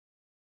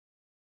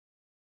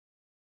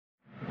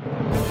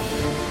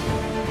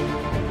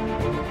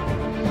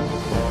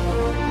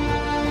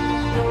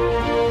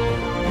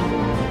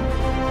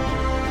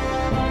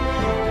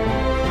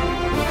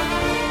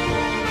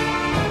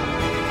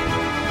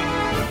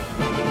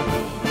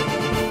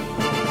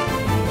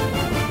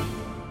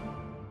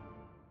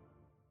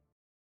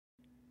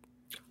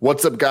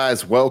What's up,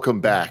 guys?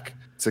 Welcome back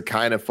to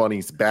Kind of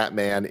Funny's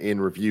Batman in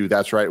Review.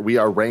 That's right. We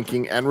are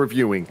ranking and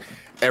reviewing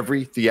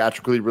every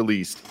theatrically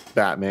released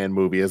Batman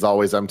movie. As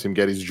always, I'm Tim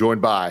Geddes, joined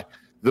by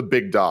the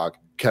big dog,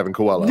 Kevin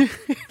Coelho.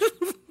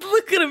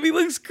 Look at him. He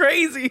looks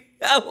crazy.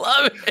 I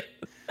love it.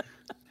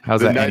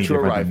 How's that any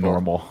different than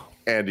normal?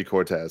 Andy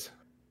Cortez.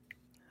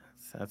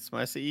 That's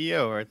my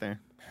CEO right there.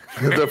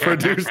 The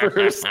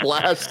producer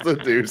slash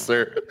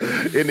seducer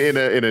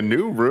in a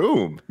new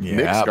room. Yeah,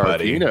 Nick Scarpino.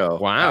 Buddy.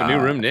 Wow, new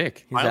room,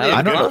 Nick.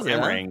 I don't know.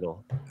 Camera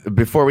angle.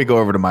 Before we go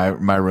over to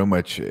my room,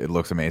 which it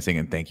looks amazing,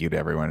 and thank you to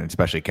everyone, and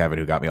especially Kevin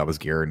who got me all this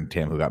gear, and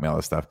Tim who got me all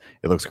this stuff.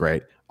 It looks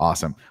great,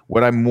 awesome.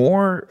 What I'm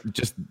more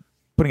just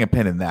putting a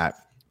pin in that.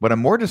 What I'm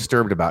more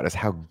disturbed about is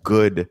how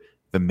good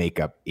the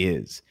makeup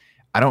is.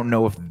 I don't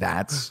know if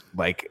that's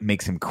like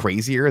makes him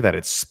crazier, that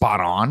it's spot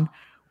on.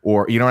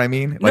 Or you know what I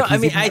mean? No, Like I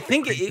mean, I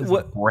think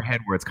what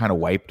forehead where it's kind of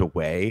wiped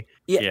away.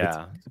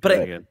 Yeah,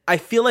 but I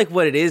feel like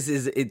what it is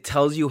it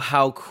tells you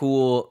how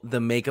cool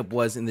the makeup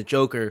was in the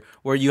Joker,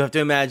 where you have to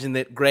imagine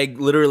that Greg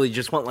literally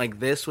just went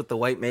like this with the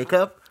white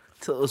makeup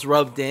till it was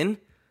rubbed in,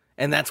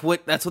 and that's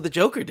what the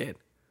Joker did.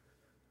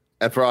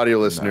 And for audio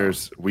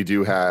listeners, we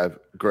do have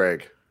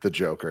Greg the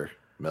Joker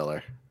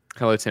Miller.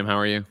 Hello, Tim. How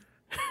are you?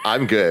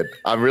 I'm good.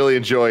 I'm really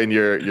enjoying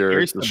your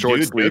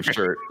short sleeve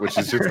shirt, which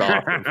is just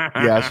awesome.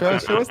 Yeah,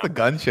 show us the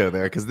gun show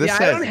there, because this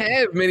I don't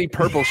have many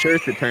purple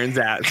shirts. It turns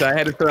out, so I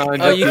had to throw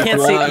on. Oh, you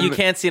can't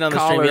see it on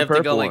the stream. You have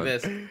to go like one.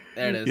 this.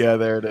 There it is. Yeah,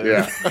 there it is.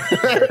 Yeah,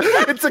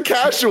 it's a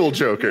casual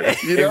Joker.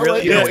 You know,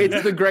 Really,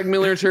 it's the Greg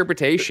Miller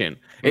interpretation,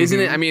 isn't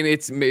it? I mean,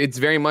 it's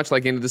very much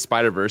like Into the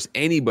Spider-Verse.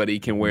 Anybody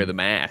can wear the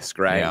mask,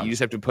 right? Yeah. You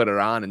just have to put it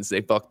on and say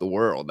 "fuck the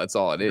world." That's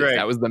all it is.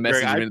 That was the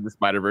message of Into the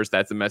Spider-Verse.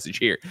 That's the message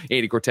here.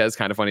 Andy Cortez,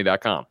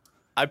 kindoffunny.com.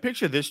 I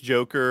picture this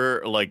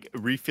Joker like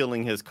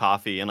refilling his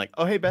coffee and like,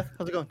 oh hey Beth,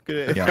 how's it going?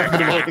 Good. This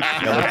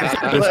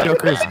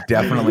Joker is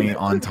definitely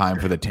on time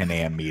for the 10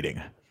 a.m.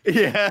 meeting.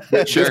 Yeah,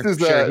 Sure. He's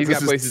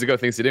got places to go,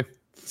 things to do.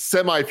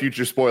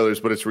 Semi-future spoilers,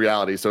 but it's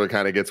reality, so it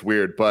kind of gets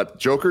weird. But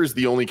Joker is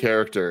the only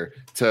character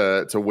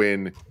to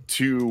win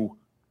 2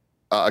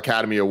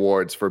 Academy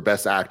Awards for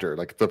Best Actor,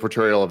 like the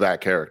portrayal of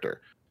that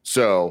character.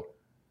 So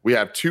we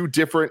have 2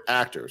 different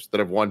actors that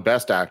have won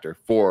Best Actor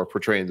for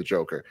portraying the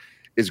Joker.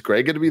 Is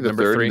Greg going to be the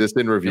third in this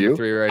in review?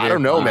 Right I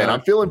don't know, man. I'm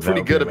feeling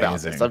pretty good about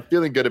amazing. this. I'm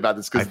feeling good about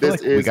this because this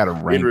like we gotta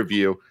is rank in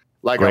review.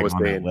 Like Greg I was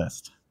on that saying,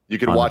 list you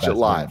can on watch the it best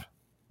live. one.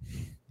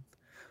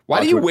 Why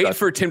do you wait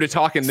for Tim to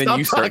talk and then Stop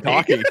you start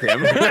talking,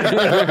 Tim? Nick.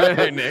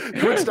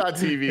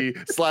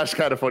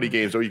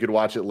 Twitch.tv/kindoffunnygames, or you can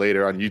watch it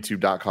later on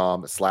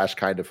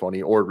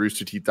youtube.com/kindoffunny or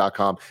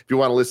roosterteeth.com. If you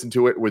want to listen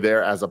to it, we're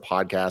there as a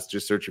podcast.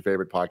 Just search your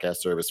favorite podcast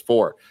service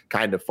for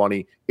Kind of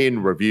Funny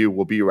in Review.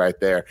 We'll be right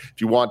there.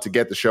 If you want to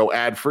get the show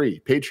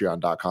ad-free,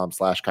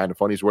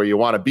 patreon.com/kindoffunny is where you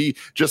want to be.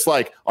 Just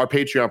like our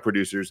Patreon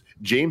producers,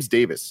 James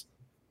Davis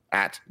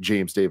at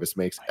James Davis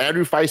Makes,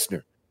 Andrew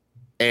Feisner,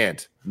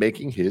 and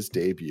making his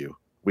debut,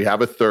 we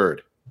have a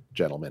third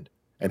gentleman,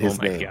 and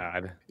his name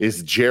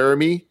is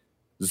Jeremy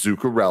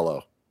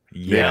Zuccarello.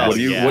 Yeah. What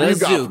do you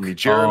got for me?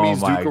 Jeremy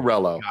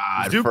Zuccarello.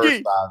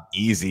 First off,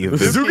 easy.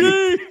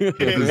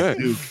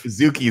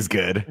 Zuki's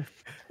good.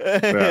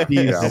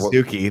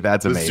 Zuki,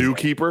 that's the amazing.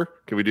 Zookeeper.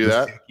 Can we do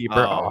that?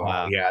 Zookeeper. Oh,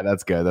 wow. Yeah,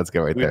 that's good. That's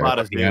good right there.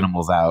 Let the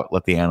animals out.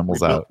 Let the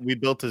animals out. We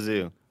built a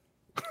zoo.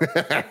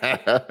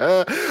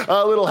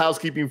 A little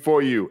housekeeping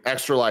for you.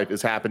 Extra Life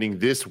is happening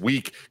this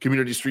week.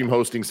 Community stream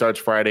hosting starts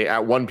Friday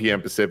at 1 p.m.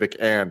 Pacific,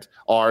 and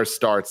ours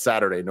starts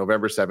Saturday,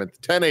 November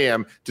 7th, 10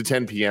 a.m. to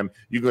 10 p.m.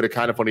 You can go to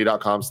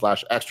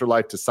kindoffunny.com/extra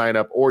life to sign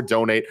up or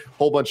donate.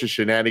 Whole bunch of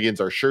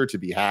shenanigans are sure to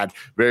be had.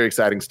 Very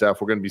exciting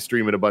stuff. We're going to be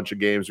streaming a bunch of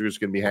games. We're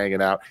just going to be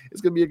hanging out. It's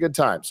going to be a good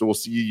time. So we'll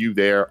see you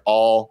there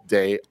all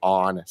day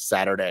on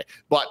Saturday.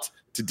 But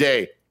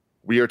today,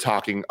 we are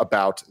talking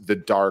about The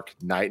Dark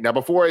Knight. Now,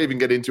 before I even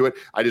get into it,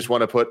 I just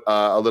want to put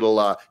a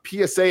little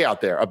PSA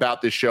out there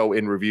about this show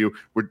in review.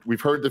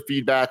 We've heard the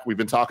feedback. We've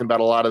been talking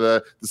about a lot of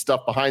the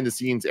stuff behind the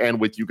scenes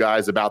and with you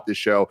guys about this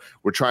show.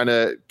 We're trying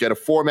to get a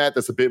format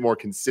that's a bit more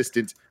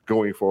consistent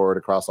going forward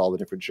across all the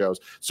different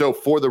shows. So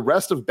for the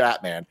rest of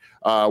Batman,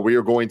 we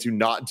are going to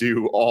not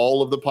do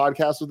all of the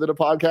podcasts within a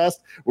podcast.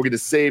 We're going to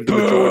save the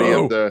majority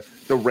of the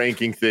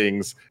ranking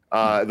things.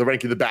 The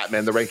ranking the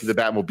Batman, the ranking the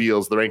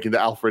Batmobiles, the ranking the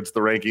Alfreds,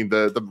 the ranking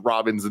the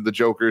Robins and the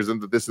Jokers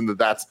and the this and the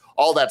that's,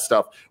 all that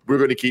stuff we're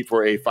going to keep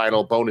for a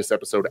final bonus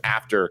episode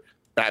after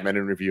Batman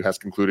in Review has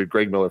concluded.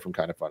 Greg Miller from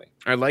Kind of Funny.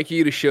 I'd like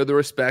you to show the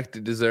respect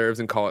it deserves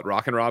and call it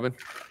Rockin' Robin.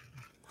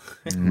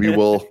 We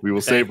will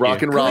save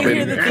Rockin' Robin. Can we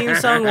hear the theme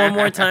song one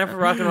more time for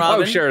Rockin'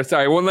 Robin? Oh, sure.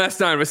 Sorry. One last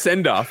time. A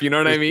send-off. You know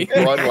what I mean?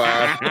 One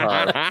last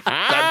time.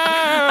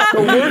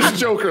 The worst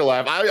Joker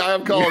laugh. I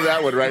am calling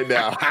that one right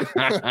now.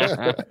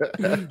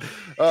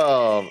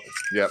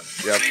 Yep. Yeah,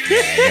 there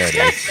it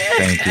is.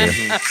 Thank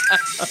you.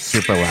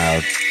 Super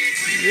loud.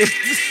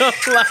 It's so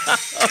loud.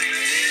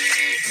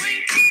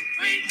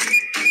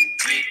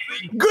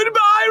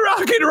 Goodbye,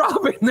 Rockin'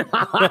 Robin.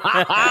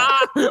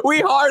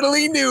 We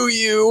hardly knew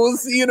you. We'll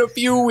see you in a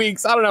few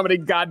weeks. I don't know how many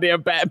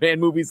goddamn Batman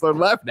movies are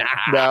left now.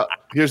 Now,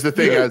 here's the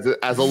thing.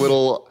 As a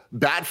little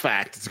Bat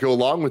fact to go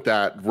along with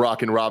that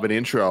Rockin' Robin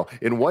intro.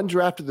 In one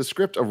draft of the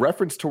script, a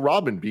reference to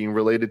Robin being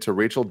related to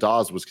Rachel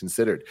Dawes was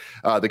considered.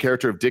 The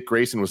character of Dick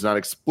Grayson was not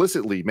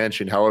explicitly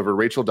mentioned. However,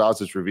 Rachel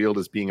Dawes is revealed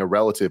as being a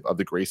relative of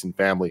the Grayson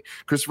family.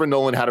 Christopher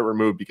Nolan had it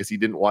removed because he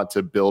didn't want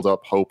to build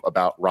up hope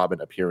about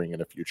Robin appearing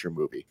in a future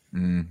movie.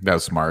 That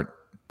was smart.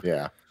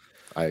 Yeah,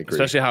 I agree.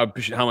 Especially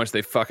how much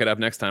they fuck it up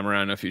next time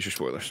around. No future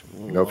spoilers.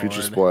 No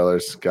future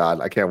spoilers.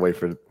 God, I can't wait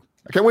for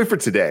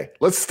today.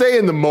 Let's stay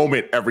in the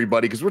moment,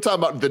 everybody, because we're talking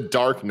about The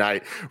Dark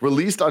Knight,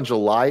 released on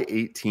July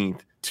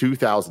 18th,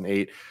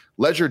 2008.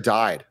 Ledger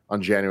died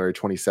on January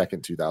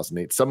 22nd,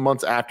 2008, some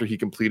months after he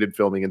completed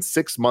filming and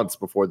 6 months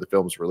before the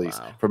film's release,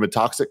 from a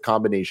toxic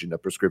combination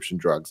of prescription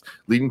drugs,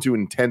 leading to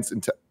intense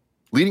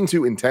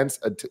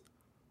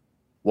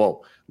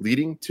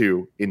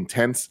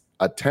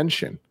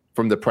attention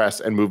from the press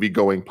and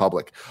movie-going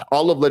public.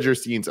 All of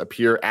Ledger's scenes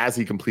appear as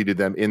he completed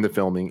them in the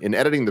filming. In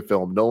editing the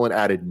film, Nolan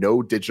added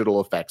no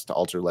digital effects to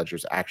alter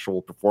Ledger's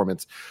actual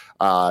performance.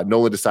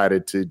 Nolan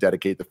decided to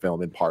dedicate the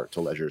film in part to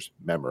Ledger's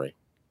memory.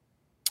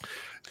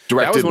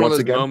 That was one of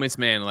those moments,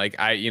 man. Like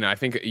I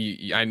think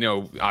I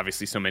know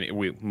obviously so many,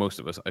 most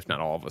of us, if not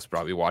all of us,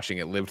 probably watching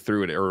it, lived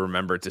through it or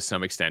remember it to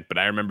some extent. But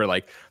I remember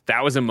like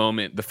that was a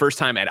moment, the first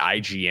time at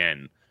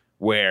IGN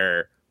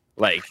where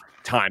like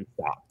time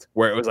stopped,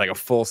 where it was like a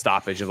full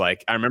stoppage of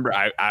like, I remember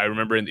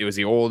it was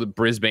the old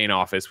Brisbane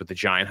office with the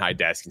giant high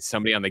desk, and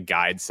somebody on the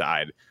guide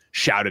side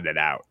shouted it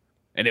out.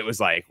 And it was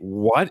like,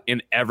 what?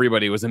 And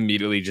everybody was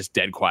immediately just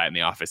dead quiet in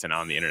the office and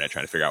on the internet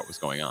trying to figure out what was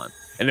going on.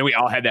 And then we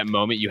all had that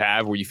moment you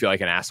have where you feel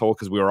like an asshole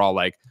because we were all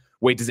like,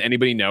 wait, does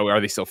anybody know?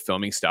 Are they still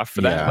filming stuff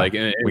for that? Like,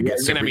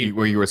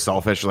 where you were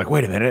selfish, like,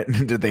 wait a minute,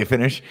 did they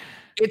finish?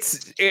 We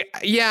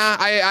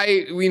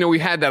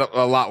had that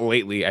a lot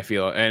lately, I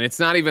feel. And it's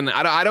not even,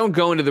 I don't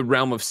go into the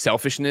realm of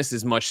selfishness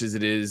as much as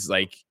it is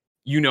like,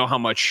 how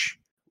much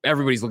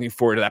everybody's looking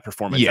forward to that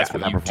performance. That's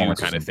what you do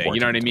kind of thing. You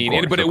know what I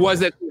mean? But it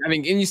was that,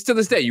 and you still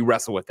this day, you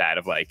wrestle with that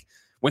of like,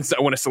 when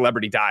a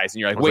celebrity dies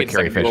and you're like, wait,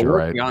 Carrie Fisher, we're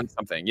working on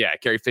something. Yeah,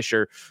 Carrie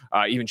Fisher,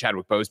 even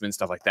Chadwick Boseman,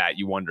 stuff like that.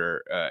 You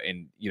wonder,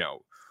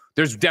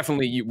 there's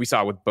definitely, we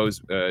saw with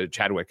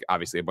Chadwick,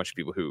 obviously a bunch of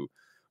people who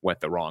went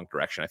the wrong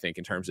direction, I think,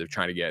 in terms of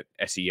trying to get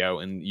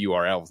SEO and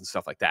URLs and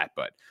stuff like that.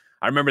 But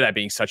I remember that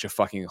being such a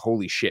fucking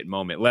holy shit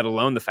moment, let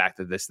alone the fact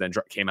that this then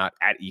came out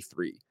at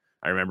E3.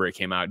 I remember it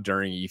came out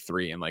during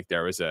E3, and like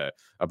there was a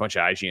bunch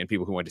of IGN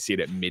people who went to see it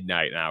at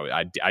midnight,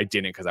 and I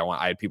didn't because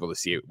I had people to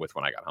see it with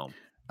when I got home.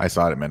 I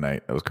saw it at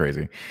midnight. That was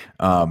crazy.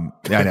 Yeah,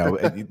 I know.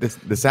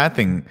 The sad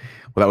thing,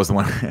 well, that was the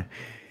one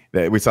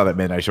that we saw that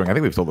midnight showing. I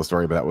think we've told the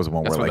story, but that was the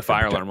one where like the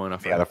fire alarm went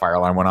off. Yeah, the fire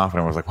alarm went off,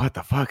 and I was like, "What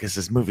the fuck is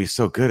this movie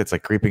so good? It's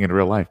like creeping into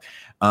real life."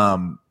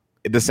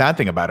 The sad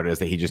thing about it is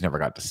that he just never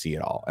got to see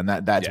it all, and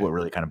that's what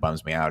really kind of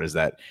bums me out. Is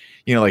that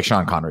like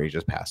Sean Connery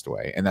just passed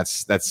away, and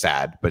that's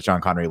sad. But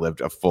Sean Connery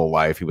lived a full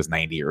life. He was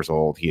 90 years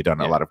old. He had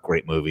done a lot of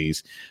great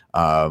movies,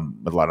 a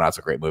lot of not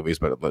so great movies,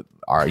 but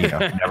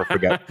never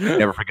forget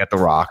The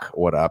Rock.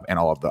 What up? And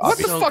all of the what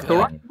the fuck? The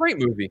Rock, great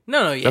movie.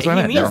 No, that's what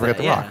I meant. Never forget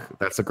The Rock.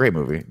 That's a great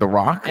movie. The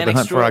Rock, and The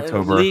Hunt for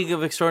October, League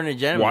of Extraordinary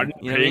Gentlemen.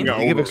 League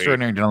of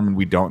Extraordinary Gentlemen.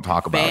 We don't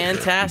talk about.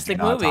 Fantastic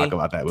movie. Talk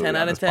about that movie. 10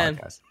 out of 10.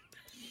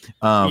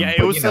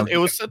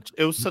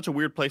 It was such a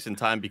weird place in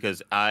time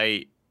because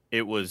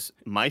it was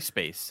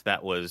MySpace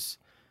that was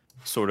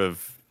sort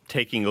of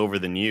taking over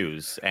the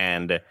news,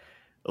 and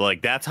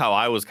like that's how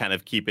I was kind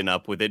of keeping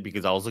up with it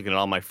because I was looking at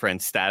all my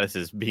friends'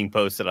 statuses being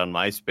posted on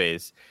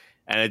MySpace,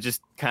 and it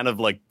just kind of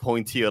like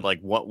points you at like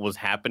what was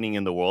happening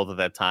in the world at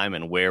that time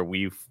and where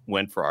we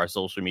went for our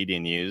social media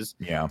news.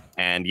 Yeah,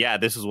 and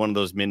this was one of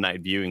those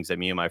midnight viewings that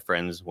me and my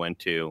friends went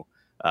to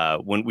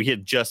when we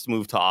had just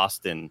moved to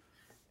Austin.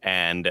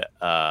 And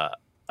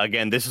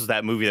again, this is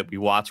that movie that we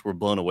watched, we're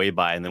blown away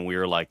by, and then we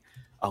were like,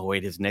 "Oh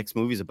wait, his next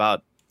movie's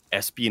about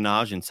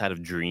espionage inside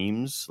of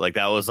dreams." Like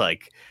that was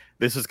like,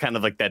 this is kind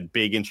of like that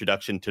big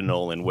introduction to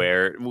Nolan,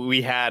 where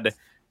we had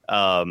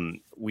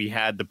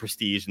The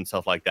Prestige and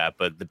stuff like that,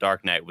 but The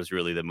Dark Knight was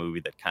really the movie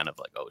that kind of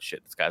like, oh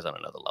shit, this guy's on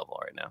another level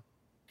right now.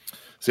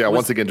 So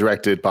once again,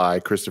 directed by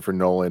Christopher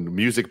Nolan,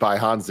 music by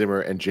Hans Zimmer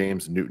and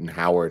James Newton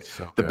Howard.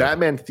 The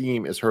Batman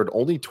theme is heard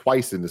only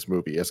twice in this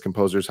movie, as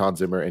composers Hans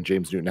Zimmer and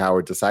James Newton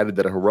Howard decided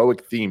that a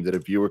heroic theme that a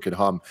viewer could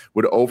hum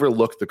would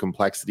overlook the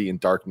complexity and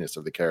darkness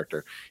of the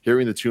character.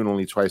 Hearing the tune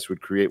only twice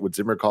would create what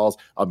Zimmer calls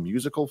a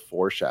musical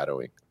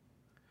foreshadowing.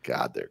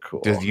 God, they're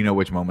cool. Do you know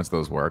which moments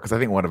those were? Because I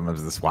think one of them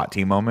is the SWAT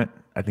team moment.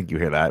 I think you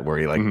hear that where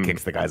he like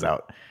kicks the guys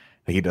out.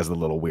 He does the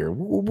little weird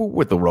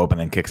with the rope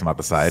and then kicks him out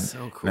the side.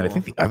 So cool. And I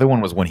think the other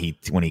one was when he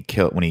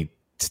kidnaps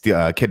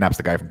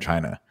the guy from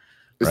China.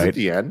 Is it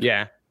the end?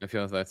 Yeah, I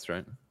feel that's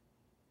right.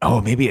 Oh,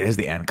 maybe it is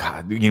the end.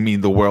 God, you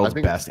mean the world's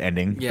best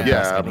ending?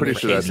 Yeah, I'm pretty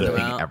sure that's the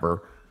ending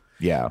ever.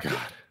 Yeah. God.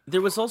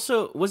 There was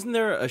wasn't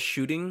there a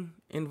shooting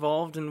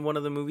involved in one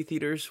of the movie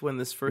theaters when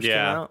this first came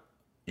out?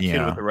 Yeah,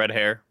 kid with the red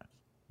hair.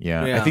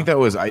 Yeah, I think that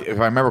was. If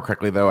I remember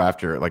correctly, though,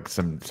 after like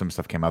some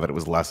stuff came out that it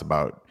was less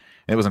about.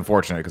 It was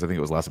unfortunate because I think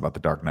it was less about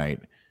the Dark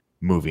Knight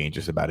movie and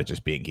just about it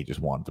just being he just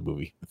wanted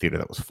the theater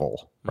that was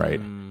full,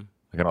 right?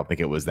 Like, I don't think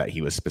it was that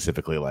he was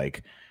specifically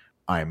like,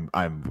 I'm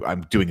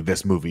doing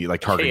this movie,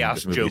 like targeting Chaos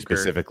this movie Joker.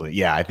 specifically.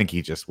 Yeah, I think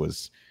he just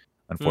was,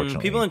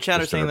 unfortunately. People in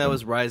chat are saying that disturbing.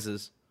 was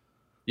Rises.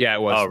 Yeah,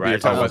 it was. Oh, right. We were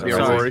talking about the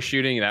Sorry. Aurora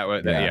shooting.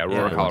 Aurora, yeah.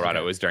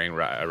 Colorado was during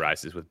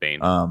Rises with Bane.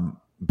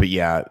 But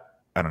yeah,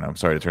 I don't know. I'm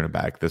sorry to turn it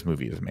back. This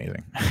movie is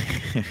amazing.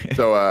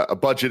 So a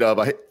budget of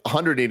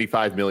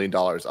 $185 million,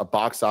 a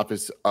box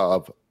office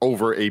of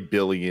over $1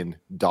 billion.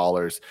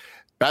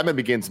 Batman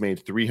Begins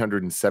made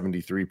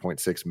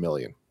 $373.6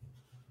 million.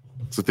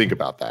 So think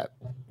about that.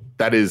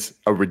 That is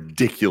a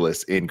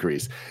ridiculous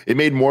increase. It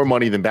made more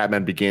money than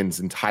Batman Begins'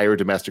 entire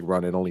domestic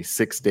run in only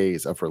 6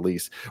 days of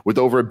release. With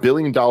over $1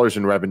 billion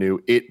in revenue,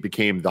 it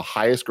became the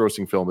highest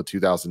grossing film of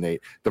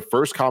 2008, the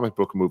first comic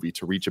book movie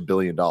to reach $1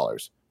 billion,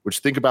 which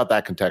think about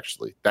that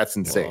contextually. That's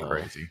insane.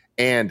 Crazy.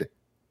 And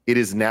it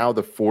is now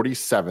the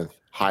 47th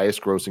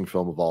highest grossing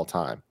film of all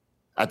time.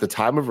 At the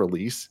time of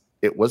release,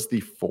 it was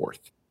the 4th.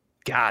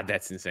 God,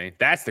 that's insane.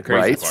 That's the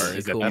crazy Right? part.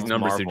 Is that Cool. these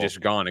numbers Marvel. are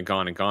just gone and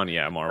gone and gone.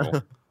 Yeah,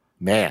 Marvel.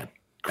 Man,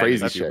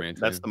 crazy That's shit. Superman,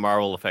 That's too. the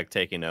Marvel effect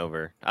taking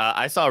over.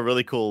 I saw a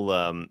really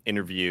cool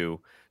interview,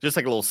 just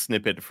like a little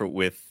snippet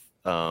with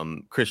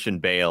Christian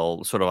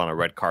Bale, sort of on a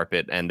red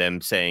carpet, and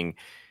them saying,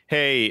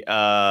 "Hey,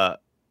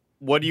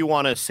 what do you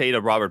want to say to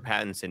Robert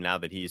Pattinson now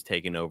that he's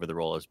taken over the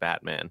role as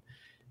Batman?"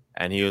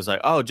 And he was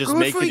like, "Oh, just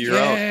make it your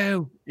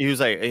own." He was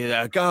like,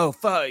 "Go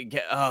fuck."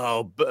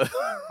 Oh,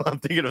 I'm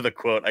thinking of the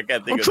quote. I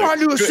can't think. I'm trying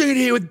to do a scene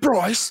here with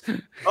Bryce.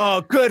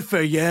 Oh, good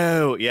for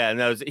you. Yeah,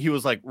 and he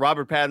was like,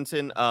 Robert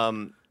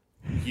Pattinson,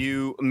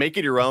 you make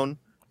it your own.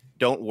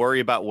 Don't worry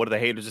about what the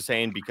haters are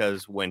saying,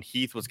 because when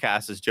Heath was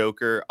cast as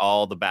Joker,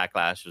 all the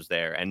backlash was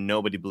there, and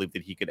nobody believed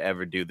that he could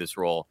ever do this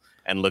role.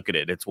 And look at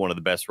it; it's one of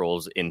the best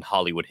roles in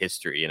Hollywood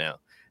history. You know,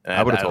 and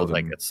I would have told was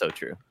like, him. that's so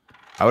true.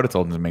 I would have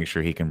told him to make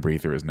sure he can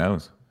breathe through his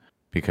nose,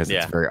 because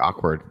Yeah. it's very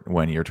awkward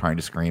when you're trying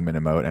to scream and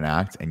emote and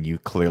act, and you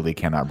clearly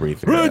cannot breathe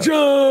through your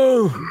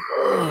nose.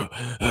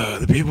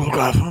 The people of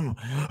Gotham,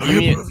 I You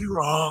mean- prove you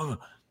wrong.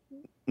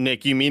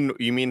 Nick, you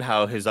mean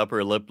how his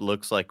upper lip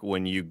looks like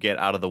when you get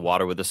out of the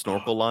water with a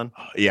snorkel on?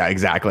 Yeah,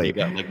 exactly. You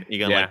got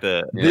like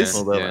the This-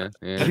 little bit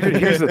of-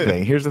 Here's the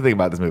thing. Here's the thing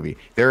about this movie.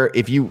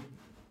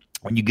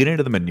 When you get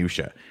into the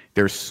minutia,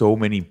 there's so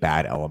many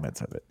bad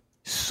elements of it.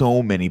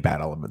 So many bad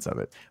elements of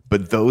it.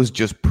 But those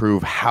just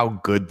prove how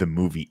good the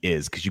movie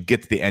is, because you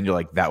get to the end, you're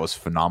like, that was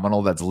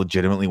phenomenal. That's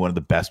legitimately one of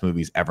the best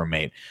movies ever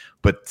made.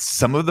 But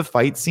some of the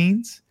fight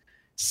scenes,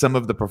 some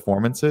of the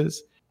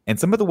performances, and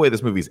some of the way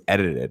this movie's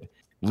edited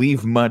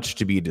leave much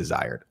to be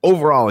desired.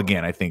 Overall,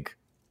 again, I think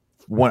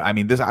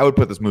I would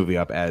put this movie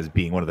up as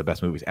being one of the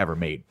best movies ever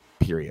made,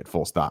 period,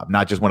 full stop.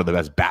 Not just one of the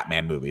best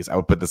Batman movies. I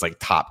would put this like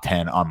top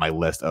 10 on my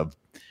list of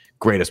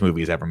greatest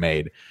movies ever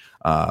made.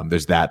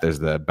 There's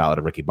the Ballad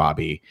of Ricky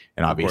Bobby,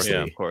 and obviously,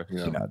 of course.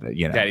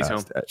 Daddy's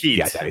Home. Heat.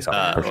 Yeah, Daddy's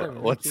Home. For sure.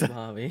 What's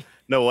Bobby?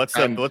 No, what's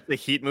the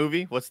Heat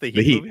movie? What's the Heat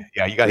The Heat. movie?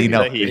 Yeah, you got The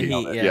email. Heat.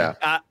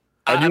 Yeah.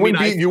 And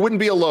you wouldn't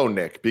be alone,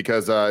 Nick,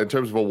 because in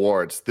terms of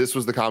awards, this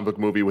was the comic book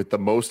movie with the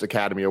most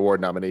Academy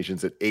Award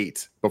nominations at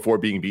 8, before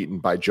being beaten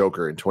by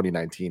Joker in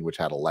 2019, which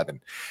had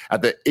 11.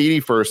 At the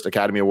 81st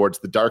Academy Awards,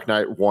 The Dark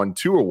Knight won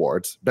 2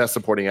 awards, Best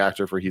Supporting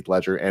Actor for Heath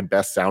Ledger and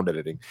Best Sound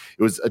Editing.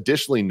 It was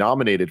additionally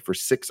nominated for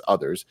 6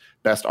 others,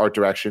 Best Art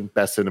Direction,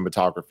 Best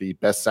Cinematography,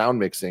 Best Sound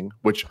Mixing,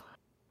 which...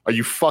 Are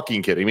you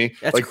fucking kidding me?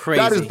 That's crazy.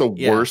 That is the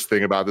worst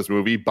thing about this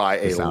movie by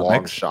a sound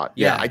long mix? shot.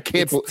 Yeah, I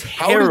can't. it's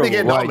How did they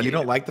get terrible. nominated? You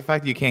don't like the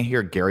fact that you can't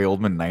hear Gary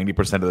Oldman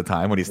 90% of the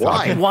time when he's Why?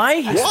 talking?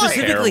 Why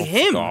specifically Terrible.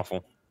 him? It's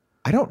awful.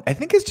 I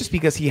think it's just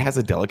because he has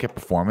a delicate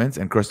performance,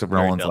 and Christopher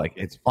Very Nolan's like,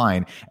 delicate. it's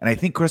fine. And I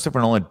think Christopher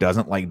Nolan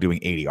doesn't like doing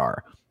ADR.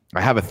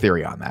 I have a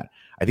theory on that.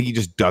 I think he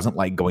just doesn't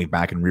like going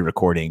back and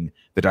re-recording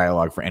the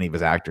dialogue for any of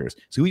his actors.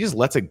 So he just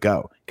lets it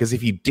go. Because if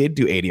he did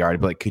do ADR,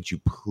 I'd be like, could you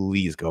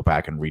please go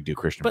back and redo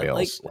Christian But,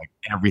 Bale's like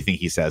everything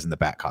he says in the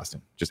Bat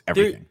costume? Just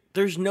everything.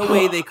 There's no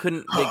way they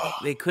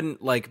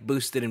couldn't like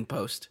boost it in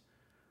post.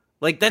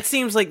 Like that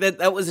seems like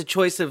that was a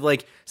choice of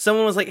like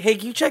someone was like, "Hey,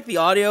 can you check the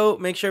audio,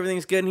 make sure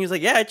everything's good?" And he was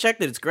like, "Yeah, I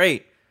checked it. It's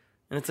great."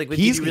 And it's like, "But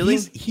did you really?"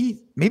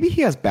 Maybe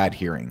he has bad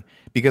hearing,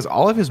 because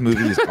all of his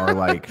movies are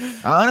like.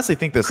 I honestly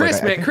think this. Chris,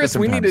 like, I man, think Chris, this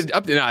we need sometimes- to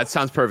update. No, it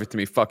sounds perfect to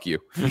me. Fuck you.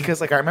 Because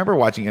like I remember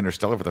watching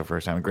Interstellar for the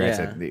first time.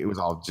 Granted, it was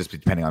all just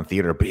depending on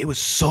theater, but it was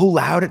so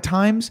loud at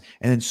times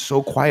and then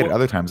so quiet at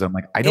other times. I'm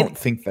like, I don't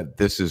think that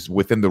this is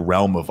within the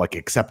realm of like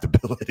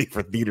acceptability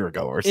for theater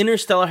goers.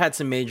 Interstellar had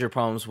some major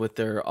problems with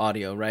their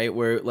audio, right?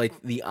 Where like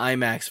the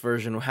IMAX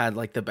version had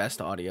like the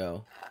best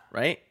audio,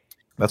 right?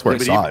 That's where I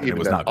But saw it. And it even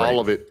was then, not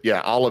great.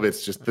 all of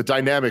it's just the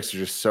dynamics are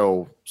just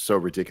so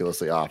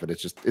ridiculously off, and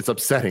it's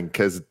upsetting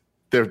because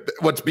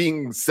what's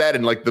being said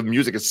and like the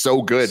music is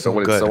so good, but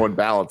when it's so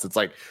unbalanced, it's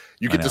like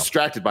You get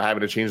distracted by having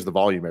to change the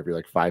volume every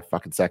like 5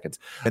 fucking seconds.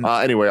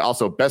 Anyway,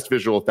 also best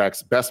visual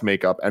effects, best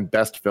makeup, and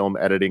best film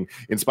editing.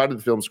 In spite of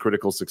the film's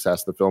critical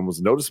success, the film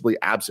was noticeably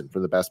absent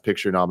from the Best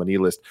Picture nominee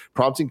list,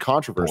 prompting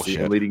controversy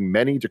and leading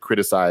many to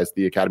criticize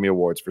the Academy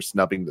Awards for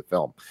snubbing the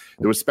film.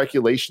 There was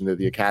speculation that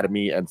the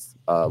Academy and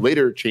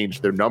later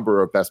changed their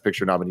number of Best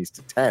Picture nominees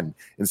to 10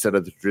 instead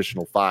of the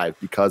traditional 5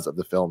 because of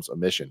the film's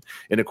omission.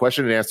 In a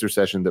question and answer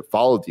session that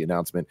followed the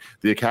announcement,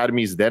 the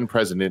Academy's then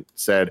president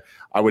said,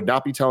 "I would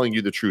not be telling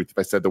you the truth if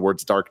I said the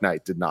words Dark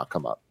Knight did not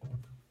come up."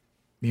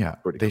 Yeah,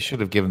 they should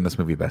have given this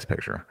movie Best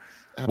Picture.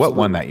 Absolutely. What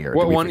won that year?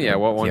 What won? Yeah,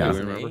 what won? Do we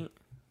remember?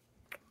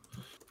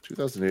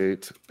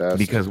 2008. Best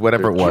because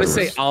whatever it was. I want to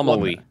say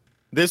Amelie.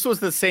 This was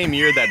the same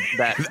year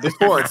that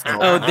before it's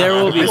There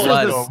Will Be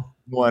Blood.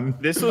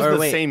 This was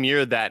the same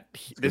year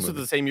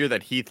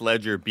that Heath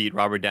Ledger beat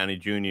Robert Downey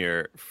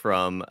Jr.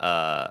 from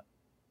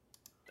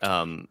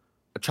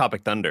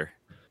Tropic Thunder.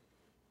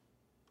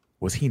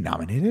 Was he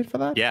nominated for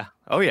that? Yeah.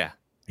 Oh yeah.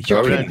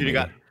 Robert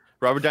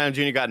Downey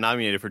Jr. got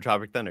nominated for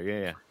Tropic Thunder.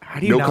 Yeah.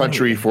 No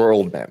Country for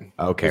Old Men.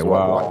 Okay,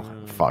 well,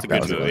 fuck,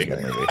 that was a really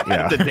good movie.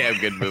 Yeah. It's a damn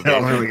good movie.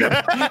 Really good.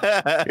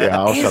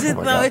 Yeah, is it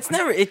though?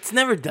 It's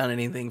never done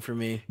anything for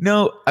me.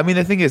 No, I mean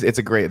the thing is, it's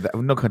a great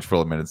No Country for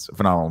Old Men. It's a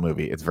phenomenal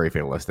movie. It's very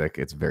fatalistic.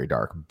 It's very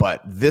dark.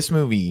 But this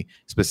movie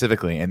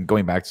specifically, and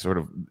going back to sort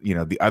of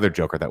the other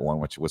Joker that won,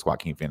 which was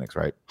Joaquin Phoenix,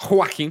 right?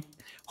 Joaquin.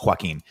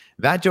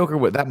 That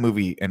Joker, that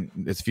movie, and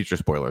it's future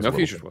spoilers. No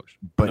future spoilers.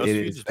 But no it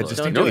is a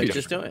distinctly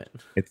just do it.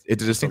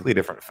 It's a distinctly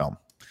different film.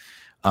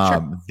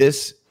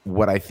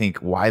 Sure. I think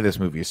why this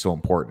movie is so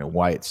important and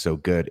why it's so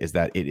good is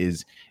that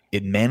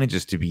it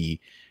manages to be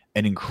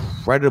an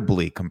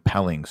incredibly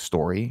compelling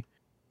story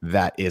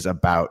that is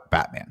about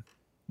Batman.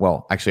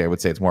 Well, actually, I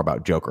would say it's more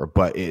about Joker,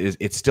 but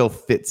it still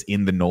fits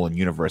in the Nolan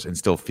universe and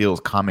still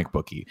feels comic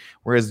booky.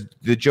 Whereas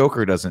the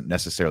Joker doesn't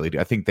necessarily do.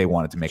 I think they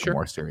wanted to make a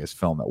more serious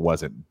film that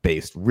wasn't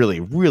based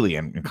really, really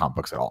in comic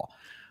books at all.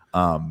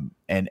 And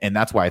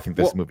that's why I think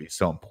this movie is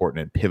so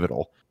important and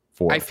pivotal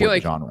for the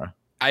genre.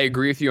 I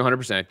agree with you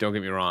 100%. Don't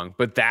get me wrong,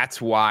 but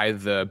that's why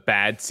the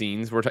bad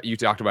scenes you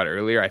talked about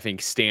earlier, I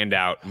think, stand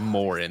out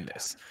more in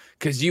this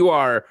because you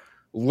are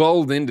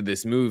lulled into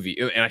this movie,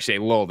 and I say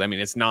lulled. I mean,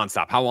 it's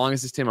nonstop. How long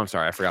is this, Tim? I'm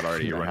sorry, I forgot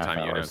already your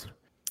runtime unit.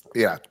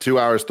 Yeah, 2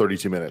 hours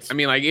 32 minutes. I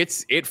mean, like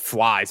it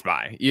flies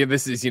by. Yeah,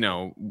 this is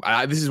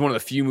this is one of the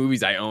few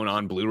movies I own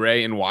on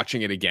Blu-ray, and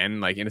watching it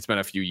again, and it's been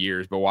a few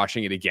years, but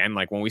watching it again,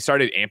 like when we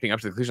started amping up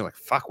to the conclusion, like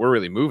fuck, we're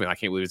really moving. I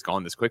can't believe it's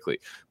gone this quickly.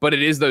 But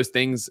it is those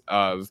things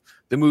of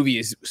the movie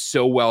is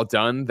so well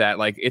done that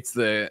it's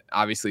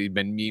obviously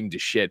been memed to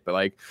shit, but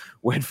like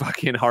when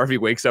fucking Harvey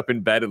wakes up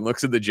in bed and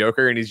looks at the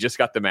Joker and he's just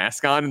got the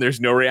mask on and there's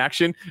no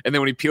reaction, and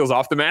then when he peels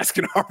off the mask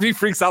and Harvey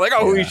freaks out like,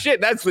 oh, holy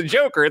shit, that's the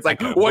Joker. It's like,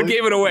 what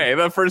gave it away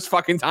the first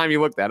fucking time you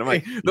looked at him?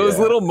 Like those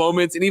little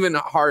moments, and even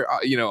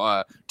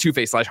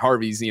Two-Face /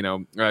 Harvey's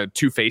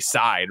Two-Face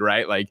side,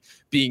 right? Like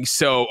being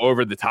so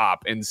over the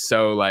top and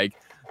so like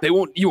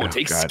you won't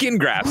take skin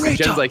grafts. And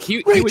Jen's like,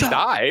 he would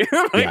die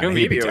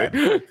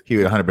immediately. He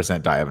would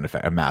 100% die of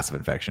a massive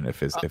infection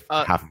if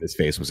half of his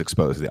face was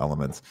exposed to the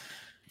elements.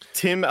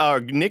 Tim,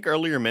 Nick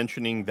earlier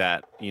mentioning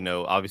that,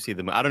 obviously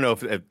I don't know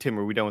if Tim,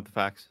 are we done with the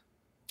facts?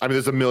 I mean,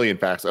 there's a million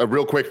facts. A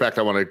real quick fact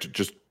I want to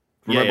just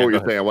remember what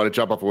you're saying. I want to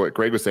jump off of what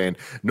Greg was saying.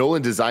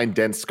 Nolan designed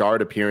Dent's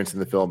scarred appearance in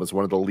the film as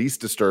one of the least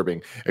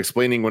disturbing,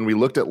 explaining when we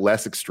looked at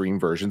less extreme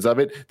versions of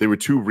it, they were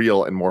too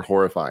real and more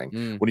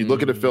horrifying. When you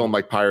look at a film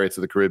like Pirates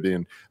of the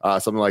Caribbean,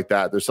 something like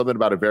that, there's something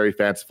about a very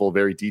fanciful,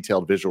 very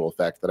detailed visual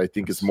effect that I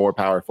think is more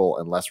powerful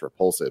and less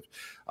repulsive.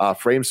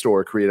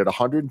 Framestore created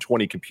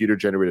 120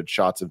 computer-generated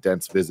shots of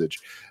Dent's visage.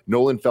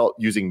 Nolan felt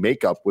using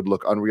makeup would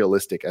look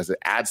unrealistic as it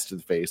adds to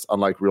the face,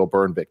 unlike real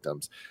burn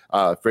victims.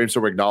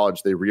 Framestore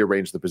acknowledged they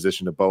rearranged the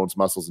position of bones,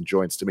 muscles, and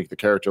joints to make the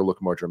character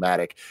look more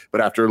dramatic.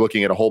 But after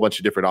looking at a whole bunch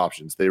of different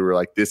options, they were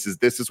like, this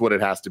is what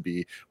it has to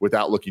be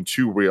without looking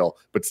too real,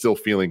 but still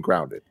feeling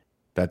grounded.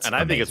 That's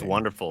amazing. I think it's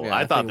wonderful. Yeah,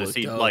 I thought the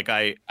scene,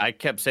 I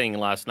kept saying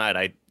last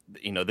night,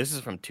 this is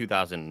from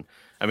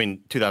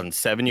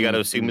 2007, you got to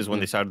assume is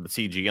when they started the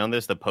CG on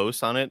this, the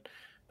posts on it.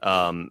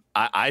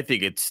 I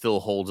think it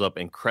still holds up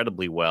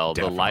incredibly well.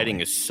 Definitely. The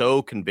lighting is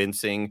so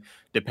convincing,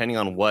 depending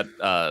on what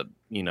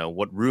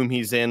room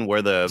he's in,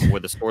 where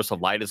the source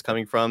of light is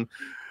coming from,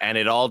 and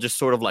it all just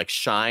sort of like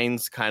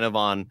shines kind of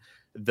on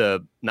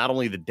not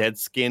only the dead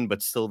skin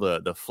but still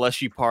the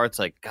fleshy parts.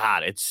 Like,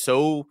 God, it's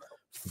so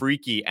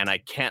freaky, and I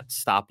can't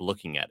stop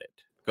looking at it.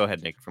 Go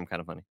ahead, Nick, from Kind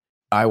of Funny.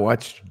 I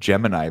watched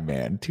Gemini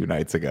Man 2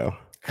 nights ago.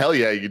 Hell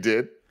yeah, you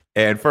did.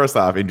 And first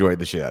off, enjoyed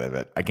the shit out of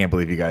it. I can't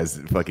believe you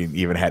guys fucking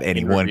even had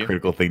any one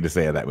critical thing to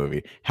say of that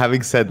movie.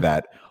 Having said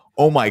that,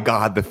 oh my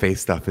God, the face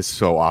stuff is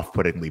so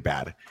off-puttingly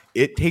bad.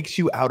 It takes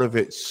you out of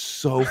it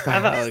so fast.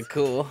 I thought it was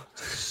cool.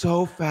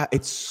 So fast.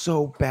 It's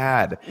so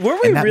bad. Were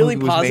we really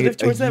positive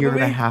towards that movie? A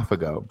year and a half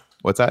ago.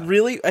 What's that?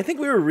 Really? I think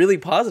we were really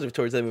positive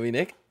towards that movie,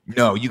 Nick.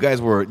 No, you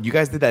guys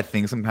did that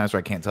thing sometimes where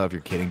I can't tell if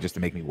you're kidding just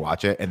to make me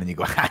watch it, and then you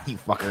go, you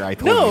fucker, I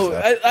told you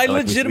so. I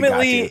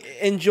legitimately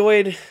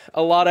enjoyed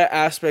a lot of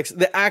aspects,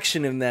 the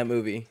action in that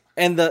movie.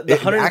 And the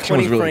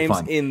 120 really frames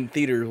fun. in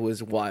theater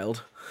was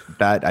wild.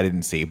 That I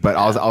didn't see, but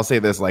I'll say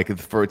this, like,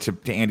 to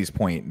Andy's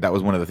point, that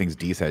was one of the things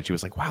Dee said. She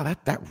was like, "Wow,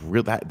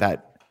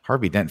 that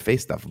Harvey Dent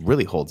face stuff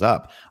really holds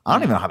up." I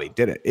don't even know how they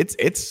did it.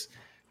 It's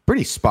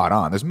pretty spot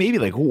on. There's maybe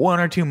like one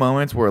or two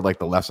moments where like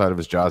the left side of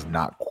his jaw is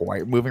not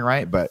quite moving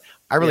right, but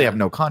I really have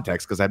no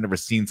context because I've never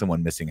seen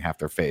someone missing half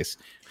their face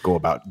go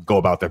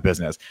about their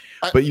business.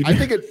 But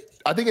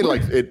I think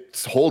it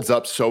holds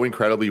up so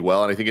incredibly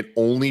well, and I think it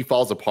only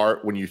falls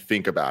apart when you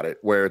think about it.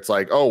 Where it's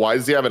like, oh, why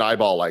does he have an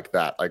eyeball like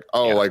that? Like,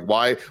 like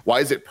why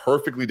is it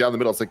perfectly down the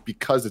middle? It's like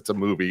because it's a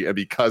movie and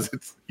because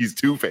he's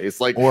Two-Face.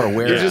 Like, or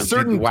where there's a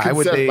certain why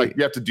would they, like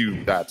you have to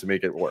do that to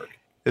make it work.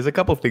 There's a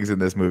couple of things in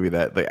this movie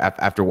that, like,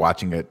 after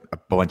watching it a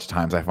bunch of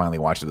times, I finally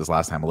watched it this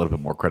last time a little bit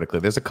more critically.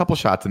 There's a couple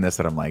shots in this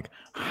that I'm like,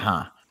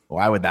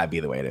 why would that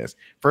be the way it is?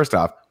 First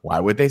off, why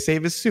would they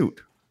save his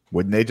suit?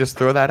 Wouldn't they just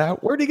throw that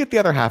out? Where'd he get the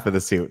other half of the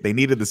suit? They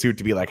needed the suit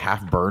to be like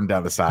half burned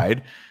down the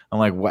side. I'm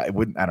like, what?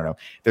 I don't know.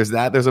 There's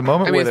that. There's a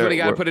moment. I mean, it's when you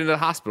got to put it into the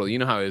hospital. You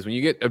know how it is when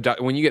you get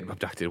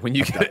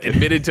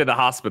admitted to the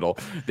hospital.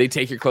 They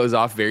take your clothes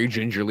off very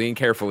gingerly and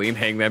carefully and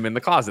hang them in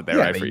the closet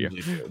there, for you.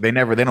 They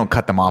don't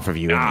cut them off of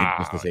you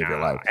just to save your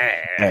life.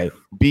 Hey,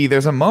 B,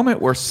 there's a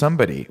moment where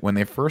somebody, when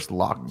they first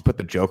put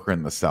the Joker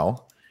in the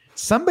cell,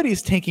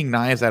 somebody's taking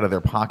knives out of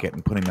their pocket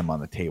and putting them on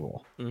the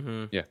table.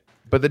 Mm-hmm. Yeah,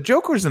 but the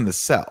Joker's in the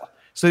cell.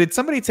 So did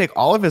somebody take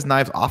all of his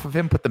knives off of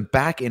him, put them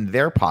back in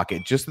their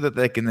pocket, just so that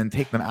they can then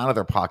take them out of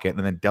their pocket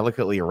and then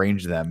delicately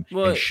arrange them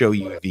and show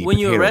you the when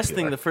you're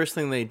arresting, the first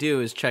thing they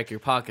do is check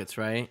your pockets,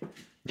 right?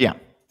 Yeah.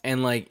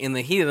 And like in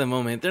the heat of the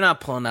moment, they're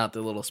not pulling out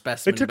the little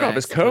specimen. They took off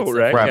his coat,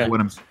 right?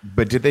 Yeah.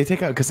 But did they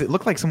take out? Because it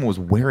looked like someone was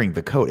wearing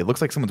the coat. It looks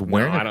like someone's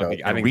wearing a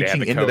coat, I think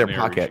reaching into their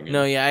pocket.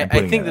 No, I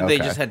think that they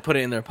just had put it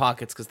in their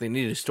pockets because they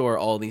needed to store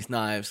all these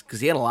knives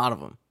because he had a lot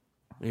of them.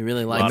 He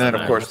really liked. And then,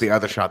 of course, the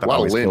other shot that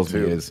always kills me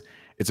is.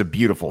 It's a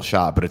beautiful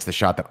shot, but it's the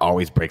shot that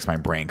always breaks my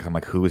brain because I'm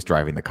like, who is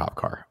driving the cop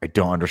car? I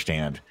don't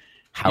understand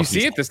how you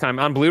see it this time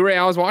on Blu-ray.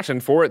 I was watching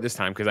for it this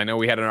time because I know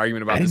we had an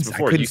argument about this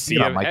before. You see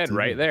a head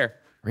right there.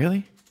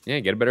 Really?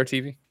 Yeah, get a better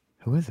TV.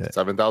 Who is it?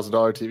 $7,000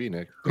 TV,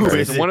 Nick.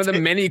 It's one of the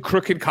many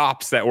crooked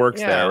cops that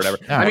works there or whatever.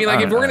 I mean,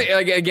 like if we're gonna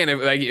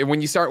again, when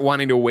you start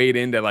wanting to wade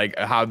into like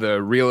how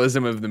the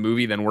realism of the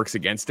movie then works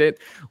against it,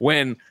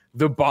 when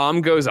the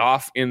bomb goes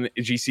off in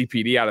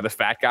GCPD out of the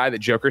fat guy that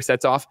Joker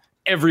sets off,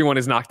 everyone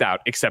is knocked out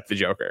except the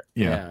Joker.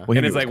 Yeah. Well,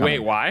 and it's like, wait,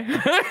 why?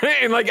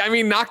 And like, I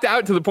mean, knocked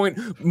out to the point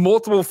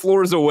multiple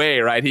floors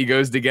away, right? He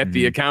goes to get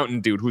the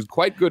accountant dude who's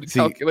quite good at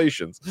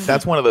calculations.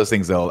 That's one of those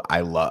things, though,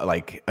 I love.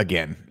 Like,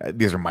 again,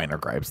 these are minor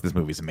gripes. This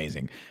movie's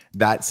amazing.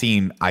 That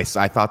scene, I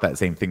thought that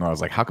same thing where I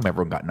was like, how come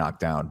everyone got knocked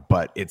down?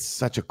 But it's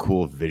such a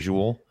cool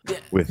visual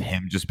with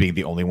him just being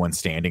the only one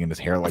standing and his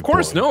hair. Like, of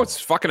course, no, it's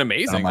fucking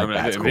amazing. Like,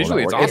 I mean, cool.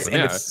 visually, it's awesome.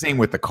 And it's same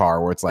with the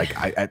car where it's like,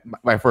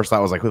 my first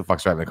thought was like, who the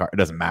fuck's driving the car? It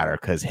doesn't matter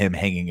because him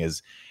hanging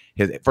his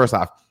first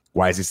off,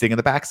 why is he sitting in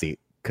the back seat?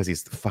 Because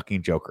he's the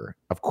fucking Joker.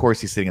 Of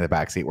course he's sitting in the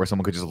back seat where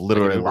someone could just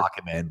literally lock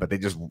him in, but they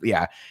just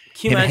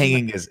him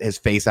hanging his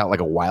face out like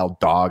a wild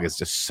dog is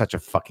just such a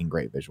fucking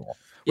great visual.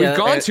 We've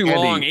gone too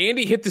long.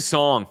 Andy, hit the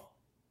song.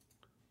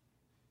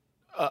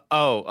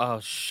 Oh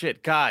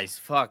shit, guys,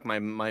 fuck my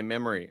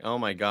memory. Oh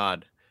my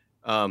god.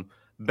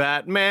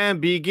 Batman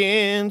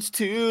Begins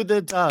to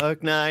the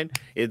Dark Knight.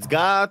 It's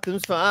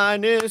Gotham's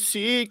finest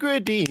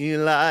secret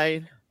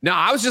delight. No,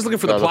 I was just looking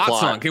for the plot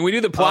song. Can we do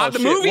the plot? The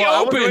movie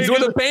opens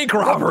with a bank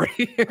robbery.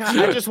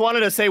 I just wanted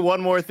to say one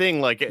more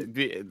thing, like,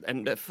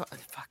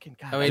 fucking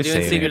God. Are we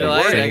doing Secret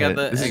Delights? I got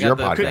the. This is your your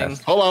podcast.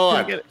 Thing. Hold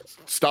on.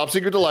 Stop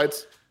Secret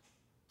Delights.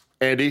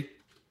 Andy,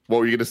 what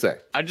were you going to say?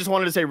 I just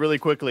wanted to say really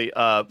quickly,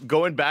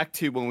 going back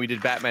to when we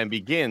did Batman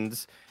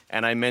Begins,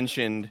 and I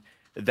mentioned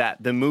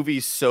that the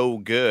movie's so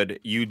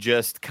good, you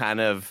just kind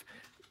of,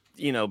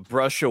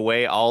 brush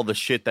away all the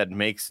shit that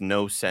makes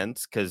no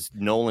sense, because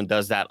Nolan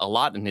does that a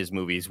lot in his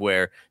movies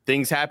where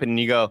things happen and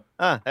you go,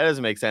 that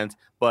doesn't make sense,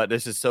 but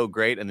this is so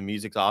great and the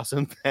music's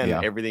awesome and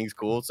everything's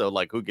cool, so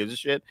like who gives a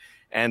shit?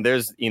 And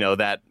there's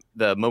that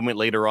the moment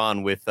later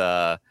on with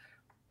Batman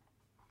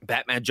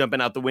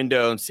jumping out the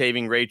window and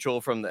saving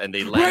Rachel and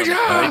they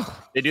land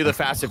they do the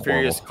Fast and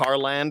Furious car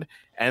land,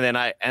 and then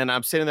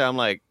I'm sitting there, I'm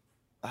like,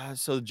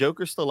 so the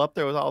Joker's still up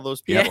there with all those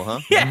people,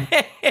 huh?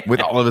 With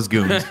all of his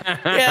goons.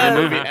 The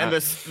movie, and the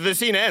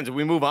scene ends, and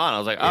we move on. I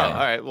was like, all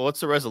right, well,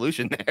 what's the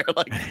resolution there?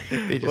 Like,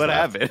 what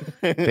happened?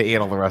 They ate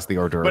all the rest of the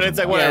hors d'oeuvres. But it's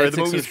like, whatever.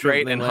 The movie's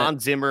great, and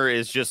Hans Zimmer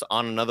is just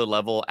on another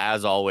level,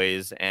 as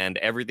always, and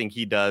everything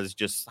he does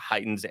just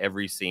heightens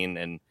every scene,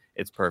 and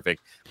it's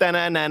perfect. Plot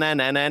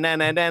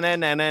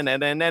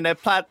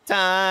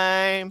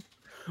time.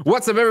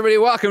 What's up, everybody?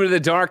 Welcome to The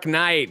Dark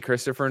Knight,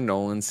 Christopher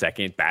Nolan's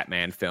second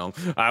Batman film.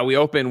 We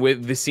open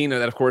with the scene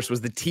that, of course,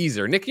 was the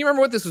teaser. Nick, you remember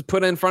what this was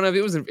put in front of?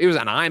 It was an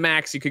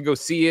IMAX. You could go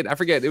see it. I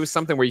forget. It was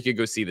something where you could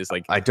go see this.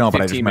 Like I don't,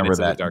 but I just remember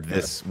that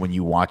this when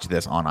you watch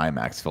this on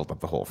IMAX filled up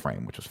the whole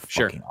frame, which was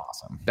fucking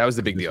awesome. That was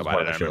the big deal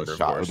about it. I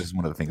remember. This is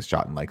one of the things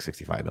shot in like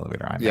 65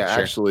 millimeter IMAX. Yeah,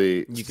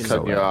 actually, you can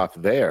cut me off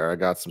there. I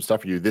got some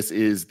stuff for you. This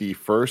is the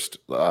first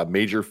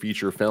major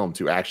feature film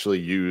to actually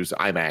use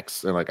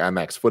IMAX and like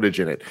IMAX footage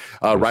in it.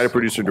 Writer,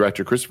 producer, and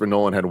director Christopher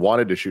Nolan had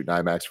wanted to shoot in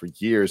IMAX for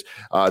years,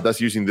 thus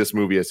using this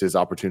movie as his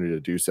opportunity to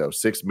do so.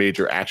 6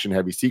 major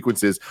action-heavy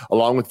sequences,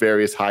 along with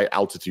various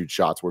high-altitude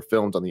shots, were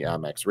filmed on the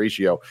IMAX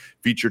ratio,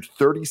 featured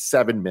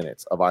 37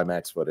 minutes of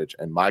IMAX footage,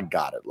 and my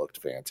God, it looked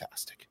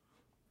fantastic.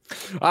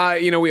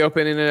 We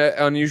open in an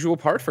unusual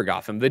part for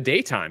Gotham, the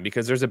daytime,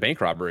 because there's a bank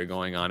robbery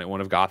going on at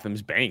one of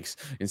Gotham's banks.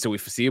 And so we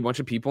see a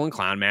bunch of people in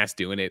clown masks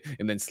doing it.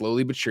 And then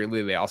slowly but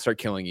surely, they all start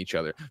killing each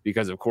other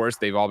because, of course,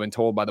 they've all been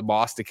told by the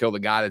boss to kill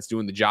the guy that's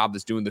doing the job,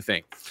 that's doing the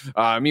thing.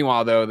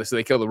 Meanwhile, though, so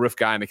they kill the roof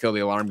guy and they kill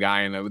the alarm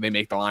guy. And they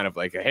make the line of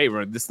like, hey,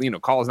 this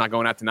call is not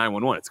going out to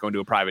 911. It's going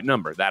to a private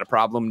number. That a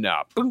problem?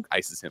 No. Boom,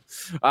 ices him.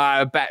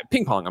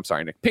 Ping pong. I'm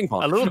sorry, Nick. Ping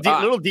pong. A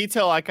little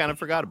detail I kind of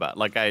forgot about.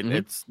 Like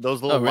it's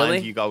those little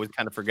lines you always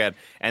kind of forget.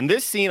 And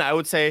this scene, I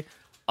would say,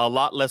 a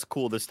lot less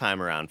cool this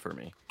time around for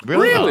me.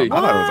 Really? I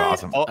thought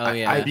it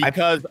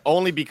was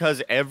awesome.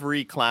 Because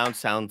every clown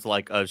sounds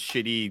like a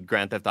shitty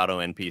Grand Theft Auto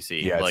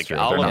NPC. Yeah, like true.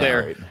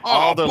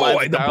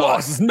 the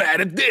boss is mad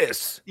at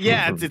this.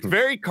 Yeah, it's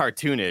very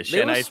cartoonish,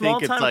 and I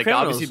think it's like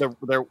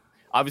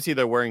obviously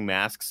they're wearing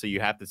masks, so you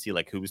have to see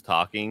like who's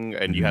talking,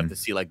 and you have to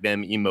see like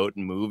them emote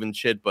and move and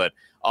shit. But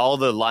all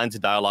the lines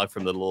of dialogue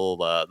from the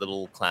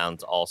little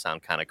clowns all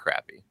sound kind of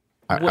crappy.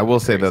 I will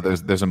say though,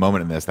 there's a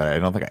moment in this that I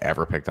don't think I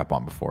ever picked up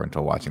on before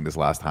until watching this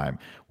last time,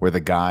 where the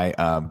guy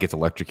gets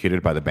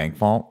electrocuted by the bank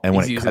vault, and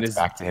when it cuts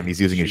back to him,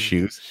 he's using his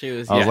shoes.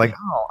 I was like,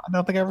 oh, I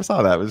don't think I ever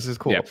saw that. This is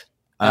cool. Yeah.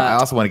 I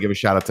also want to give a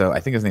shout out to, I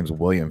think his name's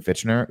William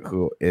Fichtner,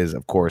 who is,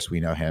 of course,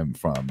 we know him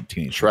from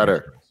Teenage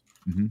Shredder.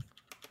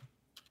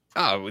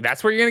 Oh,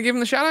 that's where you're gonna give him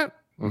the shout out?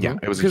 Yeah,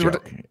 it was a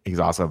joke. He's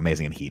also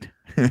amazing in Heat.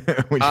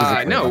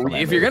 No,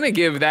 if you're gonna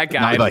give that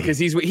guy, because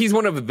he's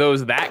one of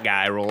that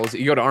guy roles,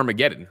 you go to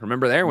Armageddon.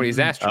 Remember there when he's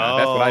astronaut?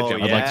 That's what I do.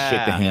 I'd like to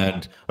shake the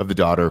hand of the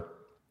daughter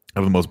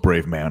of the most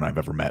brave man I've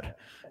ever met.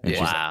 And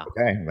she's like,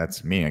 okay,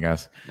 that's me, I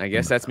guess. I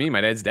guess that's me.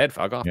 My dad's dead.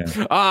 Fuck off.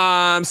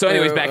 Yeah. So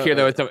anyways, back here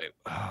though, it's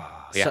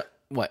So,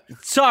 what?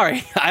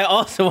 Sorry, I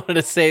also wanted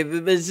to say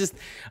that there's just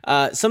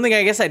something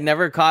I guess I'd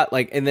never caught,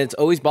 like, and that's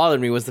always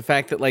bothered me was the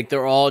fact that like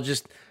they're all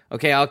just,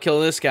 okay, I'll kill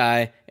this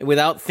guy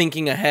without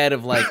thinking ahead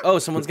of like, oh,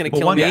 someone's gonna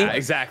kill me. Yeah,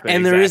 exactly.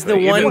 And there is the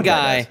one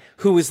guy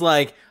who was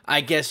like, I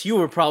guess you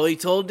were probably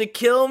told to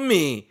kill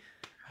me.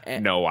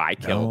 No, I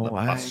killed the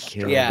bus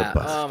driver. Yeah.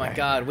 Oh my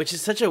God, which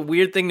is such a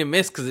weird thing to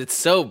miss because it's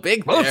so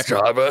big. Bus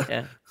driver.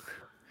 Yeah.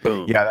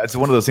 Boom. Yeah, that's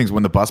one of those things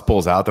when the bus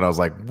pulls out that I was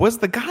like, was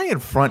the guy in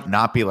front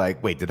not be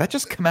like, wait, did that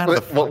just come out of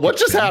the front? What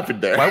just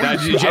happened there?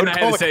 Jen and I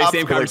had to say the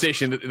same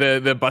conversation.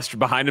 The bus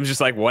behind him's just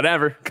like,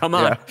 whatever, come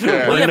on.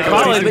 Yeah. Well, yeah,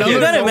 probably, but you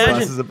gotta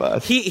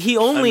imagine he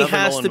only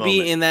has to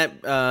be in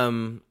that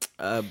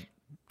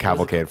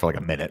cavalcade for like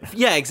a minute.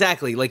 Yeah,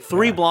 exactly. Like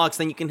 3 blocks,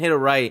 then you can hit a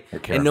right,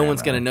 and no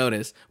one's gonna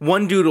notice.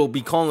 One dude will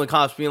be calling the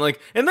cops, being like,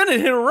 and then it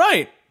hit a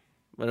right,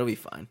 but it'll be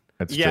fine.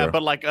 That's true.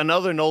 But like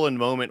another Nolan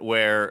moment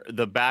where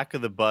the back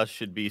of the bus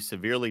should be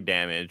severely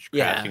damaged,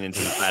 crashing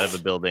into the side of the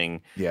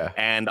building. Yeah.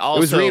 And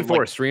also it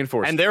was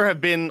reinforced. And there have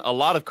been a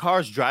lot of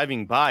cars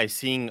driving by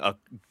seeing a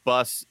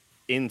bus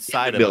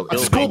inside of a building.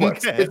 A school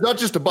bus. It's not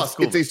just a bus.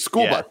 It's a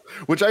school bus,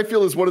 which I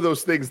feel is one of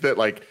those things that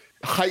like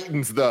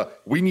heightens the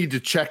we need to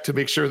check to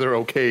make sure they're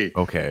okay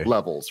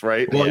levels,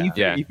 right? Well, you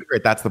figure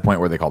that's the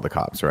point where they called the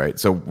cops, right?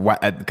 So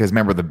because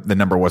remember the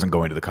number wasn't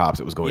going to the cops,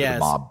 it was going to the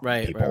mob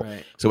people.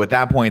 Right. So at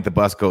that point the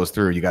bus goes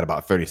through, you got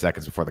about 30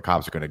 seconds before the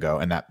cops are going to go,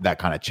 and that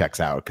kind of checks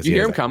out because you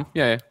hear them come.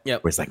 Yeah. Where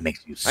it's like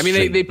makes you I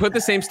mean they put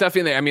the same stuff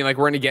in there. I mean, like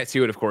we're going to get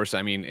to it, of course,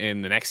 I mean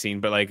in the next scene,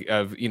 but like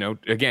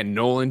again,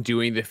 Nolan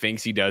doing the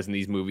things he does in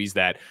these movies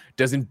that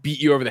doesn't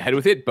beat you over the head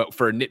with it, but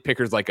for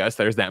nitpickers like us,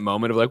 there's that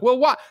moment of like, well,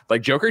 what?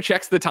 Like Joker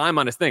checks the time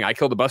on his thing. I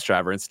killed the bus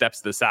driver and steps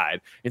to the side.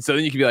 And so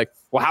then you can be like,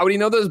 well, how would he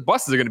know those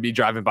buses are going to be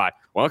driving by?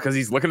 Well, because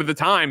he's looking at the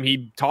time.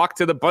 He talked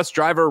to the bus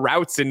driver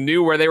routes and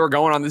knew where they were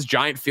going on this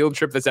giant field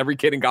trip that's every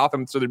kid in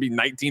Gotham. So there'd be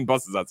 19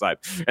 buses outside.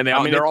 And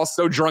they're all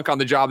so drunk on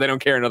the job, they don't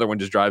care. Another one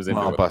just drives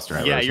into it. Bus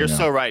drivers, yeah, you're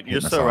so right.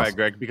 You're so right,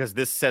 Greg, because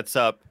this sets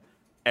up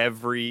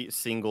every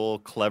single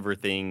clever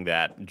thing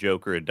that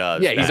Joker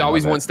does. Yeah, he's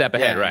always one step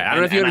ahead, right? I don't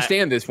know if you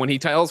understand this. When he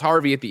tells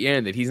Harvey at the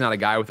end that he's not a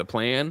guy with a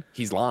plan,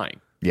 he's lying.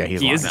 Yeah,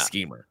 he is a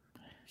schemer.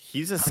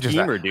 He's a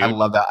schemer, dude. I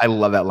love that. I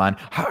love that line.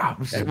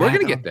 We're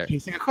gonna get there.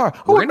 Chasing a car.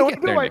 We're gonna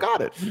get there. I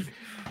got it.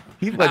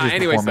 Heath Ledger's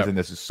performance in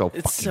this is so.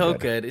 It's so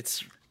good.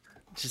 It's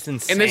just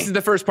insane. And this is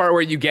the first part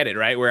where you get it,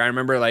 right? Where I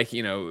remember, like,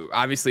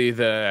 obviously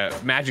the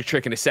magic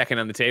trick in a second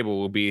on the table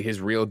will be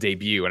his real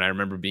debut, and I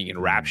remember being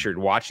enraptured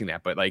watching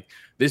that. But like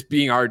this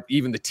being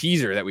even the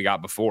teaser that we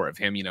got before of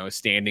him,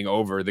 standing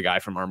over the guy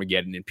from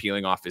Armageddon and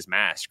peeling off his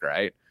mask,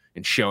 right?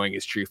 and showing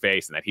his true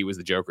face and that he was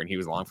the Joker and he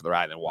was along for the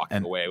ride and then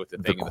walking away with the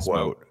thing in the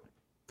smoke.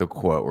 The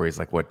quote where he's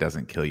like, "What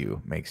doesn't kill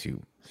you makes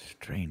you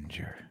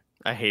stranger."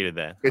 I hated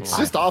that. It's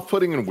just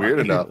off-putting and weird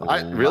enough.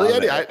 I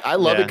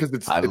love it because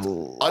it's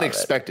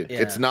unexpected.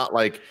 Yeah. It's not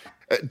like,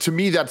 to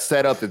me, that's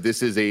set up that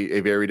this is a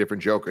very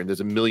different Joker, and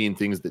there's a million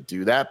things that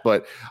do that.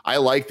 But I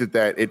liked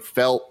that it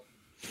felt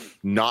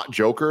not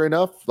Joker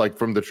enough, like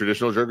from the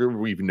traditional Joker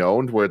we've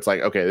known, where it's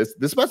like, okay,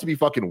 this must be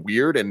fucking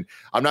weird, and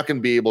I'm not going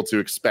to be able to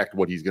expect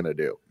what he's going to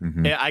do.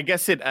 Mm-hmm. Yeah, I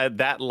guess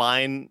that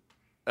line.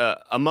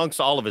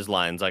 Amongst all of his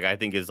lines, like I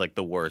think is like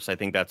the worst. I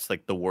think that's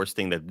like the worst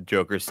thing that the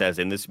Joker says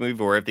in this movie,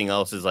 where everything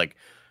else is like,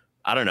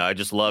 I don't know. I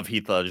just love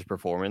Heath Ledger's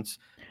performance,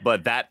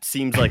 but that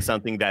seems like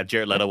something that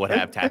Jared Leto would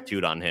have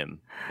tattooed on him.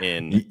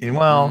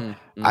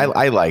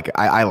 I like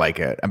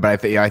it, but I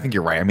think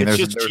you're right. I mean, it's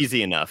just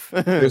cheesy enough.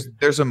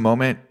 there's a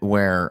moment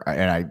where,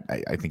 and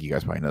I think you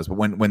guys probably know this, but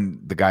when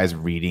the guy's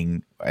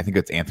reading, I think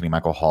it's Anthony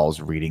Michael Hall's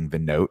reading the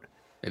note,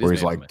 where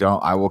he's like,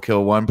 I will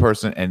kill one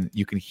person," and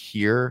you can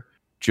hear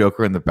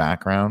Joker in the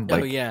background,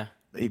 like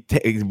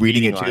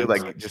reading it too,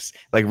 like just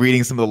like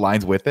reading some of the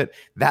lines with it.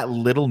 That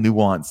little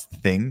nuanced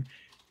thing,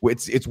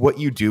 it's what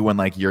you do when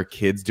like your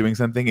kid's doing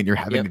something and you're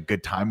having a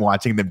good time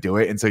watching them do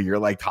it, and so you're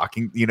like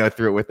talking,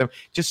 through it with them.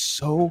 Just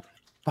so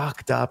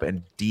fucked up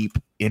and deep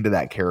into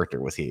that character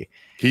was he.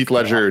 Heath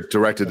Ledger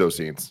directed those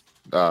scenes.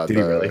 Did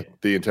he really?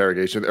 The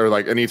interrogation, or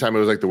like anytime it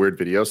was like the weird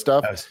video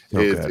stuff, he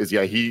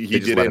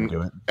did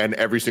it, and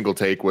every single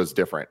take was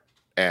different.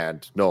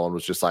 And Nolan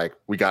was just like,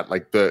 we got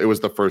like it was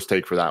the first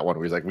take for that one.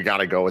 Where he's like, we got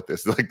to go with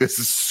this. Like, this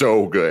is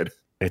so good.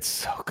 It's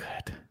so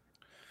good.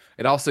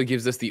 It also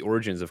gives us the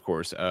origins, of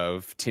course,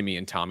 of Timmy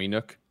and Tommy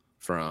Nook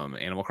from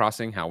Animal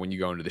Crossing. How when you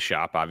go into the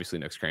shop, obviously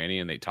Nook's Cranny,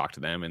 and they talk to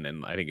them, and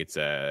then I think it's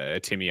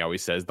Timmy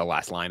always says the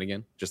last line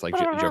again, just like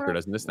Joker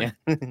does in this thing.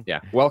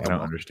 Yeah, welcome. I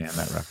don't understand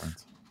that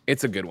reference.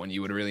 It's a good one.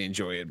 You would really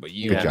enjoy it, but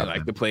you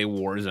like to play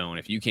Warzone.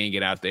 If you can't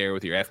get out there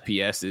with your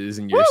FPSs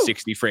and your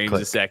 60 frames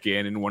a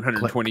second and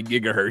 120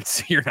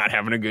 gigahertz, you're not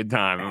having a good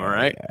time. Am I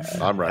right?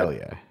 Yeah. I'm right. Hell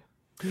yeah.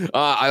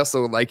 I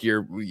also like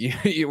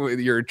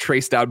your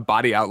traced out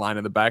body outline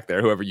in the back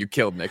there, whoever you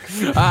killed, Nick.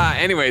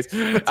 Anyways,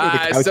 the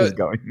couch is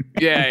going.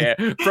 yeah.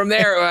 From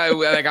there,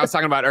 like I was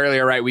talking about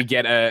earlier, right? We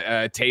get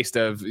a taste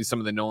of some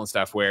of the Nolan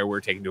stuff where we're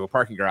taken to a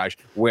parking garage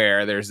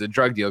where there's a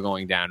drug deal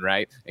going down,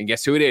 right? And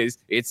guess who it is?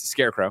 It's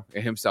Scarecrow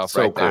himself,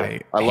 so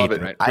right? Cool. I love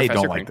it. Right? I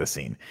don't like this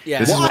scene. Yeah.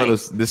 This is one of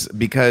those.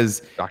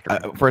 Because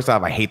first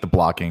off, I hate the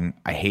blocking.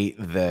 I hate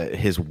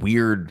his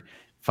weird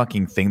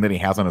fucking thing that he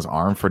has on his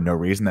arm for no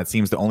reason that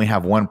seems to only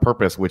have one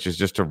purpose, which is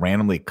just to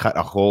randomly cut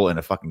a hole in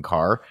a fucking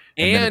car.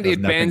 And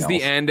it bends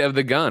the end of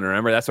the gun.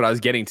 Remember, that's what I was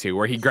getting to,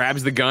 where he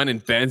grabs the gun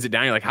and bends it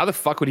down. You're like, how the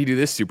fuck would he do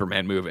this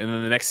Superman move? And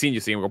then the next scene you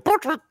see him go,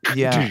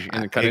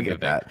 and cut into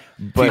that.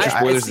 But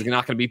spoilers is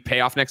not going to be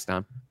payoff next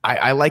time.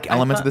 I like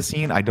elements of the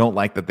scene. I don't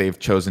like that they've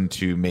chosen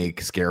to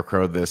make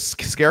Scarecrow this.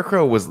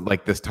 Scarecrow was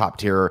like this top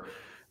tier,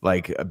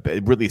 like a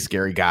really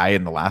scary guy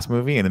in the last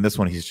movie, and in this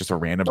one he's just a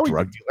random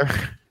drug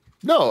dealer.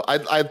 No,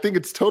 I think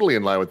it's totally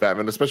in line with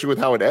Batman, especially with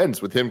how it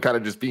ends, with him kind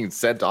of just being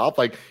sent off.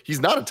 Like, he's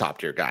not a top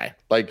tier guy.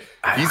 Like,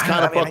 he's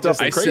kind of fucked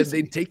up and crazy. I said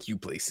they'd take you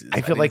places.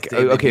 I feel like,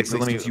 okay,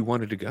 so if you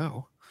wanted to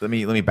go. Let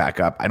me back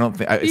up. I don't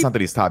think it's not that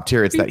he's top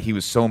tier. It's that he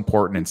was so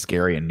important and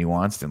scary and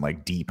nuanced and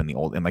like deep in the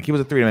old, and like he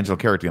was a 3-dimensional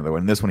character in the other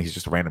one. In this one, he's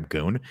just a random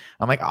goon.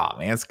 I'm like, oh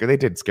man, they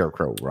did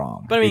Scarecrow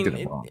wrong. But I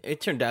mean, it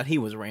turned out he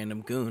was a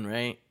random goon,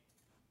 right?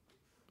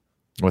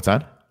 What's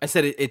that? I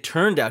said it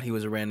turned out he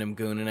was a random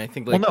goon, and I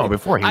think like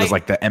before he was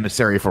like the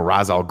emissary for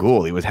Ra's al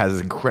Ghul. He has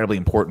this incredibly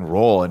important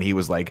role, and he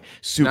was like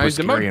super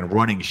scary and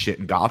running shit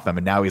in Gotham.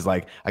 And now he's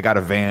like, I got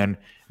a van.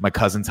 My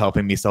cousin's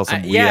helping me sell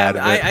some weed out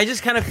of it. I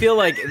just kind of feel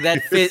like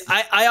that fit.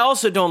 I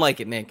also don't like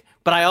it, Nick,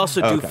 but I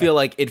also do feel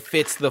like it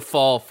fits the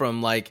fall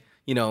from like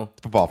the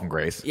fall from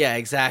grace. Yeah,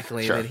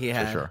 exactly. That he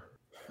had. For sure.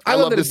 I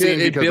love this scene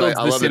because builds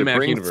I love the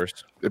cinematic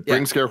universe. It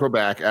brings Scarecrow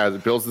back as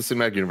it builds the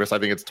cinematic universe. I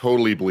think it's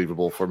totally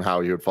believable from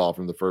how he would fall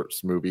from the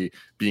first movie,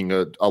 being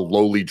a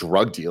lowly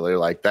drug dealer.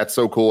 Like, that's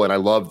so cool. And I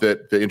love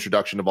that the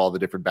introduction of all the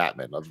different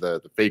Batman, of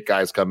the fake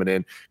guys coming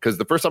in. Because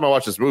the first time I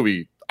watched this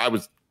movie,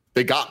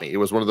 they got me. It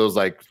was one of those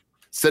like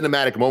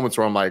cinematic moments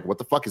where I'm like, what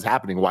the fuck is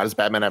happening? Why does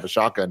Batman have a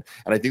shotgun?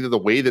 And I think that the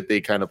way that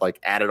they kind of like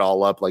add it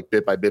all up, like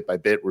bit by bit by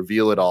bit,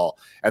 reveal it all,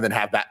 and then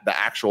have the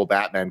actual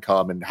Batman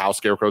come and how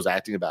Scarecrow's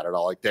acting about it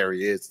all, like there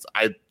he is.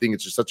 I think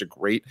it's just such a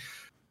great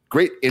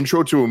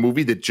intro to a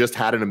movie that just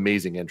had an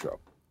amazing intro.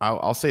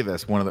 I'll say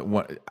this: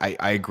 I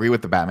agree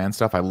with the Batman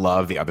stuff. I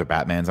love the other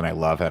Batmans, and I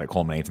love that it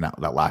culminates in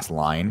that last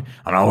line.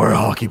 I don't wear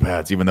hockey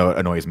pads, even though it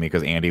annoys me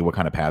because Andy, what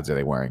kind of pads are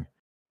they wearing?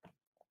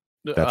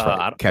 That's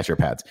right, catcher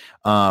pads.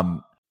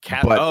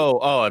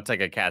 It's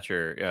like a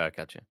catcher. Yeah,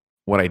 gotcha.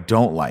 What I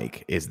don't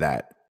like is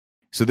that.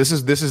 So this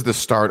is the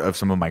start of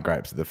some of my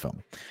gripes of the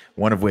film.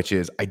 One of which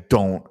is I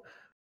don't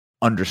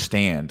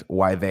understand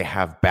why they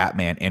have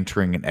Batman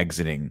entering and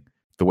exiting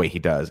the way he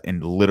does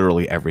in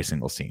literally every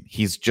single scene.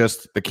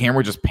 The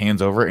camera just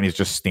pans over and he's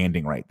just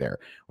standing right there.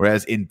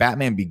 Whereas in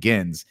Batman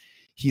Begins,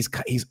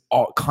 he's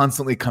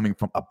constantly coming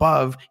from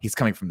above. He's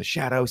coming from the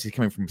shadows. He's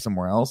coming from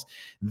somewhere else.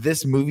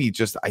 This movie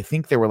I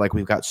think they were like,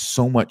 we've got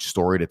so much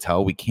story to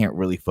tell. We can't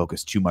really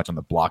focus too much on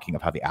the blocking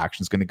of how the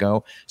action's going to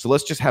go. So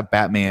let's just have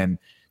Batman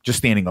just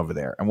standing over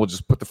there, and we'll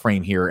just put the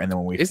frame here. And then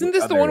when we isn't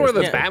this the one where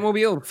the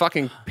Batmobile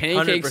fucking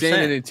pancakes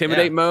 100%. In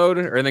intimidate mode,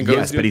 or then goes?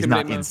 Yes, but he's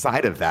not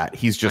inside of that.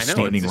 He's just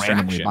standing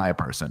randomly by a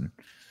person.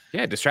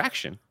 Yeah,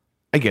 distraction.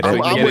 I get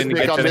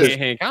it.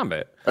 Hand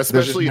combat.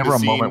 Especially there's never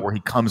a moment where he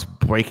comes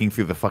breaking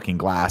through the fucking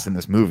glass in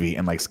this movie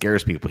and like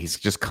scares people. He's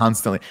just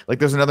constantly like.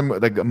 There's another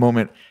like a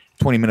moment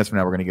 20 minutes from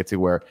now we're gonna get to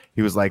where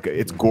he was like,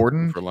 it's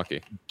Gordon, for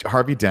lucky,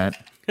 Harvey Dent,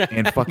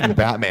 and fucking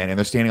Batman, and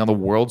they're standing on the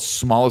world's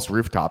smallest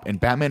rooftop, and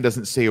Batman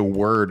doesn't say a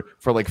word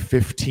for like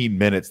 15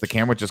 minutes. The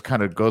camera just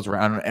kind of goes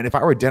around, and if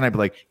I were Dent, I'd be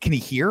like, can he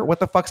hear what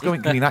the fuck's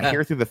going? Can he not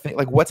hear through the thing?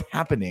 Like, what's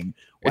happening?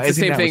 Why it's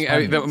the same thing.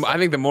 I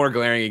think the more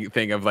glaring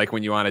thing of like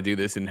when you want to do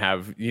this and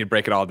have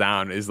break it all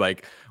down is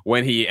like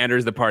when he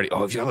enters the party.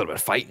 Oh, if you're a little bit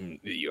of fighting,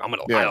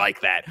 I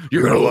like that.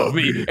 You're gonna love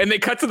me. And they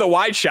cut to the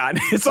wide shot.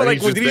 So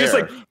like, did he just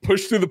like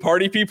push through the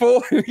party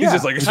people? He's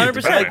just like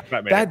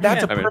 100%.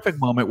 That's a perfect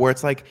moment where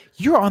it's like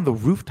you're on the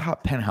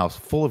rooftop penthouse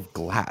full of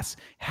glass.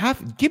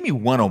 Give me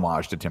one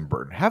homage to Tim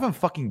Burton. Have him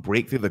fucking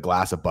break through the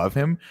glass above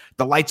him.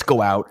 The lights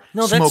go out.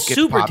 No, smoke that's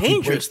super popped,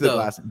 dangerous though.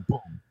 Glass, and boom.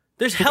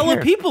 There's hella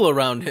people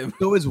around him.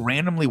 So is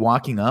randomly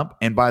walking up,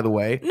 and by the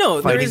way,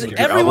 no, fighting with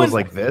your elbows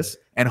like this,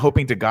 and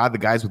hoping to God the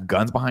guys with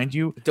guns behind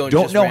you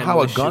don't know how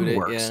a gun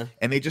works,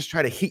 and they just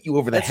try to hit you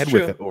over the head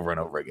with it over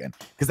and over again.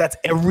 Because that's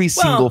every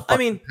single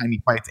time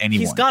he fights anyone.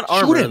 He's got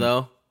armor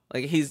though.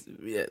 Like he's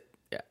he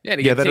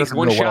takes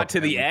one shot to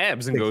the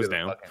abs and goes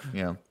down.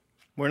 Yeah,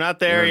 we're not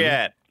there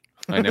yet.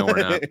 I know we're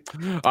not.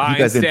 You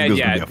guys didn't think it was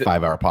going to be a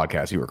 5-hour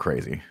podcast. You were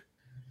crazy.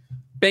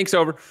 Bank's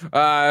over.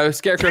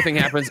 Scarecrow thing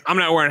happens. I'm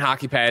not wearing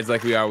hockey pads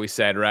like we always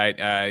said,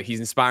 right? He's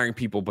inspiring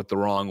people, but the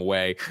wrong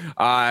way.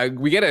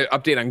 We get an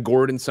update on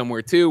Gordon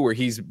somewhere too, where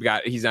he's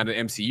on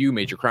an MCU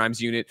Major Crimes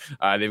Unit.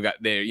 They've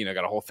got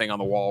got a whole thing on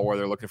the wall where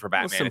they're looking for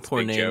Batman. Some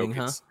poor naming,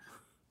 huh?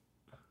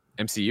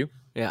 MCU.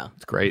 Yeah,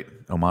 it's great.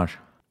 Homage.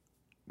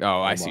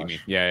 Oh, I see you mean.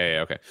 Yeah,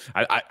 okay.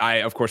 I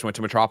of course went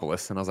to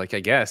Metropolis, and I was like, I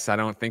guess I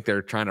don't think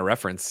they're trying to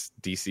reference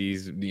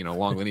DC's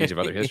long lineage of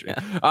other history.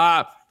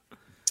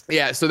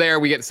 Yeah, so there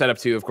we get set up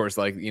too. Of course,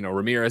 like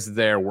Ramirez is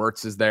there,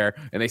 Wirtz is there,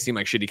 and they seem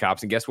like shitty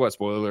cops. And guess what?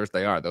 Spoilers,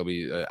 they are. They'll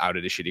be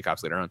outed as shitty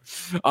cops later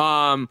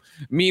on.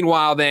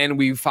 Meanwhile, then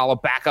we follow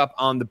back up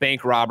on the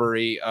bank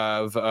robbery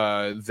of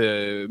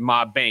the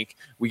mob bank.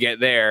 We get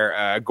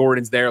there.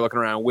 Gordon's there looking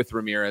around with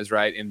Ramirez,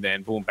 right? And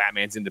then boom,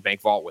 Batman's in the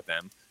bank vault with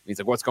them. He's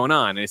like, what's going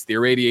on? And it's the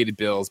irradiated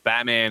bills.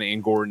 Batman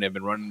and Gordon have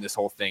been running this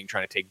whole thing,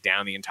 trying to take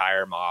down the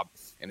entire mob.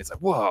 And it's like,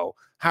 whoa,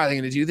 how are they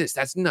going to do this?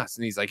 That's nuts.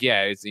 And he's like,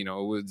 yeah, it's, it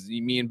was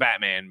me and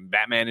Batman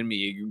and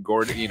me,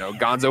 Gordon,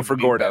 Gonzo for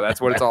Gordo.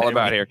 That's what it's all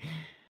about here.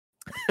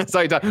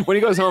 So when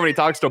he goes home and he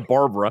talks to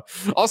Barbara.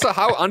 Also,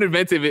 how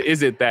uninventive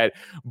is it that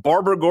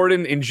Barbara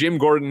Gordon and Jim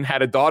Gordon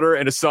had a daughter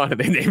and a son, and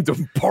they named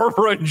them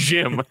Barbara and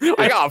Jim?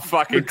 Like, oh,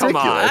 fucking come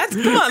on.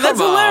 That's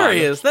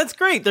hilarious. That's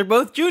great. They're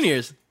both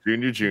juniors.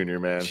 Junior,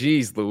 man.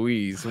 Jeez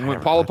Louise.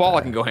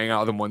 Paula can go hang out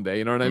with him one day.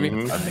 You know what I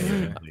mean?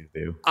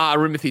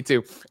 Rimothy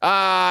too.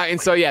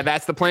 And so, yeah,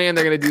 that's the plan.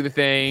 They're going to do the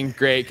thing.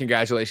 Great.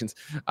 Congratulations.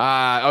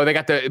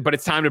 But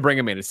it's time to bring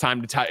him in. It's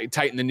time to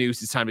tighten the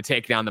noose. It's time to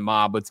take down the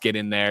mob. Let's get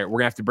in there. We're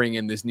going to have to bring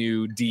in this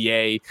new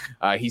DA.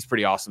 He's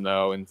pretty awesome,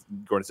 though. And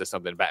Gordon says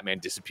something. Batman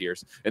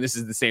disappears. And this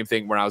is the same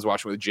thing when I was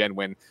watching with Jen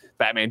when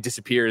Batman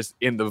disappears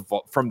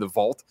from the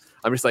vault.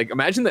 I'm just like,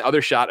 imagine the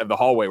other shot of the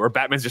hallway where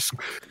Batman's just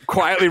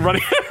quietly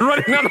running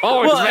down the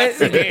hallway.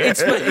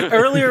 Well,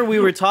 earlier we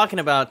were talking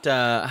about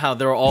how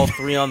they're all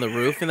three on the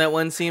roof in that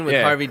one scene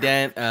with Harvey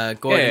Dent,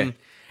 Gordon,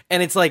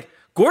 and it's like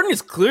Gordon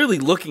is clearly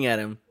looking at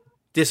him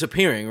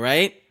disappearing,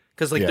 right?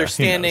 Because they're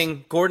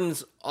standing.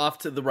 Gordon's off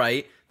to the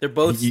right. They're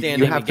both standing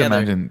together. You have to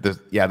imagine.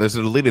 There's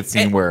a deleted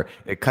scene where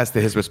it cuts to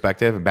his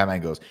perspective, and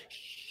Batman goes.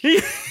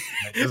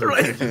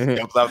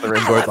 Jumps out the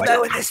ring. I'm not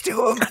doing this to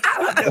him.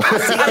 I'll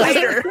see you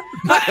later.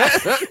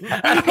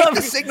 I love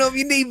the signal if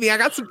you need me. I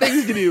got some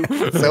things to do.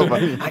 So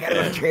fun. I gotta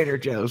go to Trader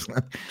Joe's.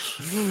 I'm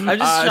just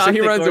shocked so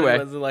he runs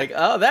away. Like,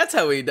 oh, that's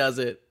how he does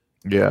it.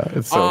 Yeah,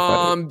 it's so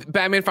funny.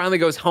 Batman finally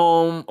goes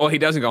home. Well, he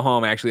doesn't go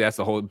home, actually. That's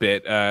the whole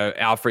bit.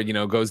 Alfred,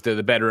 goes to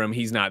the bedroom.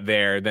 He's not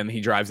there. Then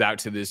he drives out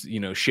to this,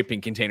 shipping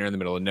container in the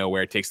middle of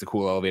nowhere. Takes the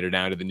cool elevator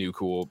down to the new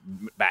cool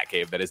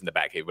Batcave. That isn't the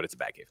Batcave, but it's a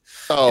Batcave.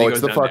 Oh, it's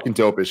the fucking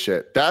dopest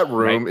shit. That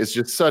room is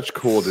just such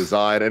cool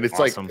design. And it's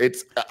awesome.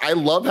 I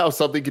love how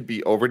something could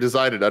be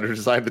over-designed and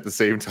under-designed at the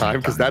same time,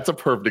 because that's a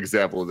perfect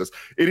example of this.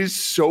 It is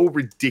so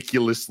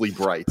ridiculously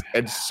bright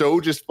and so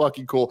just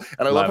fucking cool.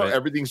 And I love how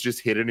everything's just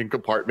hidden in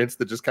compartments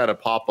that just kind of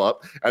pop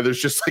up, and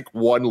there's just like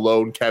one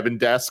lone Kevin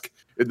desk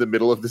in the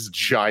middle of this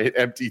giant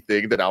empty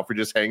thing that Alfred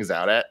just hangs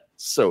out at.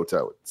 So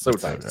tight.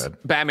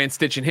 Batman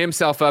stitching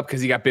himself up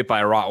because he got bit by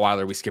a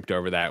Rottweiler. We skipped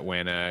over that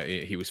when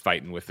he was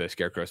fighting with the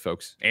Scarecrow's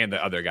folks and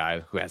the other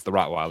guy who has the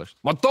Rottweilers.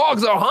 My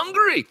dogs are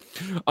hungry.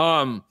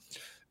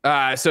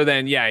 So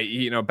then,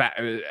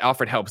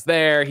 Alfred helps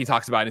there. He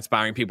talks about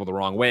inspiring people the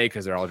wrong way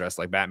because they're all dressed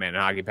like Batman and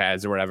hockey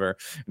pads or whatever.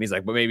 And he's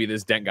like, but maybe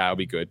this Dent guy will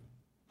be good.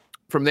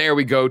 From there,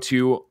 we go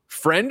to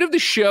friend of the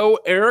show,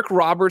 Eric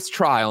Roberts'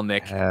 trial,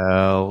 Nick.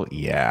 Hell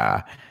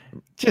yeah.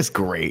 Just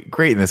great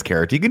in this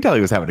character. You can tell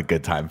he was having a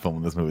good time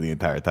filming this movie the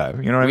entire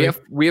time. You know what I mean?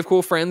 We have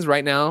cool friends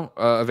right now,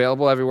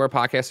 available everywhere.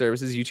 Podcast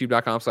services,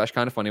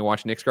 youtube.com/kindafunny.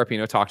 Watch Nick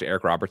Scarpino talk to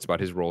Eric Roberts about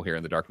his role here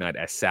in The Dark Knight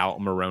as Sal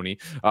Maroni,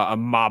 a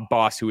mob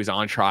boss who is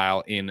on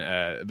trial in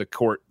the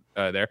court.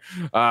 There's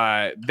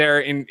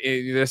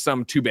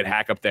some 2-bit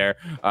hack up there.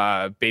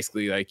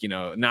 Basically, like,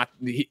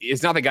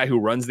 it's not the guy who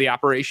runs the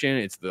operation.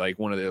 It's like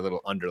one of their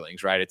little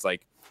underlings, right? It's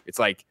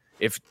like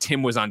if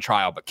Tim was on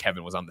trial, but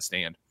Kevin was on the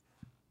stand.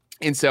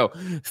 And so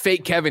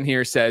fake Kevin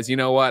here says, you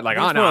know what? Like,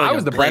 oh, no, I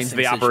was the brains of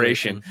the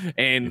operation.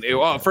 And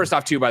first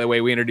off, too, by the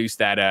way, we introduced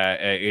that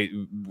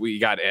we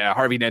got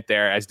Harvey Dent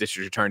there as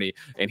district attorney,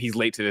 and he's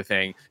late to the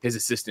thing. His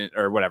assistant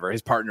or whatever,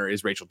 his partner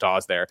is Rachel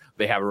Dawes there.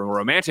 They have a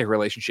romantic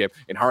relationship,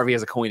 and Harvey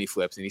has a coin he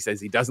flips, and he says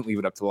he doesn't leave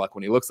it up to luck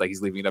when he looks like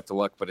he's leaving it up to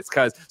luck, but it's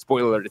because,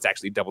 spoiler alert, it's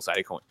actually a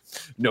double-sided coin.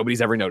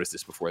 Nobody's ever noticed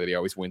this before, that he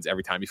always wins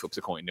every time he flips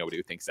a coin.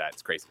 Nobody thinks that.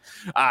 It's crazy.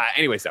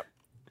 Anyway, so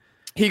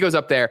he goes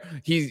up there.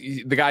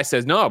 The guy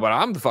says, no, but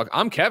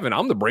I'm Kevin.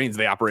 I'm the brains of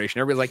the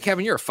operation. Everybody's like,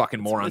 Kevin, you're a fucking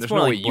moron. There's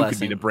no way you could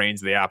be the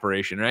brains of the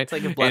operation, right? It's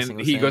like a blessing.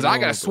 And he goes, I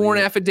got a sworn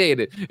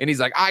affidavit. And he's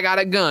like, I got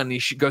a gun. And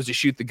he goes to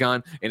shoot the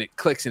gun, and it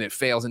clicks and it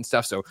fails and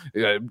stuff. So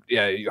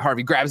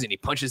Harvey grabs it and he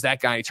punches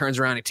that guy. He turns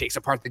around, he takes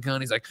apart the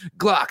gun. He's like,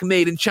 Glock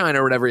made in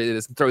China or whatever it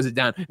is, and throws it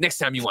down. Next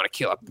time you want to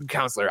kill a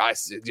counselor, I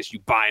suggest you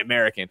buy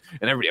American.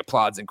 And everybody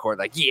applauds in court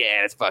like,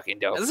 yeah, that's fucking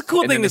dope. That's a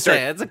cool thing to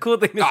say. That's a cool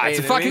thing to say.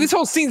 It's fucking, this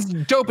whole scene's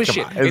dope as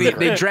shit.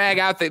 They drag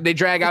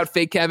out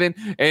fake Kevin,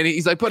 and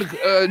he's like, but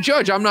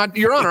Judge, Your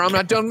Honor, I'm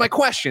not done with my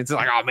questions. It's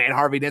like, oh man,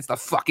 Harvey Dent's the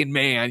fucking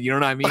man. You know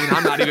what I mean?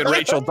 I'm not even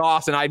Rachel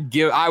Dawson. I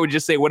would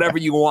just say whatever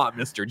you want,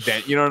 Mr.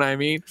 Dent. You know what I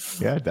mean?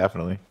 Yeah,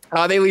 definitely.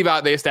 They leave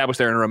out. They establish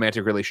they're in a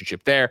romantic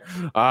relationship there.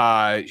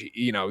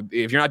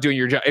 If you're not doing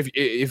your job,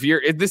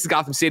 if this is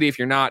Gotham City, if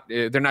you're not,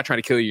 they're not trying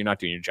to kill you. You're not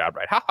doing your job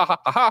right. Ha ha ha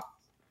ha ha.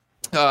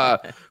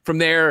 From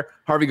there,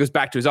 Harvey goes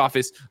back to his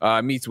office,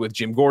 meets with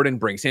Jim Gordon,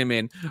 brings him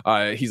in.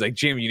 He's like,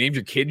 Jim, you named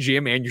your kid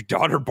Jim and your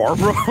daughter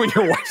Barbara when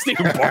your wife's name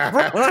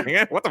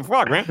Barbara? What the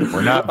fuck, man?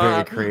 We're not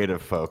very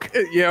creative folk.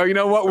 You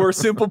know what? We're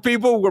simple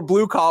people. We're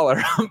blue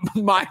collar.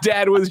 My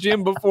dad was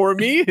Jim before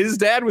me. His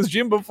dad was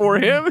Jim before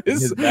him.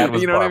 His dad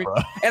was Barbara. What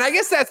I mean? And I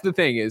guess that's the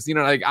thing is,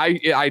 like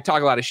I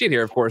talk a lot of shit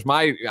here, of course.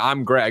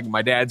 I'm Greg.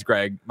 My dad's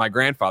Greg. My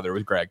grandfather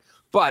was Greg.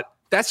 But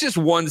that's just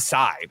one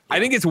side. I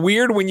think it's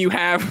weird when you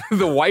have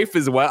the wife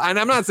as well. And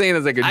I'm not saying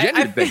it's like a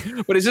gender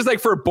thing, but it's just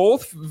like for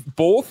both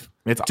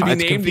it's to be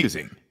named.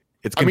 Confusing.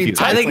 It's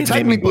confusing. I think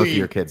technically both of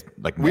your kids.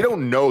 Like we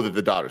don't know that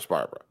the daughter's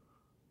Barbara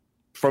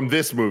from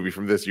this movie,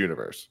 from this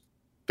universe.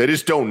 They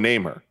just don't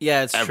name her.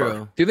 Yeah, it's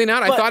true. Do they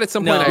not? I thought at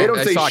some point they don't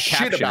I say saw a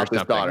shit about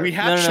this daughter. We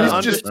have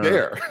she's just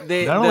there.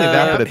 Not only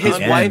that, but at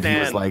the end, he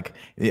was like,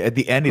 at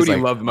the end, he's like,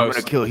 I'm going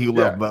to kill who you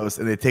love most.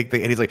 And they take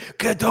and he's like,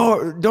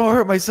 don't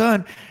hurt my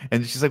son.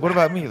 And she's like, what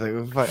about me? He's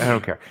like, I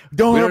don't care.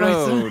 Don't hurt my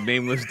son.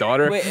 Nameless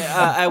daughter. Wait,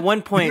 at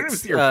one point,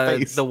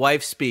 the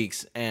wife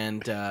speaks,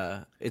 and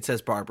it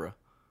says Barbara.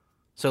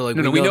 So like,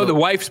 we know the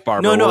wife's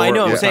Barbara. No, I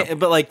know. I'm saying,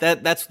 but like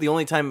that's the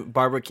only time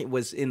Barbara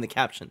was in the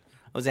caption.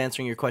 I was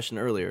answering your question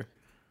earlier.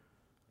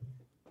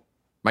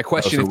 My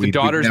question is, the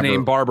daughter's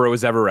name Barbara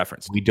was ever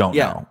referenced? We don't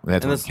know.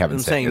 That's what Kevin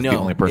said. Saying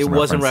no, it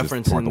wasn't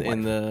referenced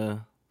in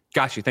the.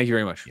 Got you. Thank you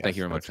very much. Yes, thank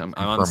you very much. I'm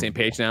on the same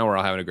page now. We're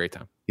all having a great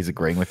time. He's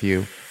agreeing with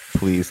you.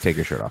 Please take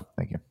your shirt off.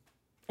 Thank you.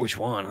 Which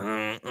one?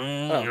 Which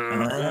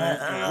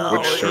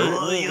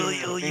shirt?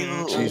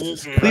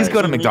 Jesus. Please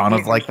go to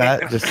McDonald's like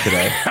that just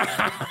today.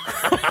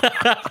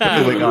 Put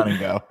the wig on and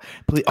go.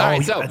 Please. All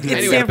right, so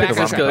anyway, San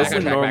Francisco. It's a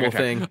normal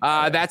thing.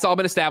 That's all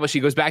been established. He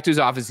goes back to his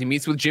office. He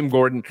meets with Jim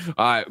Gordon.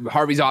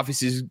 Harvey's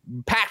office is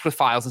packed with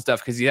files and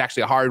stuff because he's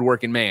actually a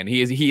hard-working man.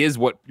 He is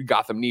what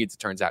Gotham needs, it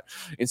turns out.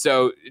 And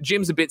so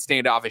Jim's a bit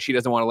standoffish. He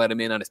doesn't want to let him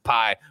in on his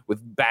pie with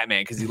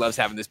Batman because he loves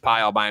having this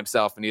pie all by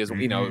himself. And he is,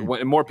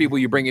 when more people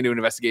you bring into an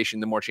investigation,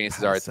 the more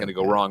chances are it's going to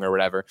go wrong or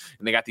whatever.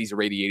 And they got these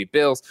irradiated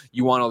bills.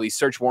 You want all these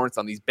search warrants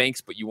on these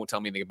banks, but you won't tell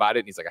me anything about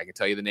it. And he's like, I can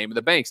tell you the name of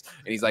the banks.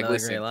 And he's like,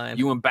 listen,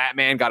 you and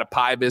Batman got a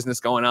pie business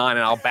going on,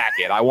 and I'll back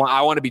it. I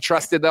want to be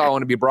trusted, though. I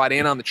want to be brought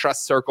in on the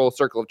trust circle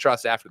of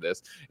trust after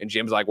this. And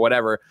Jim's like,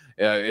 whatever.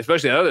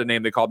 Especially the other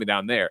name they called me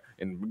down there.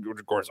 And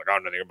Gordon's like, I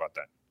don't know anything about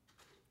that.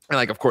 And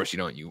like, of course,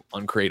 you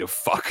uncreative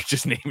fuck,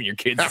 just naming your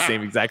kids the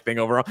same exact thing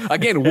overall.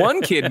 Again,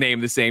 one kid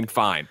named the same,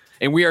 fine.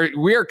 And we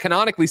are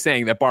canonically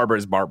saying that Barbara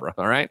is Barbara.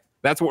 All right,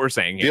 that's what we're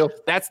saying here. Deal.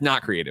 That's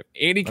not creative.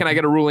 Andy, can I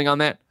get a ruling on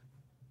that?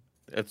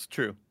 That's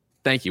true.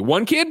 Thank you.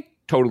 One kid,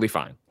 totally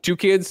fine. Two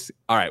kids,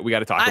 all right. We got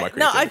to talk about creativity.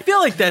 No, I feel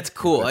like that's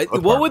cool.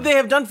 What would they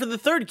have done for the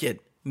third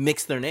kid?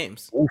 Mix their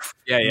names. Oof.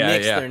 Yeah.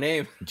 Mix their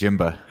name.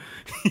 Jimba.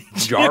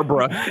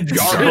 Jarbra.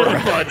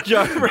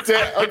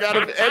 Out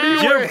of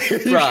any way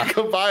you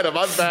combine them,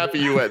 I'm happy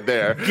you went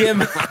there.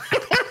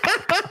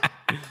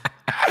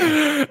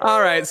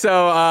 All right,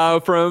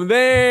 so from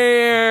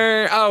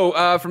there,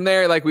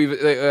 like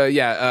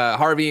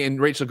Harvey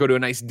and Rachel go to a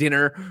nice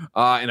dinner,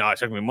 and it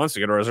took me months to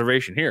get a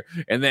reservation here.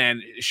 And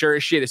then, sure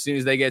as shit, as soon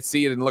as they get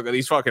seated and look at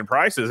these fucking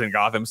prices in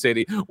Gotham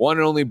City, one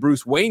and only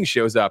Bruce Wayne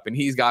shows up, and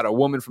he's got a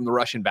woman from the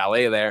Russian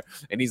ballet there,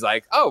 and he's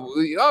like, "Oh,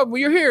 well,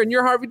 you're here, and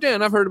you're Harvey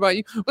Dent. I've heard about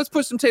you. Let's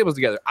put some tables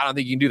together." I don't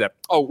think you can do that.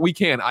 Oh, we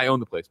can. I own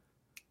the place.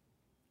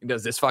 He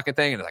does this fucking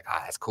thing, and it's like,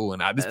 that's cool.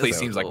 And this place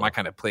seems like my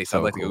kind of place.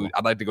 So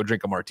I'd like to go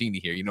drink a martini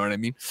here. You know what I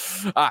mean?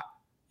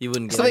 You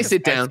wouldn't. So they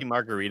sit down.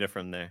 Margarita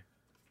from there.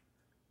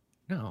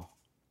 No.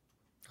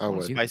 I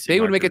would. They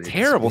would make a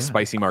terrible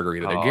spicy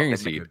margarita. They're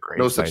guaranteed.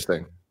 No such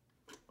thing.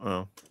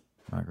 Oh.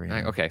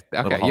 Okay.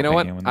 You know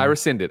what? I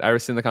rescind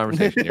the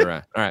conversation. You're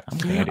right. All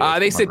right.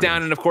 They sit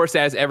down, and of course,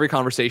 as every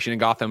conversation in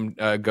Gotham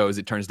goes,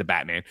 it turns to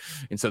Batman,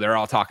 and so they're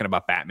all talking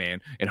about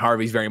Batman. And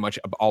Harvey's very much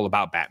all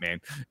about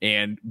Batman,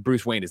 and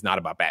Bruce Wayne is not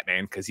about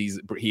Batman because he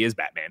is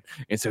Batman,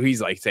 and so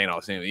he's like saying all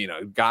the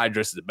same. Guy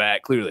dressed as a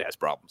bat clearly has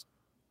problems.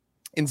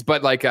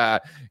 But like,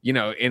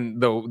 in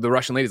the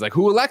Russian lady's like,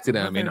 who elected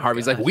him? And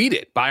Harvey's like, we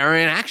did, by our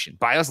inaction,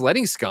 by us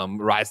letting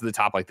scum rise to the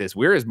top like this.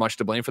 We're as much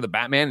to blame for the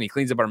Batman, and he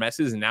cleans up our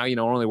messes. And now,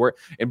 only we're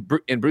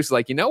and Bruce is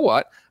like, you know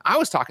what? I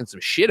was talking some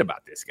shit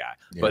about this guy,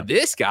 but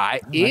this guy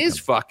is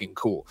fucking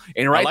cool.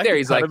 And right there,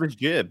 he's like, of his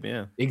jib,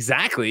 yeah,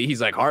 exactly. He's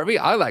like, Harvey,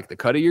 I like the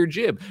cut of your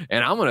jib,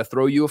 and I'm gonna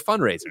throw you a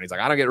fundraiser. And he's like,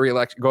 I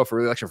don't go for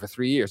re-election for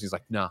 3 years. He's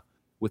like, nah,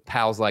 with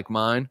pals like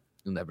mine,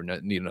 you'll never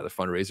need another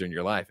fundraiser in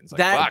your life. And it's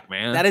like, fuck,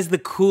 man. That is the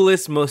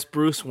coolest, most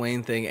Bruce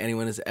Wayne thing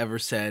anyone has ever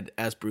said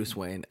as Bruce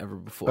Wayne ever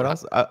before. But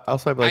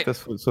also I'd be like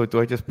this. So do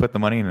I just put the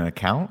money in an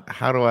account?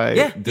 How do I?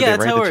 Yeah,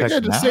 that's how it works. Yeah,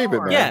 just save it,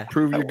 man. Yeah.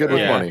 Prove you're good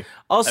with money.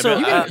 Also,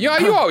 you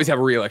always have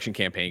a re-election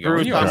campaign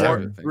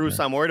going. Bruce,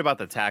 I'm worried about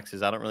the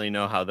taxes. I don't really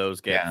know how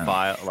those get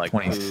filed. Like,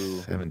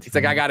 it's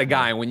like I got a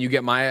guy. And when you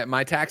get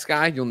my tax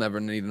guy, you'll never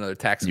need another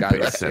tax guy.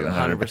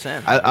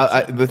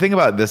 100%. The thing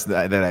about this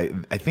that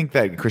I think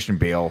that Christian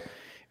Bale,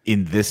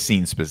 in this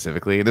scene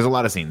specifically, there's a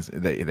lot of scenes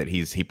that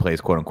he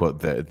plays quote unquote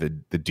the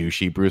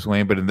douchey Bruce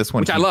Wayne, but in this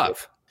one, which I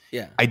love.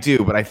 Yeah, I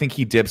do, but I think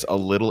he dips a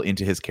little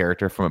into his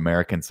character from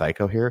American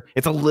Psycho here.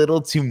 It's a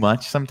little too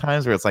much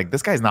sometimes, where it's like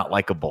this guy's not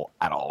likable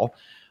at all.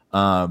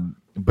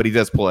 But he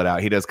does pull it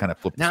out. He does kind of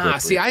flip.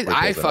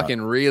 I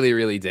fucking really,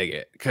 really dig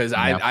it because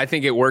I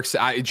think it works.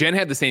 Jen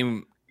had the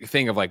same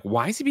thing of like,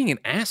 why is he being an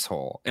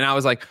asshole? And I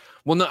was like,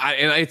 well, no,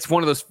 and it's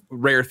one of those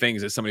rare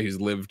things as somebody who's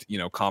lived,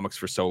 comics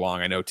for so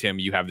long. I know, Tim,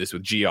 you have this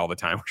with G all the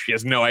time, where she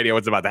has no idea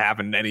what's about to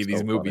happen in any of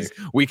these movies.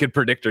 Funny. We could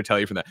predict or tell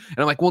you from that. And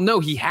I'm like, well, no,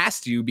 he has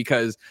to,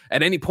 because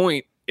at any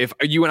point, if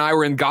you and I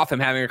were in Gotham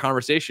having a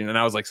conversation and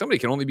I was like, somebody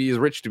can only be as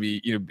rich to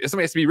be,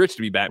 somebody has to be rich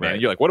to be Batman. Right.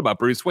 And you're like, what about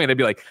Bruce Wayne? I'd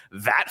be like,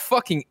 that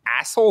fucking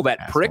asshole,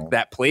 prick,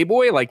 that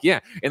playboy. Like, yeah.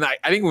 And I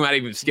think we might have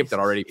even skipped it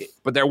already.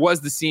 But there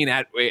was the scene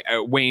at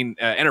Wayne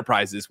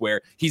Enterprises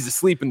where he's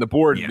asleep in the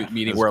board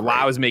meeting where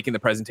Lau is making the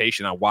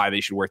presentation on why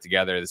they should work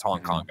together, this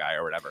Hong Kong guy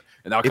or whatever.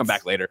 And that'll come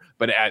back later.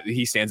 But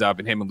he stands up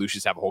and him and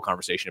Lucius have a whole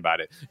conversation about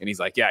it. And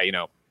he's like, yeah,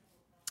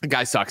 the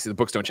guy sucks. The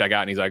books don't check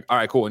out. And he's like, all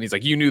right, cool. And he's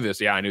like, you knew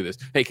this. Yeah, I knew this.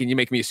 Hey, can you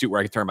make me a suit where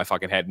I can turn my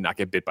fucking head and not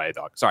get bit by a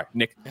dog? Sorry,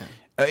 Nick.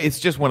 Yeah. It's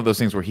just one of those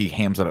things where he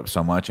hams it up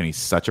so much and he's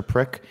such a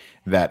prick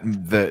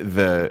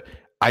that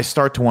I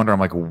start to wonder, I'm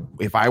like,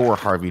 if I were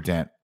Harvey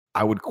Dent,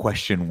 I would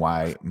question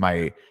why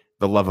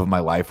the love of my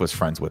life was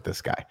friends with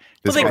this guy.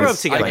 This they grew up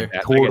together.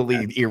 Like,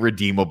 totally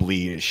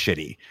irredeemably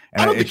shitty.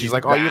 And she's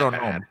like, oh, you don't know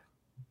him.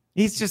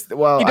 He's just, he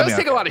does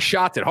take a lot of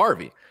shots at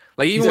Harvey.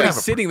 Like, even when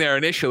he's sitting there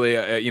initially,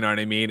 you know what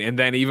I mean? And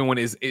then even when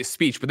his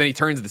speech, but then he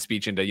turns the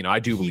speech into, I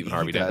do believe in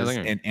Harvey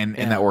Dent. And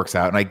that works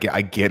out. And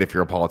I get if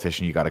you're a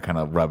politician, you got to kind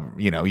of rub,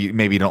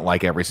 maybe you don't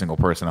like every single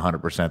person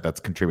 100% that's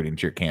contributing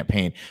to your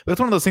campaign. But it's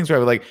one of those things where I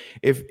would like,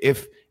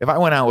 if I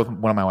went out with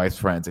one of my wife's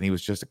friends and he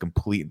was just a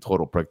complete and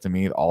total prick to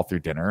me all through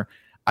dinner,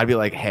 I'd be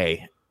like,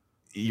 hey,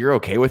 you're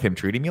okay with him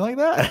treating me like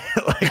that?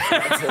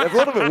 That's a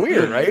little bit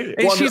weird, right?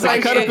 Well, she's like,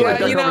 I kind of feel like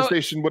that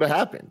conversation would have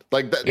happened.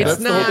 Like that's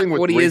the whole thing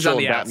with Rachel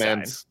and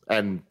Batman's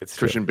and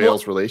Christian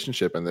Bale's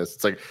relationship in this.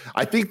 It's like,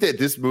 I think that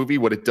this movie,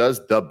 what it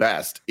does the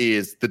best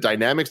is the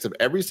dynamics of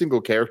every single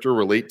character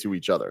relate to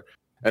each other.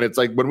 And it's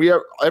like when we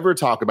ever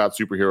talk about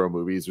superhero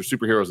movies or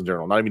superheroes in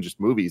general, not even just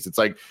movies, it's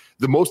like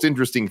the most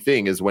interesting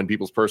thing is when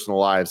people's personal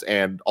lives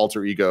and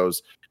alter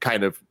egos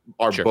kind of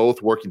are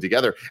both working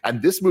together.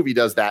 And this movie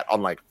does that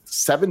on like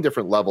 7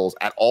 different levels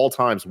at all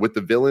times with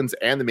the villains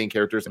and the main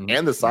characters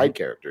and the side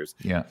characters.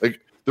 Yeah. Like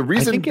the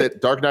reason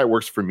that Dark Knight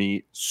works for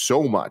me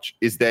so much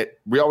is that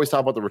we always talk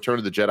about the Return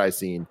of the Jedi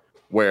scene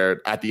where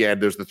at the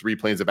end there's the 3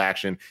 planes of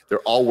action. They're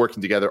all working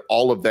together.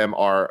 All of them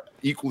are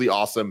equally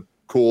awesome,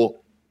 cool,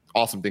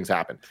 awesome things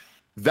happen.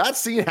 That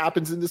scene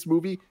happens in this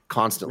movie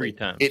constantly.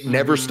 It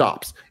never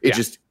stops. It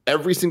just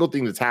every single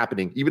thing that's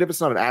happening, even if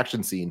it's not an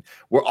action scene,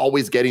 we're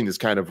always getting this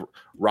kind of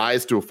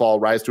rise to a fall,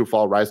 rise to a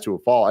fall, rise to a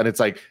fall. And it's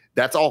like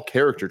that's all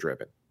character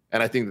driven.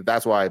 And I think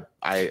that's why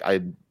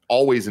I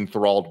always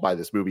enthralled by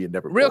this movie and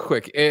never. Real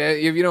quick,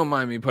 if you don't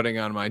mind me putting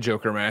on my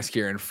Joker mask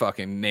here and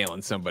fucking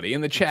nailing somebody in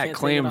the chat,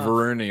 Clam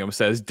Veronium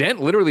says Dent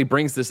literally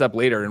brings this up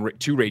later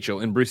to Rachel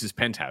in Bruce's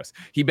penthouse.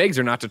 He begs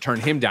her not to turn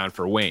him down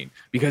for Wayne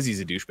because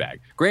he's a douchebag.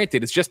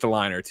 Granted, it's just a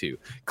line or two.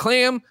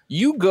 Clam,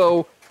 you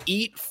go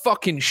eat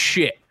fucking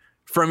shit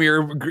from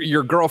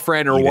your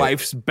girlfriend or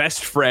wife's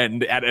best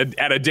friend at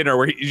a dinner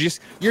where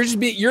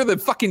you're the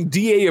fucking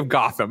DA of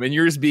Gotham and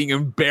you're just being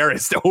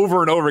embarrassed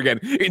over and over again,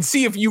 and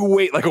see if you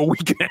wait like a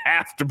week and a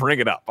half to bring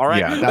it up. All right,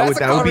 yeah,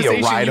 that would be a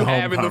ride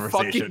home in the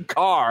fucking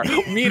car.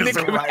 Me and Nick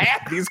have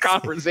had these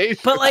conversations,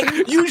 but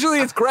like usually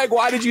it's Greg.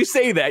 Why did you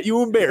say that?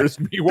 You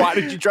embarrassed me. Why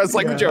did you dress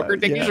like the Joker?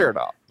 Take your shirt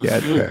off. Yeah.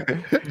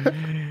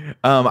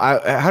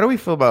 How do we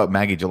feel about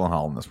Maggie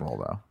Gyllenhaal in this role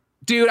though?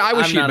 Dude, I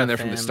wish she'd been there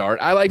from the start.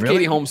 I like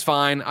Katie Holmes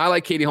fine.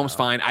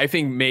 I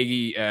think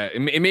Maggie,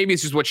 maybe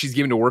it's just what she's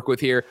given to work with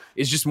here,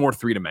 is just more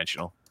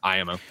three-dimensional.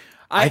 IMO.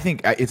 I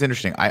think it's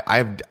interesting.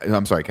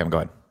 I'm sorry, Kevin, go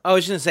ahead. I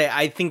was just going to say,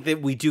 I think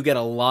that we do get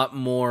a lot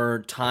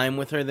more time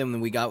with her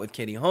than we got with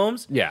Katie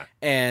Holmes. Yeah.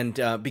 And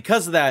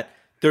because of that,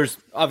 there's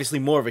obviously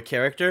more of a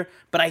character,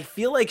 but I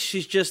feel like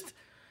she's just...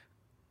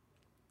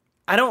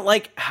 I don't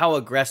like how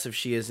aggressive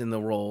she is in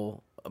the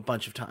role a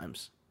bunch of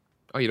times.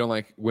 Oh, you don't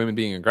like women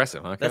being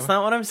aggressive, huh? That's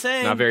not what I'm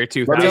saying. Not very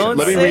 2000.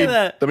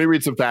 Let me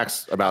read some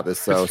facts about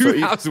this.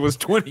 2000 was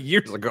 20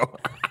 years ago.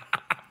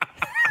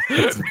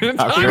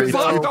 Time's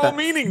lost all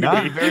meaning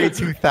to me. Very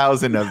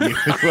 2000 of you.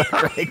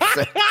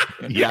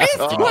 Yeah, it's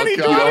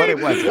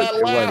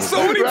 2020.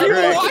 So many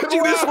people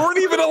watching this weren't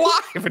even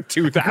alive in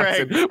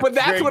 2000. But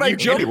that's what I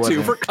jumped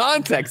to for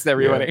context,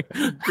 everybody.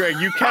 Greg,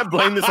 you can't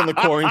blame this on the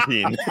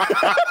quarantine.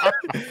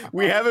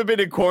 We haven't been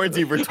in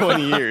quarantine for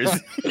 20 years.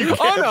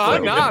 Oh, no,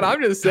 I'm not.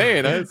 I'm just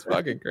saying. It's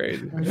fucking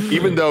crazy.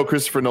 Even though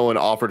Christopher Nolan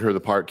offered her the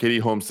part, Katie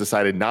Holmes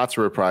decided not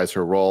to reprise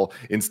her role.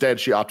 Instead,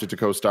 she opted to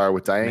co-star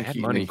with Diane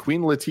Keaton and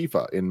Queen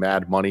Latifah in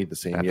Mad Money the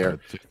same year.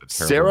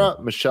 Sarah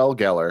Michelle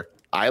Gellar,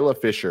 Isla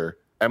Fisher,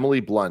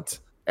 Emily Blunt,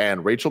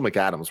 and Rachel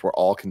McAdams were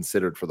all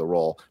considered for the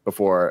role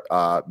before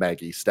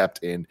Maggie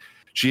stepped in.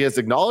 She has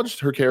acknowledged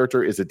her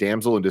character is a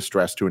damsel in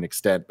distress to an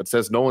extent, but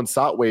says Nolan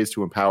sought ways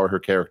to empower her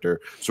character,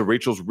 so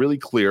Rachel's really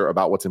clear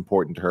about what's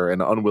important to her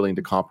and unwilling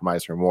to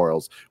compromise her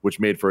morals, which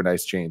made for a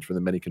nice change from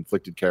the many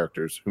conflicted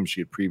characters whom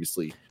she had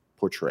previously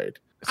portrayed.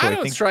 So I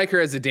don't strike her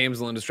as a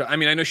damsel in distress. I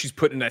mean, I know she's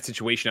put in that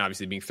situation,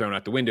 obviously being thrown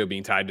out the window,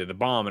 being tied to the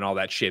bomb and all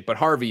that shit. But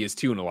Harvey is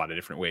too in a lot of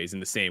different ways in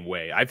the same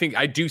way. I think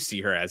I do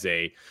see her as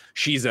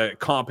she's a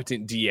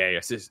competent DA,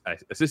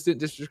 assistant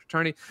district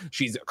attorney.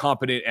 She's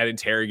competent at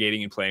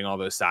interrogating and playing all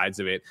those sides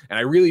of it. And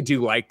I really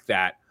do like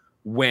that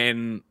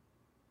when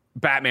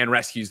Batman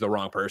rescues the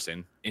wrong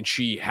person and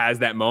she has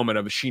that moment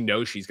of she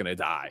knows she's going to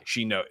die.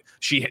 She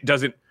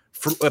doesn't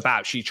flip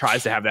out. She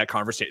tries to have that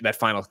conversation, that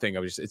final thing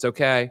of just, it's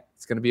okay.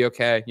 It's going to be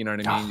okay. You know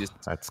what I mean?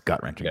 That's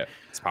gut wrenching. Yeah,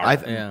 it's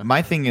powerful.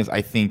 My thing is,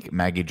 I think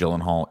Maggie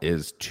Gyllenhaal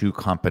is too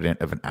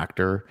competent of an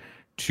actor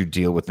to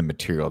deal with the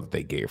material that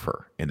they gave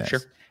her in this.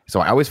 Sure. So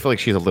I always feel like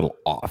she's a little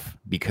off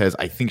because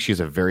I think she's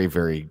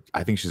a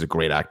I think she's a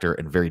great actor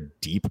and very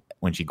deep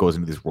when she goes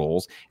into these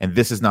roles. And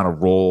this is not a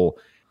role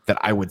that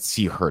I would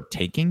see her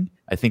taking.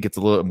 I think it's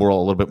a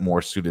little bit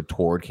more suited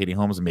toward Katie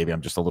Holmes. And maybe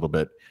I'm just a little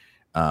bit,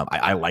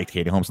 I liked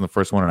Katie Holmes in the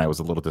first one, and I was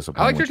a little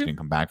disappointed when she didn't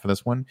come back for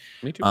this one.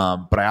 Me too.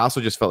 But I also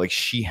just felt like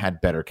she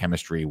had better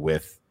chemistry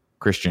with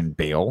Christian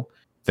Bale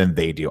than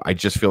they do. I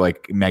just feel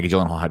like Maggie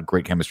Gyllenhaal had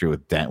great chemistry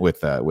with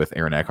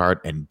Aaron Eckhart,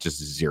 and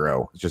just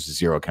zero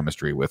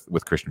chemistry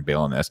with Christian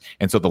Bale in this.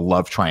 And so the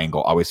love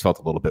triangle always felt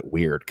a little bit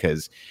weird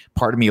because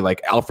part of me,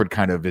 like Alfred,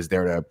 kind of is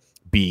there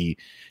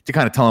to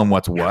kind of tell him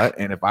what's what.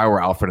 And if I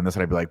were Alfred in this,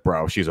 I'd be like,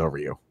 bro, she's over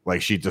you.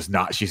 Like she's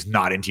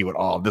not into you at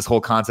all. This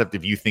whole concept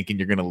of you thinking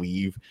you're going to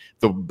leave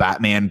the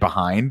Batman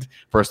behind.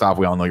 First off,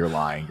 we all know you're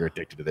lying. You're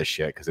addicted to this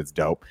shit because it's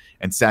dope.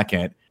 And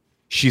second,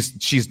 she's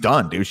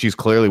done, dude. She's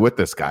clearly with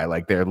this guy.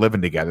 Like they're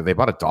living together. They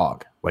bought a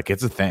dog. Like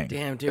it's a thing.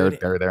 Damn, dude.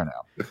 They're there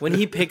now. When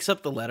he picks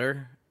up the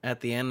letter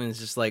at the end and is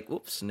just like,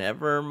 oops,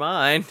 never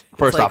mind.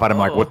 First off, I'm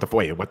like, what the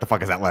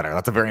fuck is that letter?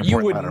 That's a very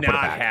important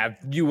letter.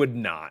 You would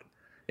not.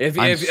 If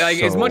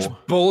as much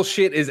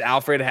bullshit as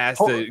Alfred has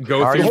to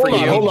go through for you.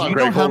 Hold on,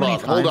 Greg.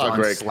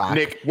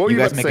 Nick, what were you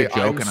going to say?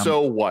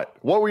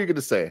 What were you going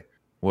to say?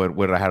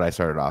 How did I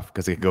start it off?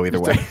 Because it could go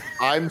either way.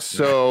 I'm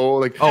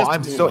so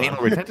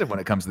anal retentive when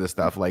it comes to this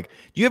stuff. Like,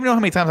 do you ever know how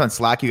many times on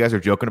Slack you guys are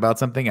joking about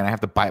something and I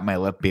have to bite my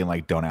lip being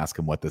like, don't ask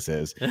him what this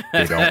is.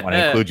 They don't want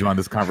to include you on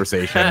this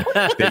conversation.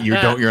 That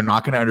you're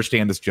not going to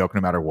understand this joke no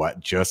matter what.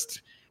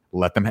 Just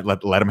let them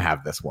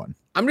have this one.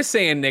 I'm just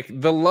saying, Nick,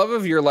 the love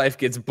of your life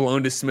gets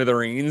blown to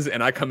smithereens,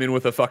 and I come in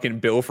with a fucking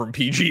bill from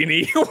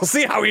PG&E. We'll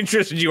see how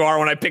interested you are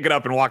when I pick it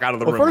up and walk out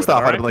of the room. First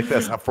off, I'd be like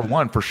this. For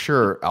one, for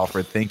sure,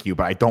 Alfred, thank you,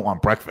 but I don't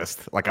want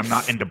breakfast. Like, I'm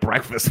not into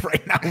breakfast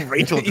right now.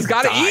 Rachel, he's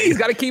got to eat. He's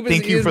got to keep his...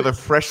 Thank you for the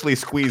freshly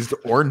squeezed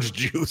orange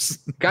juice.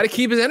 Got to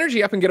keep his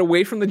energy up and get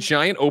away from the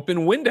giant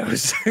open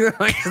windows.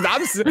 Like,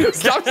 stop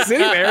sitting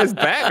there as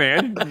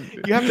Batman.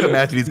 You have to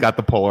imagine he's got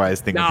the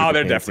polarized thing. No,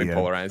 they're definitely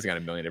polarized. He's got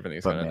a million different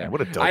things going on there.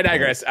 What a dope I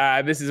digress.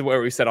 This is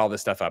where we set all this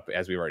stuff up,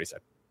 as we've already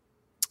said.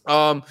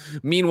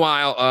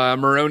 Meanwhile,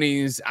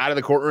 Maroney's out of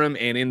the courtroom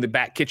and in the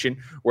back kitchen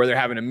where they're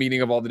having a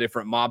meeting of all the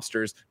different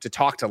mobsters to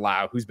talk to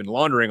Lau, who's been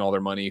laundering all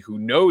their money, who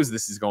knows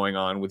this is going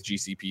on with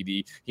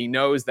GCPD. He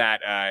knows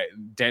that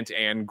Dent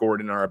and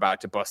Gordon are about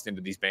to bust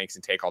into these banks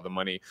and take all the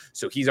money.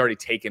 So he's already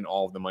taken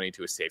all of the money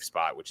to a safe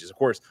spot, which is, of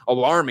course,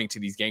 alarming to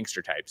these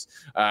gangster types.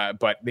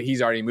 But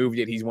he's already moved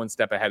it. He's one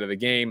step ahead of the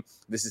game.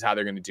 This is how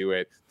they're going to do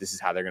it. This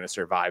is how they're going to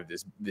survive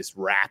this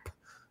rap.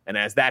 And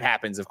as that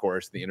happens, of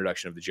course, the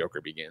introduction of the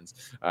Joker begins.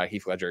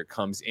 Heath Ledger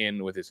comes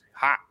in with his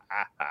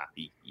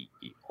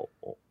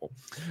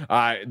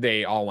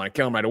they all want to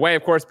kill him right away,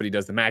 of course, but he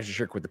does the magic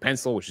trick with the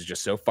pencil, which is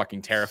just so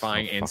fucking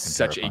terrifying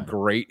such a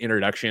great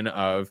introduction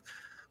of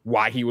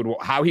how he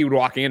would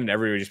walk in, and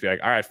everybody would just be like,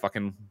 all right,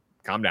 fucking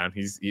calm down.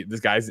 This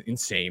guy's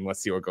insane. Let's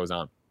see what goes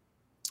on.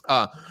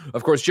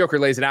 Of course, Joker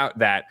lays it out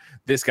that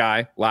this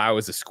guy, Lau,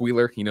 is a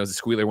squealer. He knows a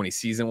squealer when he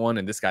sees one,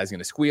 and this guy's going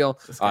to squeal.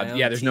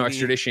 There's no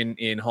extradition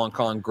in Hong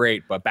Kong.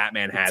 Great, but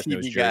Batman has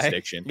no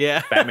jurisdiction.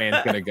 Yeah.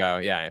 Batman's going to go.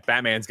 Yeah,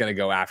 Batman's going to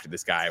go after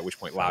this guy, at which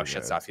point Lau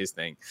shuts off his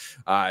thing.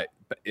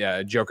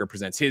 Joker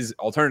presents his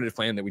alternative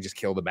plan that we just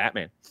kill the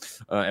Batman.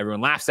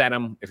 Everyone laughs at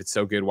him. If it's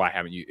so good, why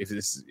haven't you? If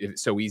it's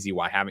so easy,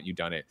 why haven't you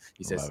done it?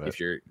 He says, if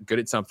you're good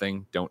at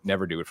something,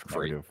 never do it for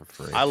free.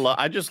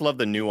 I just love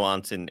the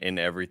nuance in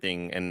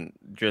everything and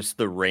just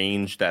the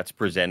range that's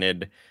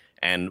presented.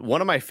 And one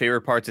of my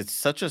favorite parts, it's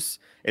such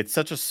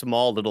a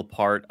small little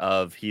part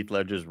of Heath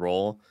Ledger's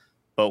role,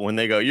 but when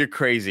they go, "You're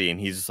crazy," and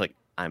he's just like,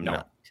 "I'm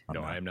not."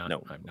 No, I'm not.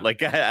 No, I'm not.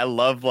 Like I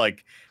love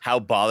like how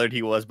bothered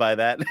he was by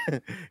that.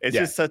 It's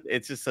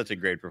just such a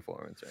great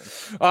performance.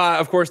 Man.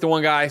 Of course, the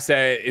one guy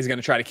is going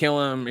to try to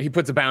kill him. He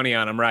puts a bounty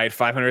on him, right?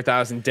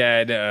 500,000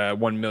 dead,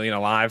 1 million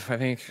alive, I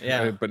think.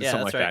 Yeah, but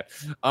something like that.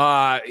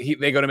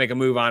 They go to make a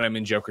move on him,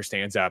 and Joker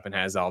stands up and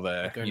has all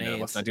the grenades.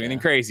 Let's not do anything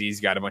crazy.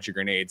 He's got a bunch of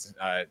grenades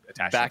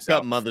attached. Back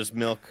up, mother's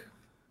milk.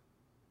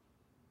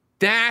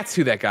 That's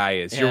who that guy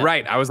is. Yeah. You're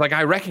right. I was like,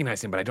 I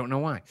recognize him, but I don't know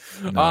why.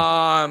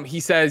 No. He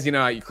says,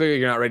 clearly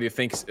you're not ready to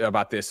think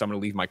about this, so I'm going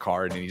to leave my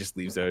card. And he just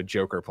leaves a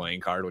Joker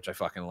playing card, which I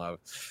fucking love.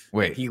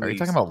 Wait, are you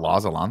talking about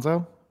Laws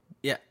Alonso?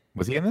 Yeah.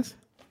 Was he in this?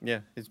 Yeah,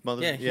 his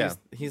mother. Yeah,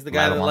 he's the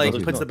guy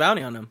that puts the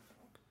bounty on him.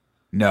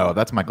 No,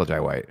 that's Michael Jai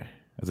White.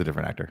 That's a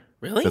different actor.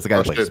 Really? That's the guy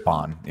that plays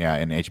Spawn. Yeah,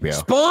 in HBO.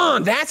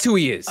 Spawn. That's who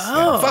he is.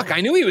 Oh, fuck!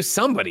 I knew he was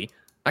somebody.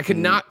 I could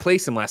not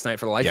place him last night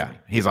for the life of me.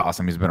 He's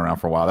awesome. He's been around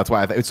for a while. That's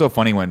why it's so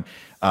funny when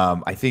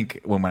I think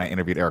when I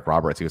interviewed Eric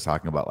Roberts, he was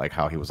talking about like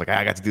how he was like,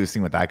 I got to do this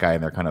thing with that guy,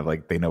 and they're kind of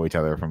like they know each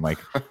other from like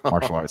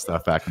martial arts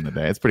stuff back in the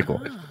day. It's pretty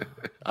cool.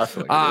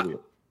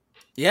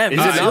 Yeah, is it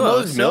not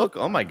Mother's Milk?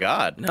 Oh my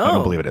god, no, I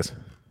don't believe it is.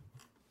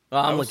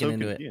 Well, I'm looking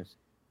into it.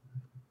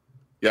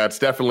 Yeah, it's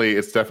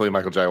definitely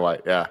Michael Jai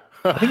White. Yeah,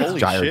 I think it's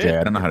Jai or Jay.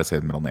 I don't know how to say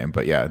the middle name,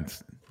 but yeah.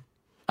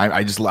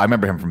 I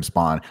remember him from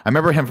Spawn.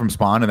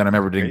 And then I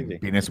remember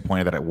being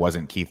disappointed that it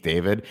wasn't Keith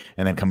David,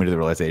 and then coming to the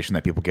realization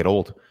that people get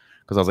old.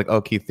 Because I was like, oh,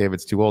 Keith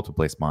David's too old to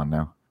play Spawn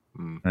now.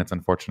 And it's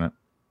unfortunate.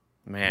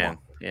 Man,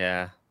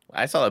 yeah.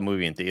 I saw that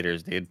movie in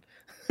theaters, dude.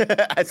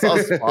 I saw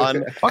Spawn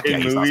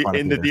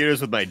in the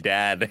theaters with my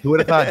dad. Who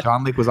would have thought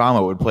John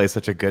Leguizamo would play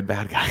such a good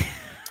bad guy?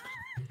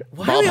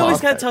 Why do we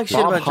always got to talk shit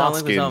about John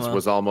Hoskins Leguizamo?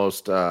 was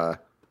almost the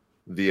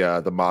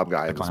mob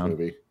guy in this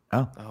movie.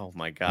 Oh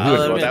my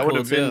god! That would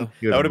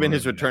have been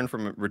his return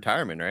from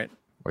retirement, right?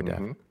 Or death.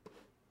 Mm-hmm.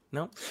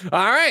 No.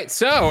 All right.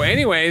 So,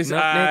 anyways,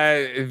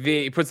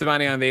 he puts the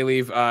bounty on. They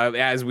leave.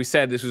 As we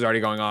said, this was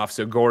already going off.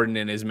 So Gordon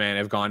and his men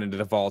have gone into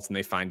the vaults, and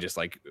they find just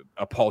like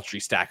a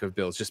paltry stack of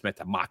bills, just meant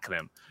to mock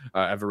them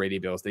of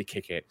Arady bills. They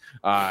kick it.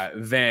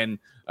 Then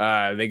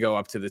they go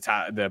up to the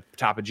top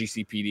of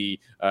GCPD.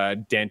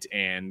 Dent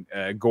and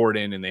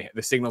Gordon, and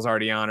the signal's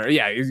already on. Or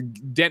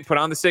Dent put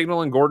on the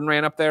signal, and Gordon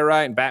ran up there,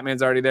 right? And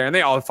Batman's already there, and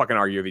they all fucking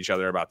argue with each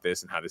other about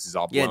this and how this is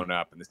all blown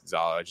up, and this is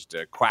all just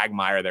a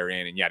quagmire they're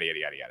in, and yada yada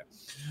yada yada.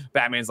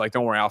 Batman's like,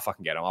 don't worry, I'll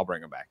fucking get him. I'll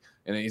bring him back.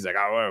 And then he's like,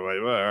 all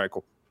right,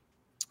 cool.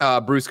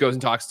 Bruce goes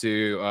and talks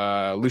to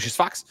Lucius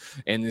Fox,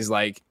 and is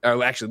like,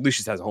 actually,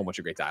 Lucius has a whole bunch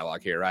of great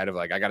dialogue here, right? Of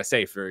like, I gotta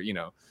say, for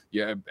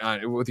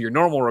with your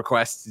normal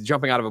requests,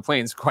 jumping out of a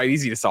plane is quite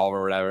easy to solve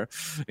or whatever.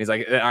 And he's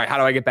like, all right, how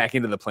do I get back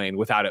into the plane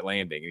without it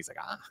landing? And he's like,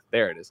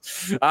 there it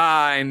is.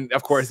 And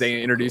of course,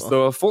 they introduce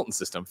the Fulton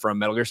system from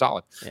Metal Gear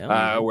Solid,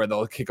 where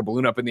they'll kick a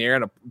balloon up in the air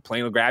and a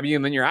plane will grab you,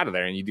 and then you're out of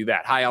there. And you do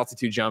that high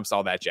altitude jumps,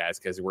 all that jazz,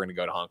 because we're gonna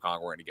go to Hong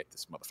Kong. We're gonna get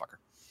this motherfucker.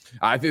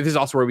 I think this is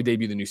also where we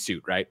debut the new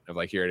suit, right? Of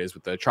like, here it is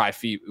with the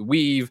tri-feet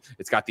weave.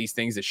 It's got these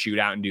things that shoot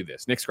out and do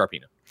this. Nick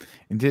Scarpino.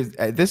 And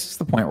this is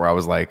the point where I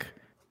was like,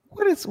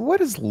 what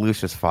has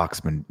Lucius Fox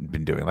been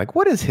doing? Like,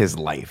 what is his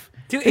life?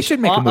 Dude, they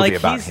should make a movie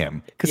about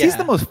him, because he's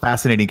the most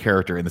fascinating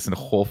character in this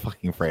whole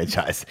fucking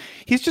franchise.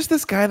 He's just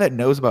this guy that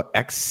knows about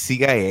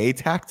ex-CIA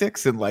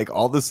tactics and like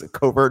all this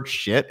covert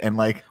shit, and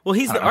like, well,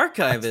 he's the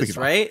archivist,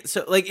 right?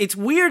 So like, it's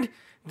weird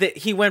that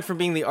he went from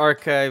being the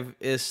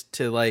archivist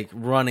to like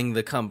running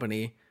the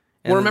company.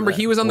 Well, remember,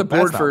 he was on the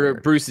board for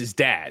Bruce's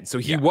dad, so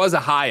he was a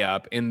high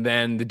up, and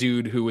then the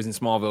dude who was in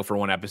Smallville for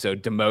one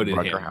episode demoted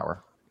him.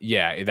 Hauer.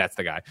 Yeah, that's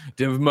the guy.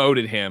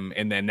 Demoted him,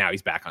 and then now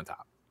he's back on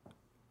top.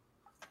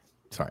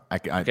 Sorry,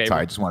 I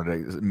just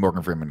wanted to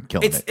Morgan Freeman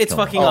killing it. It's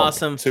fucking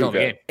awesome. Killing the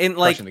game. And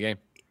like, the game.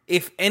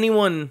 If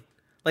anyone,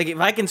 like, if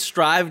I can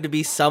strive to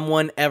be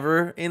someone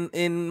ever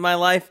in my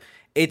life,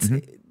 it's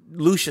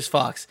Lucius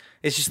Fox.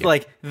 It's just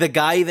like the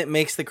guy that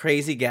makes the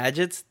crazy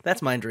gadgets.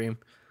 That's my dream.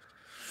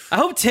 I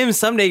hope, Tim,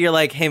 someday you're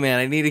like, hey man,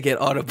 I need to get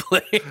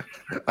autoplay.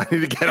 I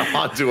need to get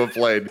onto a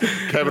plane.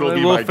 Kevin will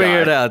be we'll my guy.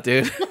 figure it out,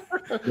 dude.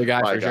 The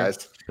guy. Bye,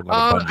 guys.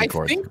 I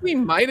think we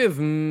might have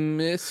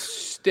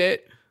missed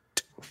it.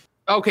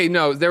 Okay,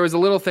 no, there was a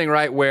little thing,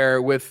 right,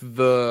 where with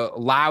the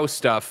Lao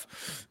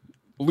stuff,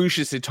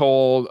 Lucius had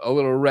told a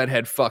little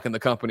redhead fuck in the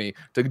company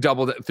to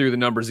double through the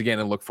numbers again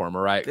and look for him,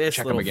 all right? This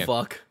Check little him again.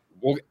 fuck.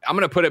 Well, I'm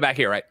going to put it back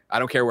here, right? I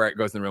don't care where it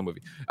goes in the real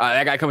movie.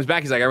 That guy comes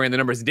back. He's like, I ran the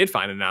numbers and did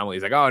find an anomaly.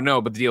 He's like, oh,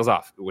 no, but the deal's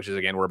off, which is,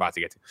 again, we're about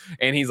to get to.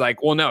 And he's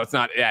like, well, no, it's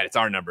not that. It's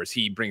our numbers.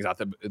 He brings out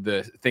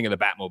the thing of the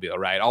Batmobile,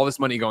 right? All this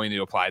money going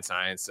into applied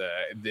science.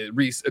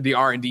 The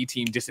R&D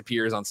team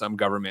disappears on some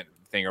government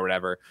thing or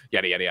whatever,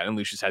 yada, yada, yada. And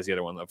Lucius has the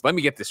other one left. Let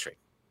me get this straight.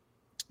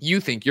 You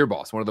think your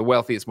boss, one of the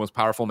wealthiest, most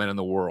powerful men in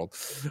the world,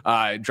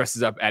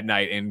 dresses up at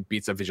night and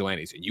beats up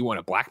vigilantes. And you want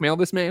to blackmail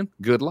this man?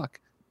 Good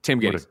luck. Tim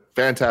Geddes.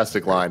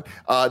 Fantastic line.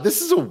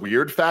 This is a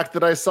weird fact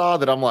that I saw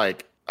that I'm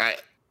like,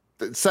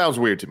 it sounds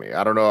weird to me.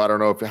 I don't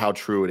know how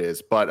true it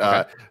is,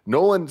 but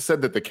Nolan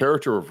said that the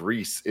character of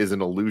Reese is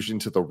an allusion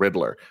to the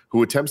Riddler,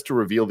 who attempts to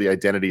reveal the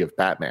identity of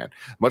Batman.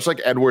 Much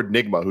like Edward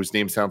Nygma, whose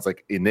name sounds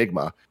like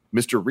Enigma,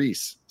 Mr.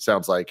 Reese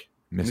sounds like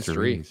Mr.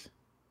 Reese.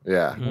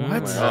 Yeah.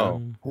 What?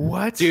 Wow.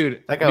 What?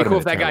 Dude, that'd be cool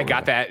if that guy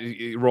got that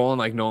rolling.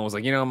 Like Nolan was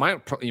like,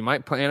 you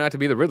might plan out to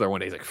be the Riddler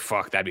one day. He's like,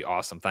 fuck, that'd be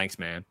awesome. Thanks,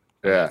 man.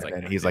 Yeah.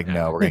 And he's like,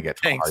 no, we're gonna get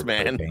Thanks,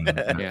 man.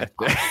 Yeah.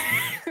 I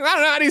don't know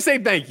how do you say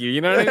thank you. You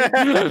know what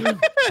I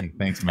mean?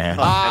 Thanks, man.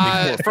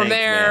 From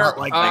there,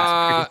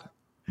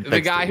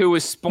 the guy who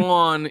was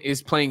Spawn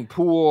is playing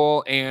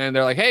pool, and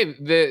they're like,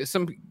 hey,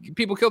 some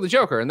people killed the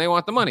Joker, and they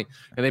want the money.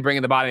 And they bring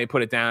in the body, and they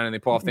put it down, and they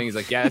pull off things. He's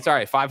like, yeah, that's all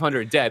right,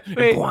 500 dead.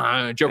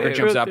 And Joker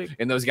jumps up,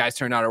 and those guys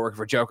turn out are working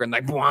for Joker, and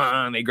like,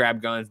 and they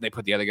grab guns, and they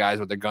put the other guys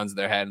with their guns in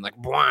their head, and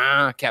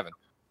like, Kevin.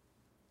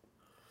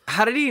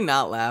 How did he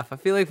not laugh? I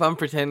feel like if I'm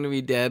pretending to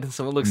be dead and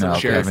someone looks no, at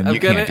me, Kevin, you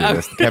can't do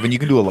this. Kevin, you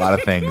can do a lot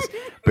of things,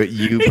 but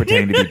you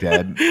pretending to be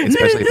dead,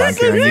 especially if I'm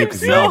carrying you,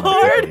 because you know I'm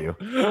gonna tickle you.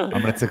 I'm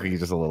gonna tickle you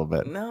just a little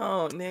bit.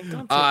 No, Nick,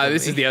 don't.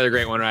 This is the other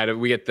great one, right?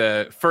 We get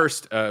the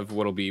first of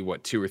what'll be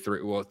 2 or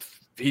 3. Well,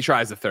 he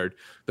tries the third.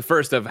 The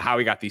first of how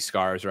he got these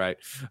scars, right?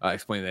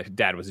 Explaining that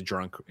dad was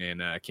drunk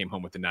and came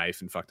home with a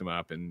knife and fucked him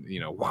up, and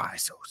why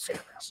so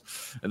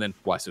serious? And then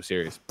why so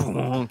serious?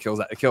 Boom,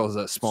 kills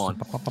Spawn.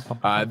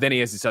 Then he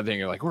has this other thing.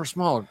 You're like, we're a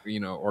small,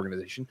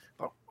 organization,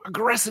 but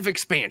aggressive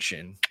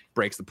expansion.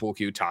 Breaks the pool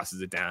cue,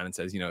 tosses it down, and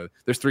says,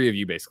 there's 3 of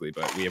you basically,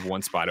 but we have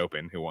 1 spot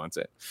open. Who wants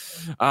it?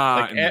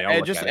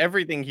 Just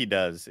everything he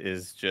does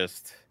is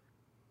just.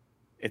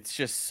 It's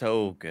just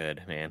so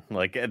good, man.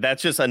 Like,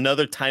 that's just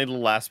another tiny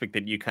little aspect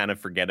that you kind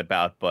of forget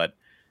about. But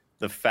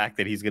the fact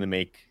that he's going to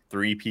make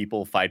 3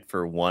 people fight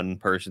for 1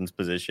 person's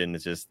position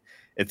is just,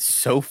 it's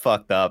so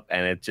fucked up.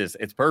 And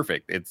it's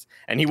perfect.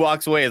 And he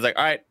walks away. It's like,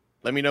 all right,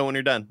 let me know when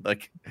you're done.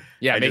 Like,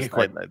 yeah, make it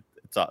quick.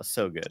 It's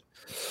so good.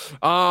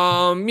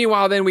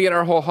 Meanwhile, then we get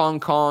our whole Hong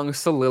Kong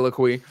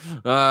soliloquy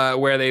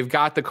where they've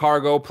got the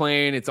cargo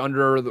plane. It's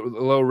under the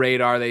low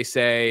radar. They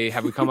say,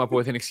 have we come up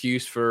with an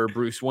excuse for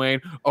Bruce Wayne?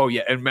 Oh,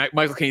 yeah. And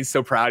Michael Caine's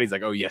so proud. He's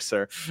like, oh, yes,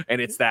 sir.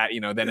 And it's that,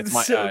 then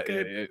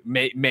it's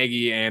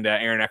Maggie and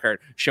Aaron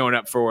Eckhart showing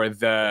up for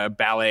the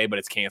ballet, but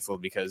it's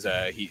canceled because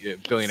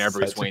billionaire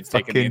Bruce Wayne's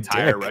taking the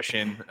entire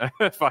Russian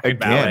fucking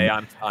ballet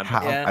on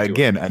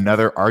again,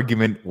 another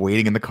argument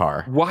waiting in the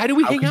car. Why do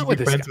we hang out with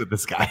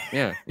this guy?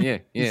 Yeah.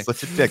 He's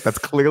such a dick. That's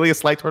clearly a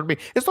slight toward me.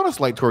 It's not a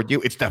slight toward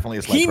you. It's definitely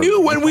a slight. He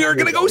knew when we were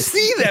going to go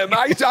see them.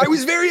 I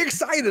was very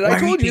excited. I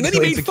told you. And then he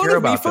made fun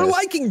of me for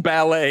liking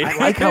ballet. I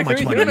like how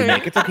much money you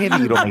make. It's okay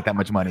that you don't make that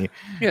much money.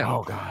 Yeah.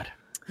 Oh God.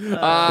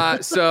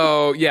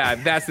 So yeah,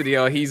 that's the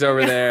deal. He's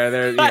over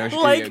there. I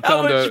like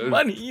how much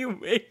money you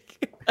make.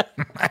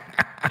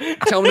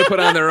 Tell them to put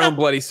on their own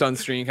bloody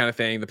sunscreen kind of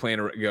thing. The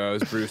plane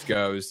goes. Bruce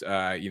goes.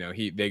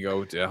 They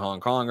go to Hong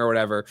Kong or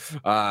whatever.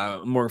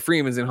 Morgan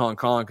Freeman's in Hong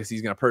Kong because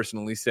he's going to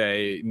personally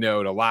say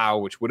no to Lau,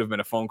 which would have been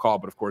a phone call,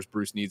 but of course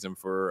Bruce needs him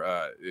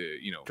for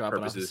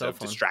purposes of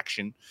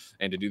distraction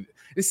and to do.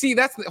 See,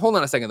 hold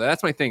on a second though.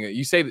 That's my thing.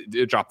 You say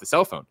drop the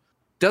cell phone.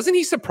 Doesn't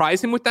he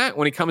surprise him with that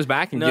when he comes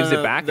back and gives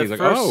it back? He's like,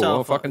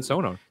 fucking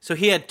sonar. So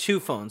he had 2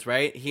 phones,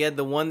 right? He had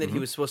the one that he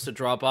was supposed to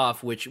drop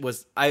off, which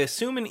was, I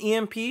assume, an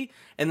EMP,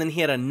 and then he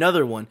had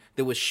another one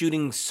that was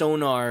shooting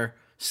sonar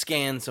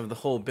scans of the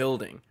whole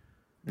building.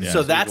 Yeah,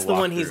 so that's the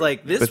one he's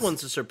like, this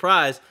one's a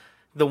surprise.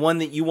 The one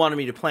that you wanted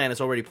me to plan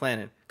is already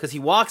planned. Because he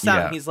walks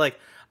out and he's like,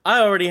 I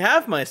already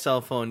have my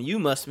cell phone. You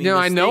must be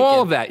mistaken. I know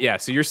all of that. Yeah,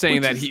 so you're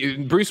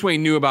saying Bruce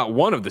Wayne knew about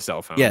one of the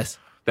cell phones. Yes.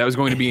 That was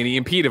going to be an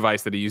EMP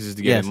device that he uses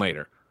to get in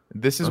later.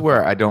 This is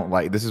where I don't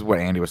like. This is what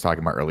Andy was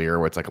talking about earlier,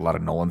 where it's like a lot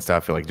of Nolan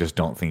stuff. I feel like just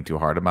don't think too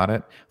hard about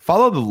it.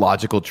 Follow the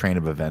logical train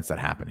of events that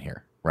happen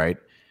here, right?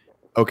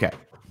 Okay,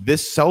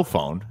 This cell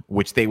phone,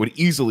 which they would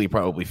easily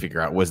probably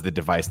figure out was the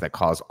device that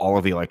caused all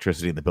of the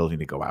electricity in the building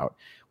to go out,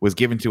 was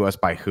given to us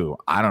by who?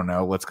 I don't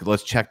know.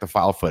 Let's check the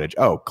file footage.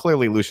 Oh,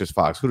 clearly Lucius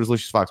Fox. Who does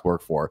Lucius Fox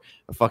work for?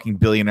 A fucking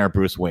billionaire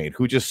Bruce Wayne,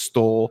 who just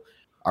stole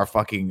our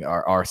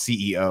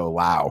CEO,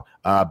 Lau,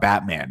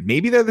 Batman.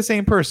 Maybe they're the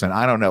same person.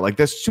 I don't know. Like,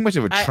 there's too much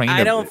of a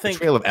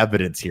trail of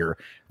evidence here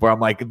where I'm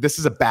like, this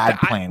is a bad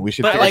plan. We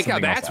should. But I like how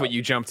that's what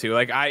you jump to.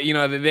 Like,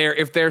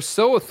 if they're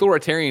so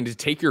authoritarian to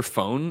take your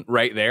phone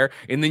right there,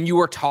 and then you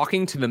are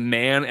talking to the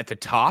man at the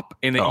top,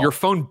 and your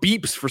phone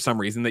beeps for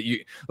some reason that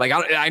you like.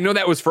 I know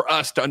that was for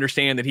us to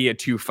understand that he had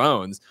 2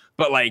 phones,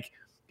 but like.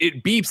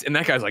 It beeps, and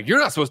that guy's like, you're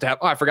not supposed to have,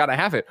 I forgot I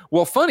have it.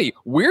 Well, funny,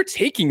 we're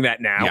taking that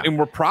now, and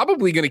we're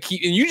probably going to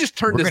keep, and you just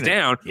turned us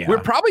down. Yeah. We're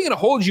probably going to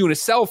hold you in a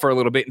cell for a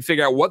little bit and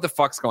figure out what the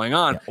fuck's going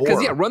on.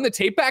 Because, run the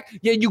tape back.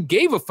 Yeah, you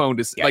gave a phone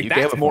to, like,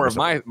 that's more of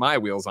my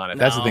wheels on it.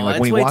 That's the thing.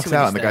 Like, when he walks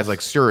out, and the guy's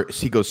like, sir,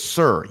 he goes,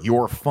 sir,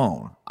 your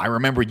phone. I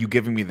remember you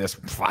giving me this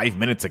 5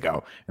 minutes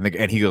ago.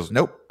 And he goes,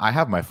 nope, I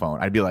have my phone.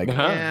 I'd be like,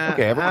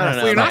 okay,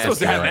 everyone. You're not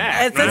supposed to have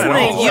that. That's the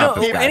thing. You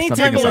know,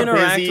 anytime you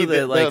interact with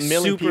it, like, a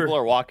million people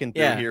are walking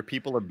through here.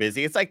 People are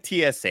busy. It's like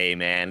TSA,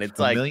 man. It's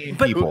like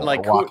people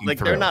like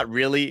they're not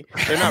really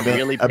paying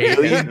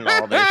attention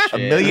to all this shit.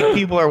 1 million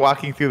people are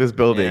walking through this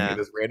building,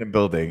 this random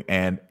building,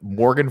 and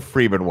Morgan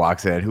Freeman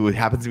walks in, who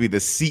happens to be the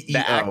CEO,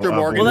 the actor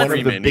Morgan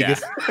Freeman, of the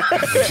biggest.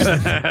 You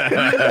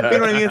know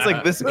what I mean? It's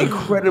like this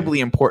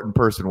incredibly important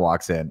person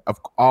walks in. Of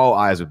all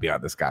eyes would be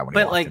on this guy when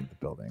he walks into the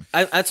building.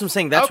 That's what I'm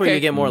saying. That's where you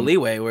get more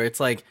leeway, where it's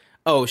like,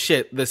 oh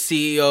shit, the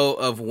CEO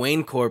of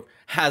Wayne Corp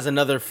has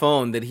another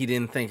phone that he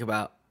didn't think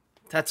about.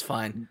 That's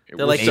fine.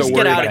 They're like, just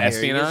get out of here.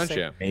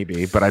 Espionage,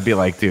 maybe, but I'd be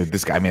like, dude,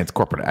 this guy, I mean, it's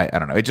corporate. I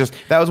don't know. It just,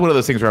 that was one of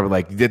those things where I was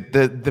like,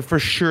 the for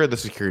sure the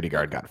security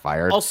guard got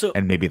fired. Also,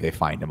 and maybe they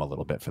fined him a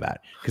little bit for that.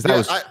 Because that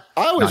was, I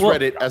always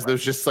read it as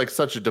there's just like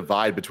such a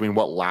divide between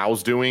what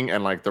Lau's doing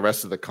and like the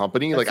rest of the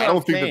company. Like, I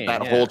don't think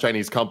that whole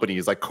Chinese company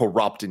is like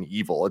corrupt and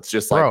evil. It's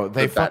just like, bro,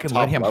 they fucking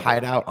let him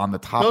hide out on the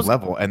top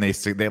level, and they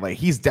like,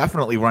 he's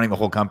definitely running the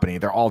whole company.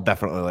 They're all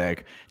definitely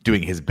like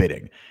doing his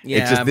bidding.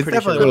 Yeah, it's definitely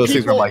one of those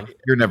things where I'm like,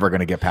 you're never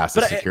going to get past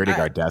the security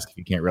guard desk if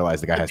you can't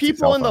realize the guy has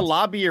people in the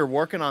lobby are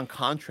working on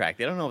contract.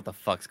 They don't know what the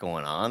fuck's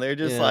going on. They're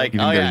just like,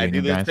 oh yeah, I do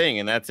this thing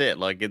and that's it.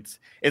 Like,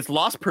 it's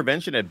loss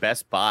prevention at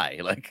Best Buy.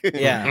 Like,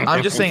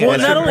 I'm just saying. Well,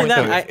 not only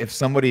that, if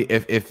somebody,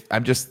 if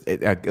I'm just,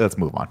 let's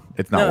move on.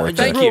 It's not worth it.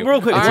 Thank you.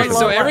 Real quick. All right,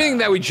 so everything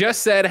that we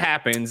just said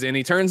happens, and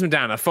he turns him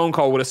down. A phone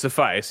call would have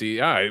sufficed.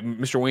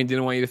 Mr. Wayne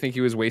didn't want you to think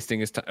he was wasting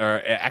his time,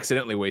 or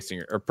accidentally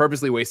wasting, or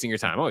purposely wasting your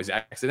time. Oh, he's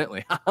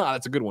accidentally.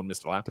 That's a good one,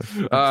 Mr. Lapp.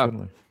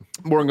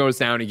 Morgan goes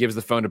down. He gives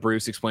the phone to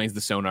Bruce, explains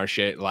the sonar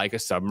shit like a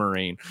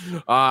submarine.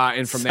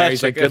 And from there,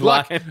 he's like, good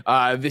luck.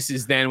 This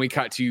is then we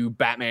cut to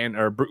Batman,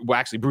 or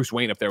actually Bruce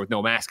Wayne up there with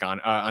no mask on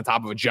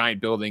top of a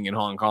giant building in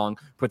Hong Kong,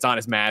 puts on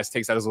his mask,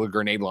 takes out his little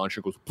grenade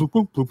launcher, goes, bloop,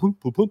 bloop, bloop, bloop,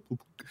 bloop, bloop,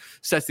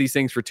 sets these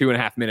things for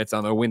 2.5 minutes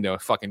on the window.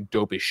 Fucking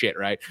dope as shit,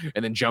 right?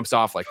 And then jumps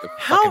off like the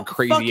fucking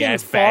crazy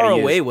ass baddie. How far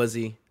away was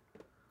he?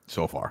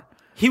 So far.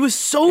 He was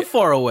so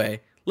far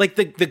away. Like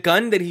the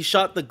gun that he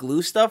shot the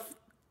glue stuff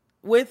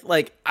with,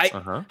 like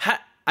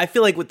I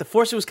feel like with the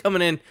force that was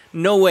coming in,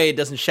 no way it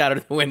doesn't shatter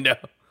the window.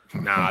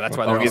 Nah, that's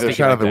why they're either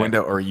shot out the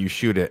window or you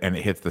shoot it and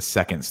it hits the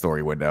second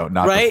story window,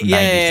 not right? The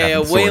yeah,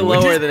 way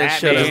lower than it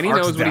should have. He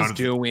knows what he's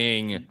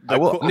doing.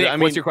 Nick,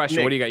 what's your question?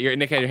 Nick, what do you got?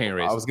 Nick had your hand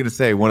raised. I was going to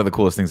say one of the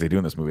coolest things they do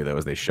in this movie though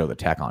is they show the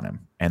tech on him,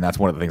 and that's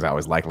one of the things I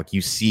always like. Like,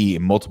 you see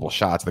in multiple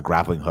shots the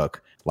grappling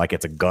hook like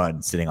it's a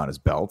gun sitting on his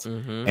belt,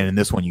 and in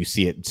this one you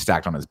see it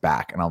stacked on his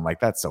back, and I'm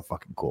like, that's so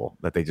fucking cool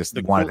that they just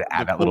wanted to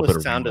add that little bit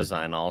of sound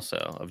design also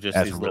of just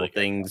these little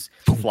things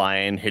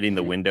flying, hitting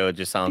the window. It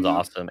just sounds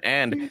awesome,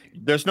 and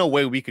there's no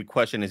way we could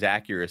question his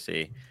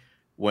accuracy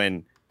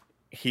when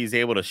he's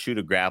able to shoot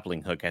a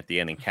grappling hook at the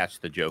end and catch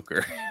the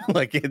Joker.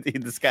 Like,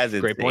 this guy's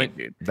insane, great point,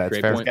 dude. That's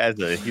great fair. point.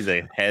 He's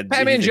a head.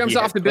 Batman jumps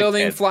off the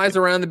building, flies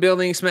around the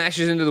building,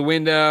 smashes into the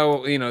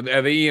window. You know,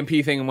 the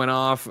EMP thing went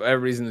off.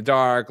 Everybody's in the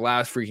dark.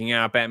 Lau's freaking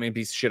out. Batman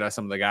beats the shit out of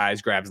some of the guys,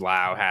 grabs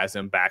Lau, has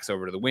him, backs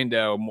over to the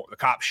window. The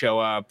cops show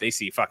up. They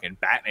see fucking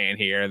Batman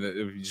here.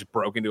 They just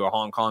broke into a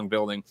Hong Kong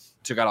building,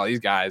 took out all these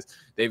guys.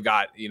 They've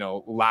got, you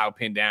know, Lau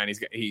pinned down.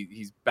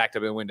 He's backed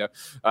up in the window.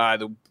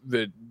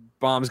 The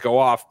bombs go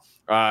off.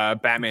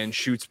 Batman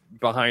shoots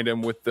behind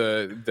him with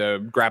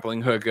the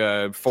grappling hook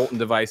Fulton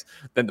device.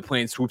 Then the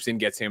plane swoops in,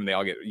 gets him. They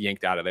all get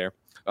yanked out of there.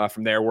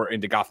 From there, we're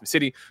into Gotham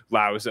City.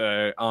 Lau's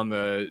on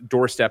the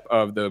doorstep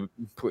of the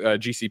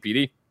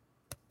GCPD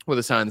with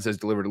a sign that says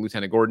 "Deliver to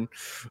Lieutenant Gordon."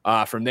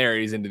 From there,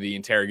 he's into the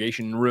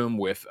interrogation room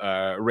with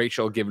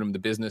Rachel giving him the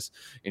business,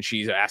 and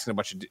she's asking a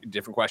bunch of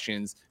different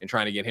questions and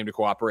trying to get him to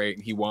cooperate,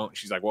 and he won't.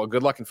 She's like, "Well,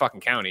 good luck in fucking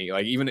county.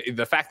 Like, even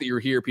the fact that you're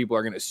here, people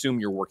are going to assume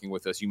you're working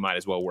with us. You might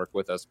as well work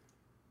with us."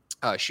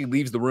 She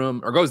leaves the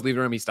room or goes to leave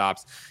the room. He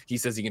stops. He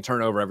says he can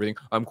turn over everything.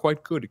 I'm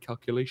quite good at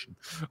calculation.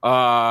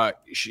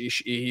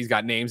 He's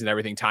got names and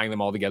everything, tying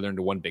them all together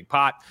into one big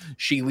pot.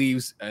 She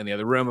leaves in the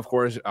other room. Of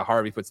course,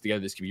 Harvey puts together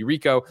this could be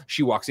Rico.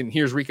 She walks in.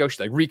 Here's Rico. She's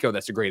like, Rico,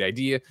 that's a great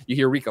idea. You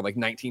hear Rico like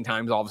 19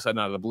 times all of a sudden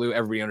out of the blue.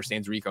 Everybody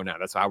understands Rico now.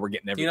 That's how we're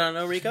getting everything. Do you not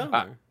know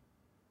Rico?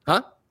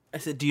 Huh? I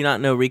said, do you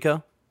not know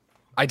Rico?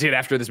 I did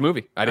after this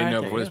movie. I didn't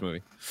know before this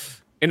movie.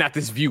 And not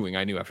this viewing.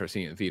 I knew after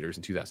seeing it in theaters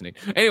in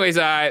 2008. Anyways,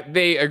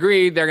 they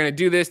agreed they're going to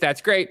do this.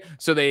 That's great.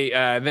 So they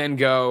then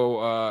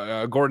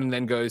go. Gordon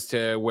then goes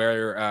to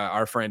where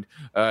our friend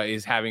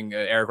is having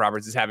Eric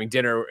Roberts is having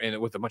dinner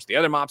with a bunch of the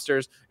other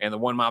mobsters. And the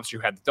one mobster who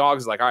had the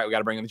dogs is like, all right, we got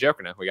to bring in the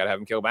Joker now. We got to have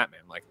him kill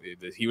Batman. Like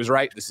he was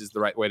right. This is the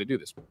right way to do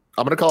this.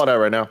 I'm going to call it out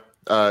right now.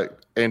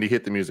 Andy,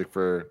 hit the music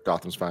for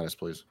Gotham's Finest,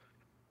 please.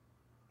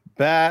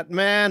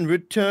 Batman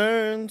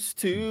returns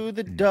to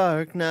the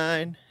Dark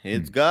Knight.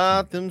 It's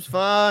Gotham's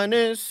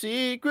finest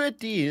secret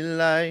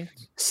delight.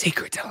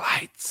 Secret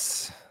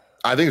delights.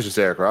 I think it's just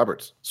Eric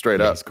Roberts,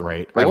 straight up. That's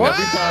great. Like,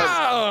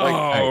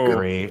 I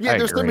agree. Yeah,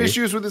 there's some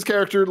issues with this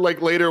character,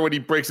 like later when he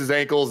breaks his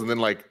ankles and then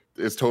like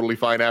is totally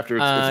fine after.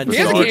 It's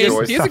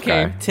he has a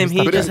cane. Tim,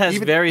 he just has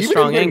very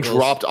strong ankles.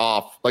 Dropped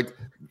off, like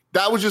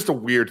that was just a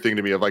weird thing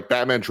to me of like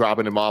Batman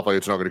dropping him off, like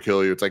it's not going to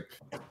kill you. It's like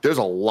there's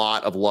a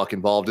lot of luck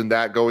involved in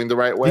that going the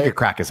right way. He could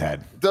crack his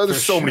head.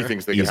 There's so many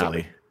things that can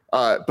happen.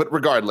 But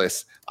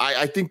regardless,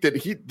 I think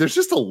that there's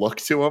just a look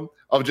to him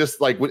of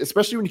just like,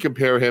 especially when you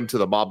compare him to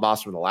the mob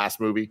boss from the last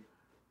movie,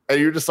 and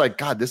you're just like,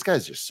 God, this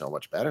guy's just so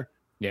much better.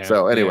 Yeah.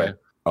 So anyway,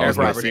 Eric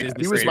Roberts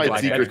he was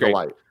my secret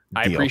delight.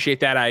 I appreciate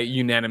that. I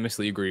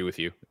unanimously agree with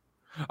you.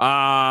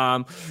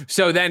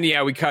 So then,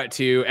 we cut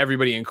to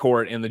everybody in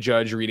court and the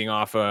judge reading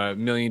off a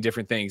million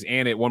different things.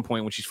 And at one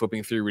point when she's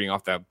flipping through, reading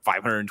off the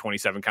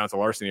 527 counts of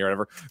larceny or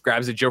whatever,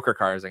 grabs a Joker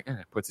card, is like,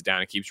 puts it down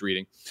and keeps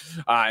reading.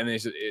 And then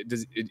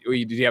did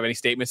you have any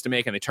statements to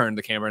make? And they turn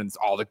the camera and it's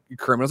all the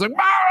criminals like,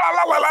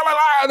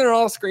 and they're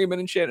all screaming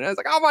and shit. And I was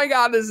like, oh my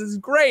God, this is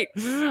great.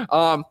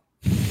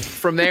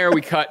 From there, we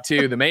cut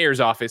to the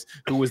mayor's office,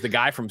 who was the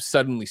guy from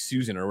Suddenly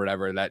Susan or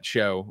whatever, that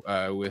show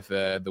with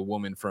the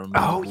woman from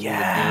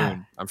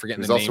Lagoon. I'm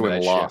forgetting the name of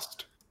that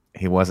Lost. show.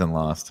 He wasn't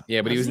Lost.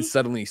 Yeah, but he was in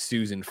Suddenly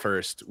Susan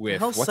first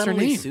with what's her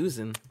Suddenly name?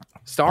 Susan.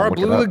 Star of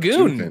Blue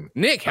Lagoon.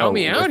 Nick, help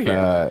me out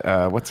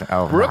here. What's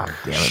Brooke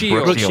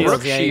Shields?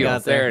 Brooke Yeah,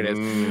 Shields. There it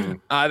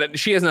is.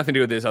 She has nothing to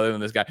do with this other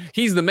than this guy.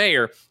 He's the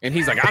mayor, and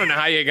he's like, I don't know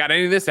how you got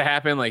any of this to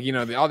happen. Like,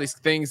 all these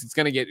things.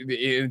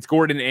 It's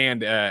Gordon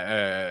and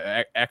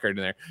Eckert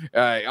in there.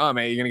 Oh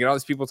man, you're gonna get all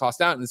these people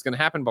tossed out, and it's gonna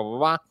happen. Blah blah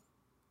blah.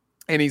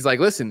 And he's like,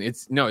 listen,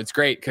 it's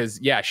great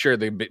because, sure,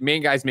 the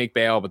main guys make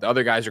bail, but the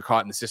other guys are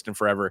caught in the system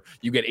forever.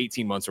 You get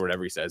 18 months or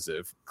whatever he says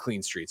of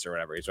clean streets or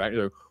whatever. He's right.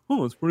 You're like,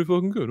 oh, that's pretty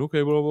fucking good.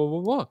 Okay, blah,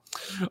 blah, blah,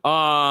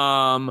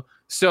 blah.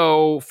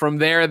 So from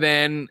there,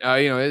 then,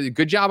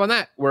 good job on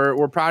that.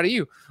 We're proud of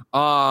you.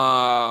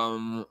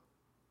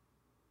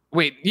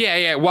 Wait,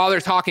 while they're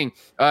talking,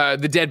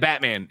 the dead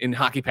Batman in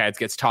hockey pads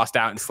gets tossed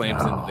out and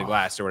slams into the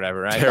glass or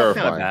whatever, right?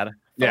 Terrifying. I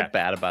felt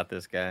bad about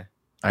this guy.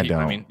 I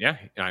don't.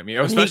 I mean,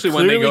 especially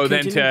when they go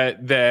then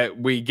to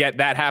we get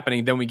that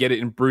happening, then we get it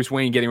in Bruce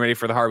Wayne getting ready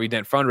for the Harvey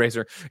Dent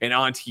fundraiser, and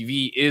on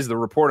TV is the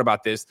report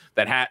about this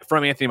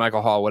from Anthony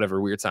Michael Hall,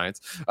 whatever, Weird Science,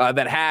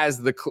 that has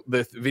the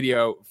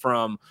video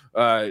from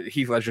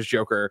Heath Ledger's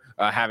Joker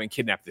having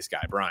kidnapped this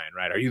guy, Brian.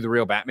 Right? Are you the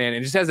real Batman?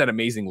 And it just has that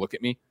amazing look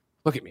at me.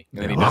 Look at me.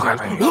 And then he does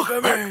look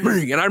at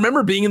me. And I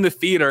remember being in the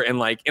theater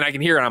and I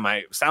can hear it on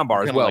my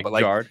soundbar as well, but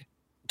jarred.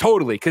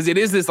 Totally, because it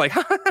is this like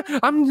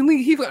I'm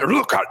Heath Ledger,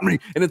 look at me,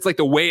 and it's like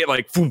the way it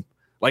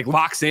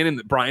locks in,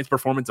 and Brian's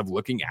performance of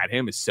looking at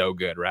him is so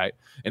good, right?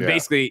 And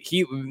basically,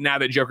 now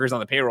that Joker's on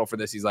the payroll for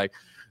this, he's like,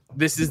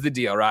 "This is the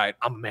deal, right?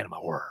 I'm a man of my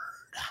word,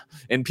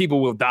 and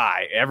people will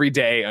die every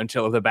day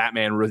until the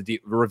Batman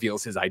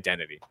reveals his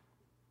identity."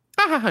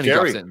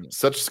 Scary,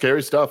 such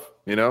scary stuff,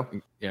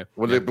 Yeah.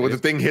 When the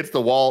thing hits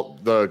the wall,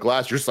 the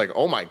glass, you're just like,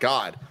 "Oh my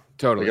God!"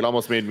 Totally, it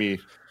almost made me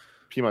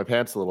pee my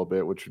pants a little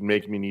bit, which would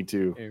make me need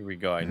to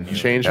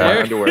change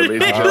my underwear.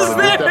 Ladies and gentlemen,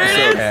 this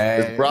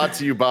episode is brought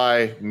to you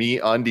by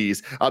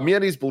MeUndies.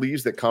 MeUndies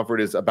believes that comfort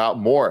is about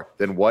more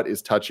than what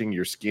is touching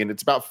your skin.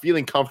 It's about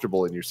feeling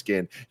comfortable in your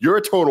skin. You're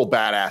a total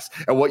badass,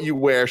 and what you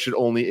wear should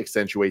only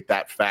accentuate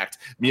that fact.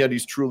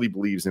 MeUndies truly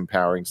believes in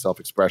empowering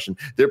self-expression.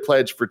 Their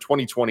pledge for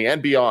 2020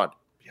 and beyond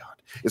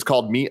is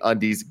called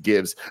MeUndies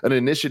Gives, an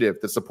initiative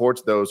that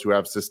supports those who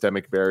have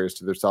systemic barriers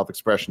to their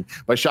self-expression.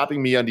 By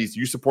shopping MeUndies,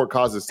 you support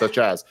causes such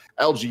as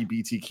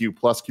LGBTQ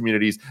plus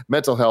communities,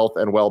 mental health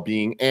and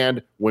well-being,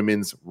 and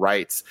women's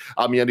rights.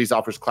 MeUndies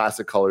offers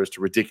classic colors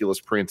to ridiculous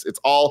prints. It's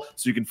all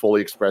so you can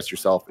fully express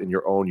yourself in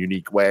your own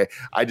unique way.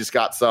 I just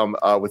got some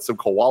with some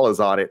koalas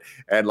on it,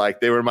 and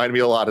they remind me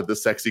a lot of the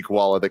sexy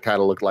koala that kind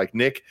of looked like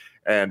Nick.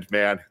 And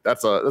man,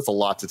 that's a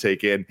lot to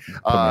take in.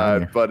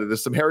 But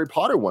there's some Harry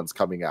Potter ones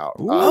coming out.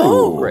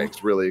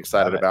 Greg's really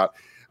excited about.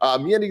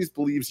 MeUndies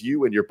believes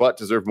you and your butt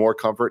deserve more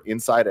comfort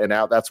inside and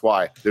out. That's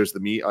why there's the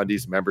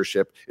MeUndies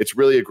membership. It's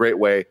really a great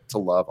way to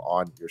love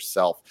on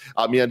yourself.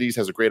 MeUndies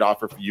has a great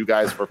offer for you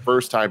guys. For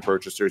first-time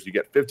purchasers, you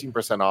get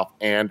 15% off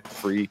and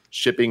free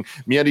shipping.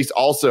 MeUndies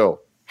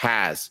also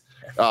has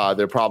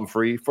their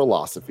problem-free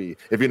philosophy.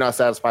 If you're not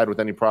satisfied with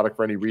any product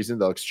for any reason,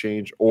 they'll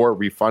exchange or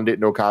refund it.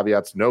 No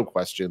caveats, no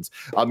questions.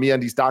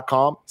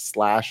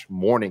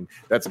 MeUndies.com/morning.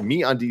 That's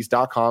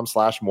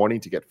MeUndies.com/morning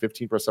to get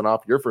 15%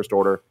 off your first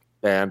order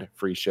and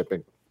free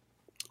shipping.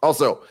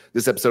 Also,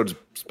 this episode is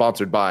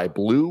sponsored by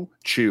Blue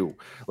Chew.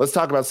 Let's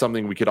talk about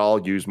something we could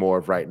all use more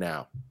of right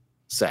now.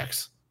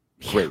 Sex.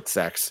 Great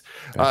sex.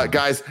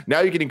 Guys, now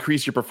you can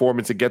increase your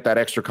performance and get that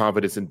extra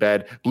confidence in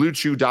bed.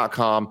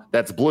 BlueChew.com.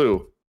 That's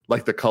blue,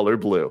 like the color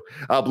blue.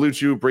 Blue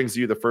Chew brings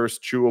you the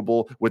first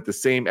chewable with the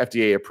same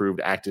FDA-approved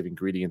active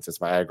ingredients as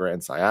Viagra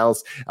and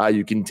Cialis.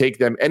 You can take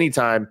them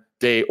anytime,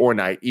 day or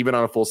night, even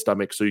on a full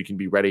stomach, so you can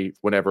be ready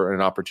whenever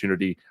an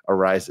opportunity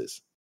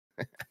arises.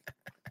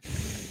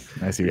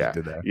 I see what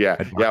you did there.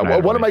 Yeah.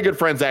 Well, one of my good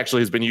friends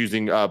actually has been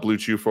using Blue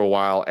Chew for a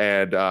while,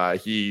 and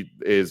he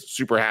is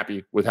super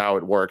happy with how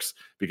it works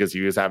because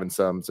he was having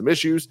some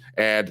issues,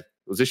 and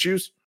those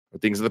issues are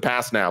things of the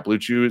past now. Blue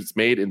Chew is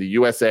made in the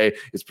USA.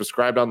 It's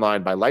prescribed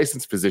online by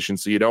licensed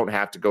physicians, so you don't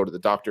have to go to the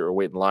doctor or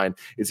wait in line.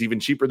 It's even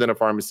cheaper than a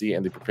pharmacy,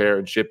 and they prepare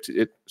and ship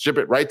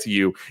it right to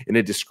you in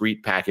a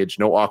discreet package.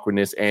 No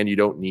awkwardness, and you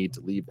don't need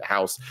to leave the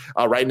house.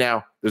 Right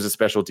now, there's a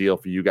special deal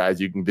for you guys.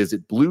 You can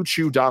visit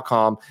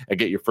BlueChew.com and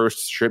get your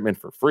first shipment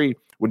for free.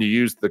 When you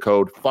use the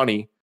code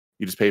FUNNY,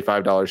 you just pay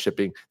 $5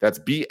 shipping. That's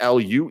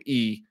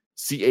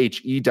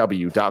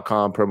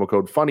BLUECHEW.com, promo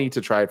code FUNNY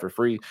to try it for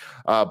free.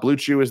 Blue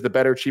Chew is the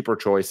better, cheaper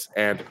choice,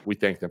 and we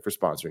thank them for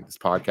sponsoring this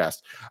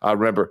podcast.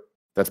 Remember,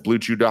 that's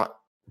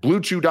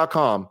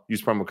BlueChew.com.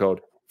 Use promo code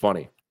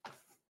FUNNY.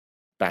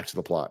 Back to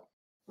the plot.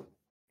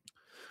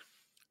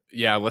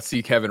 Yeah, let's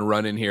see Kevin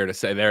run in here to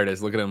say, there it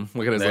is. Look at him.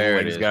 Look at his little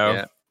legs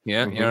go.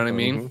 Yeah, you know what I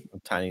mean?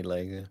 Tiny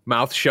leg.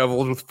 Mouth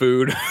shoveled with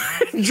food,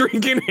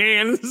 drinking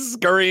hands,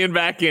 scurrying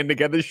back in to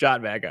get the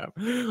shot back up.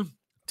 Yeah,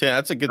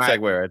 that's a good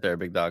segue right there,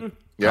 big dog.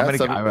 Yeah,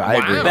 I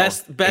agree.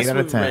 Best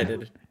movie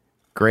rated.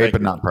 Great,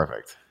 but not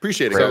perfect.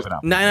 Appreciate it. So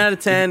 9 out of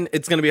 10.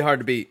 It's going to be hard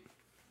to beat.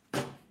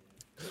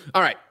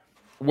 All right.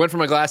 Went for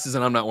my glasses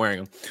and I'm not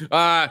wearing them.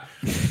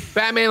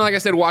 Batman, like I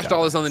said, watched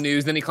all this on the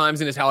news. Then he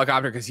climbs in his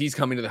helicopter because he's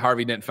coming to the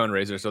Harvey Dent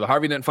fundraiser. So the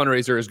Harvey Dent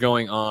fundraiser is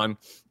going on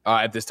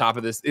at this top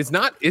of this. It's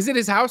not. Is it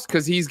his house?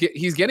 Because he's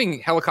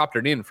getting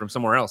helicoptered in from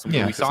somewhere else.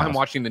 Yeah, we saw him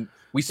watching the.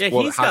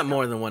 He's got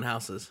more than one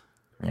houses.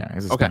 Yeah,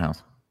 it's his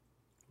penthouse.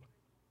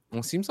 Well,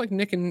 it seems like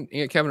Nick and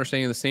Kevin are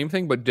saying the same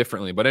thing, but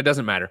differently. But it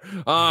doesn't matter.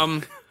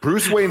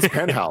 Bruce Wayne's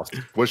penthouse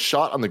was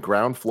shot on the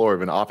ground floor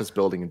of an office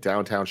building in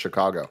downtown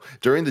Chicago.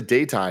 During the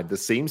daytime, the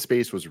same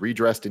space was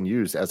redressed and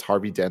used as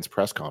Harvey Dent's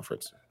press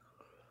conference.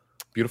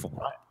 Beautiful.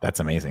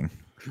 That's amazing.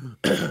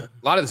 A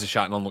lot of this is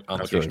shot on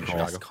location in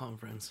Chicago.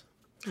 Conference.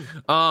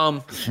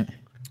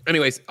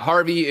 Anyways,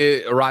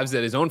 Harvey arrives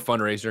at his own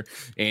fundraiser,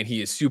 and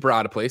he is super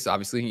out of place.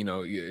 Obviously,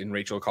 and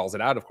Rachel calls it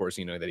out, of course,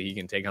 that he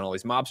can take on all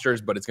these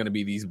mobsters, but it's going to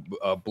be these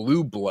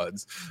blue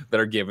bloods that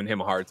are giving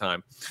him a hard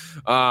time.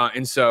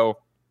 And so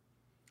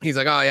he's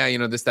like, oh,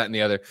 yeah, this, that, and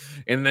the other.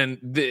 And then,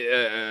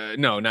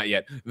 no, not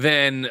yet.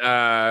 Then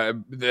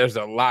there's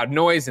a loud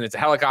noise, and it's a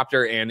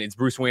helicopter, and it's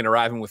Bruce Wayne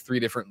arriving with 3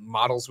 different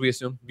models, we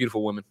assume,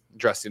 beautiful women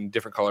dressed in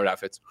different colored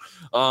outfits.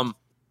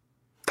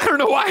 I don't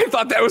know why I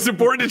thought that was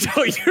important to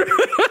tell you. Beautiful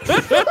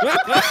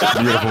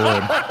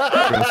word.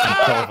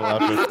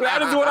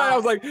 That is what I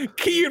was like.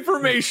 Key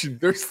information.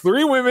 There's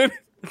 3 women,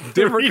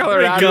 different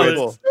colored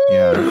outfits.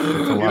 Yeah,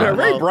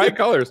 very bright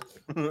colors.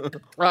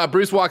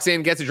 Bruce walks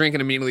in, gets a drink,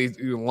 and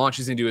immediately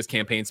launches into his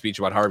campaign speech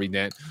about Harvey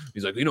Dent.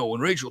 He's like,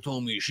 when Rachel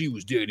told me she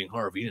was dating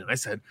Harvey Dent, I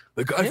said,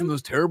 the guy from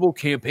those terrible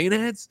campaign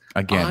ads?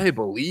 Again. I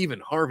believe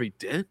in Harvey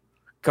Dent.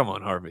 Come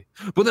on, Harvey.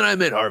 But then I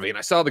met Harvey, and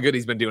I saw the good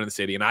he's been doing in the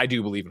city, and I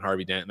do believe in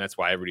Harvey Dent, and that's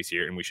why everybody's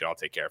here, and we should all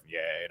take care of him.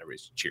 Yeah, and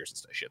everybody's cheers and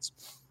stuff, shits.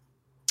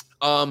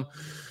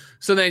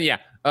 So then,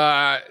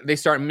 they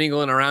start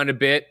mingling around a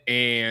bit,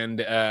 and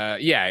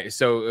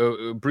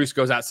so Bruce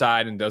goes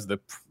outside and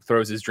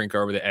throws his drink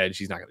over the edge.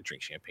 He's not going to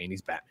drink champagne.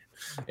 He's Batman.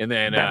 And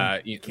then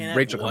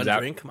Rachel comes out.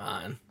 Drink? Come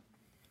on.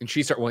 And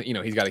she starts,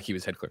 he's got to keep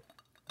his head clear.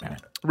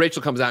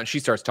 Rachel comes out, and she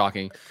starts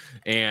talking,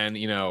 and,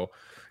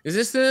 is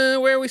this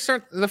where we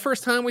start the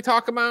first time we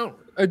talk about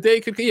a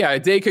day could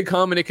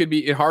come and it could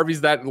be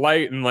Harvey's that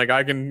light and like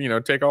I can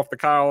take off the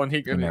cowl and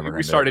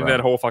we started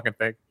that whole fucking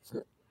thing.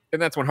 And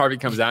that's when Harvey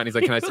comes out and he's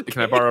like,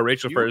 can I borrow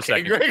Rachel for a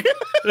second? I'm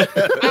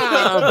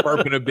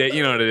burping a bit,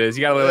 you know what it is.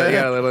 You gotta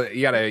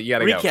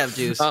recap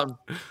juice.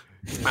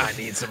 I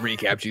need some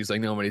recap juice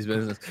like nobody's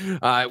business.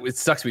 It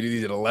sucks we do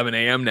these at 11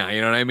 a.m. now. You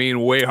know what I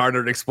mean? Way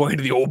harder to explain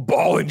to the old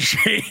ball and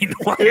chain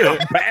while I'm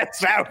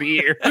passed out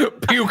here,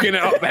 puking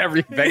up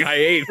everything I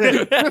ate.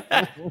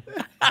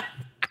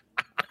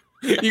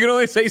 You can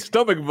only say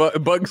stomach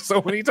bugs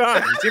so many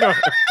times. Can't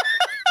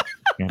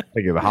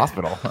take you to the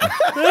hospital.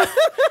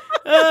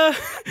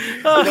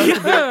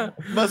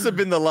 Must have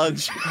been the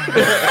lunch.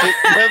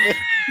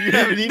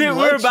 that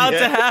we're about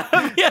to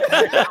have.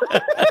 Yeah.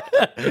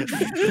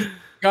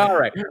 All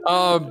right. There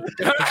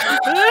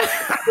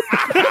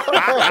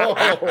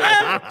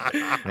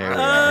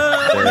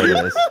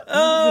it is.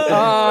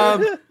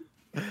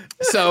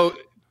 So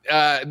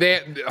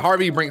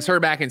Harvey brings her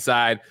back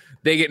inside.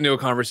 They get into a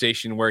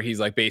conversation where he's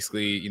like,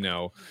 basically,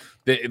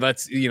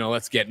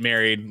 let's get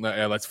married.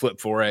 Let's flip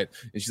for it.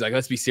 And she's like,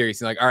 let's be serious.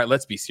 And like, all right,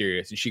 let's be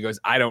serious. And she goes,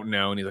 I don't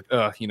know. And he's like,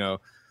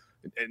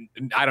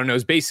 and I don't know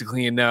is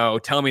basically a no.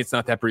 Tell me it's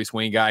not that Bruce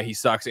Wayne guy. He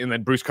sucks. And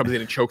then Bruce comes in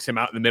and chokes him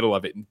out in the middle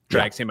of it and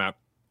drags him out.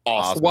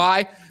 Awesome.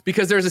 Why?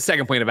 Because there's a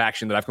second point of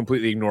action that I've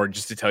completely ignored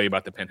just to tell you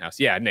about the penthouse.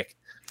 Yeah, Nick.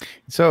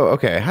 So,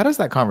 okay, how does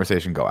that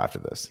conversation go after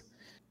this?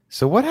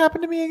 So what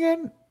happened to me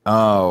again?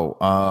 Oh,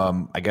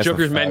 I guess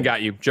Joker's men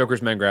got you.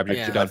 Joker's men grabbed you.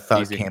 Yeah. That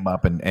thug came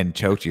up and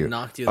choked you.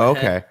 Knocked you in the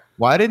head.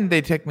 Why didn't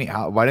they take me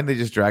out? Why didn't they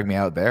just drag me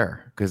out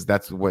there? Because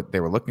that's what they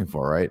were looking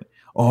for, right?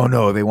 Oh,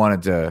 no, they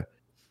wanted to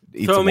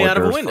throw me out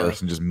of a window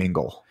first and just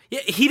mingle.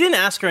 Yeah, he didn't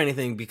ask her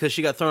anything because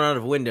she got thrown out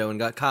of a window and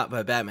got caught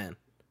by Batman.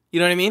 You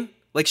know what I mean?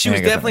 Like, she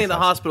was definitely in the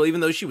hospital, even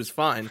though she was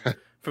fine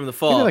from the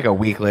fall. Maybe like a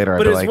week later,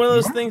 but it's one of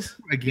those things.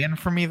 Again,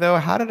 for me, though,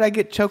 how did I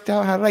get choked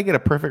out? How did I get a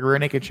perfect rear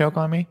naked choke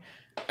on me?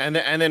 And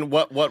then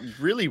what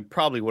really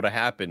probably would have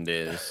happened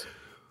is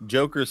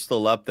Joker's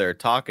still up there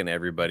talking to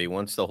everybody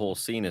once the whole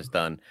scene is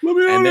done.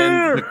 And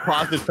then the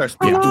closet starts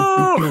let me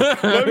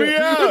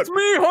out. It's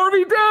me,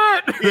 Harvey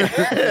Dent.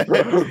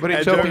 But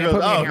he choked me and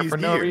put me here for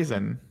no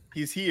reason.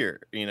 He's here.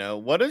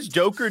 What does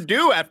Joker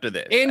do after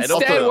this?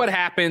 Instead, what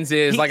happens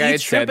is, like I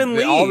had said, a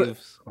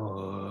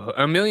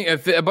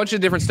bunch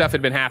of different stuff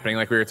had been happening,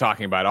 like we were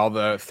talking about, all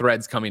the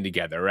threads coming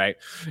together, right?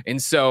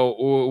 And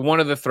so one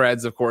of the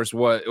threads, of course,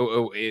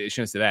 it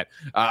shouldn't say that.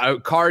 A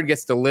card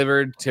gets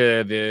delivered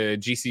to the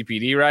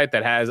GCPD, right?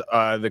 That has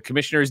the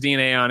commissioner's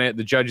DNA on it,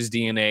 the judge's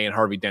DNA, and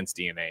Harvey Dent's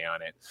DNA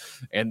on it.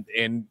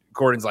 And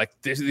Gordon's like,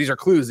 these are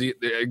clues.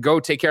 Go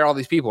take care of all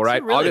these people,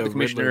 right? Really I'll get the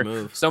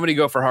commissioner. Somebody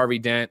go for Harvey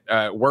Dent.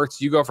 Wirtz,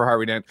 you go for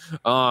Harvey Dent.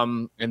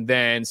 And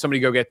then somebody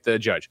go get the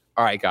judge.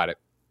 All right, got it.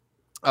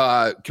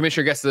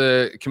 Commissioner gets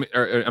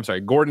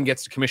Gordon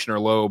gets Commissioner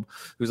Loeb,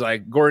 who's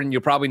like, Gordon,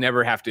 you'll probably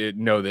never have to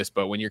know this,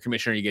 but when you're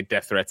commissioner, you get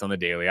death threats on the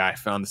daily. I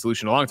found the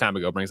solution a long time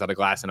ago. Brings out a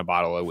glass and a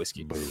bottle of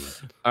whiskey.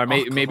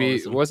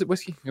 Maybe was it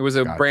whiskey? It was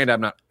a brand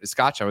I'm not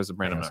Scotch. I was a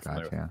brand I'm not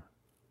familiar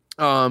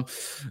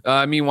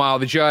with. Meanwhile,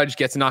 the judge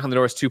gets a knock on the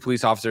door. It's two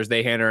police officers.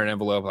 They hand her an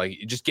envelope, like,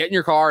 just get in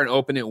your car and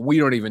open it.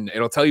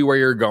 It'll tell you where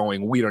you're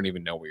going. We don't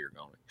even know where you're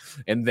going.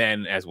 And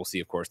then, as we'll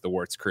see, of course, the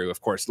Wirtz crew, of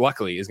course,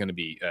 luckily is going to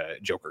be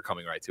Joker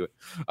coming right to it.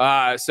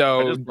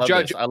 So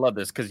Judge, I love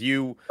this because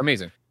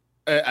amazing.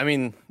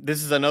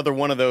 This is another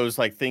one of those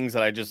like things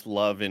that I just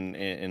love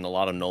in a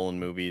lot of Nolan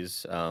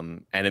movies.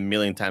 And a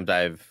million times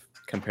I've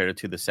compared it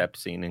to the Sept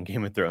scene in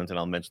Game of Thrones, and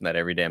I'll mention that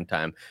every damn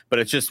time. But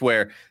it's just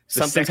where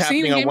something's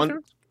happening on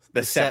one.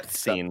 The Sept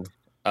scene,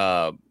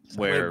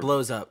 where it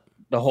blows up.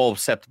 The whole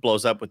Sept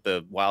blows up with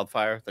the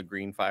wildfire, the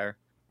green fire.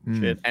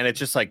 Shit. And it's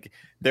just like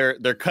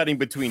they're cutting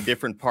between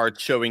different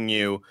parts, showing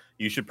you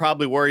should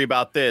probably worry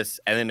about this,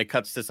 and then it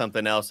cuts to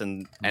something else,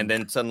 and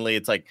then suddenly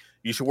it's like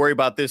you should worry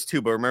about this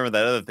too, but remember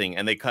that other thing,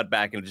 and they cut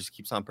back and it just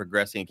keeps on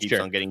progressing, keeps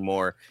on getting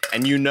more,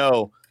 and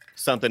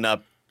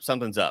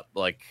something's up.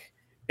 Like,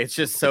 it's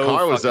just so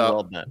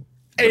well done.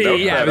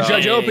 The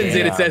judge opens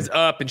it. It says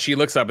up, and she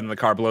looks up, and the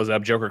car blows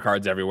up. Joker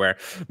cards everywhere.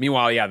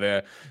 Meanwhile,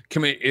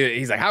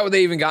 he's like, "How have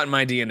they even gotten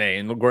my DNA?"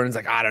 And Gordon's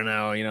like, "I don't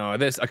know.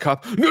 A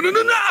cup. No.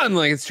 And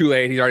like, it's too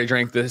late. He's already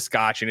drank the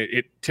scotch, and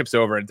it tips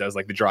over and does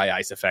like the dry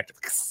ice effect.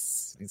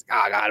 He's like,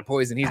 "Oh God,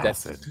 poison. He's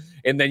dead."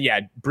 And then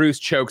Bruce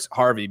chokes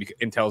Harvey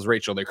and tells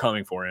Rachel they're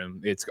coming for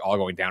him. It's all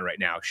going down right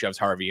now. Shoves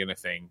Harvey in a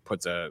thing,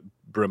 puts a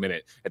broom in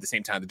it. At the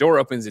same time, the door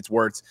opens. It's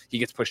Wirtz. He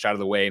gets pushed out of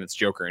the way, and it's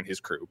Joker and his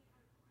crew.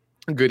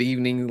 Good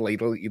evening,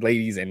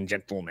 ladies and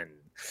gentlemen.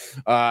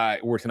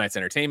 We're tonight's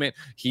entertainment.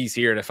 He's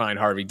here to find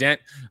Harvey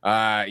Dent. He's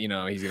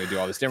gonna do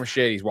all this different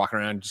shit. He's walking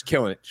around just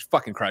killing it, just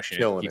fucking crushing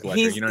it. You know what I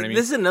mean?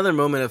 This is another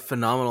moment of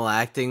phenomenal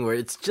acting where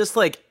it's just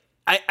like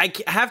I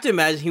have to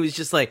imagine he was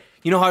just like,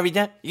 Harvey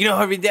Dent,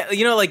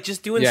 like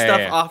just doing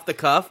stuff off the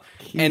cuff,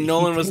 and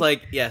Nolan was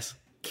like, yes,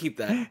 keep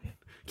that,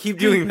 keep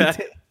doing that.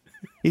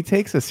 He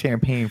takes a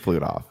champagne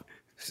flute off.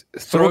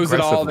 Throws it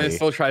all and then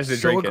still tries to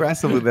drink it. So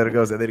aggressively that it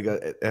goes, and then he goes,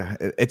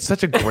 it's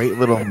such a great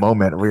little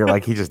moment where you're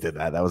like, he just did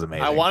that. That was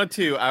amazing.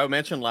 I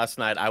mentioned last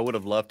night, I would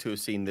have loved to have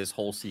seen this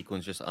whole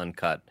sequence just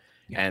uncut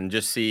and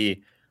just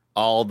see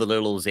all the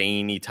little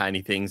zany,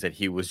 tiny things that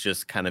he was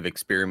just kind of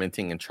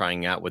experimenting and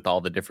trying out with all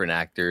the different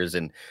actors,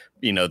 and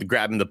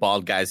grabbing the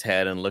bald guy's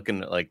head and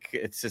looking like,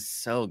 it's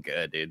just so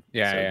good, dude.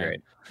 Great.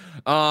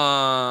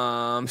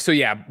 Then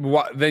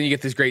you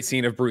get this great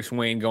scene of Bruce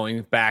Wayne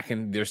going back,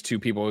 and there's two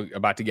people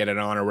about to get it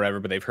on or whatever,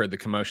 but they've heard the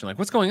commotion, like,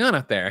 what's going on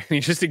up there? And he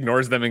just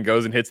ignores them and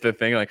goes and hits the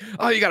thing, like,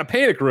 oh, you got a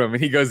panic room,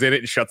 and he goes in it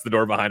and shuts the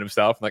door behind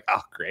himself. I'm like,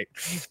 oh, great.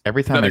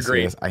 Every time I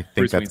see this, I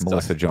think that's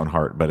Melissa Joan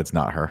Hart, but it's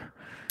not her.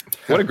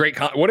 What a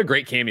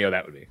great cameo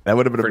that would be. That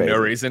would have been for amazing.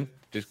 No reason.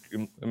 Just,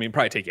 I mean,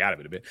 probably take you out of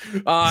it a bit.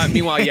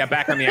 Meanwhile, yeah,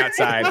 back on the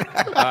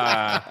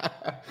outside,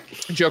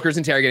 Joker's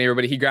interrogating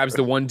everybody. He grabs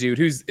the one dude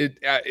who's.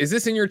 Is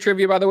this in your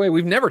trivia, by the way?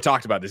 We've never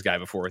talked about this guy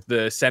before.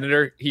 The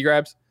senator he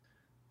grabs.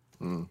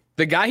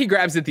 The guy he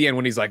grabs at the end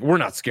when he's like, "We're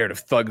not scared of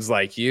thugs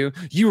like you.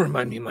 You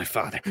remind me of my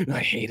father. I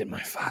hated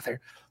my father."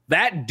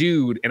 That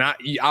dude, and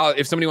I'll,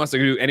 if somebody wants to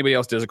do, anybody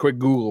else does a quick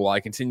Google while I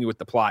continue with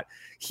the plot.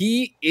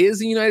 He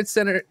is a United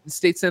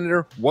States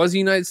senator, was a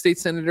United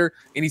States senator,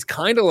 and he's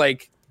kind of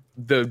like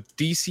the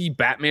DC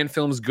Batman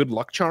film's good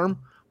luck charm,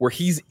 where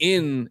he's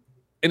in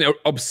an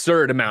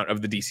absurd amount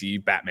of the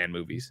DC Batman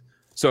movies.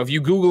 So if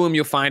you Google him,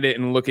 you'll find it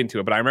and look into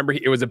it. But I remember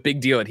it was a big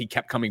deal that he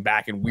kept coming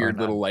back in weird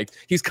little, like,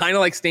 he's kind of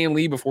like Stan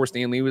Lee before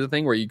Stan Lee was a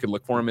thing, where you could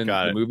look for him in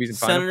the movies and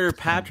find Senator him.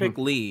 Patrick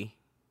Lee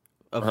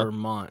of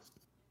Vermont.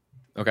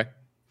 Okay.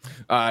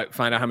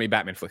 Find out how many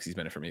Batman flicks he's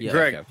been in for me.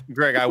 Yeah.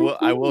 Greg, I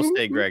will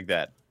say, Greg,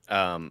 that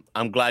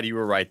I'm glad you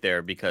were right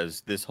there,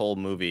 because this whole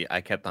movie,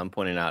 I kept on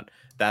pointing out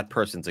that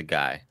person's a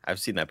guy. I've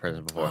seen that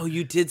person before. Oh,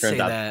 you did say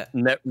that.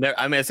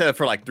 I mean, I said it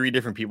for like 3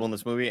 different people in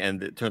this movie,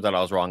 and it turns out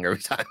I was wrong every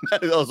time. I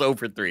was 0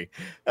 for 3.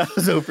 I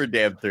was 0 for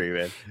damn 3,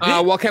 man.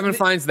 While Kevin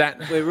finds that.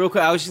 Wait, real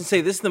quick. I was just going to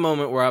say, this is the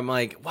moment where I'm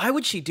like, why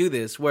would she do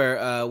this?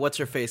 Where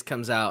what's-her-face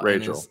comes out.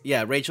 Rachel.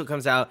 Rachel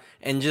comes out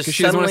and just Because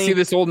she doesn't want to see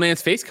this old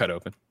man's face cut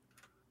open.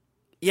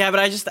 Yeah, but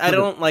I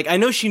don't like. I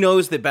know she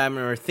knows that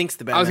Batman, or thinks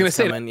the Batman. I was gonna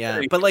say coming,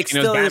 yeah, but like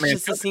still, it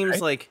seems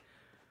like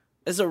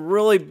it's a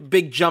really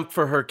big jump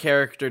for her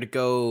character to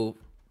go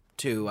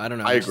to. I don't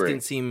know. I it just agree.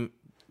 didn't seem.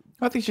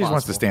 I think she just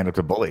wants to stand up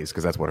to bullies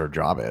because that's what her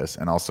job is,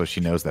 and also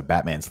she knows that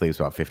Batman sleeps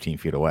about 15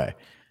 feet away.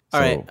 So,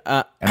 all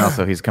right, and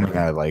also he's coming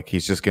out of like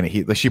he's just gonna.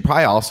 She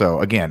probably also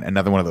again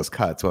another one of those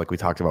cuts, like we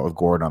talked about with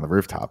Gordon on the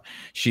rooftop.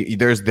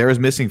 There's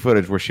missing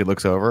footage where she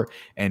looks over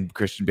and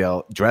Christian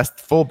Bale dressed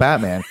full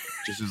Batman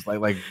just is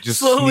like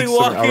just slowly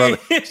walking,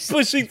 just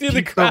pushing through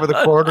the crowd over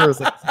the corridor. Is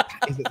like,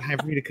 is it time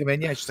for me to come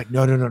in yet? She's like,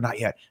 no, not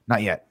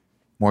yet.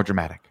 More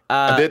dramatic.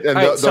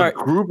 The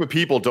group of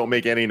people don't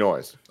make any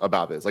noise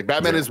about this. Like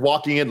Batman is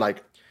walking in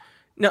like.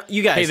 No,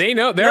 you guys. Hey, they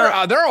know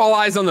they're all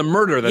eyes on the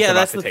murder.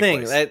 That's the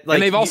thing. And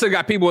they've also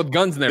got people with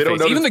guns in their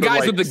face. Even the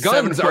guys with the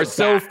guns are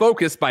so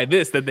focused by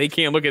this that they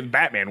can't look at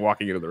Batman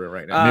walking into the room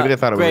right now. Maybe they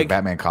thought it was a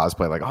Batman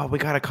cosplay. Like, oh, we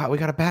got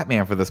a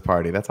Batman for this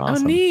party. That's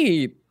awesome. Oh,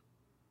 neat.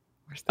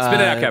 Spit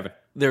it out, Kevin.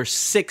 There's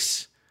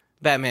 6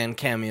 Batman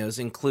cameos,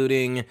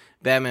 including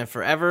Batman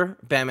Forever,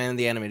 Batman in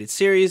the Animated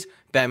Series,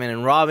 Batman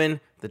and Robin,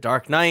 The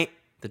Dark Knight,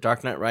 The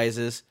Dark Knight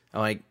Rises,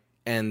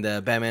 and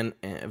Batman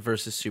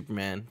versus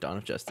Superman: Dawn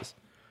of Justice.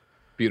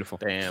 Beautiful.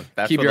 Damn.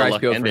 That's Keep your eyes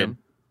peeled for him.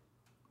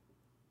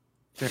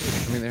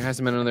 There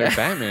hasn't been another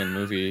Batman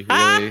movie,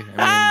 really. You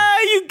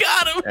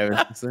got him.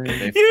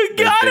 You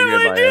got him,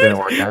 my dude.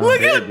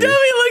 Look how dumb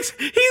he looks.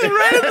 He's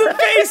red in the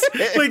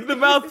face, like the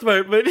mouth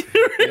part, but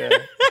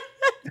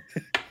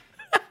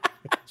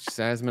just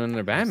hasn't been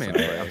another Batman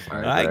movie.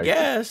 I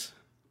guess.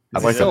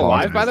 Is he still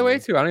alive, by the way,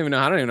 too? I don't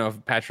even know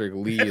if Patrick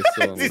Lee is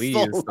still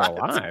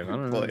alive. I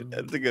don't know.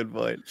 That's a good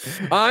point.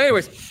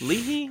 Anyways,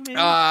 Lee, maybe?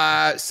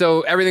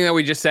 so everything that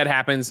we just said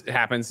happens.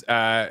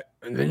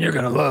 And then you're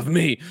gonna love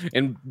me.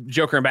 And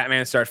Joker and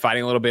Batman start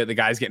fighting a little bit. The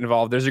guys get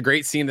involved. There's a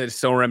great scene that is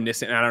so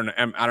reminiscent. I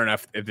don't know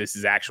if this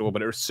is actual,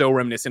 but it was so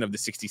reminiscent of the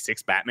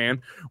 '66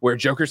 Batman, where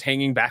Joker's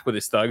hanging back with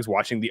his thugs,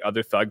 watching the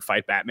other thug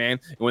fight Batman.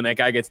 And when that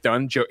guy gets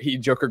done,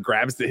 Joker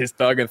grabs his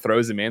thug and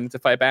throws him in to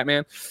fight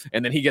Batman.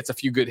 And then he gets a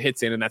few good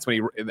hits in, and that's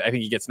when I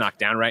think he gets knocked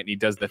down, right? And he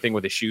does the thing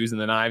with his shoes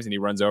and the knives, and he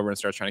runs over and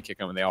starts trying to kick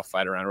him, and they all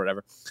fight around or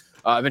whatever.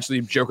 Eventually,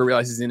 Joker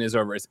realizes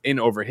in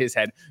over his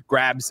head,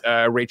 grabs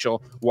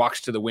Rachel,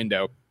 walks to the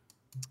window.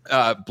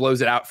 Blows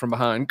it out from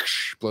behind,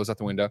 blows out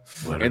the window,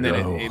 and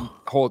then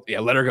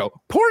let her go.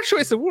 Poor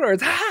choice of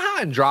words,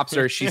 and drops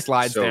her. She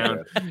slides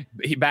down.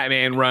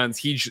 Batman runs.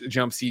 He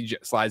jumps. He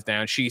slides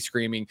down. She's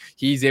screaming.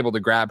 He's able to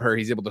grab her.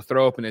 He's able to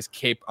throw open his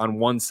cape on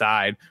one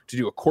side to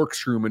do a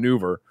corkscrew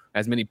maneuver,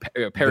 as many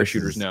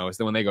parachuters know. Is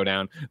that when they go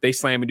down, they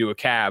slam into a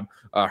cab.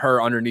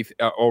 Her underneath,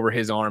 over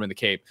his arm in the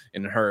cape,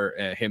 and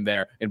him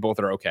there, and both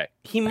are okay.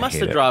 He must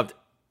have dropped.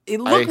 It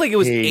looked like it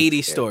was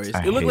 80 stories.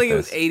 It looked like it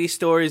was 80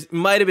 stories.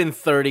 Might have been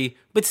 30,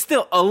 but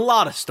still a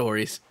lot of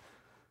stories.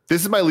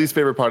 This is my least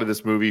favorite part of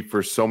this movie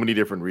for so many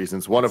different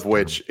reasons. One of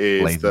which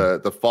is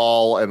the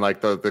fall and like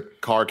the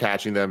car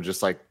catching them.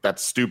 Just like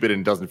that's stupid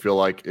and doesn't feel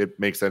like it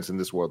makes sense in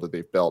this world that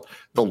they've built.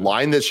 The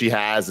line that she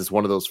has is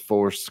one of those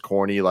forced,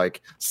 corny,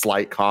 like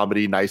slight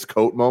comedy, nice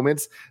coat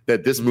moments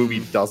that this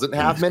movie doesn't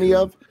have many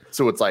of.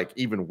 So it's like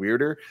even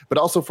weirder. But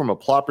also from a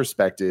plot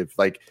perspective,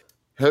 like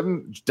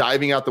him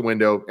diving out the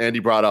window, Andy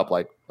brought up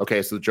like,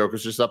 okay, so the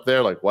Joker's just up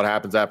there. Like, what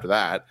happens after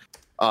that?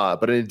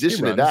 But in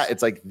addition to that,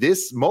 it's like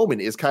this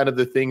moment is kind of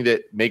the thing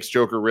that makes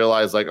Joker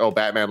realize like, oh,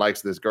 Batman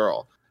likes this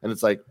girl. And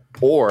it's like,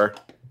 or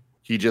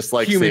he just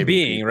likes human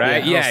being,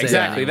 right? Yeah,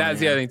 exactly. That. That's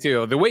the other thing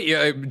too. The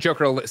way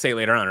Joker will say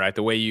later on, right?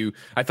 The way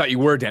I thought you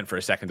were Dent for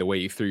a second. The way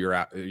you threw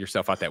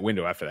yourself out that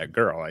window after that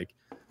girl, like.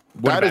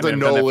 That is a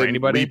Nolan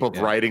leap of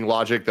writing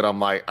logic that I'm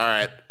like, all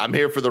right, I'm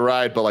here for the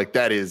ride, but like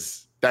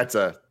that's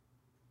a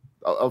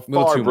a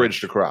far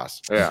bridge to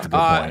cross.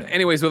 Yeah.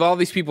 Anyways, with all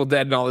these people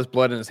dead and all this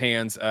blood in his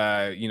hands,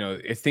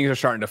 things are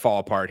starting to fall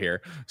apart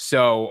here.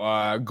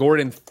 So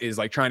Gordon is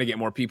like trying to get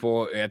more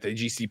people at the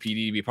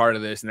GCPD to be part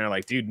of this, and they're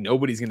like, dude,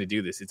 nobody's going to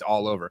do this. It's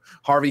all over.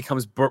 Harvey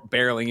comes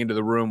barreling into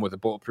the room with a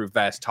bulletproof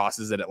vest,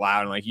 tosses it out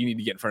loud, and like, you need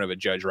to get in front of a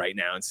judge right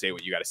now and say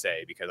what you got to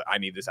say because I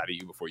need this out of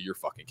you before you're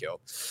fucking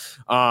killed.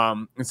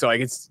 And so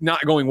like it's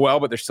not going well,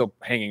 but they're still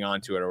hanging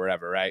on to it or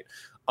whatever, right?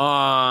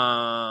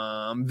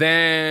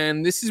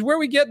 Then this is where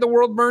we get the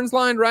world burns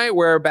line, right?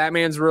 Where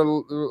Batman's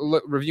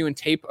reviewing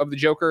tape of the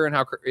Joker and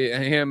how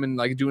him and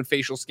like doing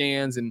facial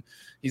scans, and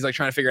he's like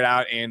trying to figure it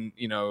out. And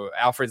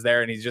Alfred's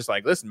there, and he's just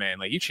like, "Listen, man,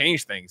 like you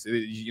changed things.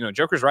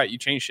 Joker's right. You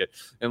changed shit."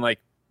 And like,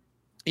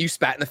 you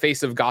spat in the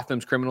face of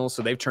Gotham's criminals,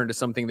 so they've turned to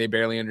something they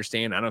barely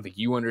understand. I don't think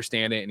you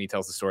understand it. And he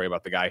tells the story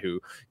about the guy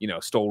who,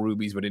 stole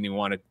rubies but didn't even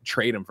want to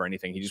trade them for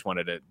anything. He just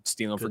wanted to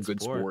steal them for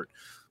good sport.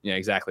 Yeah,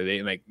 exactly.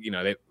 They like,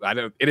 I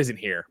don't. It isn't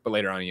here, but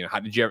later on,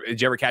 did you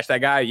ever catch that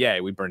guy?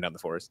 Yeah, we burned down the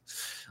forest.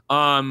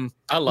 I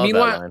love that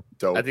line.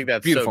 Dope. I think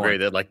that's beautiful. So great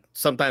that like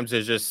sometimes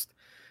there's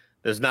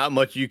not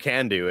much you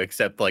can do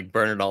except like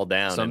burn it all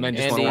down. Some men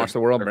just want to watch the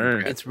world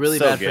burn. It's really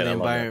bad for the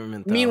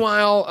environment.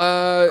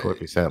 Meanwhile, cool if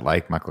you said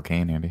like Michael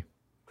Caine, Andy.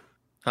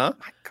 Huh?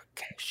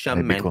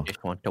 Some men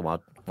just want to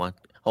watch.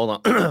 Hold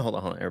on, hold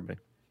on, everybody,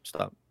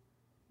 stop.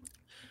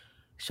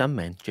 Some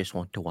men just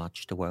want to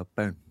watch the world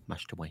burn.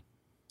 Master Wayne.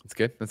 That's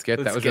good. That's good.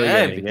 That was good.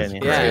 Really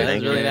good. Yeah, that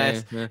was really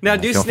nice. Yeah. Now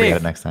do don't Snake.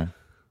 Forget it next time.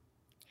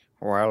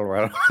 Well.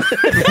 Why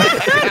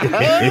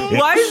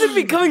is it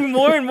becoming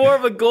more and more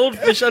of a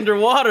goldfish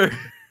underwater?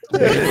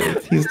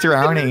 He's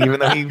drowning even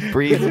though he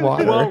breathes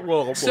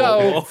water.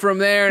 So from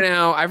there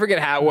now, I forget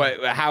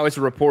how it's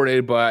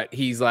reported, but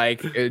he's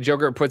like,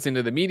 Joker puts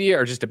into the media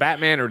or just to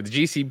Batman or the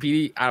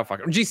GCPD, I don't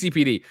fucking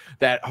GCPD,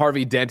 that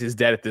Harvey Dent is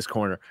dead at this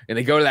corner, and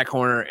they go to that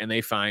corner and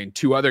they find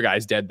two other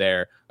guys dead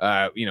there.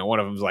 One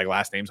of them's like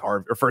last name's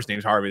Harvey or first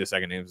name's Harvey, the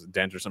second name's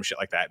Dent or some shit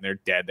like that, and they're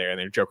dead there, and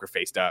they're Joker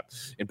faced up,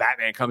 and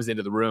Batman comes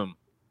into the room,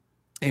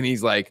 and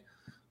he's like,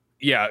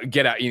 yeah,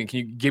 get out. Can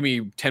you give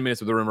me 10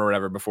 minutes of the room or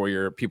whatever before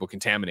your people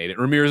contaminate it?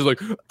 And Ramirez is like,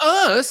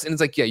 us? And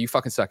it's like, yeah, you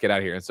fucking suck. Get out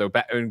of here. And so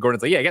and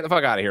Gordon's like, yeah, get the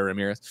fuck out of here,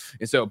 Ramirez.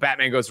 And so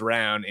Batman goes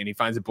around and he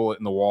finds a bullet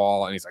in the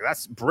wall and he's like,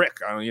 that's brick.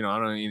 I don't know.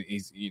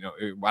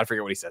 I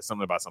forget what he says,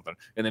 something about something.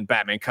 And then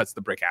Batman cuts the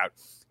brick out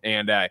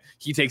and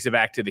he takes it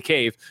back to the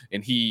cave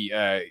and he,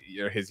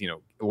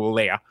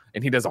 Leia,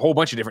 and he does a whole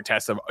bunch of different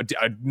tests of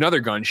another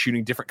gun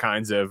shooting different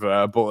kinds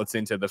of bullets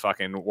into the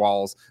fucking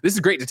walls. This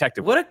is great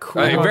detective. What a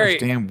cool, very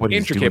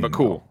intricate but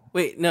cool.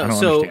 Wait, no.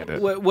 So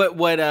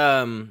what?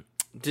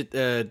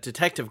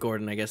 Detective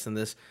Gordon, I guess in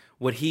this,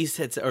 what he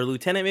said, or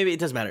Lieutenant, maybe it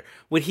doesn't matter.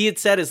 What he had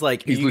said is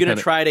like, are you gonna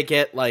try to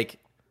get like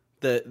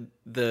the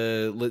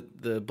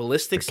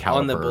ballistics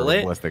on the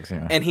bullet?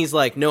 Yeah. And he's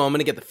like, no, I'm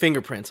gonna get the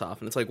fingerprints off.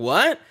 And it's like,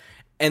 what?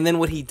 And then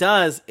what he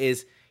does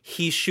is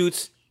he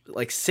shoots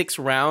like 6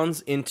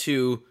 rounds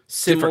into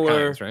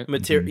similar kinds, right?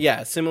 material. Mm-hmm.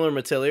 Yeah, similar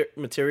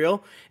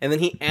material. And then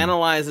he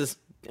analyzes.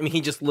 I mean,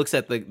 he just looks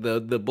at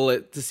the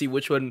bullet to see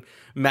which one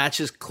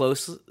matches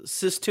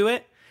closest to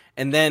it,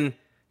 and then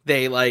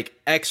they like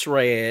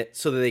X-ray it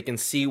so that they can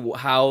see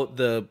how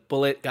the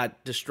bullet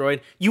got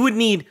destroyed. You would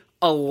need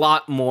a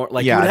lot more.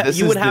 Like,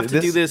 you would have to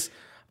do this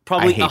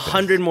probably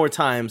 100 more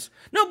times.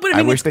 No, but I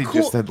mean, wish they cool.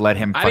 just had let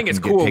him. I think it's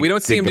cool. We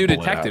don't see him do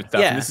detective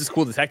stuff. Yeah. This is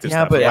cool detective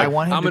stuff. But I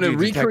want him I'm going to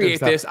recreate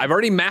this. I've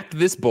already mapped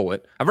this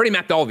bullet. I've already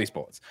mapped all these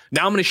bullets.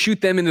 Now I'm going to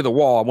shoot them into the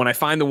wall. When I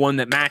find the one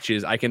that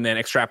matches, I can then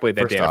extrapolate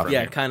that data.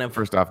 Yeah, kind of.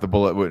 First off, the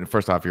bullet.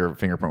 First off, your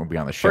fingerprint would be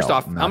on the shell. First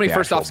off, how many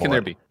first offs can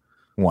there be?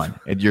 One.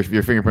 Your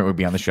fingerprint would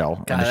be on the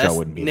shell, and the shell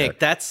wouldn't be Nick,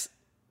 there.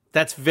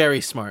 that's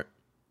very smart.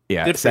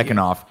 Yeah. Second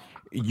off,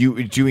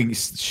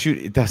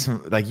 it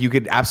doesn't, like, you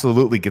could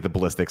absolutely get the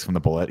ballistics from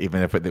the bullet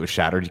even if it was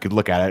shattered. You could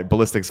look at it.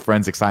 Ballistics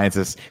forensic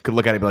scientists could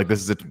look at it and be like,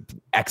 this is an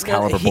X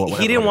caliber bullet.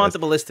 He didn't want the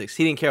ballistics.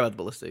 He didn't care about the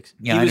ballistics.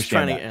 Yeah, he was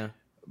trying to. Yeah.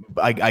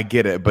 I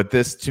get it, but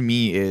this to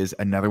me is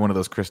another one of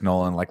those Chris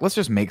Nolan, like, let's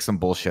just make some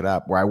bullshit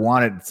up. Where I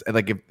wanted,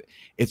 like, if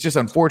it's just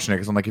unfortunate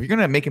because I'm like, if you're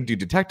gonna make him do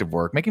detective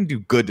work, make him do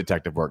good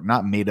detective work,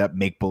 not made up,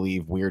 make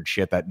believe weird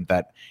shit that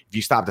if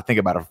you stop to think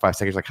about it for 5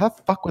 seconds, like, how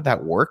the fuck would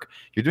that work?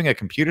 You're doing a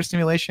computer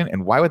simulation,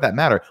 and why would that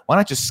matter? Why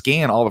not just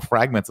scan all the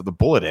fragments of the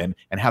bullet in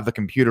and have the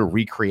computer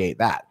recreate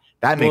that?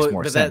 That makes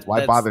more sense.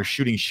 Why bother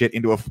shooting shit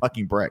into a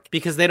fucking brick?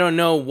 Because they don't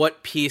know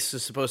what piece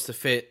is supposed to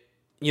fit.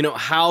 You know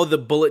how the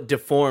bullet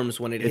deforms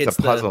when it hits. It's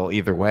a puzzle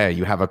either way.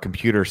 You have a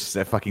computer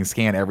fucking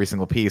scan every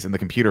single piece, and the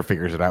computer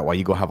figures it out while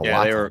you go have a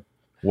lot.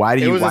 Why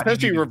do you? It was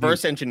essentially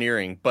reverse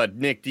engineering. But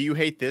Nick, do you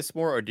hate this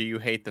more, or do you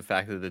hate the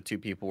fact that the two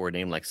people were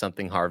named like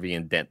something Harvey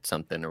and Dent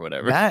something or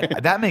whatever?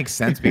 That makes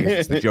sense because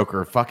it's the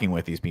Joker fucking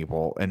with these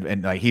people,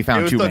 and like he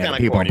found 2 random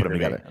people and put them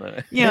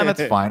together. Yeah,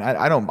 that's fine.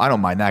 I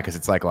don't mind that because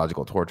it's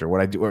psychological torture.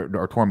 What I do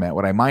or torment.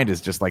 What I mind is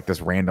just like this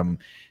random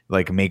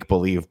like make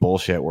believe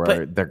bullshit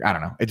where they're, I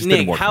don't know. It just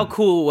didn't work. How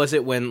cool was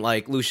it when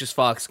like Lucius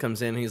Fox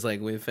comes in? He's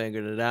like, we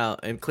figured it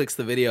out, and clicks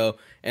the video,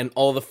 and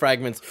all the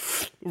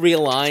fragments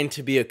realign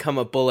to become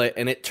a bullet,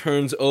 and it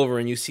turns over,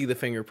 and you see the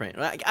fingerprint.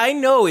 I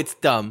know it's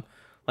dumb.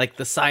 like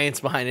the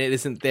science behind it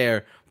isn't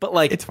there, but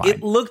like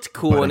it looked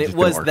cool, and it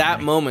was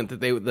that moment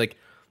that they would like.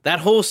 That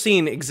whole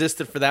scene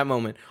existed for that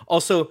moment.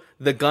 Also,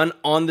 the gun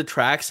on the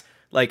tracks,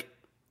 like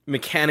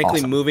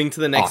mechanically moving to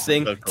the next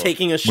thing,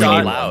 taking a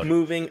shot,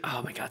 moving.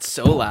 Oh my god,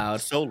 so loud,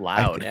 so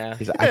loud. I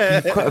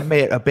could have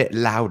made it a bit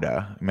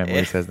louder. Remember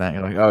when he says that?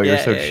 You're like, oh, you're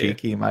so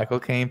cheeky, Michael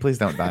Caine. Please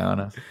don't die on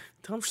us.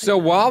 So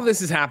while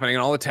this is happening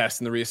and all the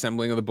tests and the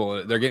reassembling of the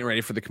bullet, they're getting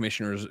ready for the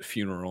commissioner's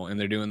funeral, and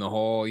they're doing the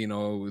whole,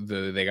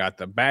 they got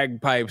the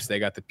bagpipes, they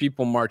got the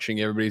people marching,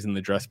 everybody's in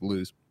the dress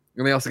blues.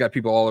 And they also got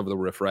people all over the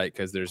roof, right?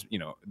 Because there's,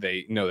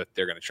 they know that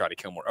they're going to try to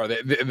kill more. Oh,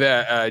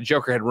 the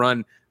Joker had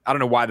run. I don't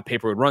know why the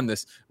paper would run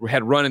this.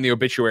 Had run in the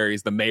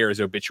obituaries, the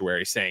mayor's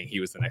obituary, saying he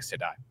was the next to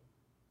die.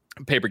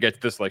 Paper gets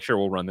this, like, sure,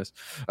 we'll run this.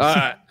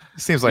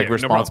 Seems like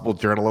responsible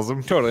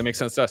journalism. Totally makes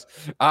sense to us.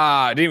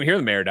 Didn't even hear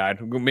the mayor died.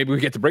 Maybe we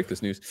get to break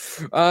this news.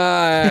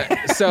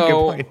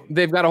 So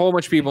they've got a whole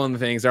bunch of people in the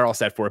things. They're all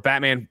set for it.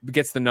 Batman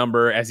gets the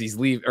number as he's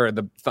leaving, or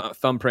the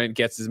thumbprint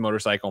gets his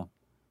motorcycle.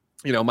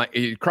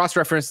 He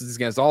cross-references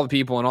against all the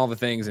people and all the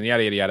things and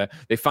yada, yada, yada.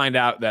 They find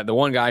out that the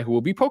one guy who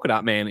will be Polka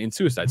Dot Man in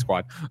Suicide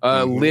Squad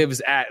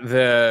lives at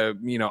the,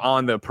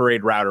 on the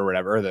parade route or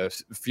whatever, or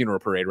the funeral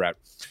parade route.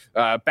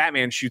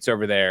 Batman shoots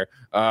over there.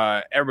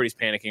 Everybody's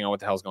panicking on what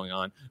the hell's going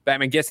on.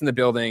 Batman gets in the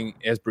building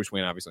as Bruce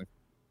Wayne, obviously.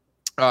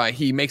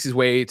 He makes his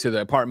way to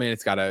the apartment.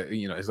 It's got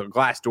it's a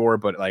glass door,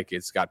 but like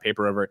it's got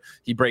paper over it.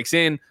 He breaks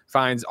in,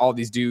 finds all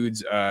these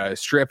dudes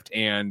stripped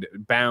and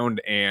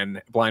bound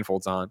and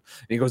blindfolds on.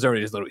 And he goes over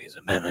to he's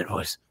a Batman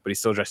voice, but he's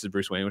still dressed as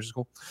Bruce Wayne, which is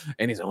cool.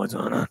 And he's like, what's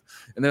going on?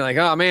 And they're like,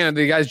 oh man,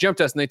 the guys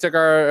jumped us and they took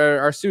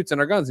our suits and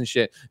our guns and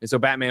shit. And so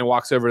Batman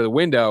walks over to the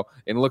window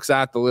and looks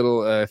out the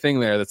little thing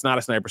there. That's not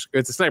a sniper.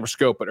 It's a sniper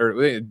scope,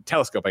 or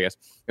telescope, I guess.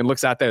 And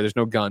looks out there. There's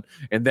no gun.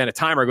 And then a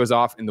timer goes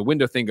off and the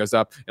window thing goes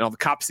up and all the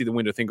cops see the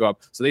window thing go up.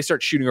 So they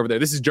start shooting over there.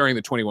 This is during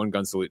the 21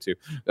 gun salute too.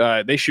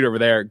 They shoot over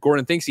there.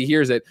 Gordon thinks he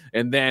hears it,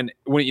 and then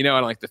when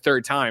on like the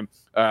third time,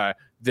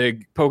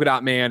 the Polka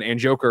Dot Man and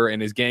Joker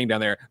and his gang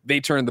down there, they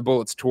turn the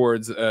bullets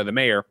towards the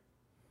mayor.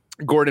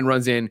 Gordon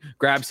runs in,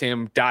 grabs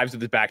him, dives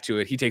with his back to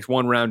it. He takes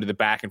one round to the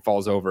back and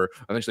falls over.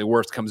 Eventually,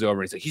 Worst comes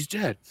over and he's like, he's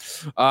dead.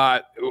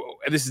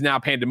 This is now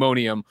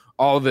pandemonium.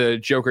 All the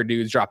Joker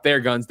dudes drop their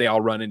guns. They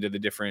all run into the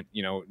different,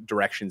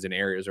 directions and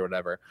areas or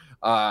whatever.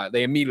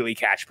 They immediately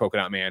catch Polka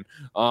Dot Man.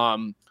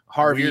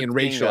 Harvey and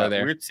Rachel are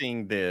there. We're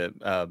seeing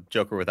the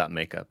Joker without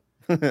makeup.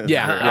 I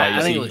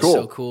think it looks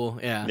so cool.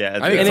 Yeah,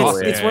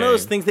 it's one of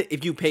those things that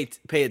if you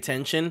pay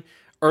attention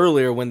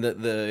earlier when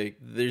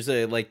there's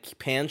a like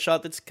pan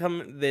shot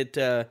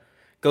that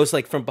goes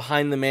like from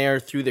behind the mayor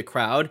through the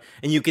crowd,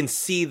 and you can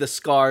see the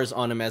scars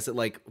on him as it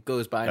like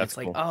goes by. And it's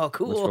cool. Like, oh,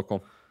 cool. That's so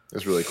cool.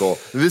 It's really cool.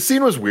 This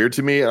scene was weird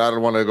to me, and I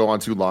don't want to go on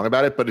too long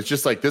about it, but it's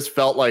just like this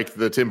felt like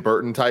the Tim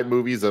Burton type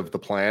movies of The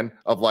Plan,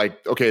 of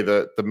like, okay,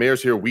 the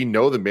mayor's here. We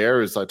know the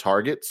mayor is a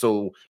target,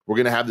 so we're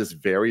gonna have this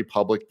very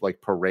public like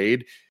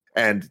parade.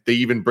 And they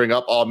even bring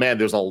up, oh man,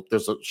 there's a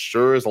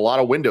lot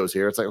of windows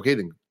here. It's like, okay,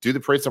 then do the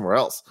parade somewhere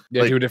else.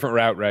 Yeah, do a different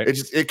route, right?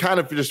 It kind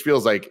of just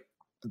feels like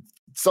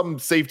some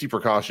safety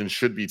precautions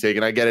should be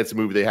taken. I get it's a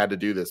movie, they had to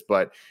do this,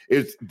 but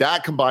it's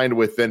that combined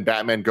with then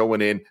Batman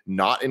going in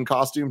not in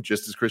costume,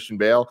 just as Christian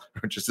Bale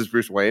or just as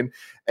Bruce Wayne,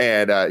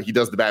 and he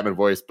does the Batman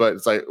voice. But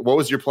it's like, what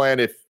was your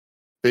plan if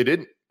they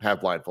didn't have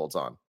blindfolds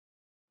on?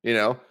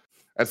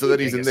 And so then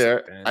he's in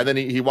there, and then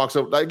he walks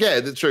over. Like,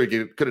 yeah, sure,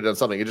 he could have done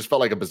something. It just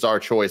felt like a bizarre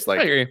choice. Like,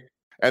 I agree.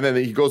 And then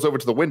he goes over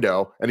to the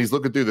window, and he's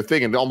looking through the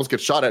thing, and almost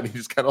gets shot at, and he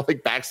just kind of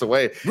like backs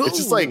away. Ooh. It's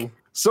just like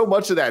so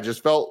much of that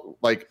just felt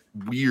like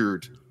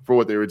weird for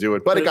what they were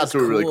doing, but it got to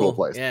a really cool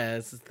place. Yeah,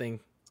 that's the thing.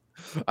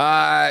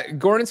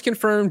 Gordon's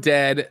confirmed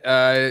dead.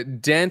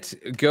 Dent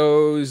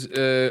goes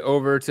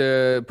over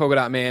to Polka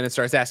Dot Man and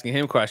starts asking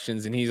him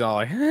questions, and he's all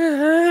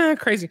like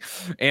crazy.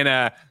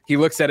 And he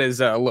looks at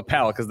his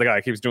lapel because the guy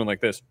keeps doing like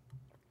this.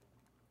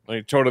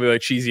 Like totally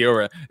like cheesy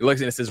over it. It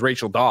looks and it says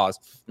Rachel Dawes.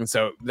 And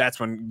so that's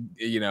when,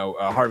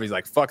 Harvey's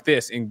like, fuck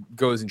this, and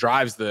goes and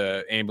drives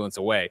the ambulance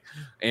away.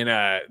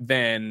 And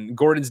then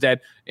Gordon's dead.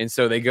 And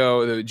so the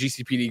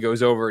GCPD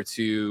goes over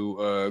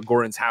to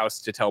Gordon's house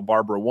to tell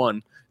Barbara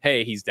 1,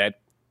 hey, he's dead.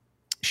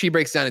 She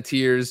breaks down in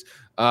tears.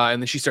 And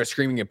then she starts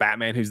screaming at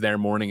Batman, who's there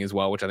mourning as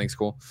well, which I think is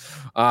cool.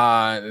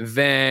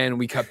 Then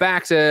we cut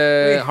back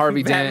to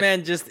Harvey Dent.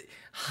 Batman just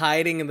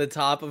hiding in the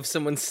top of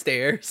someone's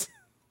stairs.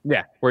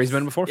 Yeah, where he's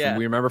been before. We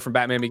remember from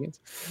Batman Begins.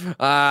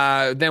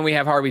 Then we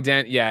have Harvey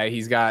Dent. Yeah,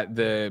 he's got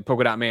the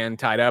Polka Dot Man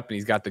tied up, and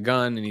he's got the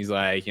gun, and he's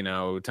like,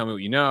 tell me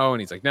what you know.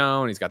 And he's like,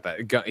 no. And he's got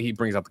that gun. He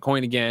brings out the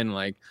coin again.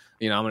 Like,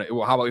 how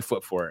about we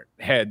flip for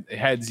it?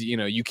 Heads,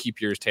 you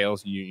keep yours.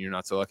 Tails, you're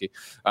not so lucky.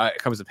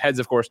 It comes up heads,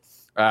 of course.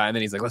 And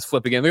then he's like, let's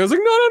flip again. He goes like,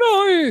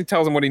 no. He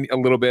tells him a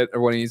little bit or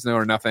what he needs to know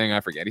or nothing.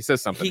 I forget. He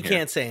says something. He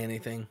can't say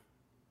anything.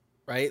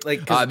 right?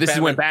 Like this is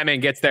when Batman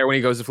gets there when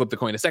he goes to flip the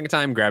coin a second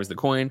time, grabs the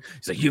coin.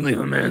 He's like, "You leave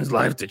a man's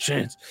life to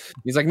chance."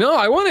 He's like, "No,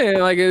 I want it.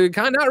 Like,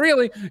 kind of not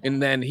really."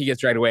 And then he gets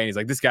dragged away, and he's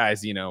like, "This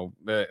guy's, been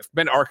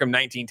Arkham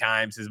 19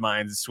 times. His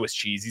mind's Swiss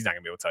cheese. He's not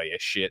gonna be able to tell you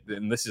shit."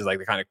 And this is like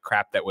the kind of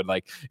crap that would,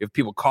 like, if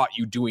people caught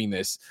you doing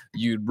this,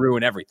 you'd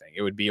ruin everything.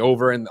 It would be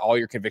over, and all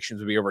your convictions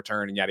would be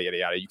overturned, and yada yada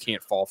yada. You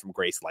can't fall from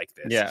grace like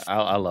this. Yeah,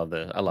 I love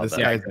this. I love this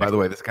guy. By the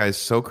way, this guy's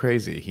so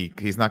crazy.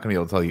 He's not gonna be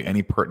able to tell you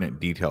any pertinent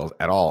details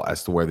at all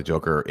as to where the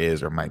Joker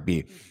is or might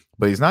be.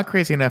 But he's not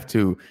crazy enough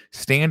to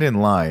stand in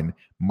line,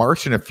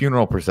 march in a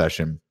funeral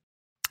procession,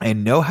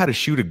 and know how to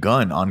shoot a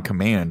gun on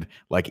command,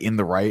 like in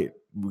the right,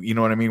 you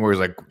know what I mean? Where he's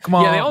like, "Come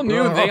on!" Yeah, they all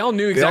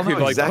knew exactly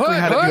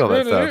how to do all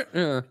that stuff.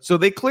 Yeah. So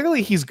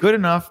he's good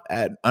enough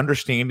at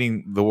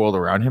understanding the world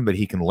around him that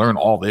he can learn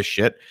all this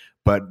shit.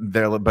 But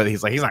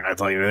he's like, he's not going to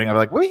tell you anything. I'm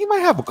like, well, he might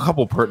have a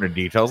couple pertinent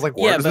details, like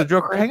where does the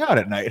Joker hang out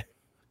at night?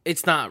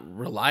 It's not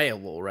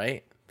reliable,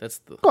 right? It's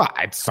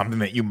something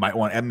that you might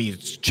want me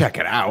to check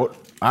it out.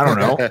 I don't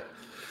know.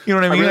 You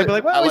know what I mean? I'd be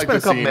like, well, we spent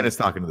a couple minutes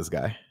talking to this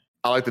guy.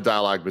 I like the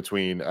dialogue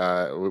between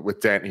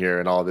with Dent here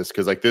and all this,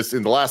 because like this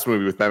in the last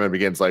movie with Batman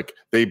Begins, like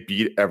they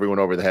beat everyone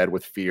over the head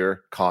with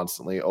fear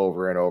constantly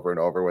over and over and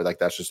over, where like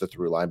that's just a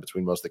through line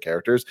between most of the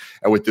characters.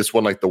 And with this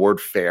one, like the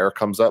word fair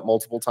comes up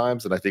multiple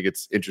times, and I think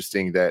it's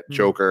interesting that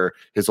Joker,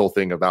 his whole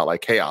thing about like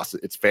chaos,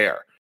 it's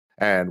fair.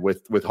 And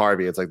with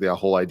Harvey, it's like the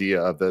whole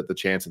idea of the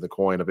chance in the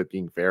coin of it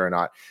being fair or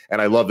not.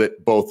 And I love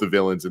that both the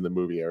villains in the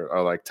movie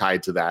are like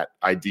tied to that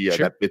idea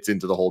that fits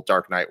into the whole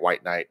Dark Knight,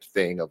 White Knight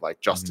thing of like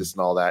justice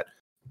and all that.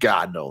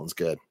 God, Nolan's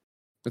good.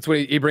 That's what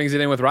he brings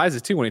it in with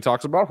Rises too when he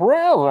talks about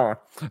forever.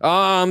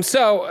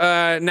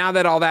 So now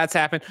that all that's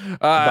happened,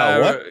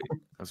 about what?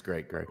 That's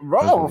great.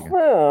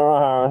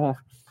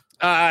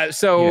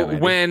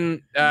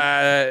 When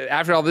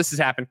after all this has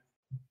happened,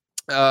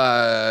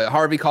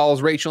 Harvey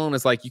calls Rachel and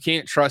is like, "You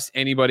can't trust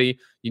anybody.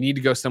 You need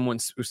to go someone."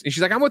 And she's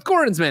like, "I'm with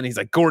Gordon's men." And he's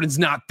like, "Gordon's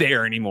not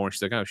there anymore."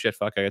 She's like, "Oh shit,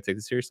 fuck, I gotta take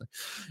this seriously."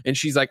 And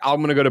she's like,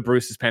 "I'm gonna go to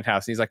Bruce's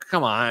penthouse." And he's like,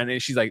 "Come on."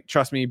 And she's like,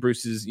 "Trust me,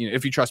 Bruce's,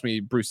 if you trust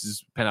me,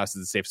 Bruce's penthouse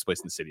is the safest place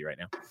in the city right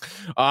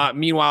now."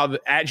 Meanwhile,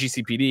 at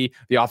GCPD,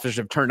 the officers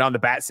have turned on the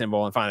bat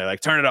symbol and finally like,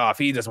 "Turn it off.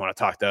 He doesn't want to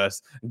talk to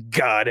us.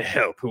 God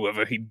help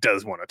whoever he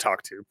does want to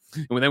talk to."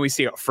 And then we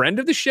see a friend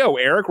of the show,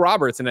 Eric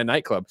Roberts, in a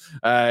nightclub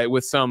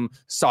with some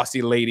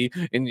saucy lady,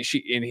 and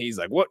he's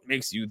like, "What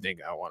makes you think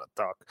I want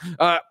to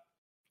talk?"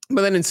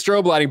 But then in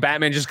strobe lighting,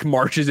 Batman just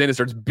marches in and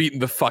starts beating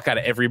the fuck out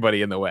of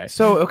everybody in the way.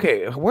 So,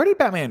 okay, where did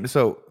Batman...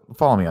 So,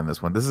 follow me on this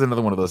one. This is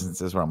another one of those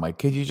instances where I'm like,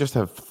 could you just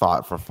have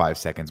thought for 5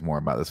 seconds more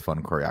about this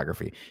fun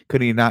choreography?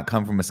 Could he not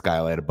come from a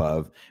skylight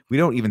above? We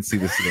don't even see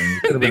the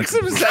ceiling. Nick's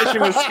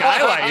obsession with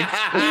skylights.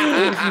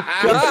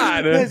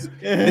 God.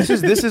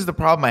 This is the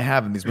problem I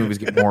have in these movies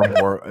get more and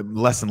more,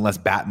 less and less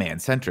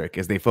Batman-centric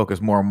as they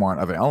focus more and more on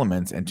other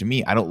elements. And to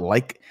me, I don't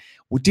like...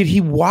 Did he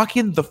walk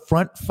in the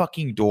front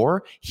fucking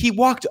door? He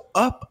walked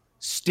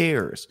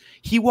upstairs.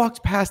 He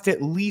walked past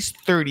at least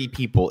 30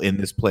 people in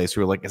this place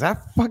who are like, "Is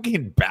that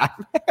fucking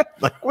Batman?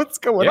 Like, what's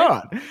going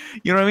on?"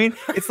 You know what I mean?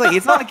 It's like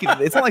it's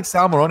not like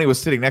Sal Maroni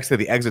was sitting next to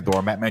the exit door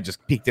and Batman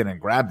just peeked in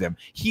and grabbed him.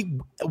 He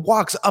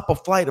walks up a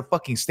flight of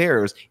fucking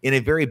stairs in a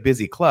very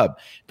busy club.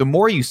 The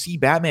more you see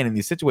Batman in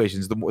these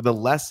situations, the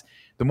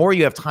more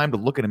you have time to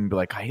look at him and be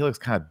like, "Oh, he looks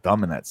kind of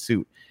dumb in that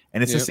suit."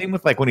 And it's the same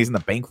with like when he's in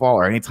the bank vault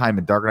or any time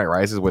in Dark Knight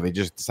Rises where they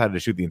just decided to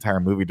shoot the entire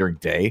movie during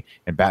day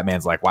and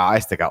Batman's like, "Wow, I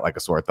stick out like a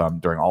sore thumb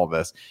during all of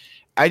this."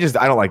 I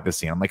don't like this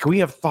scene. I'm like, can we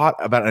have thought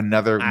about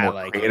another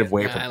more creative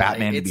way for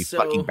Batman to be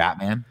fucking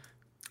Batman?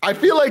 I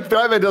feel like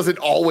Batman doesn't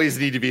always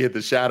need to be in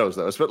the shadows,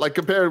 though. But like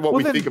compared to what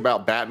we think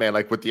about Batman,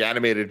 like with the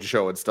animated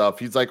show and stuff,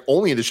 he's like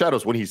only in the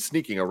shadows when he's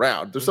sneaking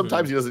around. There's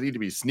sometimes he doesn't need to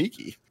be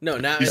sneaky. No,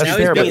 now he's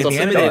being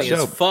intimidating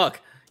as fuck.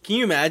 Can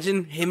you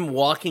imagine him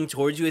walking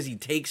towards you as he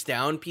takes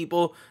down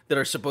people that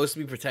are supposed to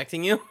be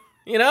protecting you?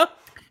 You know?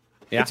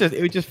 Yeah.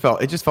 It just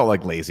felt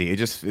like lazy.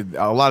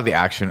 A lot of the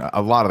action,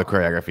 a lot of the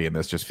choreography in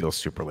this just feels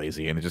super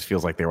lazy, and it just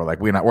feels like they were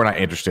like, we're not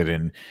interested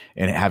in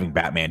having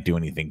Batman do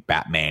anything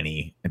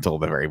Batman-y until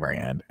the very, very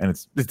end, and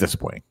it's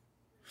disappointing.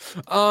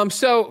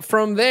 So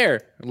from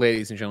there,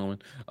 ladies and gentlemen,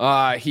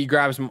 he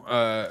grabs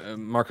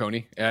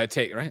Marconi,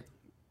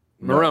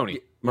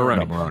 Maroni.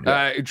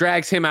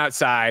 Drags him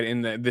outside,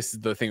 and this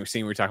is the thing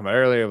we were talking about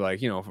earlier.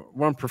 Like,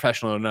 one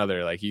professional to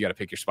another, like, you got to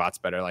pick your spots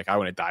better. Like, I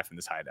wouldn't die from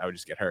this height. I would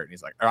just get hurt. And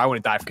he's like, or I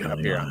wouldn't die from up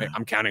here.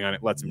 I'm counting on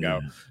it. Lets him go.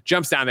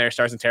 Jumps down there,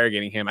 starts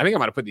interrogating him. I think I'm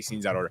going to put these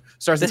scenes out of order.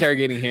 Starts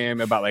interrogating him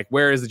about, like,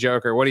 where is the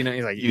Joker? What do you know?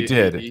 He's like, you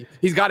did.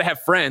 He's got to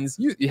have friends.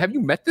 Have you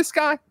met this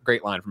guy?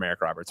 Great line from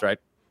Eric Roberts, right?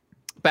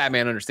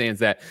 Batman understands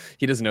that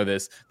he doesn't know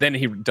this. Then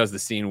he does the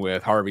scene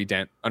with Harvey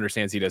Dent,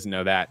 understands he doesn't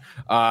know that.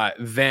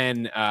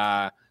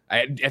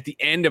 At the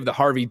end of the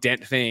Harvey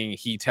Dent thing,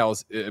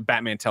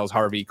 Batman tells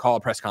Harvey, "Call a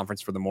press conference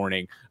for the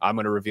morning. I'm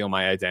going to reveal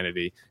my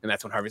identity." And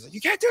that's when Harvey's like,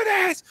 "You can't do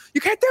this.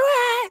 You can't do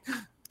it.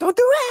 Don't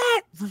do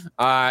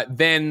it."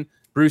 Then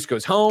Bruce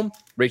goes home.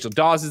 Rachel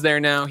Dawes is there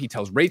now. He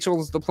tells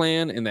Rachel the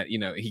plan and that,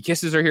 he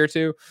kisses her here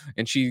too.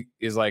 And she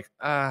is like,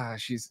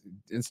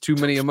 it's too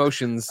many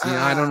emotions.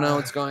 I don't know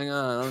what's going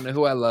on. I don't know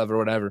who I love or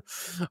whatever.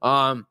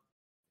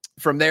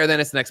 From there, then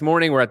it's the next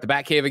morning. We're at the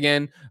Batcave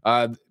again.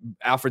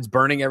 Alfred's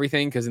burning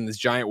everything because in this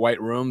giant white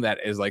room that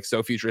is like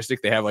so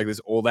futuristic, they have like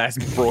this old ass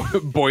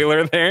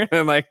boiler there,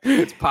 and like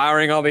it's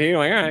powering all the heat.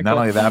 Like, all right, not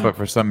only that, but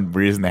for some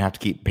reason they have to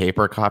keep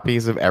paper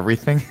copies of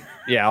everything.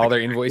 Yeah, all their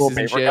invoices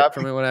and shit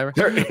from it, whatever.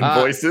 Their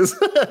invoices,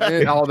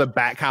 all the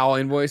Bat Cowl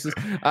invoices.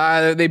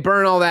 They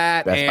burn all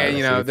that,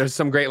 and there's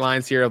some great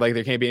lines here. Like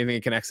there can't be anything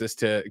that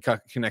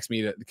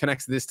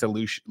connects this to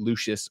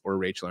Lucius or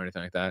Rachel or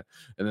anything like that.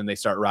 And then they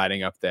start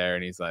riding up there,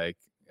 and he's like,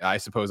 I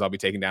suppose I'll be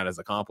taken down as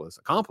accomplice.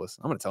 I'm going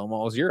to tell them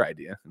all it was your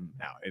idea. And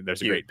now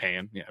there's a great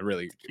pan. Yeah,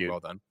 really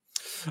well done.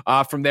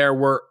 From there,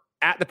 we're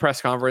at the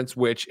press conference,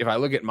 which if I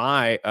look at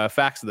my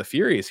Facts of the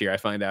Furious here, I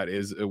find out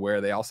is where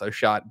they also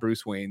shot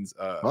Bruce Wayne's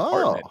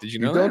apartment. Did you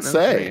know that? Don't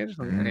say.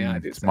 Yeah, I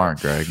do. Smart,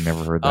 Greg.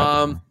 Never heard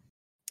that.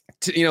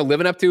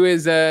 Living up to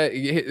his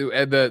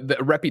the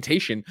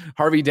reputation,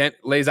 Harvey Dent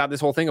lays out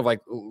this whole thing of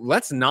like,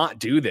 let's not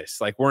do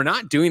this. Like, we're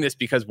not doing this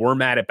because we're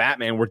mad at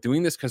Batman. We're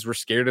doing this because we're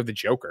scared of the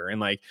Joker.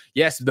 And like,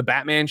 yes, the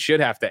Batman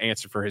should have to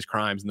answer for his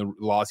crimes and the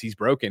laws he's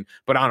broken,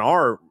 but on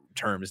our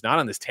terms, not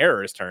on this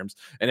terrorist terms.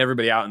 And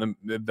everybody out in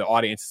the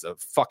audience is a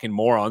fucking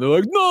moron. They're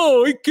like,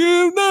 no, he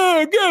can't,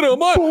 no, get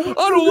him. I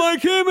don't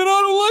like him, and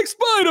I don't like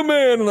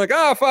Spider-Man. I'm like,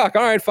 fuck,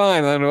 all right,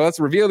 fine. Let's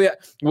reveal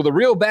that. Will the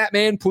real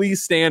Batman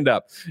please stand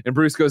up? And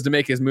Bruce goes to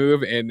make his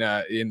move, and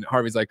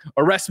Harvey's like,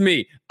 arrest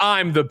me,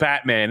 I'm the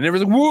Batman. And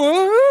everyone's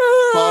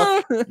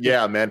like, what?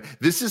 Yeah, man,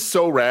 this is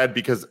so rad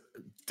because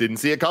didn't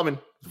see it coming.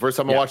 The first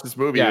time I watched this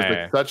movie, it was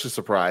like such a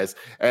surprise.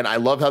 And I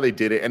love how they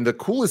did it. And the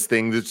coolest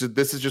thing, this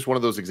is just one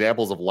of those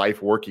examples of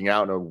life working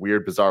out in a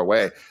weird, bizarre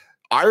way.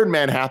 Iron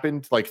Man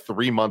happened like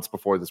 3 months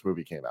before this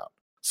movie came out.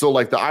 So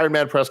like the Iron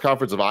Man press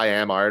conference of I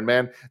Am Iron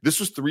Man,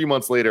 this was 3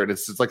 months later. And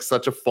it's just like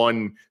such a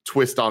fun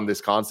twist on this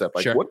concept.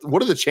 Like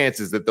what are the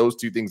chances that those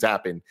two things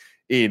happen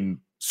in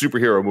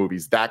superhero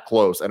movies that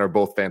close and are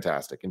both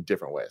fantastic in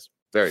different ways?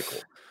 Very cool.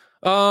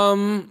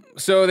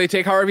 So they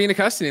take Harvey into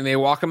custody and they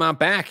walk him out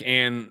back,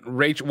 and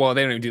Rachel, well,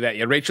 they don't even do that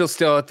yet. Rachel's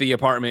still at the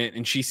apartment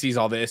and she sees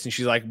all this and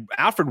she's like,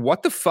 Alfred,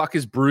 what the fuck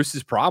is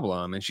Bruce's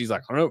problem? And she's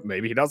like, I don't know,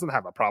 maybe he doesn't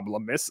have a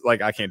problem, miss.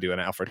 Like, I can't do an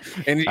Alfred.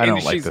 And I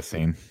don't like the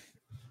scene.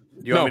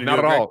 No, not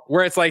at all.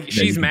 Where it's like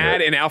she's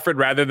mad and Alfred,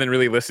 rather than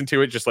really listen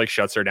to it, just like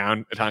shuts her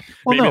down a time.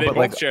 Well, maybe they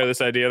both share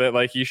this idea that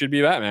like you should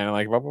be Batman.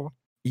 Like, blah, blah, blah.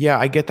 Yeah,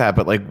 I get that,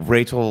 but like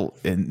Rachel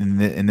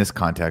in this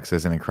context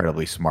is an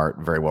incredibly smart,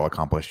 very well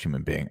accomplished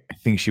human being. I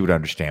think she would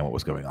understand what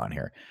was going on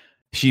here.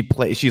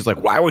 She's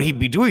like, why would he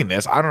be doing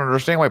this? I don't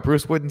understand why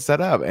Bruce wouldn't set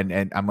up.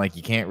 And I'm like,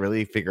 you can't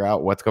really figure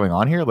out what's going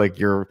on here. Like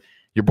your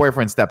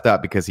boyfriend stepped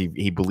up because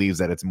he believes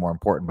that it's more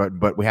important.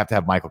 But we have to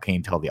have Michael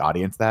Caine tell the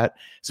audience that.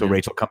 So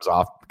Rachel comes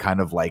off kind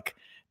of like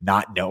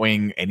not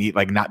knowing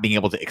not being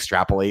able to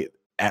extrapolate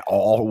at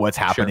all what's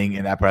happening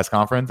in that press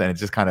conference, and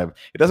it's just kind of,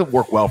 it doesn't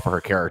work well for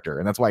her character.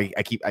 And that's why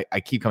I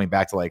keep coming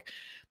back to, like,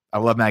 I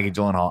love Maggie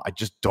Gyllenhaal. I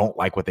just don't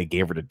like what they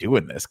gave her to do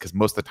in this, because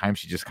most of the time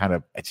she just kind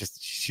of,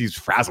 she's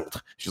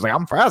frazzled. She's like,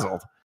 I'm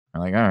frazzled.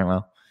 I'm like, all right,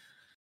 well.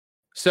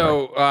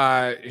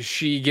 So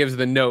she gives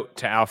the note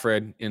to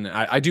Alfred, and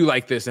I do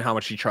like this and how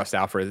much she trusts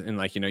Alfred, and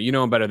like, you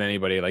know him better than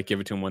anybody. Like,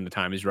 give it to him when the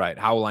time is right.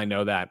 How will I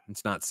know that?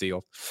 It's not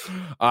sealed.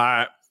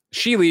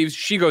 She leaves.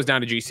 She goes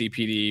down to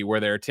GCPD where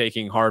they're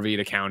taking Harvey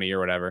to county or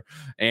whatever.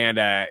 And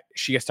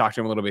she gets to talk to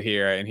him a little bit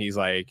here. And he's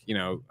like,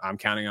 I'm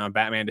counting on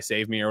Batman to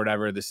save me or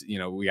whatever. This,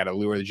 we got to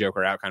lure the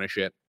Joker out kind of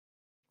shit.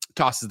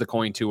 Tosses the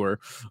coin to her.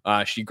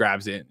 She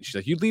grabs it. She's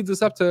like, you leave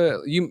this up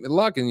to you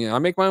luck, and I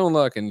make my own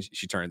luck. And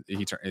he turns.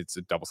 It's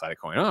a double-sided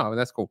coin. Oh,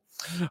 that's cool.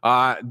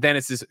 Then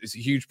it's this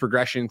huge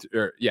procession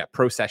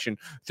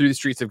through the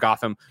streets of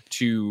Gotham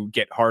to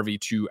get Harvey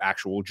to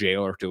actual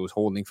jail or to his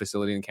holding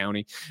facility in the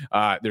county.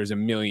 There's a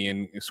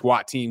million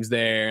SWAT teams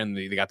there, and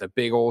they got the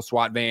big old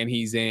SWAT van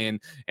he's in,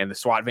 and the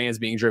SWAT van is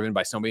being driven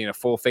by somebody in a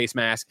full face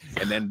mask,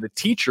 and then the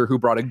teacher who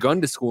brought a gun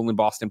to school in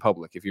Boston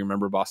Public. If you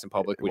remember Boston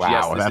Public, which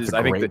that's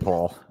a great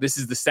poll. This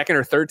is the second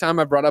or third time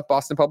I've brought up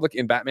Boston Public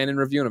in Batman in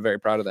Review, and I'm very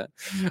proud of that.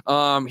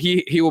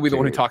 He will be the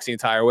one who talks the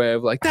entire way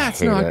of like,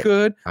 that's not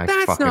good.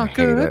 That's not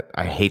good.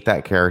 I hate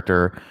that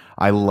character.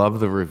 I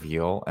love the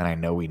reveal, and I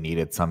know we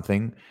needed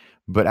something.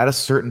 But at a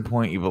certain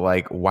point, you'd be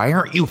like, why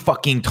aren't you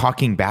fucking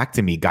talking back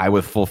to me, guy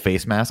with full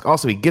face mask?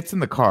 Also, he gets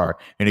in the car,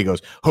 and he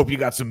goes, hope you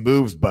got some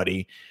moves,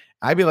 buddy.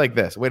 I'd be like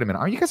this. Wait a minute.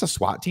 Aren't you guys a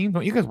SWAT team?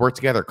 Don't you guys work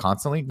together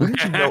constantly?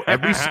 Wouldn't you know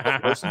every single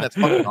person that's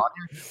fucking on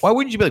here? Why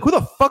wouldn't you be like, who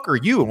the fuck are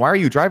you? And why are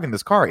you driving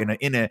this car in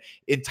an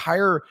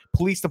entire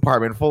police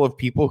department full of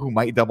people who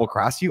might double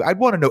cross you? I'd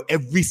want to know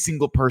every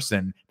single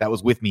person that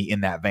was with me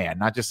in that van,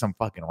 not just some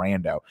fucking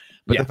rando.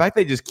 But the fact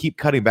they just keep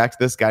cutting back to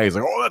this guy, he's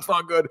like, oh, that's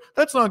not good.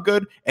 That's not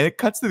good. And it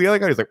cuts to the other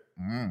guy. He's like,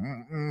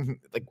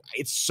 like,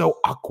 it's so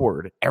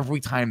awkward every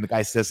time the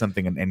guy says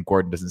something and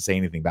Gordon doesn't say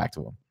anything back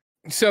to him.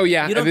 So you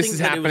don't this think is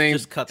that happening. It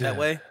was just cut that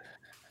way?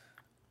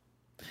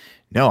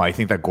 No, I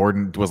think that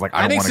Gordon was like,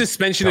 I think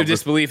suspension of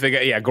disbelief.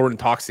 Gordon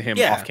talks to him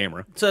off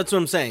camera. So that's what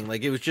I'm saying.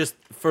 Like, it was just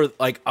for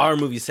like our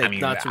movie's sake,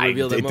 not to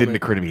reveal that it moment. Didn't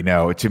occur to me.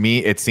 No, to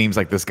me, it seems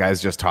like this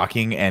guy's just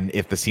talking, and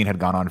if the scene had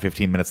gone on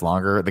 15 minutes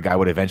longer, the guy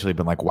would eventually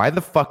been like, "Why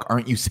the fuck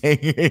aren't you saying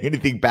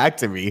anything back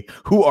to me?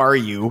 Who are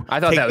you?"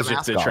 I thought that was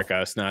just to trick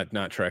us, not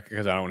trick,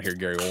 because I don't want to hear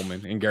Gary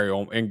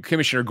Oldman and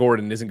Commissioner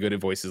Gordon isn't good at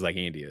voices like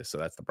Andy is, so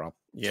that's the problem.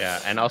 Yeah,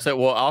 and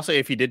also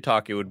if he did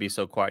talk, it would be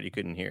so quiet you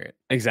couldn't hear it.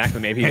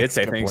 Exactly. Maybe he did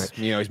say things. Point.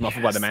 He's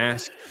muffled by the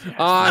mask.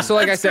 So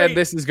like I said,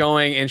 this is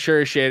going, and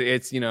sure as shit,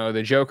 it's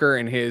the Joker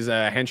and his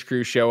hench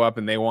crew show up,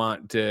 and they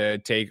want to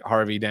take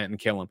Harvey Dent and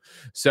kill him.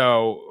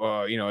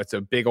 So it's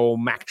a big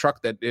old Mack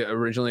truck that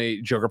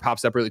originally Joker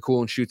pops up really cool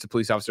and shoots the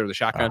police officer with a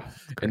shotgun,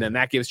 and then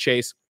that gives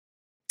chase.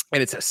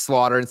 And it's a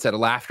slaughter instead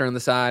of laughter on the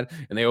side.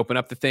 And they open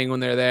up the thing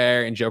when they're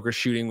there, and Joker's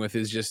shooting with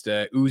his just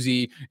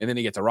Uzi, and then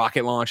he gets a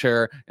rocket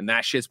launcher, and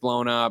that shit's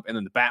blown up. And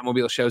then the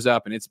Batmobile shows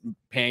up, and it's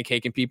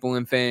pancaking people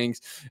and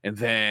things. And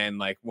then,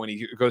 like, when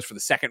he goes for the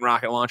second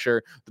rocket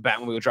launcher, the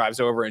Batmobile drives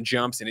over and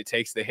jumps, and it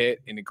takes the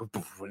hit, and it goes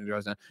poof, when it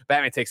goes down.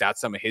 Batman takes out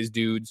some of his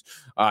dudes.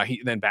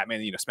 Then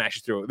Batman,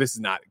 smashes through. This is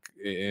not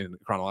in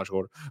chronological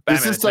order.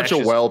 This is such a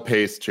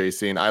well-paced chase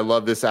scene. I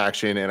love this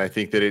action, and I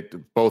think that it,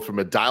 both from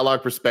a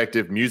dialogue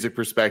perspective, music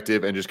perspective,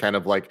 and just kind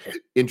of like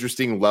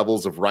interesting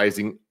levels of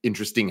rising,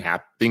 interesting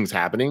things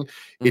happening.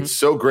 Mm-hmm. It's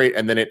so great.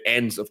 And then it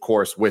ends, of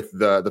course, with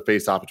the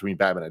face off between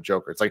Batman and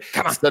Joker. It's like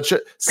such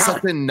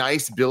a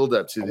nice build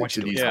up to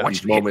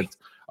these moments.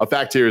 A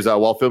fact here is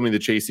while filming the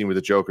chase scene with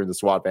the Joker and the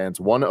SWAT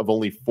vans, one of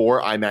only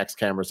 4 IMAX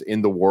cameras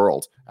in the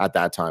world at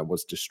that time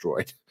was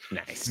destroyed.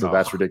 Nice. So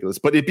that's ridiculous.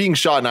 But it being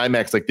shot in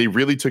IMAX, like, they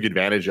really took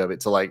advantage of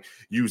it to like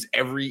use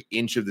every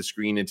inch of the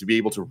screen and to be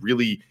able to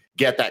really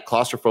get that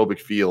claustrophobic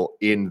feel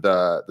in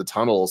the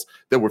tunnels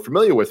that we're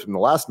familiar with from the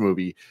last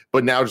movie,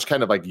 but now just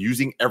kind of like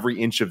using every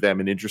inch of them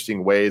in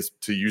interesting ways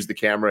to use the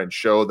camera and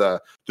show the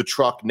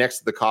truck next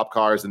to the cop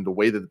cars and the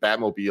way that the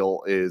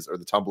Batmobile is, or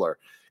the Tumbler,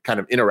 kind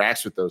of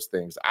interacts with those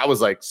things. I was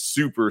like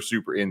super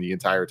in the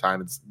entire time.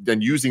 And then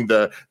using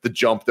the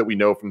jump that we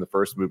know from the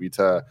first movie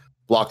to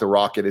block the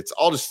rocket. It's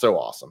all just so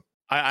awesome.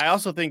 I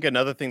also think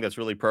another thing that's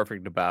really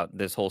perfect about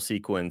this whole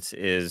sequence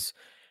is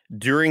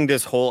during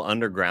this whole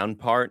underground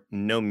part,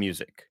 no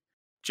music,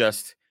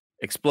 just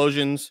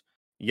explosions,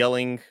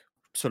 yelling,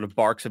 sort of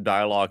barks of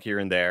dialogue here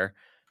and there.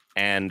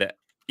 And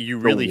you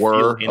really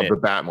feel in the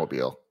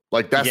Batmobile.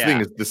 Like, that's the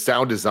thing, is the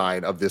sound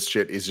design of this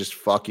shit is just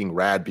fucking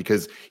rad,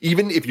 because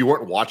even if you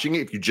weren't watching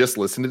it, if you just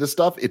listen to this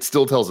stuff, it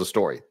still tells a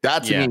story.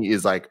 That to me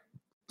is like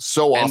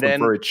so awesome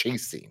for a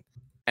chase scene.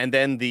 And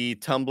then the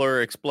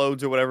tumbler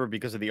explodes or whatever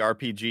because of the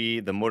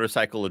RPG. The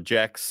motorcycle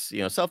ejects,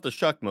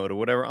 self-destruct mode or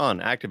whatever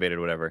on, activated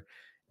or whatever.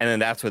 And then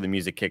that's where the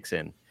music kicks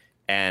in.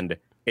 And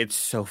it's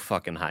so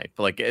fucking hype.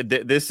 Like,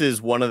 this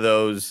is one of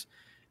those,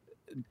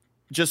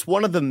 just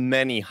one of the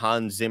many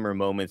Hans Zimmer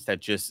moments that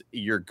just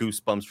your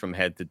goosebumps from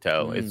head to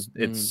toe.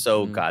 It's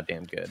so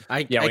goddamn good.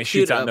 When he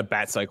shoots out in the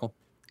bat cycle.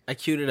 I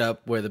queued it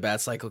up where the bat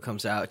cycle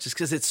comes out just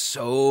because it's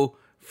so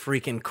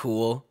freaking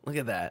cool. Look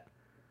at that.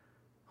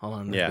 Hold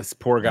on. Yeah, this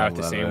poor guy with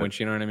the sandwich,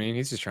 you know what I mean?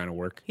 He's just trying to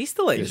work. He's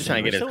still just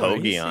trying to get his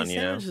hoagie on,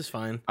 Sandwich is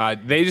fine.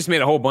 They just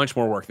made a whole bunch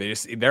more work.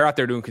 They're out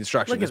there doing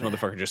construction. This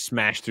motherfucker just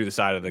smashed through the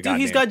side of the guy.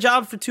 Dude, he's got a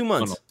job for 2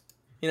 months.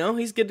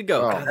 He's good to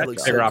go. God, that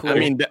looks so cool. I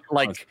mean,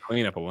 like,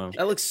 clean up alone.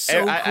 That looks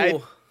so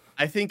cool.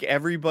 I think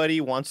everybody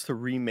wants to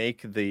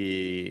remake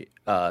the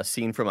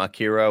scene from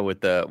Akira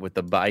with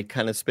the bike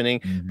kind of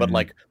spinning, but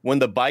like when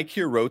the bike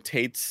here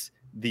rotates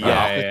the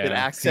opposite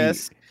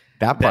axis.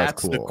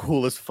 That's cool. The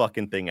coolest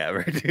fucking thing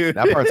ever, dude.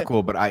 That part's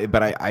cool, but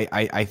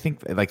I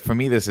think, like, for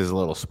me, this is a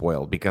little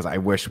spoiled because I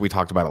wish we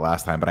talked about it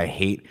last time, but I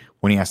hate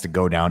when he has to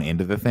go down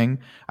into the thing.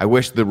 I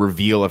wish the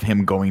reveal of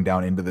him going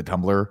down into the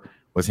tumbler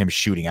was him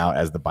shooting out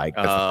as the bike.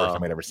 That's the first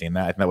time I'd ever seen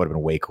that. I think that would have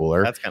been way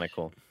cooler. That's kind of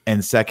cool.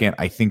 And second,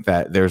 I think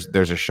that there's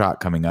a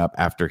shot coming up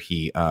after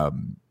he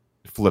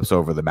flips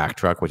over the Mack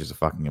truck, which is a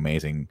fucking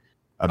amazing.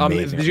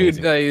 You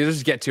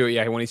just get to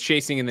it, when he's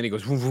chasing and then he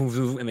goes woof, woof,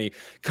 woof, and he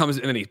comes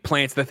and then he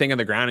plants the thing on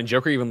the ground and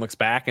Joker even looks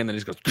back and then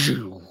he just goes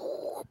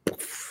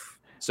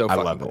so fucking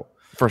I love cool.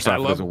 it. First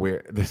off, there's a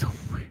weird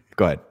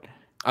go ahead.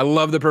 I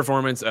love the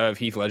performance of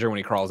Heath Ledger when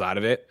he crawls out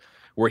of it,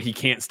 where he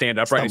can't stand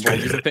upright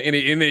and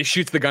then he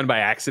shoots the gun by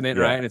accident,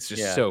 right? And it's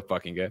just so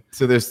fucking good.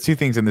 So there's 2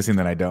 things in this scene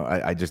that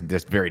I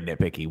just very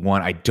nitpicky.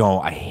 One,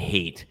 I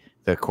hate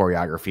the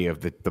choreography of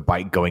the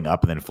bike going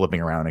up and then flipping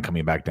around and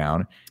coming back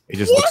down. It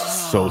just looks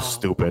so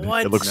stupid.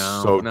 What? It looks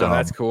so dumb.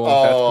 That's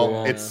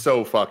cool. It's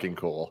so fucking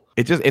cool.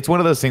 It's one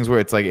of those things where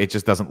it's like, it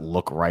just doesn't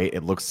look right.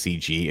 It looks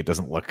CG. It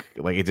doesn't look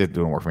like it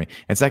didn't work for me.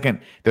 And second,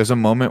 there's a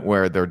moment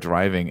where they're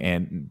driving,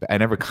 and I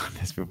never got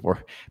this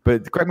before,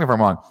 but correct me if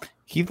I'm wrong.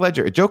 Heath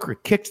Ledger, Joker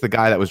kicked the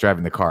guy that was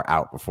driving the car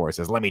out before. It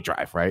says, "Let me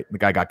drive." Right? The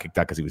guy got kicked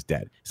out because he was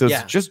dead. So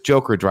it's just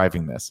Joker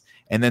driving this,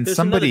 and then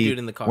somebody dude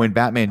in the car. when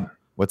Batman.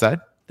 What's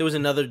that? There was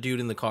another dude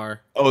in the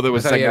car. Oh, there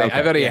was. I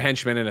thought he a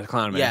henchman and a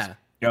clown mask. Yeah.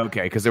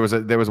 Okay, because there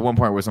was one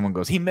point where someone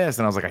goes, he missed,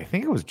 and I was like, I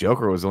think it was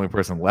Joker was the only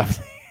person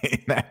left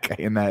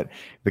in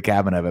the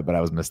cabin of it, but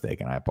I was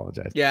mistaken. I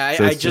apologize. Yeah,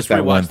 so I just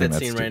rewatched that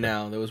scene right stupid.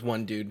 now. There was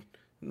one dude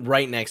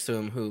right next to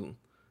him who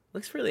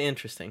looks really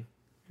interesting.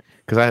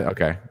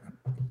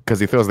 Because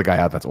he throws the guy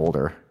out that's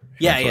older.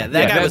 Yeah,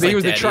 that guy was he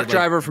was dead. the truck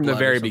driver from the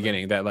very something.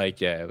 beginning that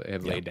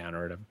had laid down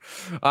or whatever.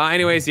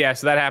 Anyways,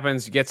 so that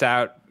happens. Gets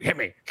out. Hit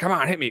me. Come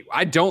on, hit me.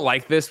 I don't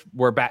like this.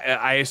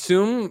 I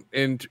assume,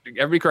 and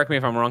everybody correct me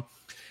if I'm wrong,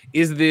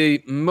 is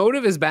the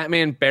motive as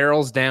Batman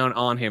barrels down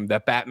on him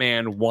that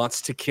Batman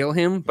wants to kill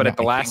him, but at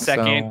the last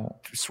second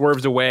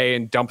swerves away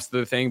and dumps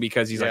the thing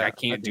because he's like, I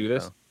can't do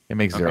this. So. It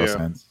makes zero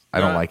sense. I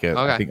don't like it.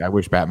 Okay. I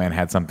wish Batman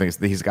had something.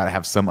 He's got to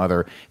have some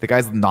other. The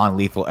guy's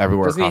non-lethal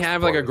everywhere. Doesn't he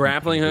have like a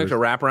grappling hook to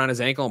wrap around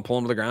his ankle and pull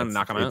him to the ground and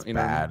knock him out? It's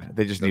bad.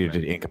 They just needed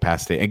to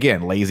incapacitate.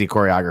 Again, lazy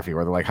choreography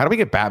where they're like, how do we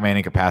get Batman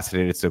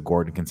incapacitated so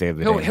Gordon can save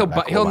the day?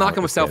 He'll knock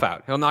himself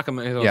out. He'll knock him.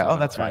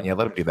 That's fine. Yeah,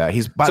 let him do that.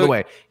 By the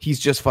way, he's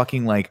just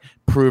fucking like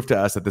proved to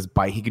us that this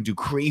bike, he can do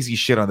crazy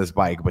shit on this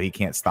bike, but he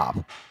can't stop.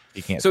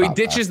 So he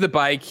ditches the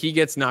bike. He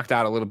gets knocked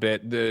out a little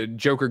bit. The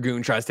Joker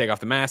goon tries to take off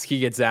the mask. He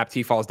gets zapped.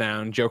 He falls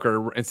down.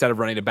 Joker, instead of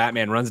running to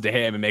Batman, runs to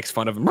him and makes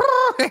fun of him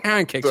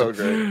and kicks him.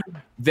 Great.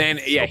 Then,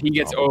 he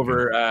gets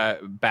over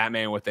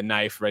Batman with the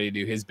knife, ready to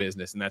do his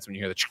business. And that's when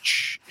you hear the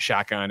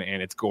shotgun,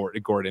 and it's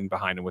Gordon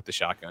behind him with the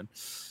shotgun.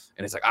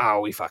 And it's like,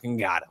 oh, we fucking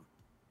got him.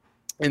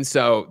 And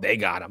so they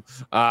got him.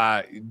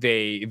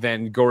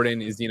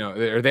 Gordon is,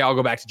 they all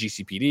go back to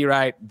GCPD,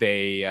 right?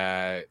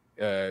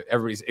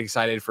 Everybody's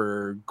excited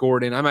for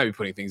Gordon. I might be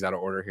putting things out of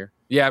order here.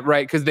 Yeah,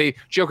 right. Because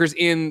Joker's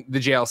in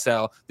the jail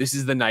cell. This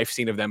is the knife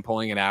scene of them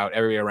pulling it out.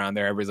 Everybody around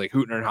there, everybody's like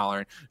hooting and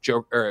hollering.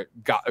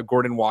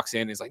 Gordon walks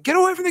in. He's like, "Get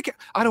away from the!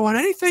 I don't want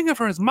anything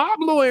for his mob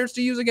lawyers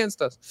to use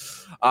against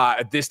us."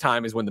 At this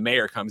time is when the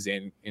mayor comes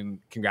in and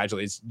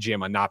congratulates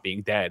Jim on not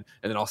being dead,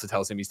 and then also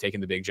tells him he's taking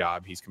the big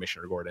job. He's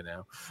Commissioner Gordon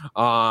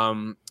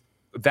now.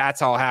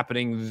 That's all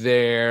happening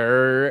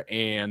there,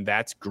 and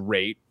that's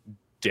great.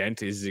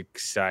 Dent is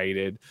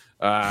excited.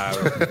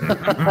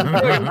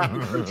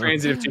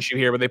 Transitive tissue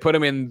here, but they put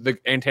him in the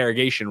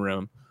interrogation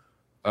room.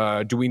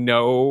 Do we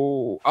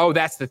know? Oh,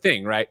 that's the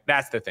thing, right?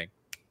 That's the thing.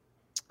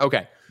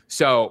 Okay.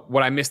 So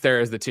what I missed there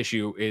is the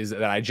tissue is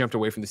that I jumped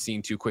away from the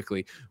scene too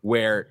quickly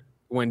where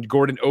when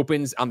Gordon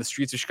opens on the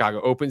streets of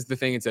Chicago, opens the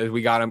thing and says,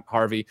 "We got him,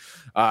 Harvey."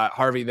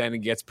 Harvey then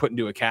gets put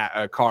into a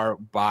car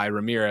by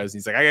Ramirez.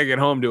 He's like, "I gotta get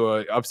home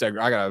to I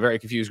got a very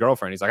confused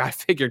girlfriend." He's like, "I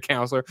figured,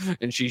 counselor."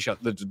 And she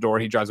shut the door.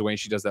 He drives away and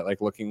she does that,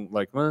 like looking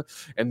like,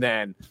 and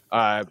then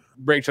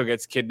Rachel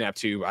gets kidnapped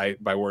too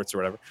by Wirtz or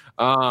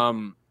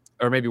whatever.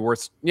 Or maybe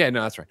Wirtz. Yeah,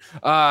 no, that's right.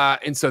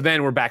 And so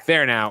then we're back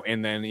there now.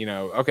 And then,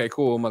 okay,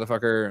 cool,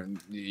 motherfucker.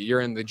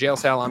 You're in the jail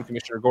cell. I'm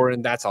Commissioner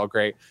Gordon. That's all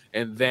great.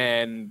 And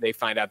then they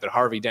find out that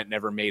Harvey Dent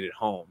never made it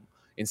home.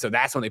 And so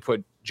that's when they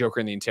put Joker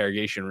in the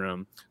interrogation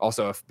room.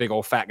 Also, a big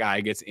old fat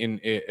guy gets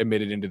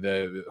admitted into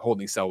the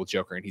holding cell with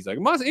Joker. And he's like,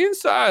 "My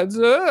insides,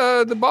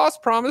 the boss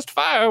promised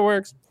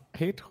fireworks."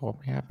 He told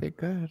me I'd be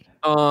good.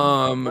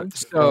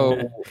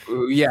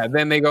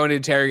 Then they go into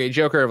interrogate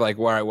Joker of like,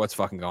 all right, what's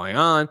fucking going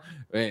on?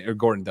 Or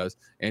Gordon does.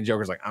 And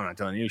Joker's like, "I'm not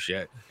telling you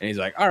shit." And he's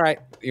like, "All right,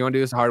 you want to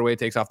do this the hard way?"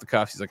 Takes off the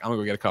cuffs. He's like, "I'm going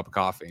to go get a cup of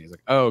coffee." And he's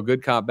like, "Oh,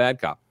 good cop, bad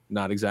cop."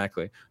 Not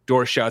exactly.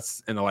 Door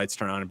shuts and the lights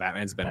turn on and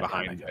Batman's been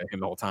behind him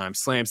the whole time.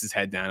 Slams his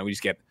head down and we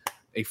just get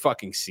a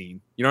fucking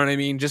scene. You know what I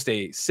mean? Just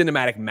a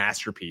cinematic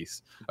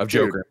masterpiece of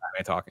Joker and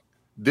Batman talking.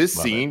 This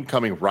scene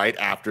coming right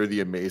after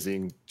the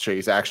amazing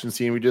chase action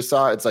scene we just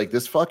saw, it's like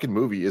this fucking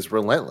movie is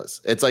relentless.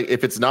 It's like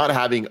if it's not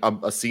having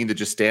a scene that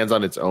just stands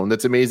on its own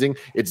that's amazing,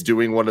 it's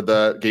doing one of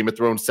the Game of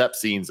Thrones Sept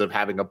scenes of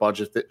having a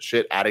bunch of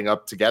shit adding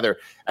up together,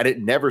 and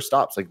it never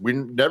stops. Like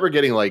we're never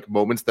getting like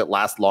moments that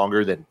last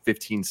longer than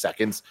 15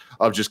 seconds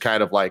of just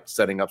kind of like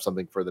setting up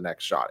something for the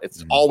next shot.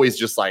 It's always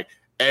just like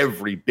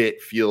every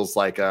bit feels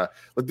like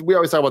we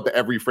always talk about the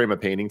every frame of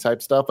painting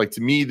type stuff. Like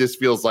to me, this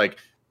feels like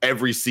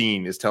every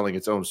scene is telling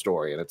its own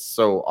story, and it's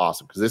so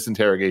awesome because this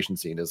interrogation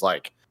scene is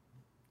like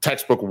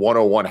textbook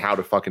 101 how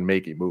to fucking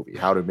make a movie,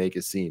 how to make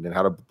a scene, and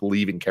how to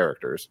believe in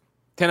characters.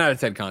 10 out of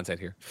 10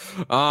 content here.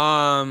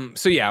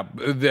 So yeah,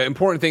 the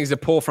important things to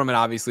pull from it,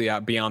 obviously,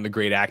 beyond the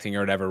great acting or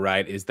whatever,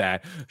 right, is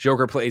that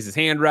Joker plays his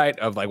hand right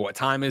of like, what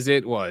time is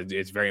it? Well,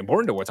 it's very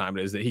important to what time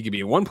it is that he could be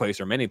in one place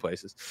or many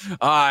places.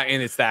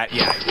 And it's that, he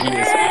has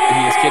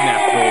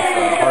kidnapped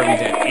both Harvey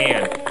Dent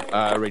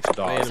and Rachel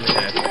Dawes.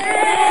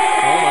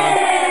 Hold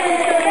on.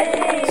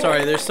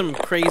 Sorry, there's some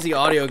crazy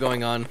audio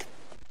going on.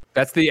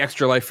 That's the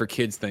Extra Life for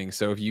Kids thing.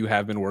 So if you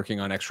have been working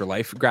on Extra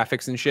Life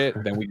graphics and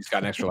shit, then we just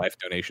got an Extra Life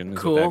donation.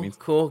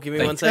 Cool. Give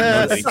me 1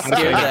 second.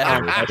 Scared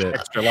the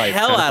Extra Life.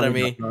 Hell out of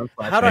me.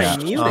 How do I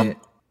mute it?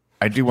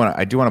 I do want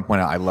to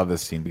point out I love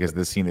this scene because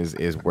this scene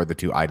is where the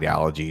two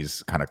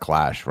ideologies kind of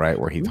clash, right?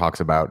 Where he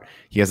talks about,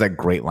 he has that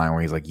great line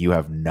where he's like, "You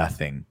have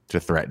nothing to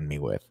threaten me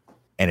with,"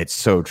 and it's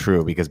so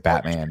true because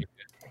Batman.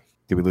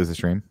 Did we lose the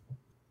stream?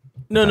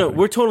 No,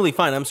 we're totally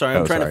fine. I'm sorry.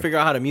 I'm trying to figure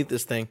out how to mute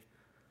this thing.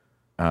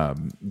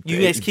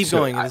 You guys keep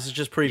going. This is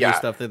just preview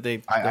stuff that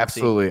they. I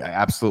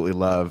absolutely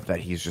love that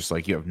he's just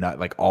like, you have not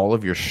like all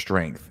of your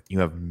strength. You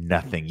have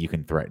nothing you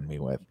can threaten me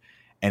with.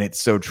 And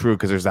it's so true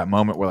because there's that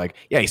moment where like,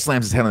 yeah, he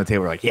slams his head on the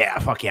table. Like, yeah,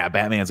 fuck yeah,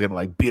 Batman's gonna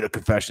like beat a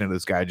confession to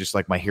this guy, just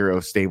like my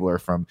hero Stabler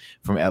from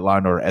Law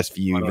and Order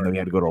SVU. Even though he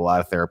had to go to a lot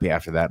of therapy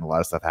after that, and a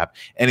lot of stuff happened.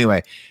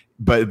 Anyway,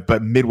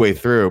 but midway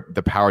through,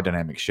 the power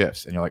dynamic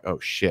shifts, and you're like, oh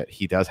shit,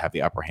 he does have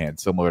the upper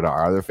hand. Similar to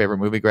our other favorite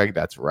movie, Greg.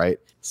 That's right,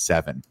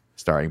 Seven,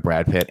 starring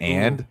Brad Pitt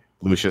and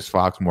Lucius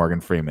Fox, Morgan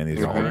Freeman.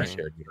 These are all in a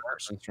shared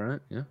universe. That's right.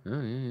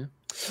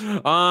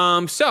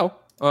 Yeah. So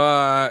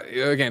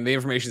again, the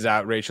information's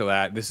out. Rachel,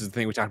 this is the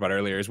thing we talked about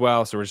earlier as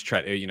well. So we're just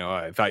trying to,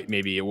 I thought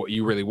maybe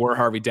you really were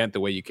Harvey Dent the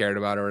way you cared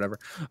about it or whatever.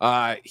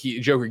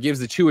 Joker gives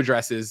the 2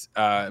 addresses,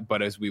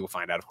 but as we will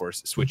find out, of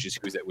course, switches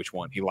who's at which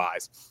one. He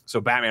lies. So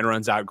Batman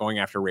runs out going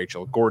after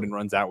Rachel. Gordon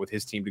runs out with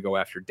his team to go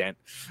after Dent.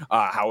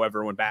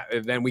 However,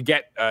 then we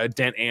get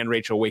Dent and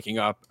Rachel waking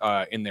up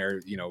in their,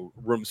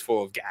 rooms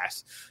full of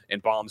gas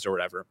and bombs or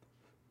whatever.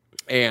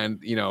 And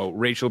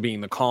Rachel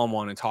being the calm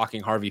one and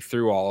talking Harvey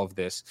through all of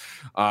this,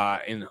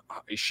 and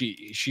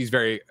she's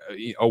very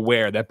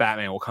aware that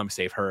Batman will come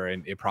save her,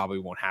 and it probably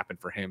won't happen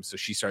for him. So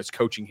she starts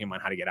coaching him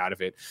on how to get out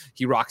of it.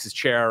 He rocks his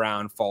chair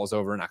around, falls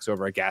over, knocks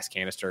over a gas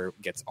canister,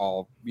 gets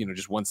all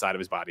just one side of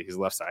his body, his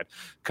left side,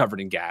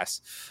 covered in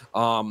gas.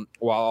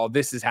 While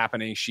this is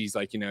happening, she's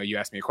like, you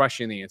asked me a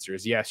question. The answer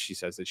is yes. She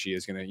says that she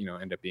is going to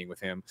end up being with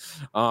him.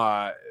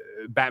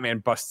 Batman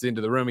busts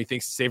into the room. He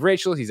thinks to save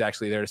Rachel. He's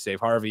actually there to save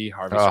Harvey.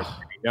 Harvey says,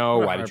 no,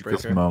 why did you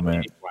this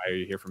moment? Why are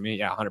you here for me?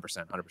 Yeah,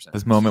 100%.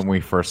 This moment when we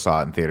first saw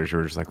it in theaters, we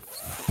were just like,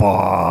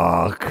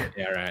 fuck.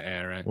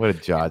 Yeah, right. What a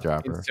jaw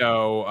dropper. And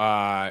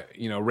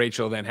so,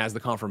 Rachel then has the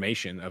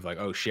confirmation of like,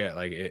 oh shit,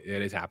 like it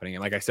is happening.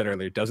 And like I said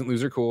earlier, doesn't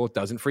lose her cool,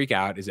 doesn't freak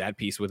out, is at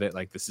peace with it.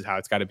 Like, this is how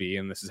it's got to be,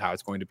 and this is how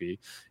it's going to be.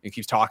 And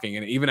keeps talking.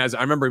 And even as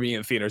I remember being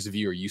in the theater as a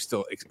viewer, you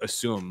still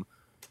assume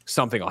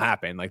something will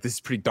happen. Like, this is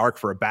pretty dark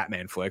for a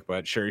Batman flick,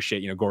 but sure as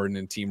shit, Gordon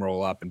and team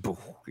roll up and boom,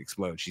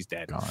 explode. She's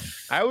dead. Gone.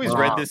 I always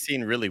read this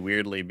scene really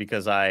weirdly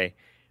because I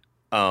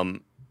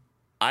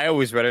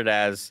always read it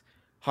as,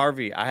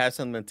 Harvey, I have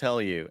something to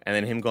tell you, and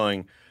then him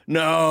going,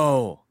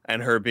 no,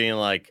 and her being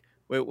like,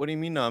 wait, what do you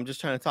mean? No, I'm just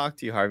trying to talk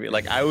to you, Harvey.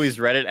 Like, I always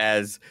read it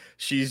as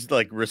she's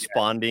like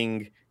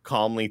responding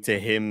calmly to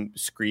him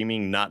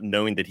screaming, not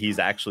knowing that he's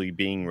actually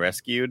being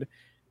rescued.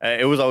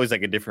 It was always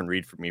like a different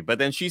read for me. But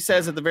then she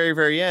says at the very,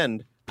 very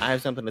end, I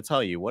have something to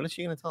tell you. What is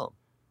she going to tell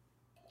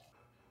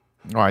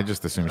him? Oh, I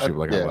just assumed she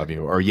would like, I love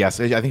you. Or yes.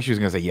 I think she was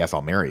going to say, yes,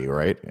 I'll marry you,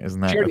 right?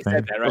 Isn't that she already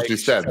said that, right? Well, she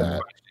said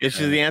that.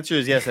 The answer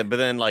is yes. But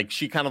then like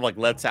she kind of like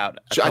lets out.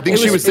 I think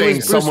she was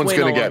saying someone's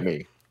going to get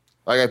me.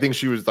 Like, I think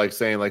she was like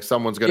saying like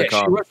someone's going to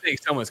come. She was saying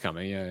someone's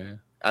coming. Yeah.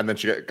 And then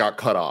she got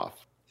cut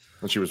off.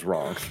 And she was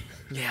wrong.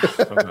 Yeah.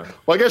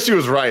 Well, I guess she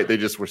was right. They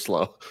just were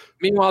slow.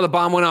 Meanwhile, the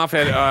bomb went off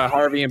at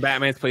Harvey and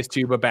Batman's place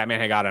too, but Batman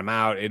had got him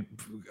out.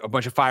 A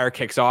bunch of fire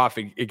kicks off.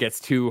 It gets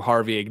to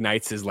Harvey,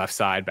 ignites his left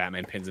side.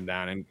 Batman pins him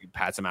down and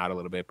pats him out a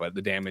little bit, but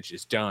the damage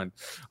is done.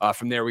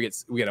 From there, we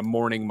get a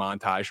mourning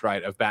montage,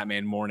 right, of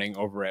Batman mourning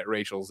over at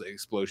Rachel's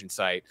explosion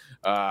site.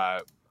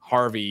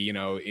 Harvey,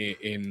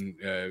 in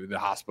the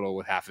hospital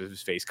with half of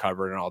his face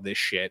covered and all this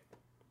shit.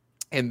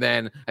 And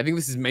then I think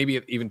this is maybe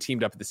even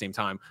teamed up at the same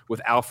time with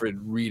Alfred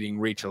reading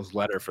Rachel's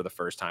letter for the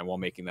first time while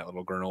making that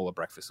little granola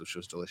breakfast, which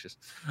was delicious,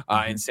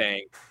 and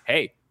saying,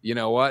 "Hey, you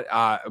know what,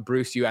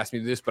 Bruce? You asked me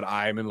to do this, but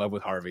I'm in love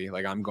with Harvey.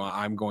 Like I'm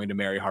going to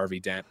marry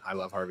Harvey Dent. I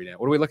love Harvey Dent.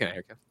 What are we looking at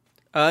here,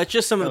 Kev? It's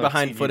just some of the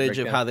behind footage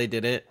of how they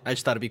did it. I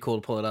just thought it'd be cool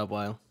to pull it up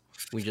while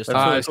we just.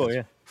 That's really cool,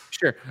 yeah.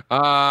 Sure.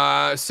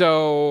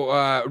 So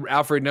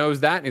Alfred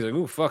knows that, and he's like,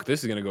 "Ooh, fuck,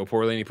 this is gonna go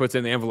poorly." And he puts it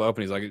in the envelope,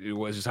 and he's like, "It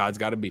was just how it's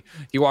got to be."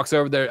 He walks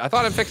over there. I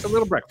thought I'd fix a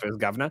little breakfast,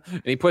 Governor.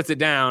 And he puts it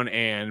down,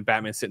 and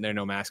Batman's sitting there,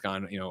 no mask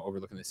on,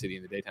 overlooking the city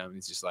in the daytime. And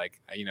he's just like,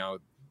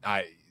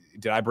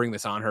 did I bring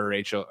this on her,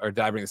 Rachel, or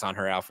did I bring this on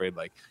her, Alfred?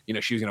 Like,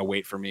 she was gonna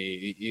wait for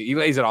me. He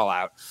lays it all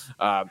out.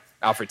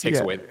 Alfred takes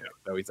away the note,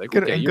 so he's like,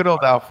 good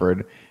old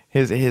Alfred.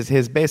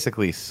 His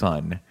basically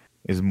son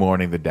is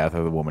mourning the death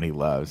of the woman he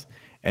loves.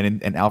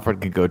 And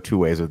Alfred can go two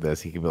ways with this.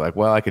 He can be like,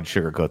 well, I could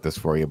sugarcoat this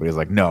for you. But he's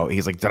like, no.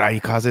 He's like, did I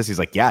cause this? He's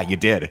like, yeah, you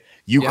did.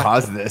 You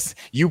caused this.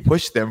 You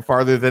pushed them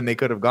farther than they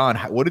could have gone.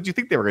 What did you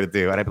think they were going to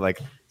do? And I'd be like,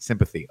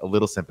 sympathy. A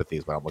little sympathy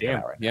is what I'm looking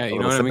at right now. Yeah, a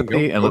little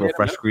sympathy and a little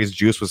fresh squeezed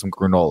juice with some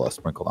granola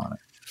sprinkled on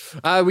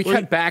it. We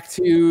cut back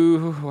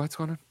to what's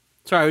going on?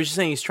 Sorry, I was just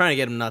saying he's trying to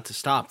get him not to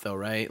stop, though,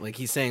 right? Like,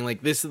 he's saying,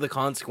 like, this is the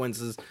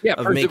consequences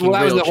of making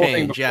real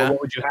change. Yeah.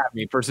 What would you have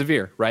me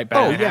persevere, right?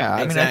 Batman. Oh,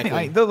 yeah. Exactly.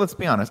 I mean, let's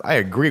be honest. I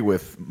agree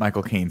with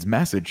Michael Caine's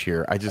message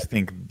here. I just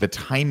think the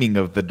timing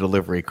of the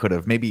delivery could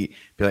have maybe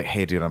be like,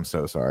 hey, dude, I'm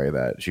so sorry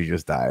that she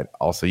just died.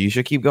 Also, you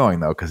should keep going,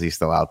 though, because he's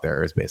still out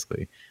there is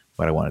basically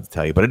what I wanted to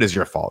tell you. But it is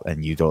your fault,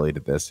 and you totally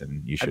did this,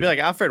 and you should. I'd be like,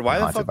 Alfred, why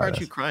the fuck aren't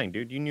you crying,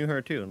 dude? You knew her,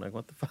 too. I'm like,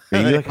 what the fuck?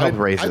 Yeah, you helped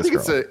raise this girl.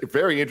 I think it's a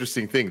very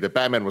interesting thing that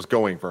Batman was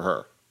going for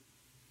her.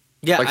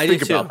 Yeah, like, I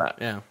think do about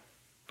too. that. Yeah,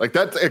 like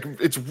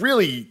it's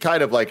really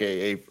kind of like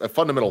a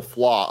fundamental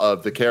flaw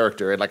of the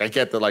character. And like, I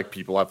get that like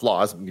people have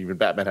flaws, and even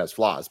Batman has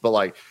flaws, but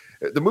like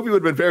The movie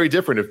would have been very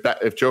different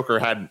if Joker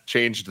hadn't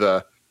changed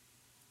the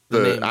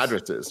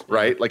addresses,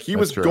 right? Like he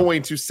was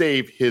going to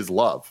save his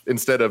love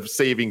instead of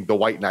saving the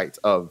White Knight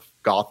of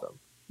Gotham.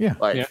 Yeah,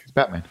 it's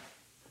Batman.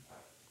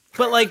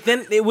 But like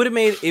then it would have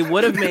made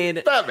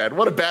Batman.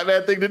 What a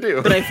Batman thing to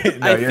do. But I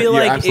feel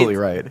like absolutely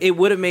right. It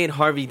would have made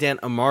Harvey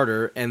Dent a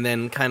martyr, and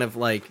then kind of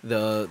like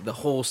the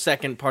whole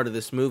second part of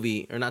this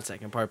movie, or not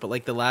second part, but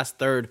like the last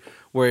third,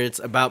 where it's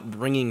about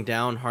bringing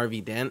down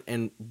Harvey Dent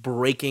and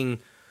breaking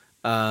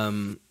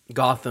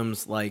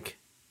Gotham's like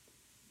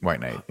White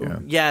Knight.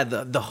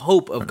 The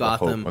hope of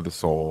Gotham, hope of the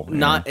soul.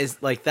 Not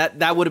as like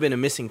that would have been a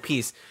missing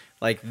piece.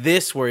 Like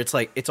this, where it's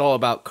like it's all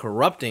about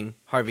corrupting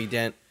Harvey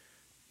Dent,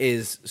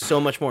 is so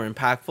much more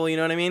impactful, you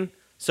know what I mean?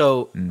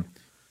 So,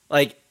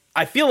 like,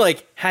 I feel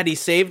like had he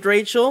saved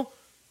Rachel,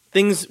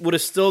 things would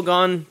have still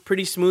gone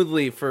pretty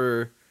smoothly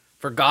for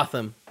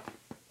Gotham.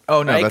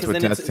 Oh no, right? That's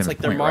what it's like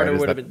their martyr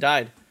would have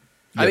died.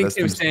 I think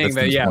Tim's saying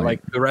that,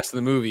 like the rest of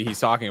the movie he's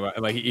talking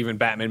about, like even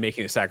Batman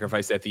making a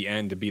sacrifice at the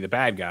end to be the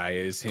bad guy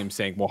is him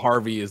saying, well,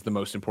 Harvey is the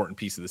most important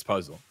piece of this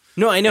puzzle.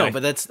 No, I know,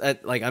 but that's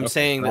like I'm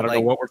saying that I don't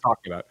know what we're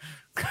talking about.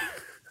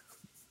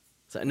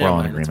 So, never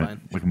mind, that's fine.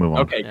 We can move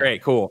on. Okay,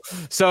 great, cool.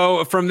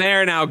 So from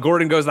there, now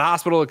Gordon goes to the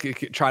hospital to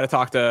try to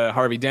talk to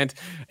Harvey Dent,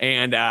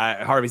 and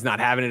Harvey's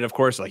not having it, of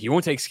course. Like, you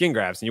won't take skin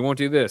grafts, and you won't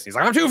do this. He's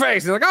like, I'm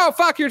Two-Face. He's like, oh,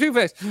 fuck, you're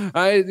Two-Face.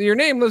 Your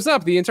name lives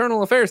up, the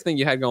internal affairs thing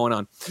you had going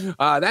on.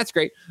 That's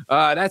great.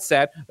 That's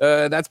sad.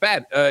 That's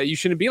bad. You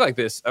shouldn't be like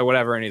this, or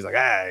whatever. And he's like,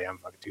 I'm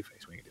fucking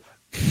Two-Face. We can do that.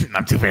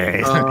 I'm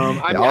Two-Face.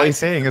 All he's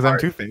saying is I'm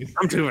Two-Face.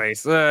 I'm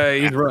Two-Face.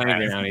 He's really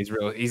angry now.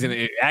 He's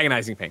in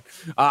agonizing pain.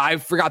 I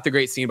forgot the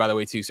great scene, by the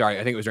way, too. Sorry,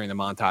 I think it was during the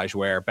montage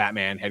where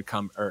Batman had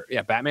come,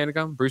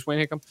 Bruce Wayne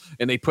had come,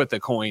 and they put the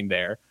coin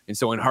there. And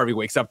so when Harvey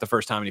wakes up the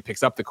first time and he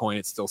picks up the coin,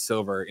 it's still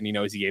silver, and he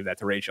knows he gave that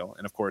to Rachel.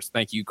 And of course,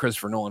 thank you,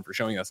 Christopher Nolan, for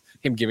showing us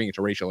him giving it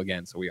to Rachel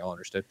again, so we all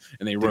understood.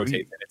 And they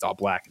rotate it; it's all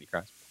black, and he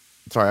cries.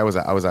 Sorry, I was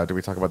out. Did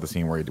we talk about the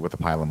scene where he with the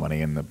pile of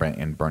money and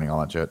burning all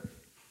that shit?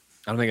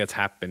 I don't think that's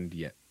happened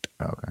yet.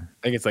 Oh, okay.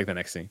 I think it's like the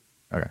next scene.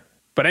 Okay.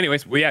 But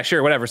anyways, well, yeah,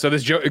 sure, whatever. So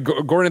this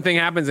Gordon thing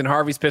happens, and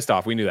Harvey's pissed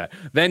off. We knew that.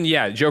 Then,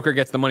 Joker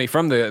gets the money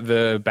from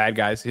the bad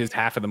guys, his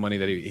half of the money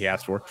that he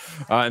asked for,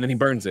 and then he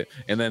burns it.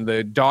 And then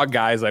the dog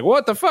guy is like,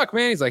 what the fuck,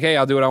 man? He's like, hey,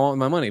 I'll do what I want with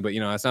my money. But,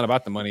 it's not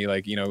about the money.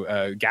 Like,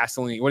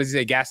 gasoline. What does he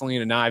say?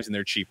 Gasoline and knives, and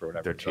they're cheap or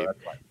whatever. They're cheap.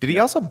 Did he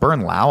also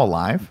burn Lau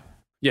alive?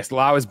 Yes,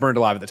 Lau is burned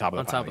alive at the top of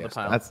the pile. On top of the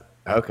pile. That's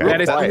okay.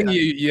 That is something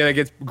that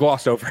gets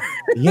glossed over.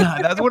 Yeah,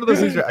 that's one of those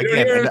things. You don't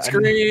hear him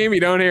scream. You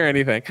don't hear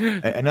anything.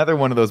 Another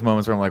one of those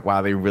moments where I'm like,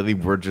 wow, they really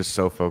were just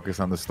so focused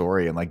on the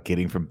story and like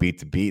getting from beat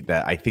to beat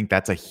that I think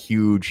that's a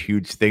huge,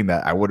 huge thing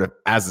that I would have,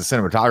 as a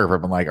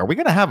cinematographer, been like, are we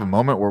going to have a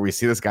moment where we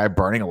see this guy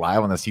burning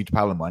alive on this huge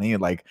pile of money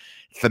and like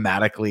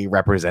thematically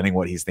representing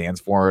what he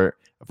stands for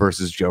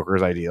versus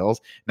Joker's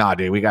ideals? Nah,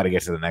 dude, we got to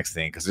get to the next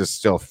thing because there's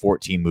still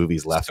 14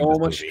 movies left. So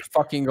much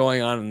fucking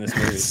going on in this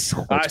movie.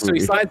 So he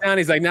slides down.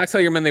 He's like, now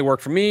tell your men they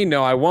work for me.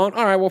 No, I won't.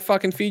 All right, we'll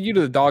fucking feed you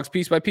to the dogs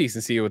piece by piece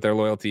and see what their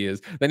loyalty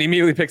is. Then he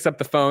immediately picks up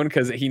the phone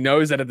because he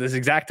knows that at this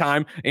exact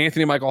time,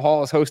 Anthony Michael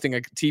Hall is hosting a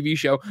TV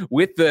show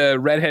with the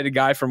redheaded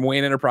guy from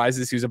Wayne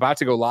Enterprises who's about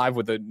to go live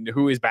with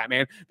Who is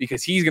Batman,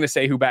 because he's going to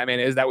say who Batman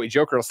is. That way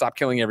Joker will stop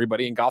killing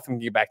everybody and Gotham can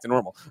get back to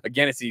normal.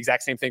 Again, it's the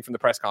exact same thing from the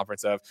press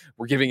conference of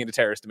we're giving in to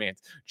terrorist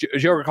demands.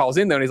 Joker calls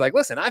in though and he's like,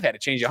 listen, I've had a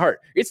change of heart.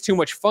 It's too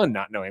much fun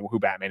not knowing who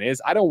Batman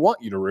is. I don't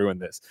want you to ruin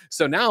this.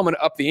 So now I'm going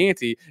to up the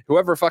ante.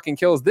 Whoever fucking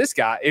kills this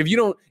guy,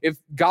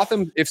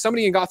 if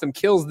somebody in Gotham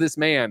kills this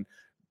man,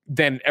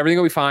 then everything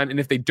will be fine. And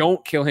if they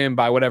don't kill him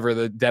by whatever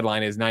the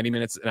deadline is, 90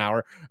 minutes an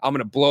hour, I'm going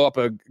to blow up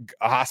a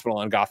hospital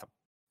on Gotham.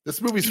 This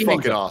movie's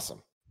fucking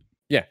awesome.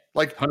 Yeah,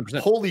 like 100%.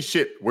 Holy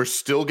shit, we're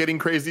still getting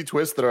crazy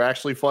twists that are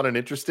actually fun and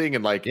interesting,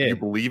 and you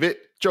believe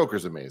it.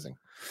 Joker's amazing.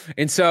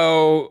 And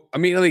so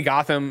immediately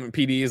Gotham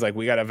PD is like,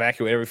 we got to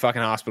evacuate every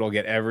fucking hospital,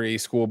 get every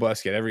school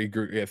bus, get every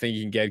group thing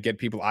you can get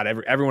people out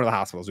every one of the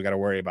hospitals. We got to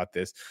worry about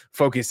this.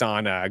 Focus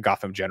on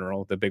Gotham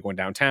General, the big one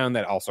downtown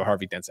that also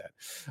Harvey Dent's at.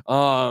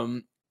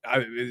 So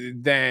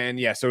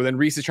then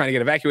Reese is trying to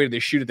get evacuated. They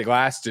shoot at the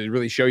glass to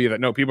really show you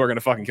that no, people are going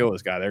to fucking kill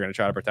this guy. They're going to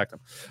try to protect him.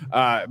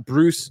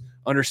 Bruce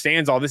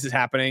understands all this is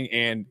happening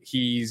and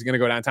he's going to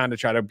go downtown to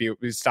try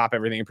to stop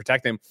everything and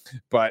protect him.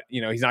 But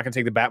he's not going to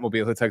take the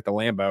Batmobile. He'll take the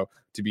Lambo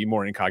to be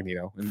more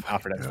incognito. And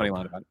Alfred has a funny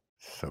line about it.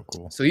 So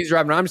cool. So he's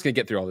driving around. I'm just going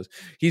to get through all this.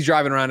 He's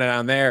driving around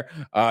down there.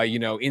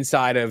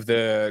 Inside of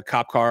the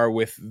cop car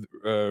with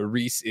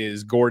Reese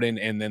is Gordon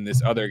and then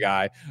this other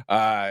guy.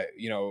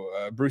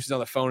 Bruce is on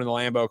the phone in the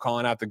Lambo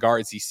calling out the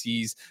guards he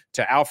sees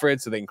to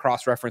Alfred so they can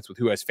cross-reference with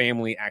who has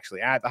family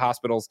actually at the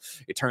hospitals.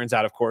 It turns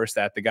out, of course,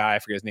 that the guy, I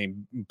forget his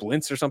name,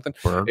 Blintz or something.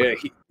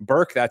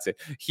 Burke, that's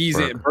it. He's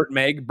in Burt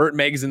Megg. Burt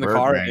Megg's in the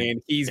car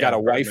and he's got a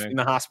wife in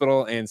the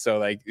hospital. And so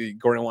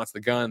Gordon wants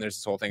the gun. There's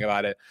this whole thing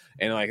about it.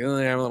 And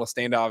they have a little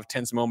standoff,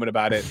 tense moment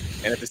about it,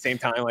 and at the same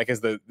time, as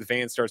the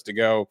van starts to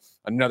go,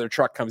 another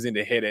truck comes in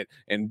to hit it,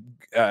 and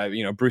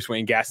Bruce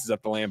Wayne gasses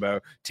up the Lambo,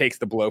 takes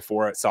the blow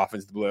for it,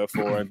 softens the blow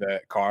for the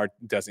car,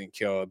 doesn't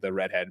kill the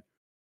redhead.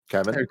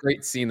 Kevin, a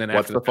great scene. Then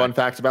what's the fun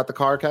fact about the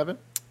car, Kevin?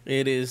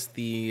 It is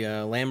the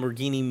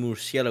Lamborghini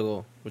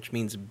Murciélago, which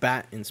means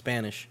bat in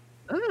Spanish.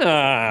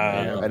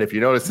 And if you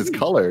notice, it's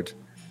colored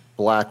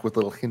black with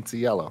little hints of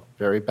yellow.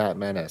 Very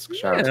Batman-esque.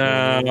 Shout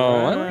out to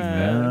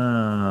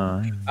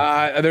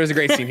there's a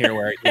great scene here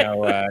where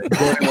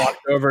Gordon walks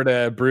over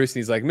to Bruce and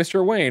he's like,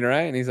 "Mr. Wayne,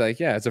 right?" And he's like,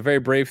 "Yeah, it's a very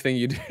brave thing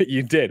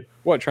you did.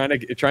 What, trying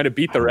to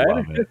beat the red?" I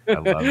love it.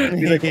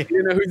 He's like,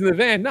 "You know who's in the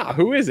van?" "No,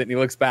 who is it?" And he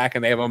looks back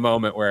and they have a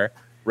moment where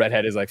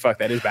Redhead is like, "Fuck,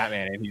 that is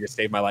Batman, and he just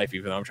saved my life,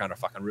 even though I'm trying to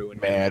fucking ruin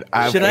man."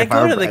 Should I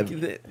go to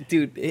the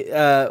dude?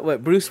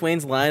 What Bruce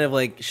Wayne's line of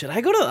like, "Should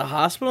I go to the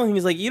hospital?" And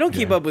he's like, "You don't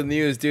keep up with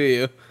news, do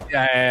you?"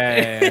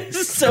 Yeah.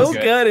 It's so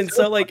good and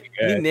so like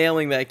me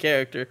nailing that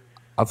character.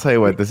 I'll tell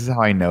you what. This is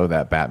how I know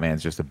that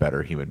Batman's just a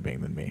better human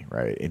being than me,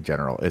 right? In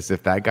general, is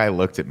if that guy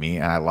looked at me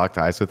and I locked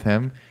eyes with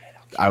him,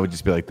 I would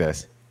just be like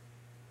this.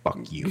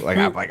 Fuck you. Like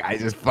I'm like, I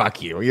just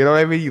fuck you. You know what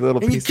I mean? You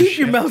little and piece you of keep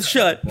your mouth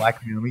shut.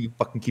 Black man, you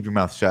fucking keep your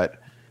mouth shut.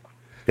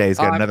 Yeah, he's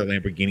got another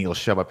Lamborghini. He'll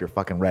shove up your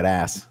fucking red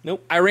ass.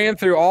 Nope. I ran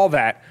through all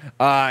that.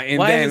 And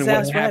why then is his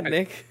ass red,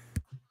 Nick?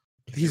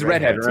 He's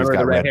redhead. Remember He's got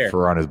the red red hair.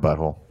 fur on his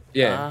butthole.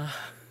 Yeah.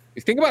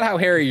 Think about how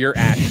hairy your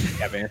ass is,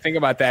 Kevin. Think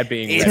about that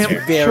being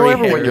red hair. Show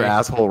everyone your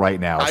asshole right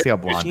now. See how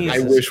blonde it is. I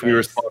wish we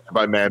were sponsored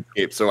by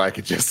Manscaped so I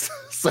could just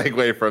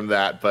segue from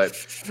that. But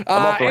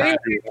anyway,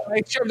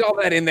 I shoved all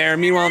that in there.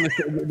 Meanwhile,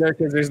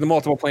 there's the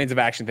multiple planes of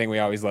action thing we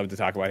always love to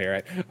talk about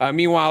here, right?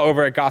 Meanwhile,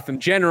 over at Gotham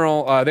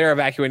General, they're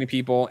evacuating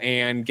people,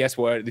 and guess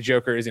what? The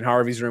Joker is in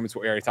Harvey's room. It's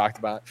what we already talked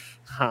about.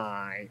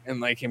 Hi,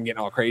 and like him getting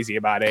all crazy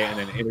about it, and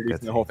then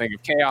introducing the whole thing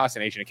of chaos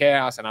and Agent of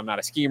Chaos, and I'm not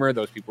a schemer.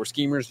 Those people were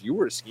schemers. You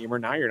were a schemer.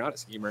 Now you're not a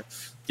schemer.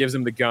 Gives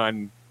him the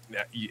gun.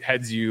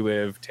 Heads you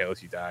live,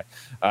 tails you die,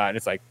 and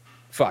it's like,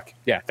 fuck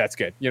yeah, that's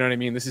good. You know what I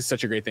mean? This is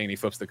such a great thing. And he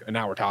flips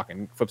now we're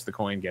talking. Flips the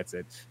coin, gets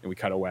it, and we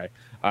cut away.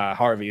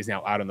 Harvey is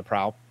now out on the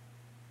prowl.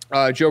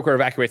 Joker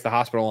evacuates the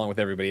hospital along with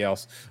everybody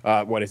else.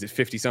 What is it,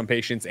 50-some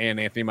patients and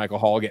Anthony Michael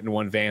Hall get in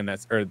one van.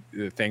 That's the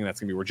thing that's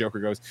gonna be where Joker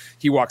goes.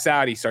 He walks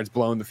out. He starts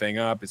blowing the thing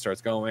up. It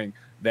starts going.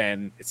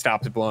 Then it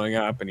stops blowing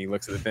up, and he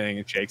looks at the thing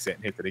and shakes it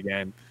and hits it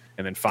again.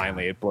 And then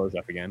finally it blows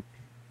up again.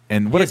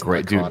 And what a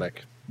great dude.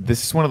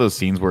 This is one of those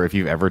scenes where if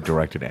you've ever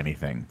directed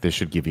anything, this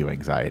should give you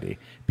anxiety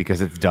because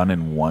it's done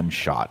in one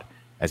shot.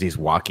 As he's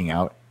walking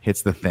out,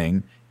 hits the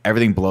thing,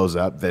 everything blows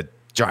up. The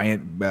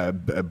giant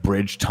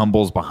bridge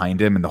tumbles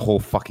behind him, and the whole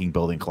fucking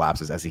building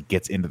collapses as he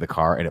gets into the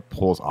car, and it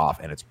pulls off,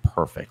 and it's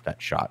perfect, that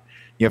shot.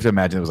 You have to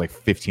imagine there was like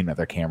 15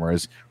 other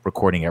cameras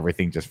recording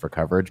everything just for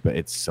coverage, but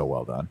it's so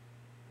well done.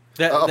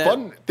 A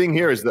fun thing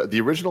here is that the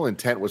original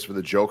intent was for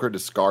the Joker to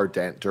scar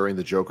Dent during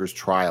the Joker's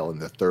trial in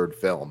the third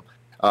film.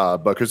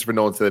 But Christopher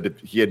Nolan said that if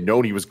he had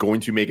known he was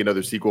going to make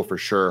another sequel for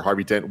sure,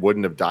 Harvey Dent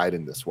wouldn't have died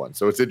in this one.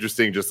 So it's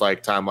interesting, just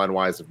like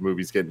timeline-wise, of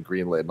movies getting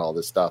greenlit and all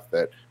this stuff,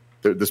 that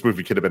this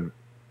movie could have been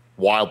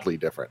wildly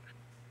different.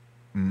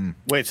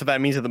 Wait, so that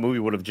means that the movie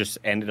would have just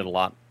ended a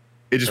lot?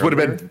 It just would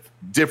have been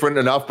different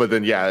enough, but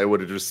then, yeah, it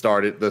would have just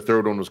started. The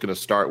third one was going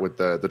to start with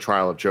the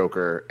trial of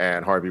Joker,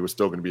 and Harvey was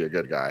still going to be a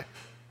good guy.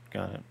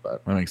 Got it.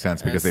 But that makes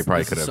sense because they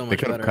probably could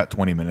have cut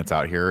 20 minutes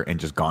out here and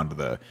just gone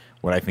to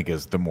what I think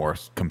is the more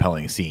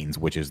compelling scenes,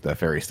 which is the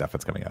fairy stuff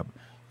that's coming up.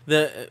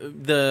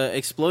 The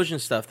explosion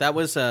stuff, that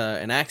was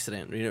an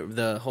accident. You know,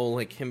 the whole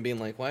like him being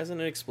like, "Why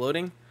isn't it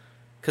exploding?"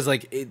 Because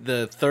like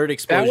the third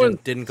explosion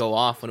didn't go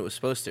off when it was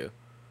supposed to.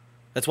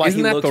 That's why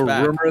he looks back. Isn't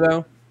that the rumor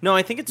though? No,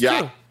 I think it's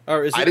true.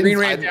 Or is it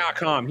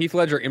GreenRant.com? Heath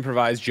Ledger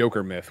improvised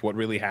Joker myth. What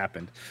really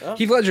happened? Oh.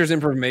 Heath Ledger's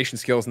improvisation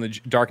skills in the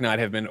Dark Knight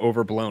have been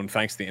overblown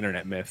thanks to the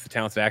internet myth. The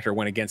talented actor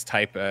went against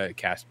type,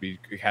 cast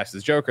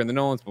as Joker, and the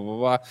Nolans, blah,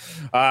 blah,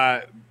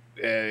 blah.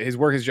 His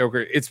work as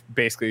Joker, it's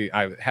basically,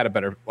 I had a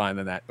better line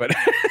than that, but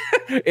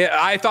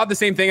I thought the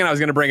same thing and I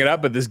was going to bring it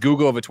up, but this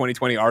Google of a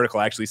 2020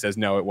 article actually says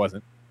no, it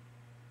wasn't.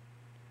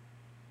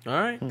 All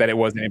right. That it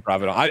wasn't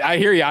improv at all. I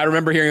hear you. I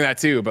remember hearing that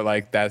too, but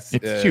like it's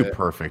too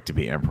perfect to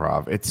be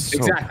improv. It's so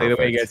exactly perfect. The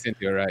way he gets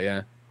into it,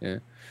 right? Yeah.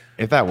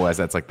 If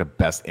that's like the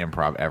best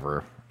improv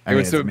ever.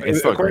 According to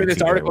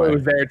this article, it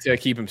was there to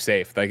keep him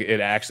safe. Like it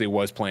actually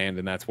was planned,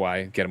 and that's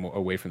why get him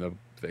away from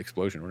the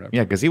explosion or whatever.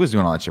 Yeah, because he was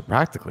doing all that shit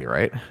practically,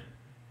 right?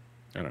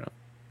 I don't know.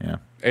 Yeah.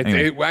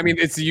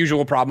 It's the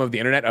usual problem of the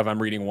internet of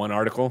I'm reading one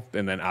article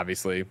and then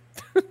obviously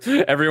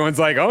everyone's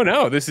like, oh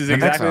no, this is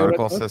exactly what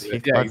article says.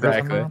 Yeah,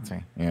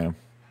 exactly. Yeah.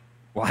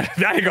 Well,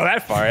 I didn't go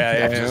that far.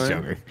 Yeah, just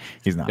joking.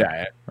 He's not.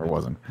 Yeah. Or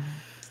wasn't.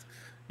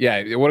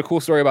 Yeah, what a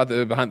cool story about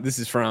behind. This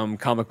is from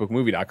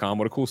comicbookmovie.com.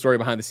 What a cool story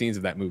behind the scenes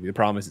of that movie. The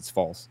problem is it's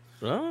false.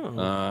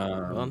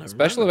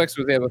 Special effects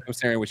was able to come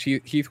scenario in which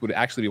Heath would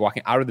actually be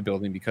walking out of the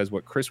building because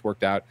what Chris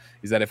worked out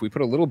is that if we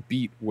put a little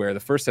beat where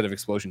the first set of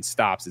explosions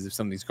stops as if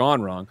something's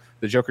gone wrong,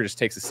 the Joker just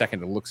takes a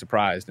second to look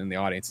surprised and the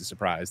audience is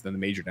surprised. Then the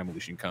major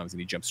demolition comes and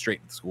he jumps straight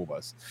into the school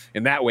bus.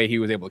 And that way he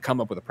was able to come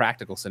up with a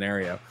practical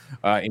scenario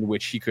in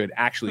which he could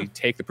actually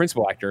take the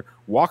principal actor,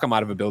 walk him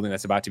out of a building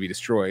that's about to be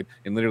destroyed,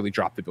 and literally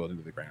drop the building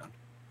to the ground.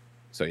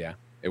 So yeah,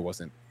 it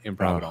wasn't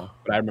improv at all.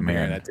 But I remember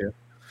hearing that too.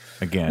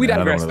 Again, we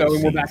digress though,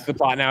 and we're back to the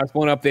plot now. It's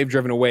blown up. They've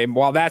driven away.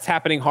 While that's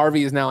happening,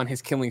 Harvey is now on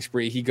his killing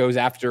spree. He goes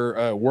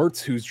after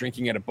Wirtz, who's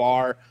drinking at a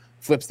bar.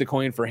 flips the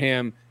coin for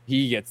him.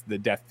 He gets the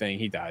death thing.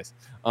 He dies.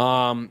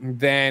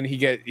 Then he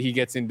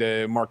gets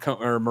into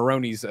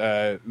Maroney's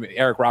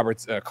Eric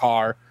Roberts'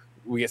 car.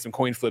 We get some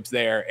coin flips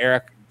there.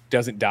 Eric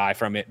doesn't die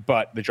from it,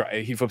 but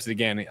he flips it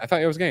again. I thought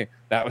it was gay.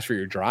 That was for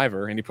your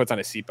driver, and he puts on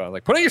his seatbelt.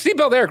 Like, put on your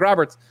seatbelt, Eric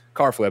Roberts.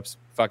 Car flips.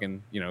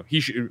 Fucking,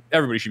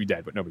 everybody should be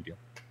dead, but no big deal.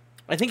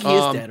 I think he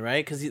is dead,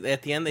 right? Because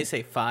at the end they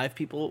say 5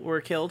 people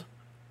were killed.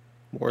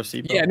 More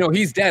seatbelt. Yeah, no,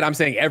 he's dead. I'm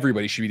saying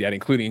everybody should be dead,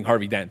 including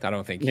Harvey Dent. I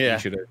don't think he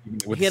should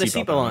have. He had a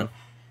seatbelt on.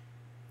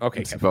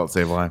 Okay, seatbelt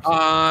save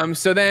lives.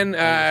 So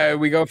then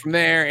we go from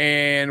there,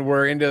 and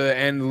we're into the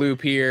end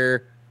loop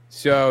here.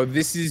 So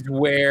this is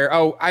where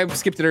I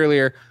skipped it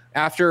earlier.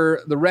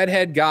 After the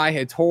redhead guy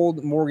had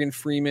told Morgan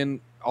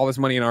Freeman all this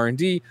money in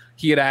R&D,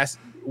 he had asked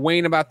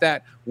Wayne about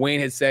that. Wayne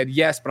had said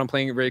yes, but I'm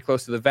playing it very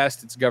close to the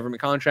vest. It's a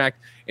government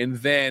contract. And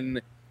then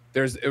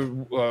there's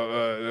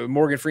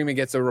Morgan Freeman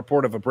gets a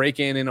report of a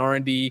break-in in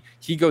R&D.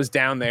 He goes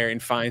down there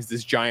and finds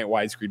this giant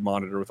widescreen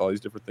monitor with all these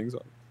different things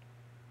on it.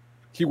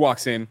 He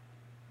walks in.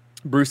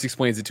 Bruce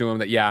explains it to him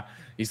that,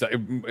 he's like,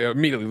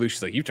 immediately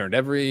Lucius like, you turned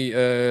every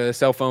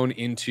cell phone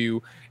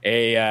into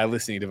a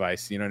listening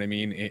device. You know what I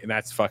mean? And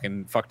that's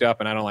fucking fucked up,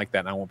 and I don't like that,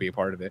 and I won't be a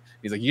part of it.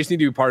 He's like, you just need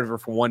to be part of it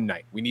for one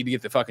night. We need to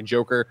get the fucking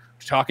Joker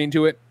talking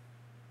to it,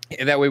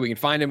 and that way we can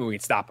find him and we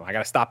can stop him. I got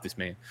to stop this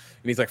man. And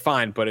he's like,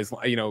 fine, but as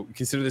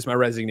consider this my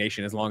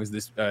resignation. As long as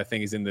this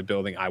thing is in the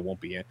building, I won't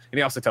be in. And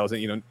he also tells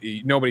it,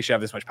 nobody should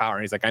have this much power.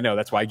 And he's like, I know,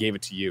 that's why I gave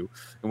it to you.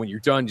 And when you're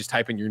done, just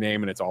type in your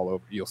name and it's all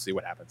over. You'll see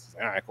what happens. He's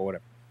like, all right, cool,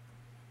 whatever.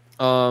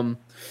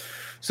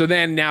 So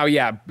then now,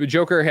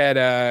 Joker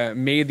had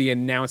made the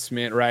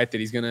announcement, right, that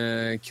he's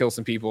gonna kill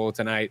some people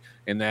tonight,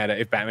 and that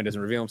if Batman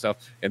doesn't reveal himself,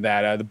 and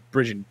that the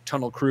bridge and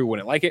tunnel crew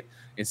wouldn't like it,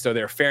 and so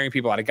they're ferrying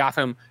people out of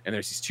Gotham, and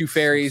there's these 2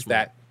 ferries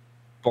that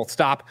both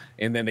stop,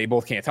 and then they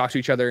both can't talk to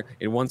each other,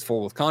 and one's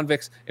full with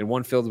convicts and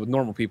one filled with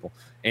normal people.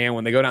 And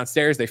when they go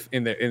downstairs,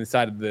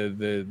 inside of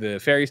the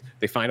ferries,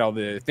 they find all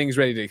the things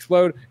ready to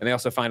explode, and they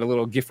also find a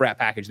little gift wrap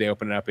package. They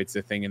open it up. It's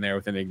a thing in there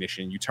with an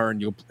ignition.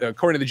 You'll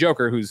according to the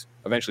Joker, who's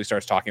eventually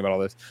starts talking about all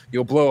this,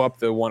 you'll blow up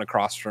the one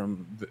across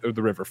from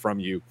the river from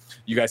you.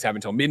 You guys have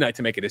until midnight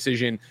to make a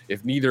decision.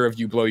 If neither of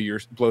you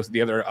blows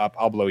the other up,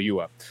 I'll blow you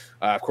up.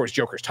 Of course,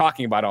 Joker's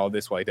talking about all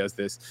this while he does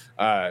this.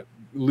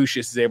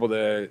 Lucius is able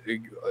to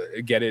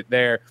get it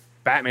there.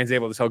 Batman's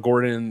able to tell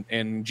Gordon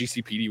and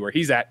GCPD where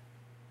he's at.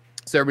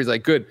 So everybody's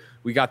like, good,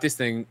 we got this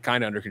thing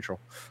kind of under control.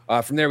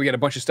 From there, we get a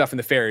bunch of stuff in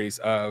the ferries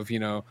of,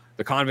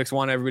 the convicts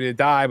want everybody to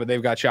die, but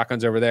they've got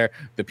shotguns over there.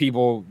 The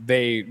people,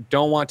 they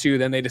don't want to,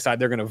 then they decide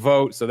they're going to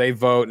vote. So they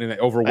vote, and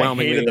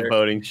overwhelmingly. I hated the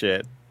voting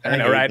shit. I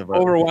know, right?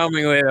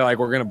 Overwhelmingly, they're like,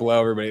 we're going to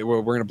blow everybody.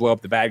 We're going to blow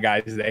up the bad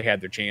guys. They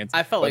had their chance.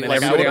 I felt like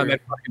everybody on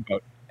that fucking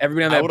boat.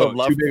 Everybody on that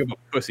boat too big of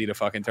a pussy to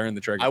fucking turn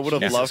the trigger. I would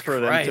have loved for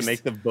them to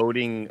make the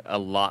voting a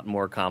lot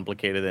more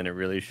complicated than it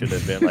really should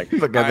have been. Like,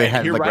 they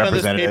had you write on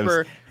this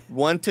paper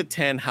 1 to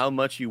 10 how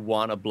much you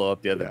want to blow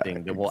up the other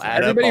thing. Then we'll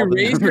add everybody up.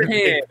 Everybody raise your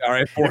hand. All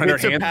right,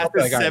 400 hands. Past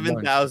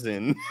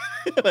 7,000.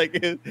 Like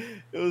it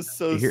was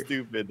so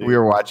stupid. Dude. We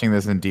were watching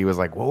this, and D was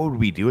like, "What would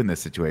we do in this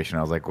situation?"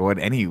 I was like, "What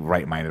any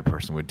right-minded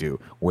person would do: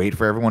 wait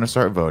for everyone to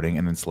start voting,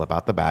 and then slip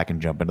out the back and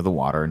jump into the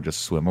water and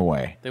just swim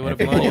away." They would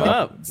have blown you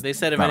up. They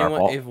said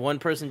if one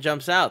person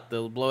jumps out,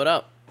 they'll blow it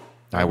up.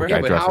 I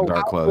dress in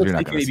dark clothes. You're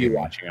not going to see me.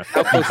 Watching us.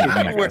 How close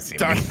are you wear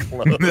dark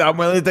clothes? I'm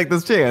willing to take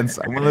this chance.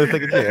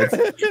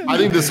 I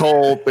think this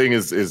whole thing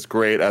is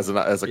great as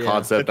a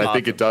concept. I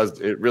think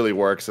it really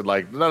works, and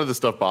like none of the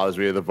stuff bothers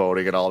me, the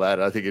voting and all that.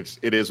 I think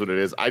it is what it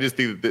is. I just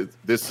think that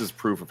this is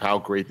proof of how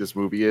great this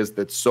movie is.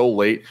 That so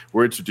late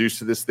we're introduced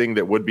to this thing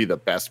that would be the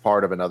best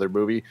part of another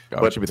movie,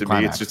 but to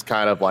me it's just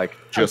kind of like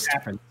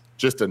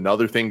just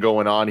another thing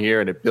going on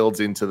here, and it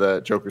builds into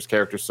the Joker's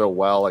character so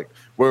well. Like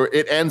where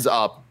it ends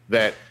up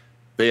that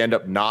they end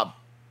up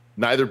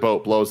neither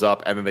boat blows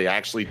up, and then they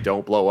actually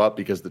don't blow up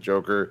because the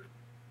Joker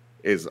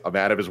is a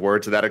man of his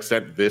word to that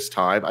extent this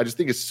time. I just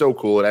think it's so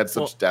cool. It adds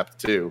such depth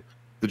to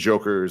the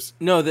Joker's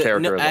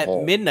character as a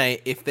whole. At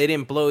midnight, if they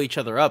didn't blow each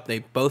other up, they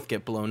both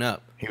get blown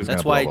up.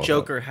 That's why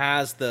Joker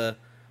has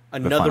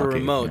another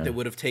remote that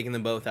would have taken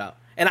them both out.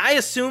 And I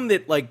assume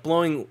that like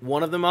blowing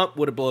one of them up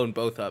would have blown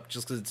both up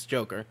just because it's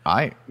Joker.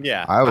 I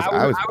was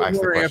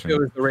wondering if it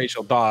was the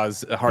Rachel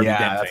Dawes Harvey Dent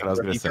that's what I was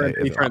going to say.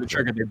 They turned the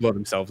trigger, they blow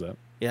themselves up.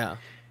 Yeah.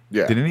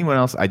 Did anyone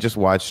else? I just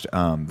watched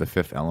The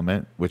Fifth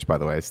Element, which by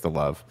the way I still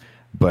love.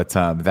 But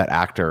that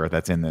actor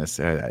that's in this,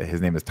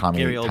 his name is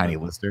Tommy Tiny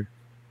Lister.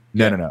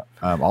 No.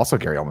 Also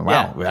Gary Oldman.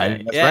 Wow,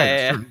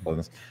 that's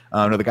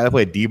right. No, the guy that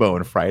played Debo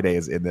in Friday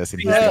is in this,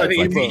 and he's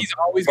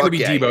always going to be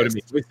Debo to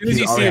me. As soon as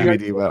you see him,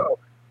 Debo.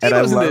 And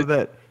I love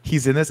that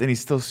he's in this, and he's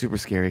still super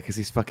scary because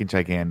he's fucking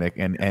gigantic,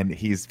 and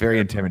he's very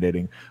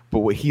intimidating.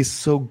 But he's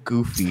so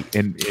goofy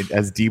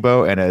as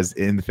Debo and as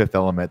in The Fifth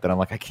Element that I'm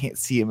like, I can't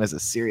see him as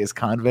a serious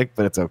convict,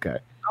 but it's okay.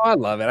 Oh, I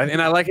love it,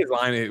 and I like his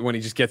line when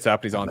he just gets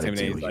up and he's all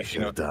intimidating. He's like, you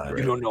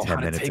don't know how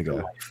to take a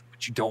life,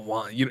 but you don't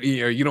want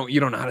you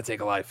don't know how to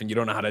take a life and you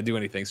don't know how to do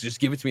anything. So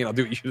just give it to me and I'll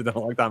do what you should have done a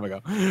long time ago.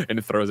 And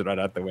it throws it right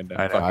out the window.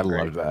 I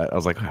loved that. I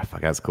was like, oh,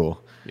 fuck, that's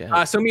cool.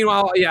 Yeah. So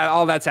meanwhile,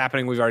 all that's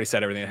happening. We've already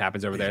said everything that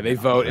happens over there. They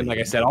vote, and like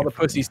I said, all the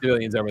pussy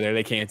civilians over there,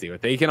 they can't do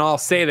it. They can all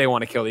say they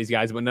want to kill these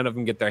guys, but none of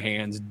them get their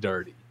hands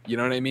dirty. You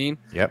know what I mean?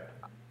 Yep.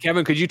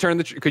 Kevin, could you turn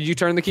the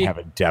key?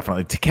 Kevin,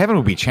 definitely. Kevin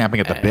would be champing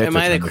at the bit. Am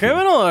I the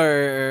criminal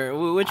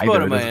or which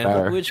boat am I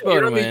in? Which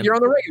boat am I in? You're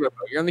on the regular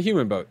boat. You're on the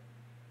human boat.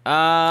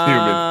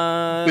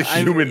 The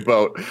human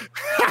boat.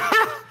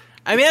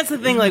 I mean, that's the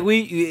thing. Like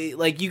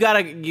you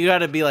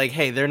gotta be like,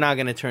 hey, they're not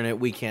gonna turn it.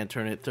 We can't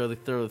turn it. Throw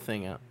the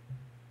thing out.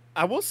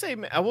 I will say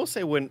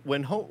when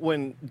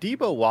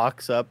Debo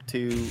walks up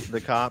to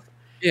the cop,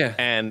 yeah,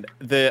 and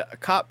the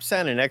cop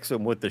standing next to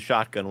him with the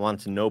shotgun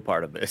wants no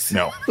part of this.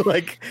 No,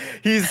 like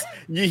he's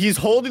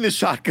holding the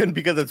shotgun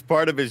because it's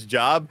part of his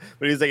job,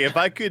 but he's like, if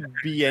I could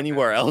be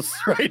anywhere else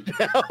right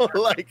now,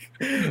 like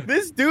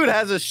this dude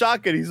has a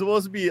shotgun. He's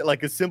supposed to be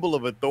like a symbol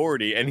of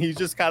authority, and he's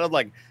just kind of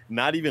like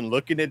not even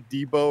looking at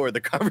Debo or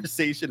the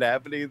conversation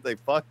happening. He's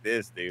like, fuck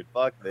this, dude.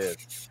 Fuck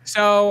this.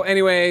 So,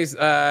 anyways,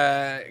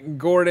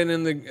 Gordon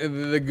and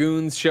the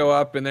goons show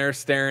up, and they're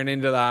staring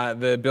into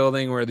the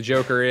building where the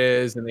Joker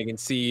is, and they can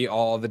see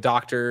all the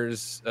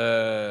doctors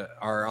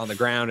are on the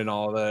ground, and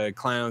all the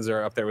clowns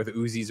are up there with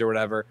Uzis or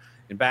whatever.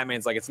 And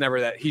Batman's like, it's never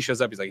that. He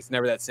shows up. He's like, it's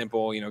never that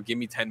simple. Give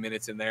me 10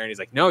 minutes in there. And he's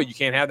like, no, you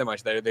can't have that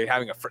much. They've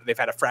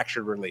had a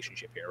fractured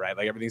relationship here, right?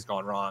 Like everything's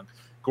gone wrong.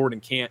 Gordon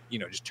can't,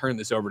 just turn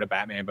this over to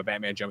Batman, but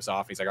Batman jumps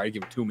off. He's like, all right,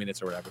 give him 2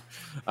 minutes or whatever.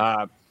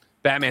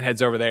 Batman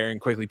heads over there and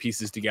quickly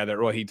pieces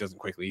together. Well, he doesn't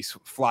quickly. He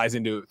flies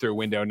through a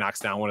window, knocks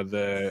down one of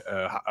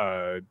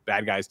the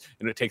bad guys,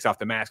 and it takes off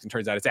the mask. And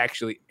turns out it's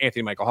actually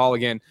Anthony Michael Hall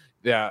again.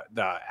 The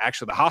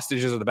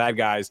hostages are the bad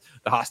guys.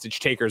 The hostage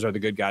takers are the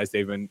good guys.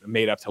 They've been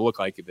made up to look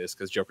like this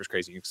because Joker's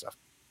crazy and stuff.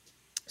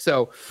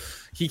 So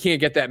he can't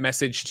get that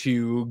message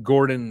to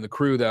Gordon and the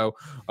crew, though.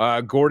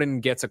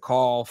 Gordon gets a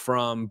call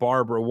from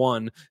Barbara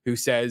 1, who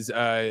says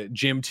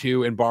Jim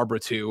 2 and Barbara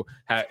 2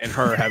 and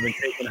her have been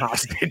taken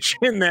hostage,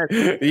 and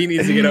that he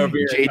needs to get over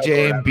here.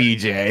 JJ and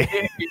BJ.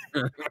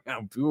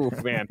 Ooh,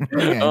 man.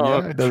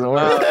 Yeah, it doesn't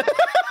work.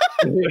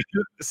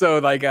 So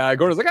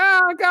Gordon's like,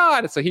 oh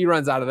god, so he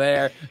runs out of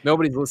there.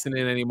 Nobody's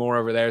listening anymore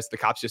over there, so the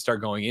cops just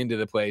start going into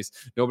the place.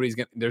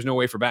 There's no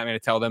way for Batman to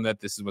tell them that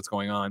this is what's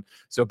going on,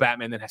 so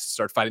Batman then has to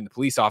start fighting the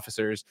police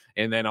officers,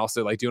 and then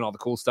also doing all the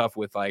cool stuff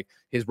with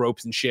his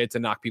ropes and shit to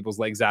knock people's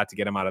legs out to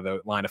get them out of the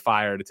line of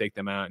fire, to take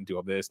them out and do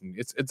all this. And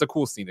it's a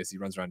cool scene as he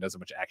runs around and does a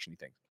bunch of action-y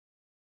things.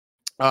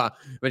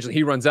 Eventually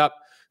he runs up,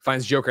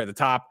 finds Joker at the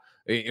top.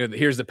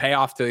 Here's the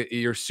payoff to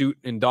your suit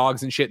and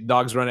dogs and shit.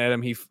 Dogs run at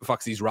him. He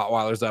fucks these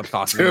Rottweilers up.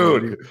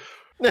 Dude,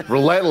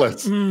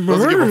 relentless.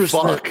 Doesn't give a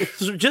fuck.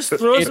 Just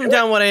throws them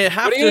down what I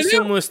have to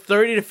assume was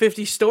 30 to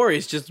 50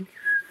 stories. Just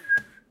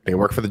they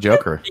work for the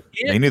Joker.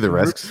 They knew the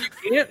risks.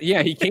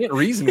 He can't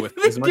reason with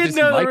them. They did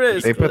know the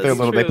risks. They put their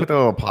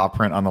little paw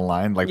print on the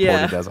line, like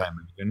Porter does, I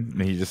imagine.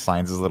 And he just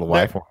signs his little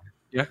wife.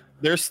 Yeah,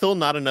 there's still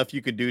not enough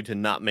you could do to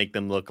not make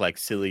them look like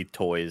silly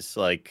toys,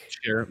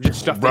 just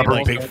stuff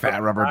big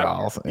fat rubber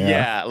dolls.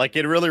 Yeah,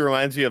 it really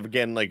reminds me of,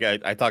 again,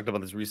 I talked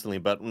about this recently,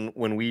 but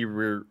when we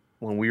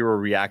were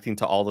reacting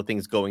to all the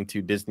things going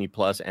to Disney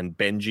Plus, and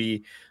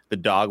Benji the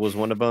dog was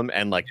one of them,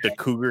 and the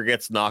cougar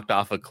gets knocked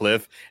off a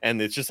cliff,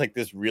 and it's just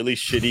this really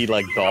shitty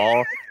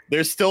doll.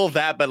 There's still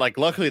that, but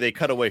luckily they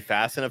cut away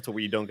fast enough to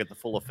where you don't get the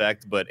full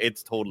effect, but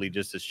it's totally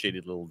just a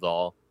shitty little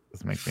doll.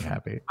 This makes me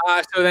happy.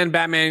 So then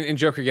Batman and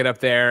Joker get up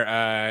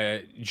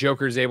there.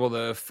 Joker's able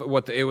to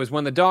it was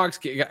when the dogs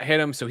hit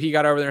him, so he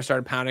got over there and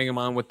started pounding him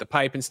on with the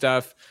pipe and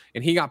stuff,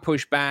 and he got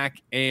pushed back.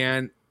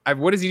 And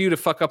what does he do to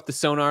fuck up the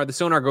sonar? The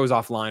sonar goes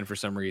offline for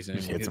some reason.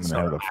 He hits him in the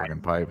head with a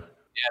fucking pipe.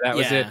 Yeah, that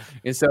was it.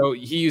 And so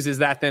he uses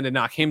that then to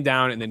knock him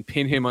down and then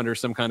pin him under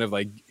some kind of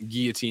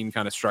guillotine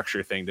kind of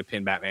structure thing to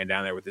pin Batman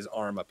down there with his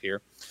arm up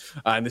here.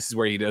 And this is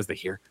where he does the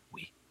 "here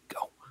we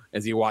go"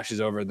 as he washes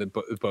over the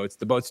boats.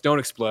 The boats don't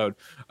explode,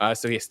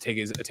 so he has to take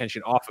his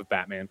attention off of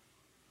Batman.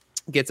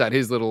 Gets out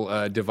his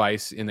little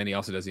device, and then he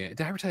also does the, did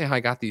I ever tell you how I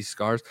got these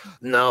scars?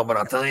 No, but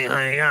I'll tell you how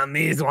I got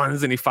these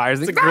ones. And he fires.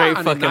 It's a great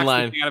fucking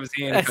line. Out of his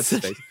hand, cuts his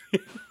face.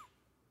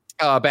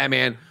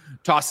 Batman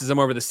tosses him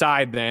over the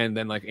side,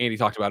 then like Andy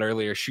talked about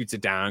earlier, shoots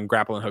it down,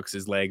 grappling hooks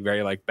his leg,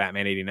 very like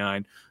Batman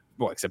 89.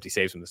 Well, except he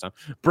saves him this time.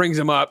 Brings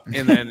him up,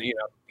 and then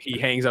he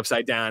hangs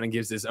upside down and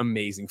gives this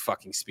amazing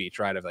fucking speech,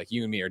 right? Of like,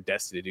 you and me are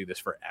destined to do this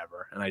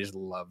forever. And I just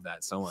love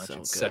that so much.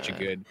 It's such a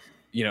good,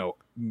 IRL,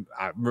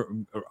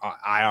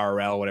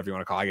 whatever you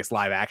want to call it, I guess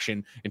live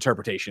action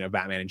interpretation of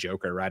Batman and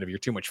Joker, right? If you're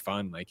too much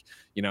fun, like,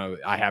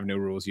 I have no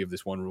rules, you have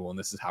this one rule, and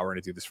this is how we're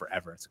going to do this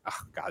forever. It's,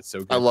 oh God, so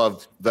good. I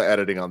loved the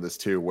editing on this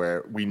too,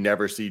 where we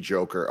never see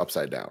Joker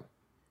upside down.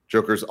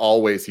 Joker's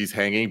always, he's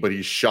hanging, but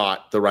he's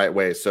shot the right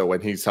way. So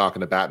when he's talking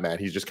to Batman,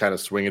 he's just kind of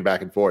swinging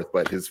back and forth,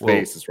 but his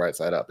face is right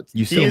side up.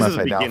 You see him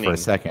upside down for a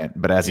second,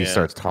 but as he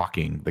starts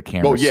talking, the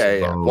camera.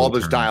 While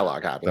there's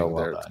dialogue happening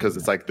there, because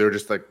it's like they're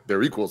just like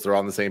they're equals. They're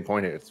on the same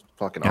point here. It's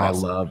fucking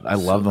awesome. I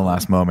love the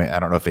last moment. I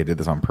don't know if they did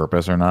this on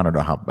purpose or not. I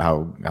don't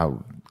know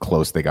how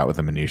close they got with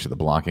the minutia, the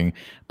blocking.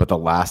 But the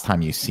last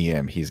time you see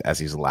him, he's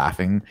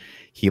laughing,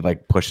 he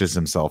like pushes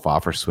himself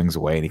off or swings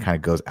away, and he kind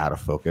of goes out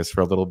of focus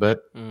for a little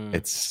bit.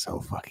 It's so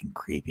fucking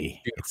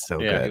creepy. It's so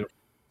good.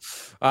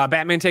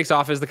 Batman takes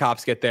off as the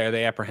cops get there.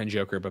 They apprehend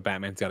Joker, but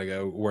Batman's got to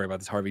go worry about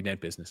this Harvey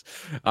Dent business.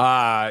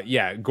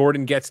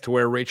 Gordon gets to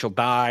where Rachel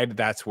died.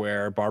 That's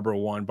where Barbara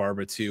 1,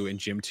 Barbara 2, and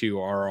Jim 2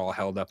 are all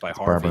held up by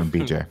Harvey. Barbara and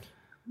BJ.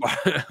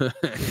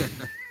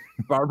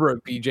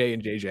 Barbara, BJ,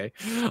 and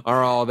JJ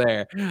are all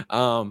there.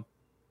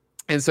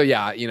 And so,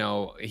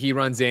 he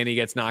runs in,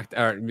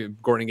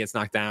 Gordon gets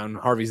knocked down.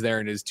 Harvey's there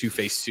in his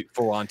Two-Face suit,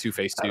 full-on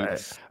Two-Face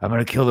suit. I'm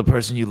going to kill the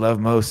person you love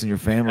most in your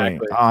family.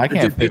 Exactly. Oh, I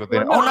can't think of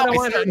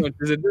it.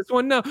 Is it this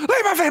one? No. Leave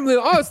my family.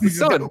 Oh, it's the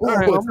son.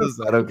 It's the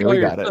son. Okay, we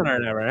got it.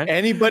 Right?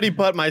 Anybody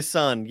but my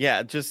son.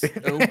 Yeah, just...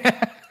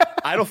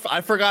 I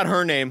forgot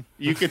her name.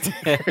 You could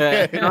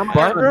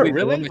Barbara?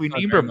 Really? We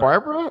named her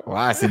Barbara? Well,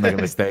 that seemed like a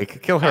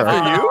mistake. Kill her.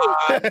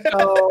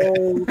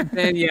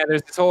 Then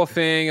there's this whole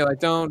thing like,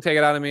 don't take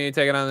it out of me,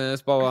 take it on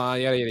this, blah blah,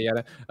 yada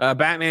yada yada.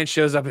 Batman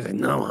shows up. He's like,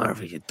 no,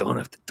 Harvey, you don't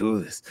have to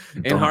do this.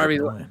 And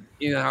Harvey's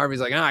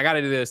like, I got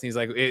to do this. And he's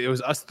like, it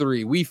was us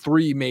three. We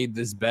three made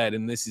this bed,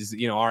 and this is,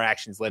 our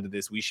actions led to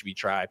this. We should be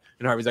tried.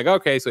 And Harvey's like,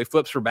 okay. So he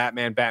flips for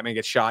Batman. Batman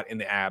gets shot in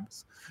the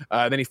abs.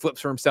 Then he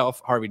flips for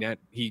himself. Harvey Dent,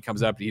 he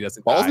comes up. He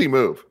doesn't. Ballsy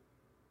move.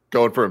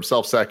 Going for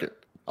himself second.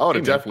 I would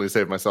have definitely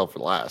saved myself for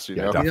last. He's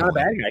not a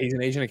bad guy. He's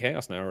an agent of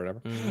chaos now or whatever.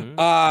 Mm-hmm.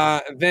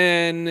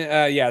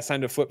 It's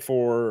time to flip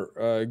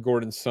for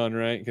Gordon's son,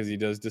 right? Because he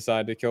does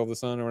decide to kill the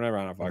son or whatever.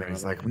 I don't know.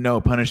 He's like,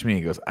 no, punish me.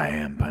 He goes, I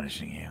am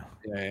punishing you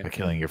by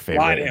killing your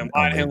favorite. Lied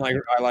to him like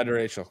I lied to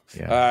Rachel.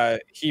 Yeah.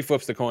 He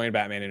flips the coin.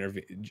 Batman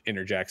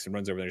interjects and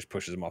runs over there and just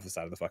pushes him off the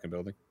side of the fucking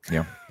building.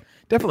 Yeah.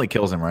 Definitely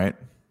kills him, right?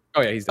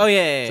 Oh, yeah, he's dead.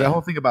 Yeah. So the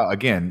whole thing about,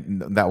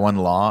 again, that one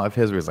law of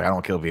his where he's like, I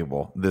don't kill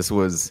people. This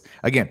was,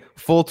 again,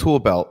 full tool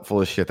belt full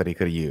of shit that he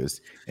could have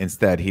used.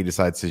 Instead, he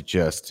decides to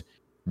just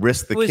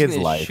risk the kid's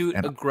life. Shoot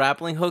a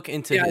grappling hook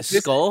into his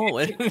skull?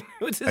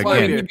 What's his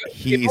again,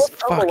 he's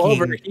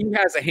fucking... He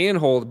has a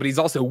handhold, but he's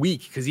also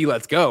weak because he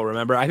lets go,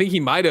 remember? I think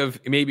he might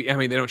have, they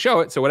don't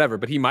show it, so whatever,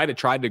 but he might have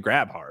tried to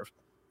grab Harv.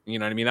 You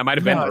know what I mean? That might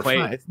have been the play.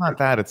 It's not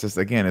that. It's just,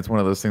 again, it's one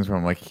of those things where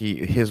I'm like,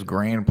 his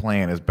grand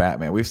plan is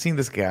Batman. We've seen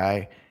this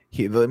guy...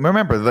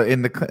 Remember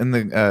in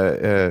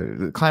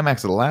the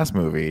climax of the last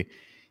movie,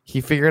 he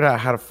figured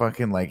out how to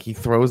fucking he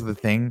throws the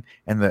thing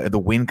and the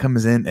wind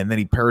comes in and then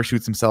he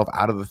parachutes himself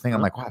out of the thing. I'm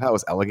like, wow, that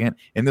was elegant.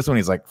 In this one,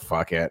 he's like,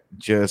 fuck it,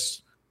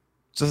 just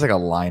like a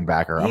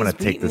linebacker. I'm gonna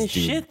take this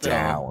dude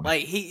down.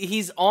 Like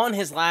he's on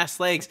his last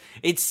legs.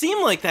 It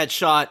seemed like that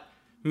shot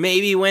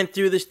maybe went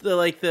through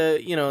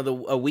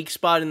a weak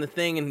spot in the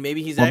thing, and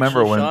maybe he's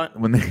shot.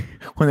 when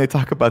they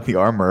talk about the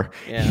armor,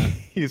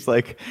 he was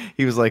like,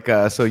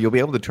 so you'll be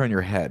able to turn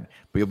your head,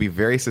 but you'll be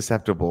very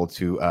susceptible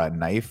to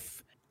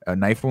knife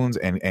wounds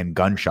and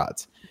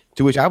gunshots.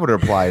 To which I would have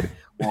replied,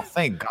 well,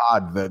 thank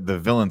God the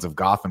villains of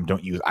Gotham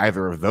don't use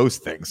either of those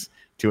things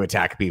to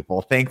attack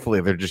people. Thankfully,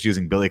 they're just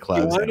using billy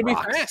clubs. You want to be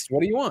fast. What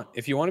do you want?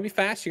 If you want to be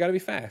fast, you got to be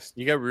fast.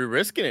 You got to be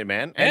risking it,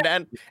 man.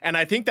 And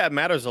I think that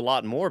matters a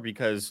lot more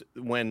because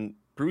when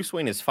Bruce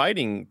Wayne is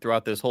fighting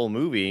throughout this whole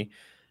movie,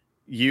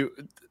 you're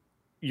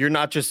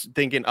not just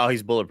thinking, oh,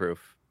 he's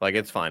bulletproof. Like,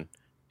 it's fine.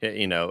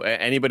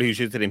 Anybody who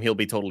shoots at him, he'll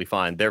be totally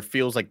fine. There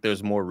feels like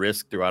there's more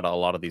risk throughout a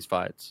lot of these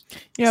fights.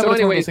 Yeah, so but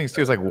it's one of those things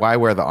too. Is like, why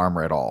wear the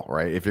armor at all,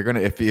 right? If you're gonna,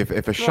 if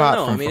a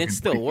shot, from it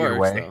still works.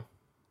 Away, though.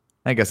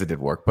 I guess it did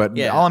work, but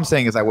all I'm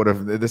saying is I would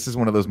have. This is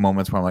one of those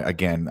moments where I'm like,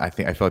 again, I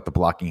feel like the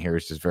blocking here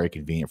is just very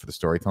convenient for the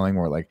storytelling.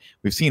 Where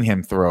we've seen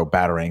him throw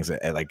batarangs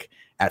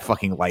at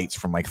fucking lights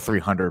from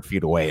 300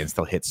 feet away and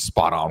still hit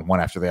spot on one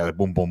after the other.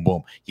 Boom, boom,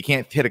 boom. You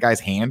can't hit a guy's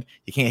hand.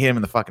 You can't hit him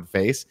in the fucking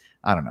face.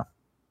 I don't know.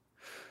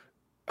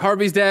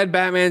 Harvey's dead.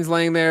 Batman's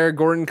laying there.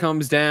 Gordon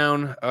comes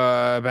down.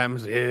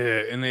 Batman's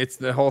and it's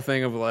the whole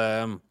thing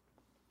of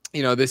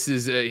this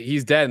is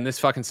he's dead and this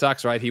fucking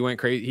sucks, right? He went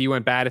crazy. He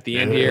went bad at the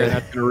end here. And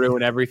that's gonna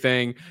ruin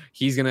everything.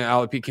 He's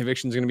gonna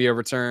conviction's gonna be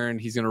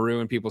overturned. He's gonna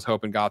ruin people's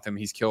hope in Gotham.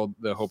 He's killed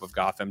the hope of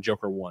Gotham.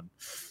 Joker won.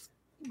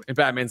 And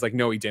Batman's like,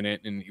 no, he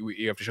didn't. And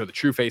you have to show the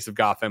true face of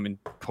Gotham and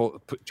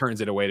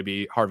turns it away to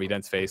be Harvey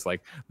Dent's face.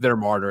 Like, they're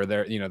martyr.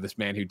 They're, this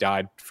man who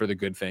died for the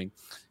good thing.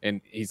 And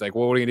he's like,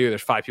 well, what are you going to do?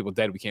 There's 5 people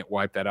dead. We can't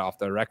wipe that off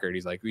the record.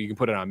 He's like, you can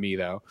put it on me,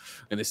 though.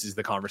 And this is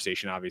the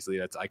conversation, obviously,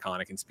 that's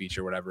iconic in speech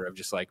or whatever, of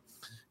just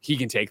he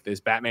can take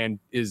this. Batman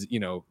is,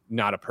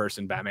 not a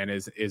person. Batman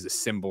is a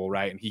symbol,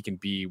 right? And he can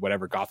be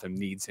whatever Gotham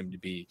needs him to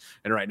be.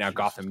 And right now,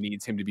 Gotham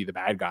needs him to be the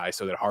bad guy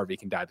so that Harvey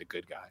can die the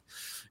good guy.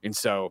 And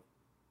so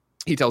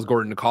he tells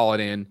Gordon to call it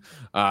in.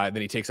 Then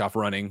he takes off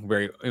running.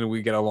 And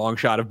we get a long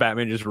shot of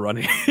Batman just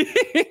running.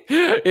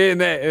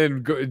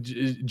 and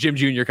Jim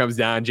Jr. comes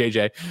down,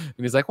 JJ, and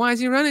he's like, "Why is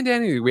he running,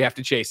 Danny? We have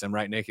to chase him,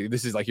 right, Nick?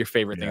 This is your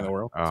favorite thing in the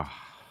world." Oh.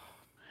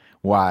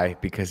 Why?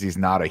 Because he's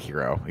not a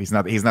hero. He's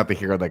not the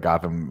hero that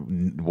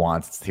Gotham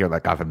wants. It's the hero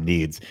that Gotham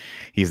needs.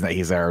 He's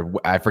our.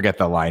 I forget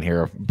the line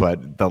here, but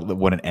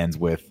when it ends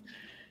with,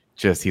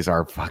 just he's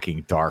our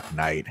fucking Dark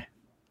Knight.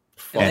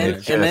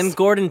 And then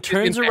Gordon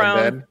turns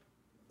around.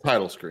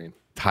 Title screen.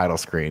 title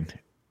screen.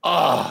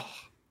 Oh,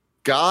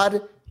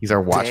 God. He's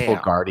our watchful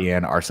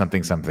guardian, our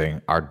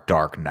something, our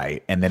dark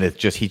knight. And then he's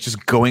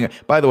just going.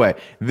 By the way,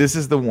 this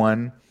is the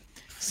one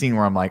scene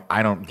where I'm like,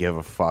 I don't give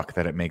a fuck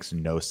that it makes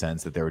no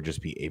sense that there would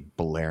just be a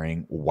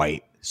blaring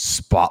white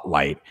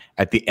spotlight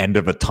at the end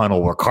of a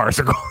tunnel where cars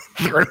are going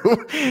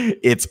through.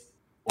 It's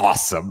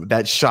awesome.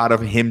 That shot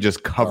of him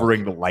just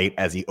covering the light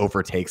as he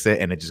overtakes it,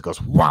 and it just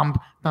goes wham,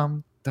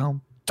 dum,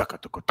 dum,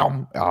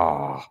 dum.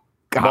 Oh,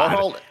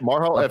 God.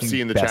 Marhal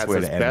FC in the chat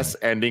says best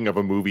ending of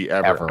a movie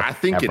ever. I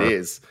think it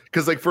is,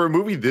 because like for a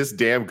movie this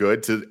damn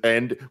good to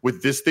end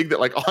with this thing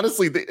that like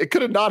honestly it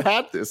could have not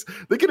had this.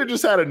 They could have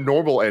just had a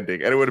normal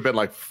ending and it would have been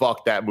like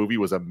fuck, that movie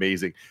was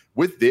amazing.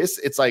 With this,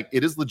 it's like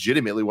it is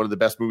legitimately one of the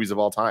best movies of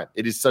all time.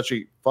 It is such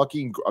a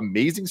fucking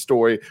amazing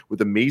story with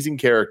amazing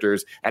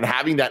characters, and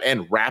having that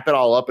end wrap it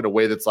all up in a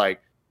way that's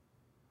like,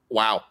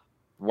 wow,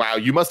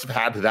 you must have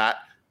had that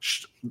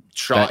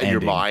shot in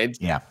your mind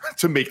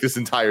to make this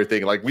entire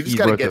thing. Like we just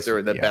got to get there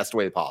in the best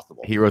way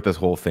possible. He wrote this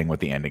whole thing with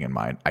the ending in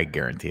mind. I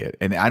guarantee it.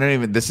 And I don't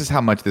even, this is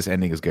how much this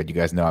ending is good. You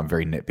guys know I'm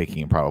very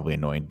nitpicky and probably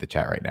annoying the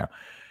chat right now.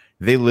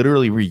 They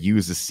literally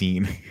reuse a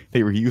scene.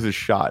 They reuse a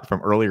shot from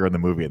earlier in the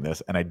movie in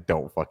this, and I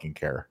don't fucking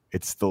care.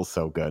 It's still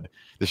so good.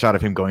 The shot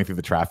of him going through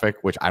the traffic,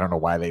 which I don't know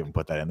why they even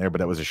put that in there, but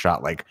that was a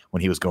shot like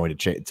when he was going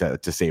to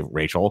save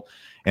Rachel,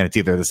 and it's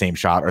either the same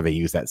shot or they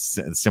use that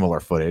similar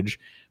footage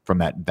from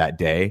that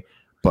day.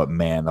 But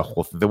man,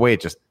 the way it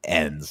just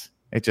ends,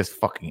 it just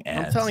fucking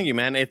ends. I'm telling you,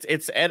 man, it's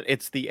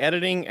the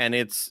editing, and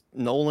it's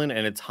Nolan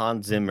and it's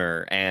Hans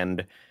Zimmer,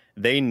 and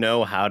they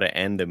know how to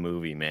end a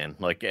movie, man.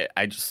 Like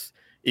I just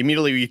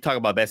immediately, when you talk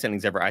about best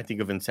endings ever, I think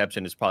of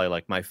Inception as probably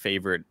like my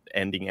favorite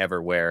ending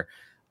ever, where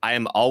I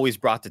am always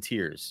brought to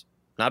tears,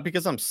 not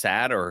because I'm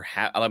sad or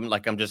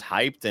I'm just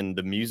hyped and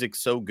the music's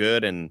so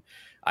good and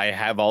I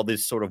have all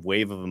this sort of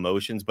wave of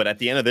emotions. But at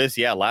the end of this,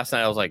 last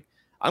night I was like,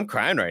 I'm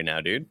crying right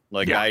now, dude.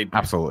 Like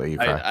absolutely.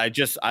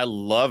 I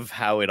love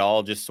how it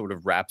all just sort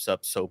of wraps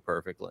up so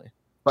perfectly.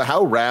 But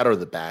how rad are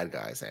the bad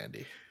guys,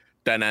 Andy?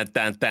 Bagu.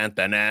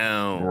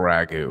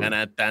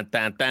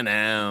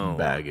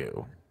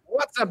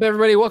 What's up,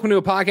 everybody? Welcome to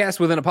a podcast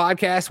within a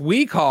podcast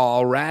we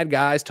call Rad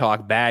Guys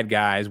Talk Bad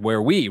Guys,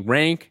 where we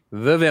rank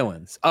the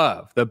villains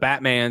of the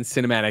Batman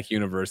cinematic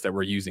universe that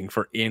we're using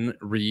for In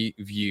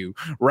Review.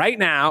 Right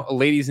now,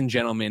 ladies and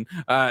gentlemen,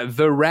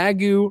 the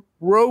Ragu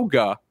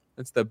Roga.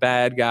 That's the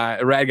bad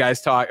guy. Rad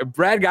Guys Talk.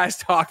 Brad Guys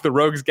Talk. The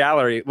Rogues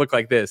Gallery look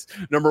like this: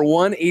 number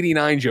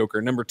 189,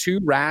 Joker. Number 2,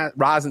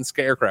 Roz and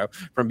Scarecrow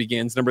from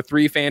Begins. Number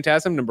 3,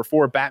 Phantasm. Number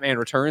 4, Batman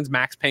Returns,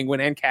 Max,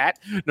 Penguin, and Cat.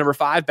 Number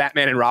 5,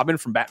 Batman and Robin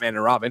from Batman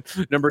and Robin.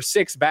 Number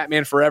 6,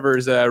 Batman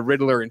Forever's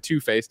Riddler and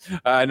Two-Face.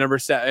 Number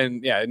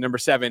 7,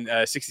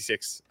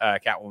 66,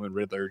 Catwoman,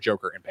 Riddler,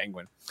 Joker, and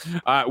Penguin.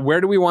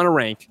 Where do we want to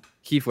rank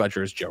Heath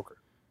Ledger's Joker?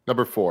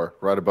 Number 4,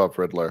 right above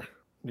Riddler.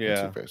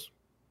 Yeah. Two-Face.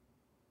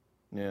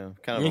 Yeah,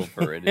 kind of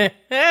overrated.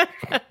 I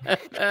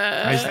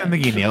just didn't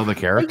think he nailed the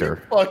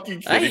character.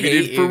 Fucking I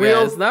hate for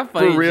real. It's not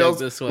funny for real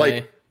this way.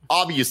 Like,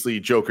 obviously,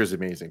 Joker's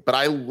amazing, but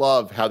I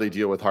love how they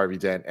deal with Harvey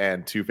Dent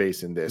and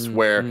Two-Face in this,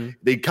 where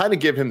they kind of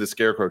give him the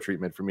Scarecrow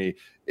treatment for me.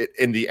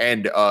 In the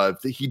end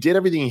of he did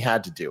everything he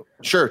had to do.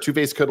 Sure,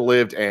 Two-Face could have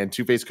lived, and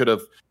Two-Face could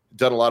have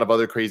done a lot of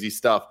other crazy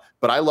stuff,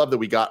 but I love that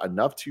we got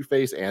enough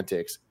Two-Face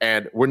antics,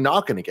 and we're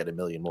not going to get a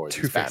million more of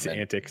these Batman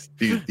antics,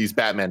 these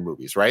Batman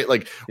movies, right?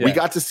 Like we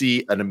got to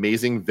see an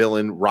amazing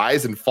villain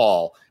rise and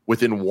fall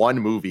within one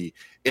movie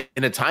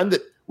in a time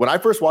that when I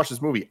first watched this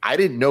movie, I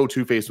didn't know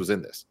Two-Face was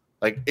in this.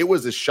 Like it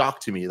was a shock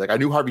to me. Like I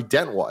knew Harvey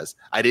Dent was.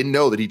 I didn't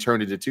know that he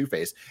turned into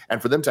Two-Face.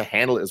 And for them to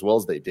handle it as well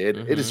as they did,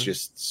 it is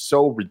just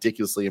so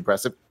ridiculously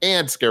impressive.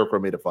 And Scarecrow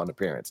made a fun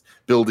appearance,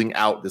 building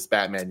out this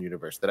Batman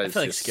universe that I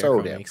feel like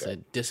Scarecrow makes a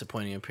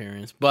disappointing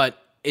appearance, but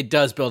it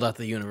does build out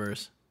the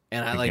universe.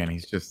 And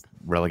he's just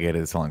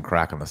relegated to selling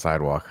crack on the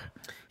sidewalk.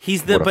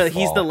 He's the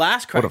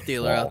last crack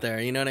dealer out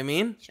there. You know what I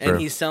mean? And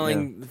he's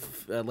selling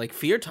like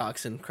fear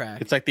toxin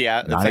crack. It's like the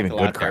last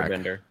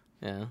Airbender.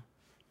 Yeah.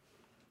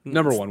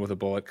 Number 1 with a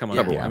bullet. Come on.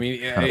 Number 1. I mean,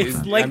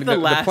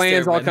 the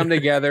plans all come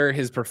together.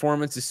 His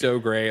performance is so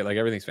great. Like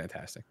everything's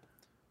fantastic.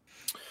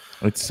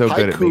 It's so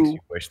good. It makes you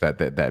wish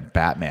that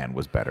Batman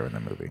was better in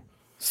the movie.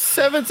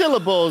 7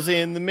 syllables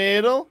in the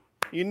middle.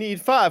 You need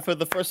 5 for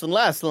the first and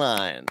last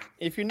line.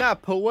 If you're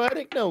not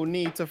poetic, no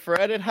need to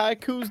fret it.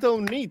 Haikus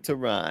don't need to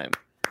rhyme.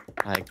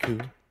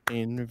 Haiku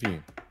in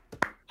review.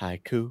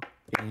 Haiku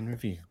in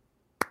review.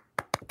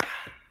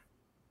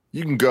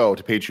 You can go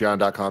to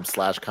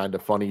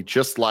patreon.com/kindafunny,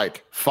 just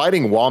like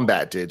Fighting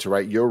Wombat did, to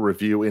write your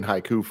review in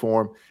haiku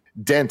form.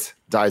 Dent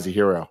dies a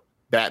hero.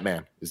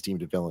 Batman is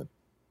deemed a villain.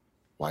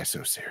 Why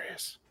so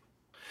serious?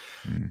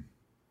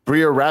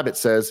 Bria Rabbit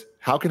says,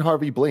 how can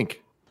Harvey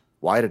blink?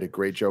 Why did a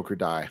great Joker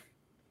die?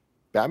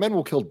 Batman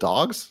will kill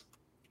dogs?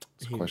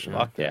 That's a question.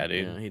 Fuck yeah,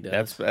 dude. Yeah, he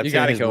does. That's you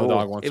gotta kill a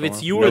dog once if in a while.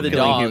 it's you or the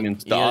dog,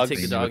 humans, you gotta take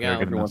dogs, the dog out.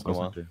 Every once in a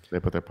while. They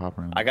put their paw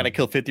around. I gotta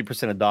kill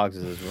 50% of dogs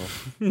as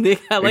well.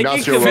 I like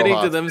you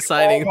committing to them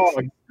signing.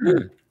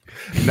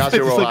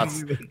 Ignacio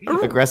Rojas.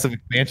 Aggressive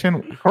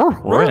expansion.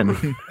 We're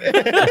in.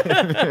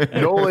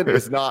 Nolan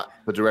is not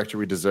the director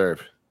we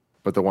deserve,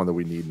 but the one that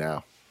we need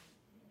now.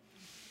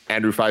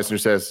 Andrew Feisner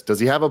says, does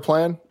he have a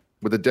plan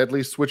with a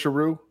deadly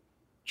switcheroo?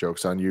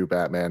 Joke's on you,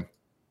 Batman.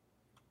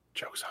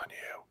 Joke's on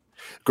you.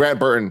 Grant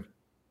Burton,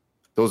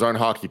 those aren't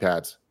hockey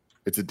pads.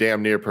 It's a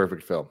damn near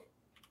perfect film.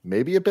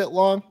 Maybe a bit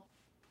long.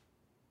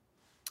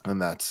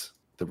 And that's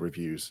the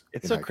reviews.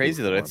 It's so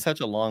crazy though. It's such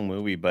a long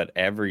movie, but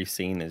every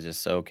scene is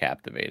just so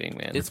captivating,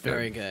 man. It's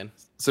very good.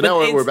 So now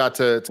we're about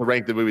to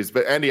rank the movies.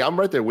 But Andy, I'm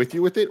right there with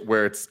you with it,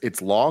 where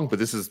it's long, but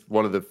this is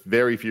one of the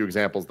very few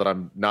examples that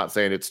I'm not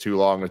saying it's too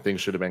long or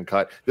things should have been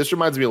cut. This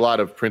reminds me a lot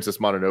of Princess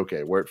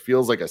Mononoke, where it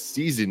feels like a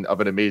season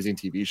of an amazing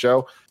TV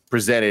show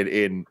presented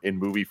in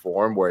movie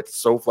form, where it's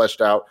so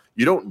fleshed out.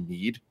 You don't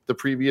need the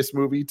previous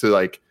movie to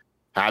like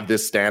have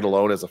this stand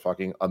alone as a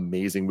fucking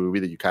amazing movie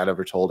that you kind of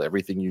are told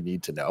everything you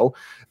need to know.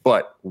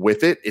 But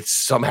with it,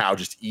 it's somehow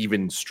just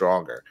even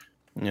stronger.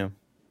 Yeah.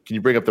 Can you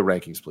bring up the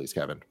rankings, please,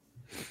 Kevin?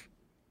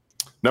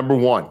 Number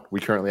 1, we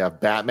currently have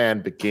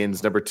Batman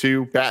Begins. Number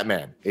 2,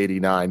 Batman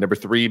 89. Number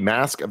 3,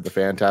 Mask of the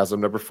Phantasm.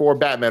 Number 4,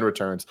 Batman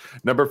Returns.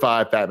 Number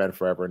 5, Batman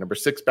Forever. Number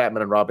 6,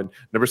 Batman and Robin.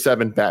 Number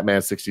 7,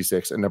 Batman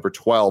 66. And number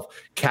 12,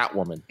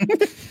 Catwoman.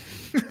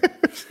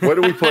 Where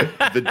do we put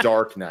The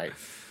Dark Knight?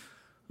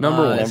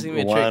 Number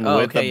one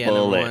with the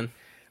bullet.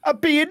 I'll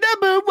be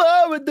number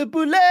 1 with the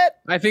bullet.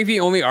 I think the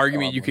only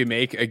argument you could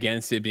make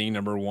against it being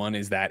number 1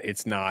 is that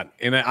it's not,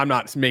 and I'm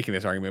not making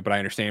this argument, but I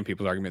understand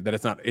people's argument that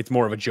it's not. It's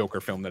more of a Joker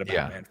film than a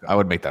Batman film. I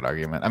would make that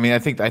argument. I mean, I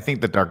think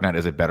The Dark Knight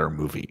is a better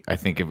movie. I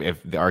think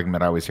if the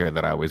argument I always hear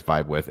that I always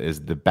vibe with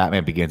is the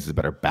Batman Begins is a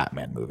better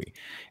Batman movie.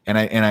 And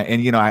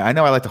I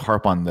know I like to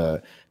harp on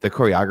the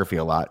choreography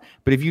a lot,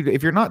 but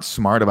if you're not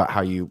smart about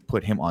how you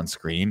put him on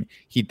screen,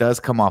 he does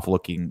come off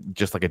looking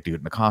just like a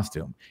dude in a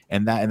costume.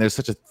 And there's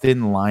such a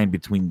thin line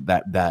between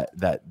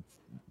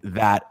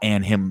that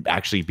and him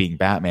actually being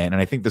Batman.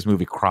 And I think this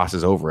movie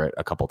crosses over it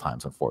a couple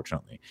times,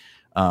 unfortunately.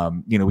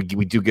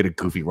 We do get a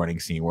goofy running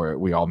scene where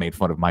we all made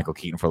fun of Michael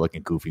Keaton for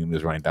looking goofy when he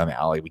was running down the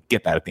alley. We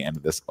get that at the end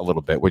of this a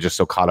little bit. We're just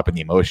so caught up in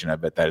the emotion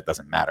of it that it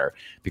doesn't matter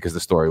because the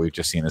story we've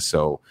just seen is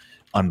so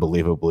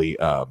unbelievably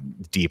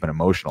deep and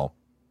emotional.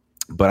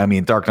 But I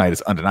mean, Dark Knight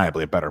is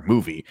undeniably a better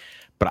movie,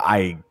 but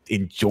I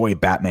enjoy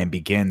Batman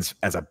Begins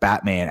as a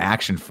Batman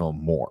action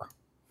film more.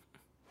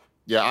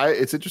 Yeah,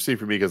 it's interesting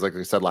for me because, like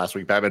I said last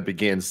week, Batman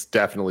Begins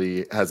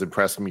definitely has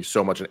impressed me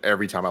so much, and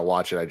every time I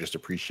watch it, I just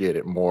appreciate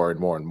it more and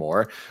more and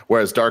more.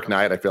 Whereas Dark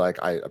Knight, I feel like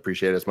I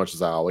appreciate it as much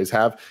as I always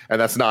have, and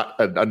that's not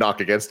a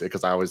knock against it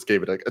because I always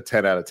gave it a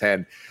 10 out of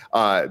 10.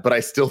 But I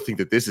still think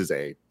that this is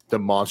a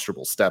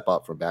demonstrable step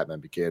up from Batman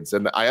Begins.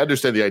 And I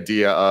understand the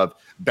idea of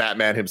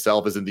Batman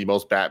himself isn't the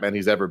most Batman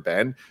he's ever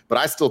been, but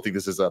I still think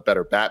this is a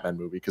better Batman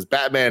movie because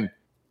Batman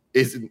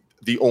isn't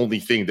the only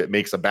thing that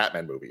makes a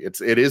Batman movie. It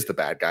is the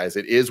bad guys.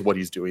 It is what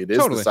he's doing. It is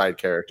the side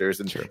characters,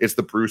 and it's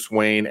the Bruce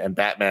Wayne and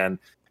Batman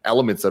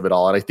elements of it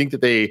all. And I think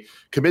that they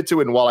commit to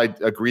it. And while I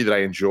agree that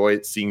I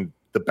enjoy seeing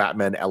the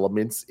Batman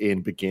elements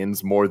in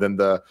Begins more than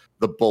the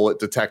bullet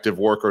detective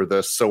work or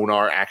the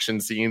sonar action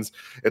scenes,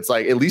 it's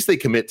like at least they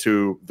commit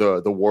to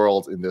the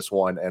world in this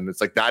one. And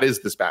it's like that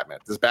is this Batman.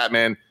 This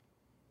Batman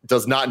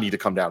does not need to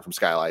come down from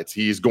skylights.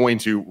 He's going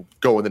to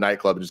go in the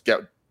nightclub and just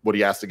get what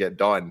he has to get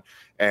done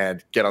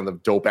and get on the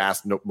dope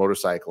ass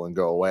motorcycle and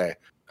go away.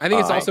 I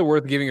think it's also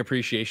worth giving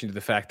appreciation to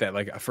the fact that,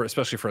 like,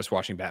 especially for us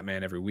watching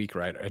Batman every week,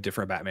 right? A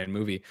different Batman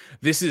movie.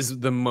 This is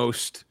the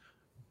most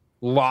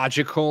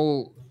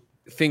logical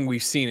thing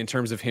we've seen in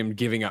terms of him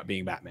giving up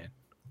being Batman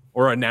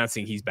or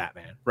announcing he's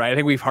Batman, right? I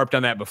think we've harped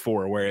on that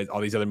before, where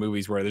all these other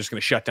movies where they're just going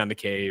to shut down the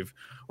cave,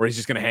 or he's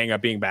just going to hang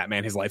up being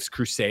Batman, his life's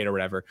crusade or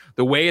whatever.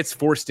 The way it's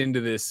forced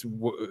into this,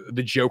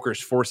 the Joker's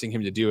forcing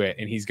him to do it,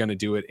 and he's going to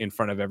do it in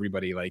front of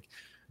everybody. Like,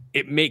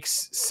 it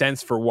makes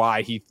sense for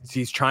why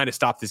he's trying to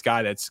stop this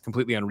guy that's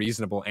completely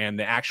unreasonable. And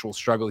the actual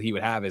struggle he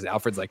would have is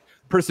Alfred's like,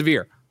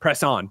 persevere,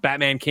 press on.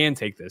 Batman can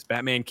take this.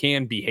 Batman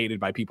can be hated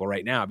by people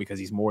right now because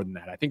he's more than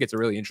that. I think it's a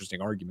really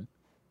interesting argument.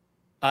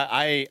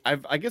 I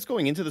guess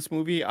going into this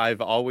movie,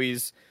 I've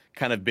always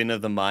kind of been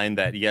of the mind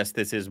that, yes,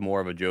 this is more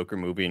of a Joker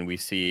movie, and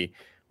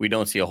we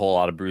don't see a whole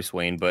lot of Bruce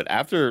Wayne. But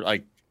after,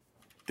 like,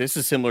 this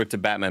is similar to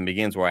Batman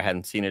Begins, where I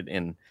hadn't seen it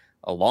in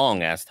a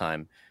long ass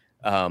time.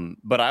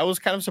 But I was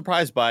kind of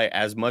surprised by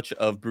as much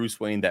of Bruce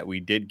Wayne that we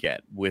did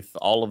get with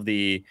all of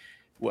the,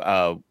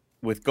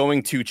 with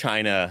going to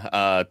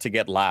China to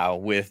get Lau,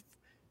 with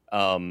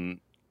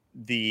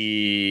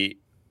the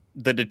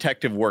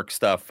detective work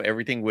stuff,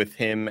 everything with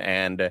him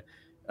and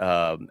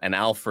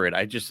Alfred.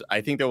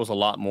 I think there was a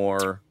lot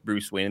more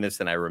Bruce Wayne in this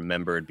than I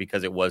remembered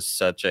because it was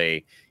such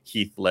a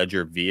Heath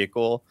Ledger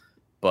vehicle.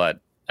 But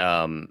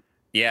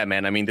yeah,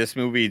 man, I mean, this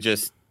movie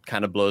just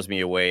kind of blows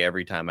me away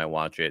every time I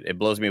watch it. It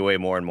blows me away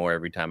more and more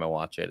every time I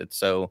watch it. It's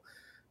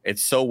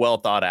so well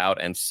thought out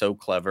and so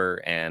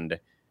clever. And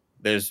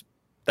that's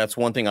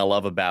one thing I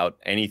love about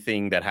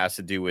anything that has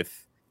to do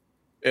with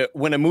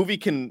when a movie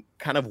can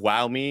kind of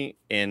wow me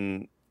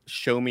in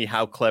show me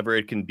how clever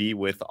it can be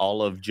with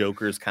all of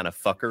Joker's kind of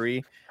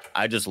fuckery.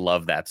 I just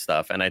love that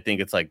stuff. And I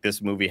think it's like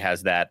this movie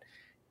has that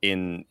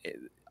in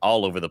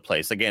all over the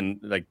place. Again,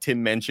 like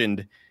Tim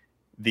mentioned,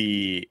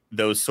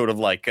 those sort of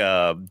like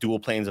dual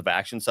planes of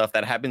action stuff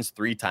that happens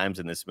 3 times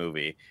in this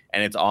movie,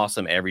 and it's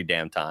awesome every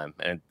damn time.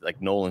 And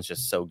like Nolan's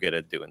just so good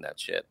at doing that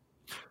shit.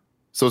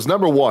 So it's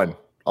number 1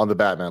 on the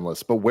Batman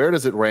list, but where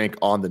does it rank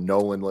on the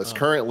Nolan list?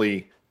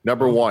 Currently,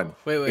 number 1,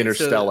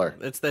 Interstellar.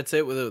 So that's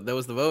it. That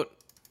was the vote.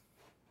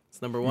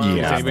 It's number 1.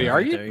 Yeah. Does anybody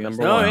argue?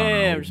 Number 1.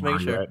 Yeah, I'm just making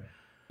sure.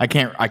 I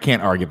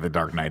can't argue that The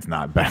Dark Knight's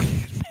not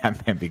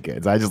Batman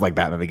Begins. I just like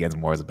Batman Begins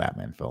more as a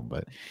Batman film,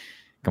 but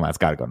come on, it's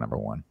got to go number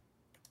 1.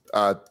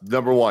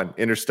 Number 1,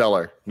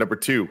 Interstellar. Number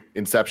 2,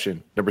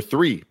 Inception. Number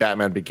 3,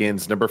 Batman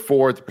Begins. Number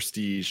 4, The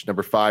Prestige.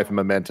 Number 5,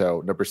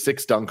 Memento. Number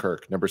 6,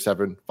 Dunkirk. Number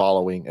 7,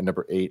 Following. And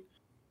number 8,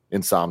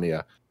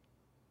 Insomnia.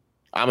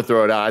 I'm going to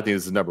throw it out. I think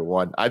this is number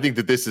 1. I think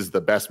that this is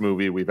the best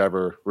movie we've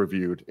ever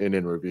reviewed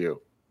in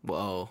review.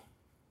 Whoa.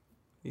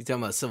 You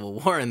talking about Civil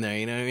War in there,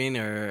 you know what I mean?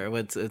 Or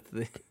what's it?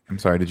 I'm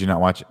sorry, did you not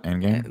watch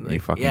Endgame?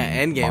 Endgame.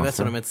 Monster? That's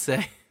what I meant to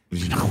say.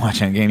 Did you not watch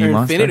Endgame, you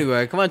monster? Infinity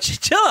War. Come on,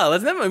 chill out.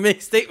 Let's never make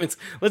statements.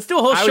 Let's do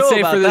a whole show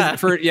about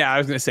that. I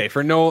was going to say,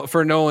 for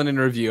Nolan in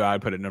review,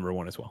 I'd put it number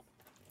 1 as well.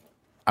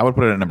 I would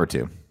put it at number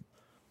 2.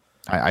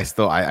 I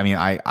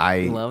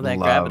love that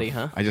gravity,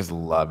 huh? I just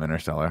love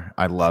Interstellar.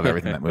 I love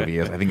everything that movie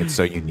is. I think it's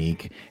so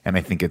unique, and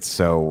I think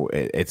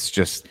it's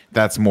just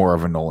that's more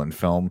of a Nolan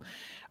film.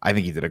 I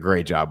think he did a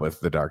great job with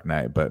The Dark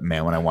Knight, but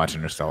man, when I watch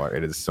Interstellar,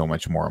 it is so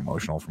much more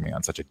emotional for me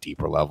on such a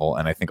deeper level.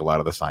 And I think a lot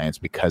of the science,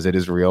 because it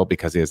is real,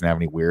 because he doesn't have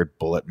any weird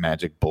bullet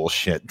magic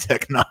bullshit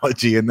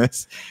technology in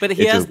this. But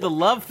he has the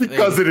love thing.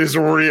 Because it is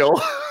real.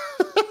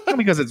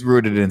 Because it's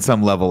rooted in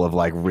some level of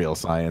like real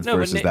science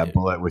versus that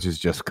bullet, which is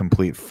just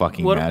complete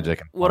fucking magic.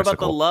 And what about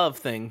the love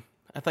thing?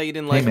 I thought you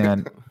didn't like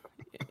man.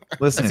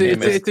 Listen,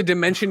 it's a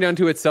dimension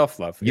unto itself,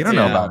 love. You don't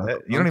know about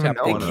it. You don't even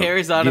know. It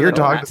carries out of your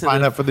dog to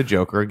sign up for the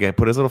Joker.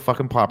 Put his little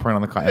fucking paw print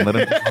on the car and let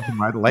him fucking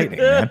ride lightning,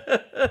 man.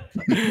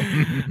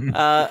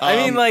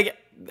 I mean, like,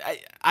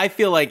 I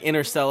feel like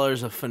Interstellar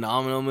is a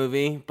phenomenal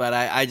movie, but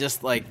I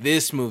just like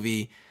this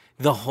movie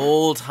the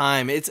whole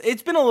time. It's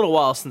been a little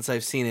while since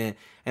I've seen it,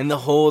 and the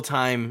whole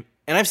time,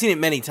 and I've seen it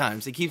many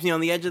times. It keeps me on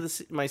the edge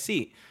of my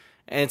seat,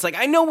 and it's like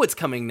I know what's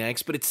coming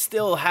next, but it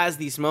still has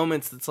these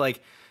moments that's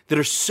like. That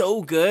are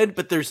so good,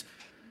 but there's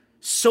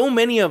so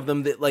many of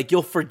them that like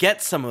you'll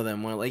forget some of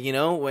them. Like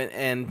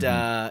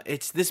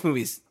it's this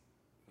movie's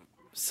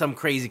some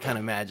crazy kind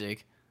of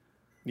magic.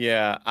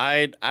 Yeah,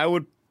 I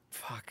would.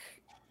 Fuck.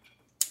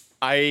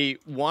 I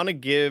want to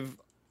give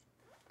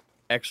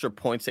extra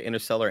points to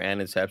Interstellar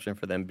and Inception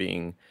for them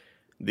being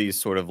these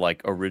sort of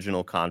like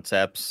original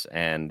concepts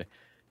and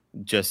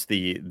just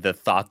the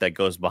thought that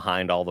goes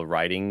behind all the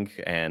writing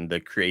and the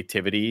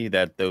creativity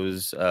that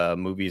those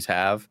movies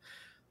have.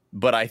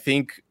 But I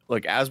think,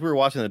 like, as we were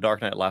watching The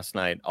Dark Knight last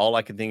night, all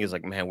I could think is,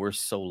 like, man, we're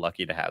so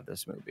lucky to have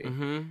this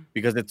movie.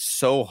 Because it's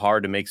so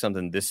hard to make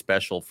something this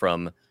special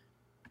from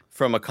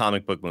a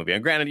comic book movie.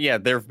 And granted, yeah,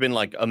 there have been,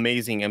 like,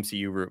 amazing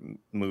MCU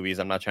movies.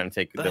 I'm not trying to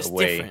take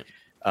away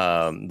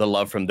the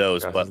love from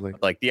those.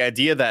 But, like, the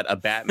idea that a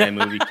Batman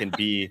movie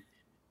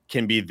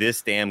can be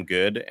this damn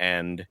good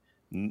and,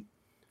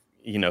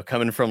 you know,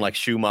 coming from, like,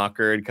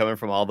 Schumacher and coming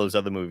from all those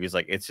other movies,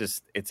 like, it's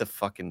a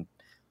fucking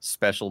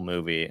special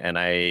movie. And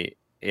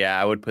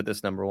I would put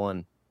this number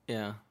 1.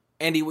 Yeah,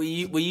 Andy, what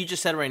you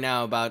just said right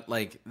now about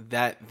like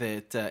that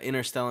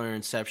Interstellar and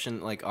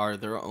Inception like are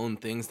their own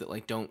things that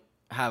like don't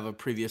have a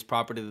previous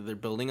property that they're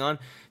building on.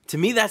 To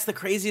me, that's the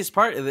craziest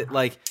part of it.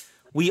 Like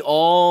we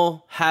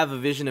all have a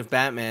vision of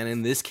Batman,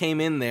 and this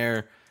came in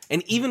there,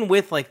 and even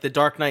with like the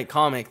Dark Knight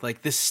comic,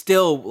 like this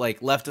still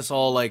like left us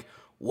all like,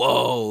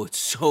 whoa, it's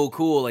so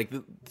cool. Like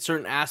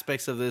certain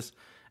aspects of this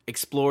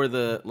explore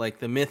the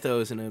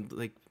mythos in a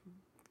like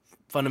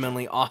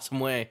fundamentally awesome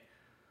way.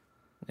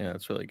 Yeah,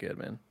 it's really good,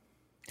 man.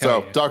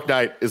 So Dark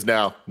Knight is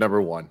now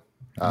number 1.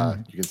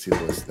 You can see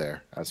the list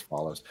there as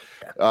follows.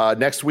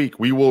 Next week,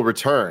 we will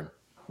return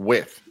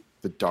with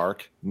The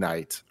Dark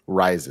Knight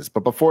Rises.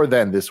 But before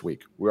then, this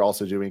week, we're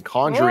also doing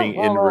Conjuring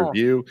in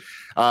review.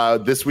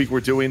 This week,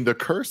 we're doing The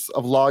Curse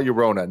of La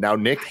Llorona. Now,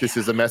 Nick, this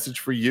is a message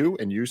for you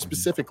and you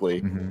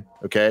specifically.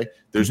 Okay?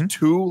 There's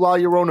 2 La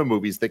Llorona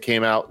movies that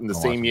came out in the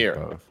same year.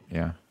 Both.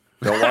 Yeah.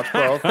 Don't watch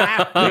both.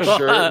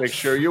 Make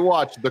sure you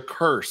watch The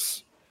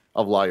Curse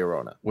of La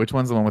Llorona. Which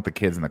one's the one with the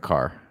kids in the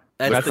car?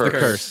 That's the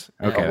curse.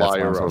 Okay, that's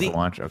what I'm supposed to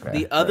watch. Okay.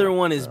 The other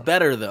one is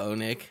better though,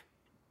 Nick.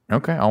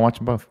 Okay, I'll watch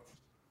them both.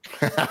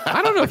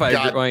 I don't know if I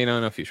agree.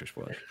 Well, no future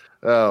spoilers.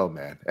 Oh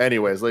man.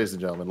 Anyways, ladies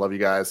and gentlemen, love you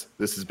guys.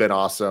 This has been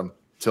awesome.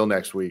 Till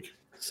next week.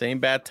 Same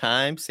bad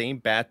time, same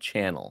bad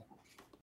channel.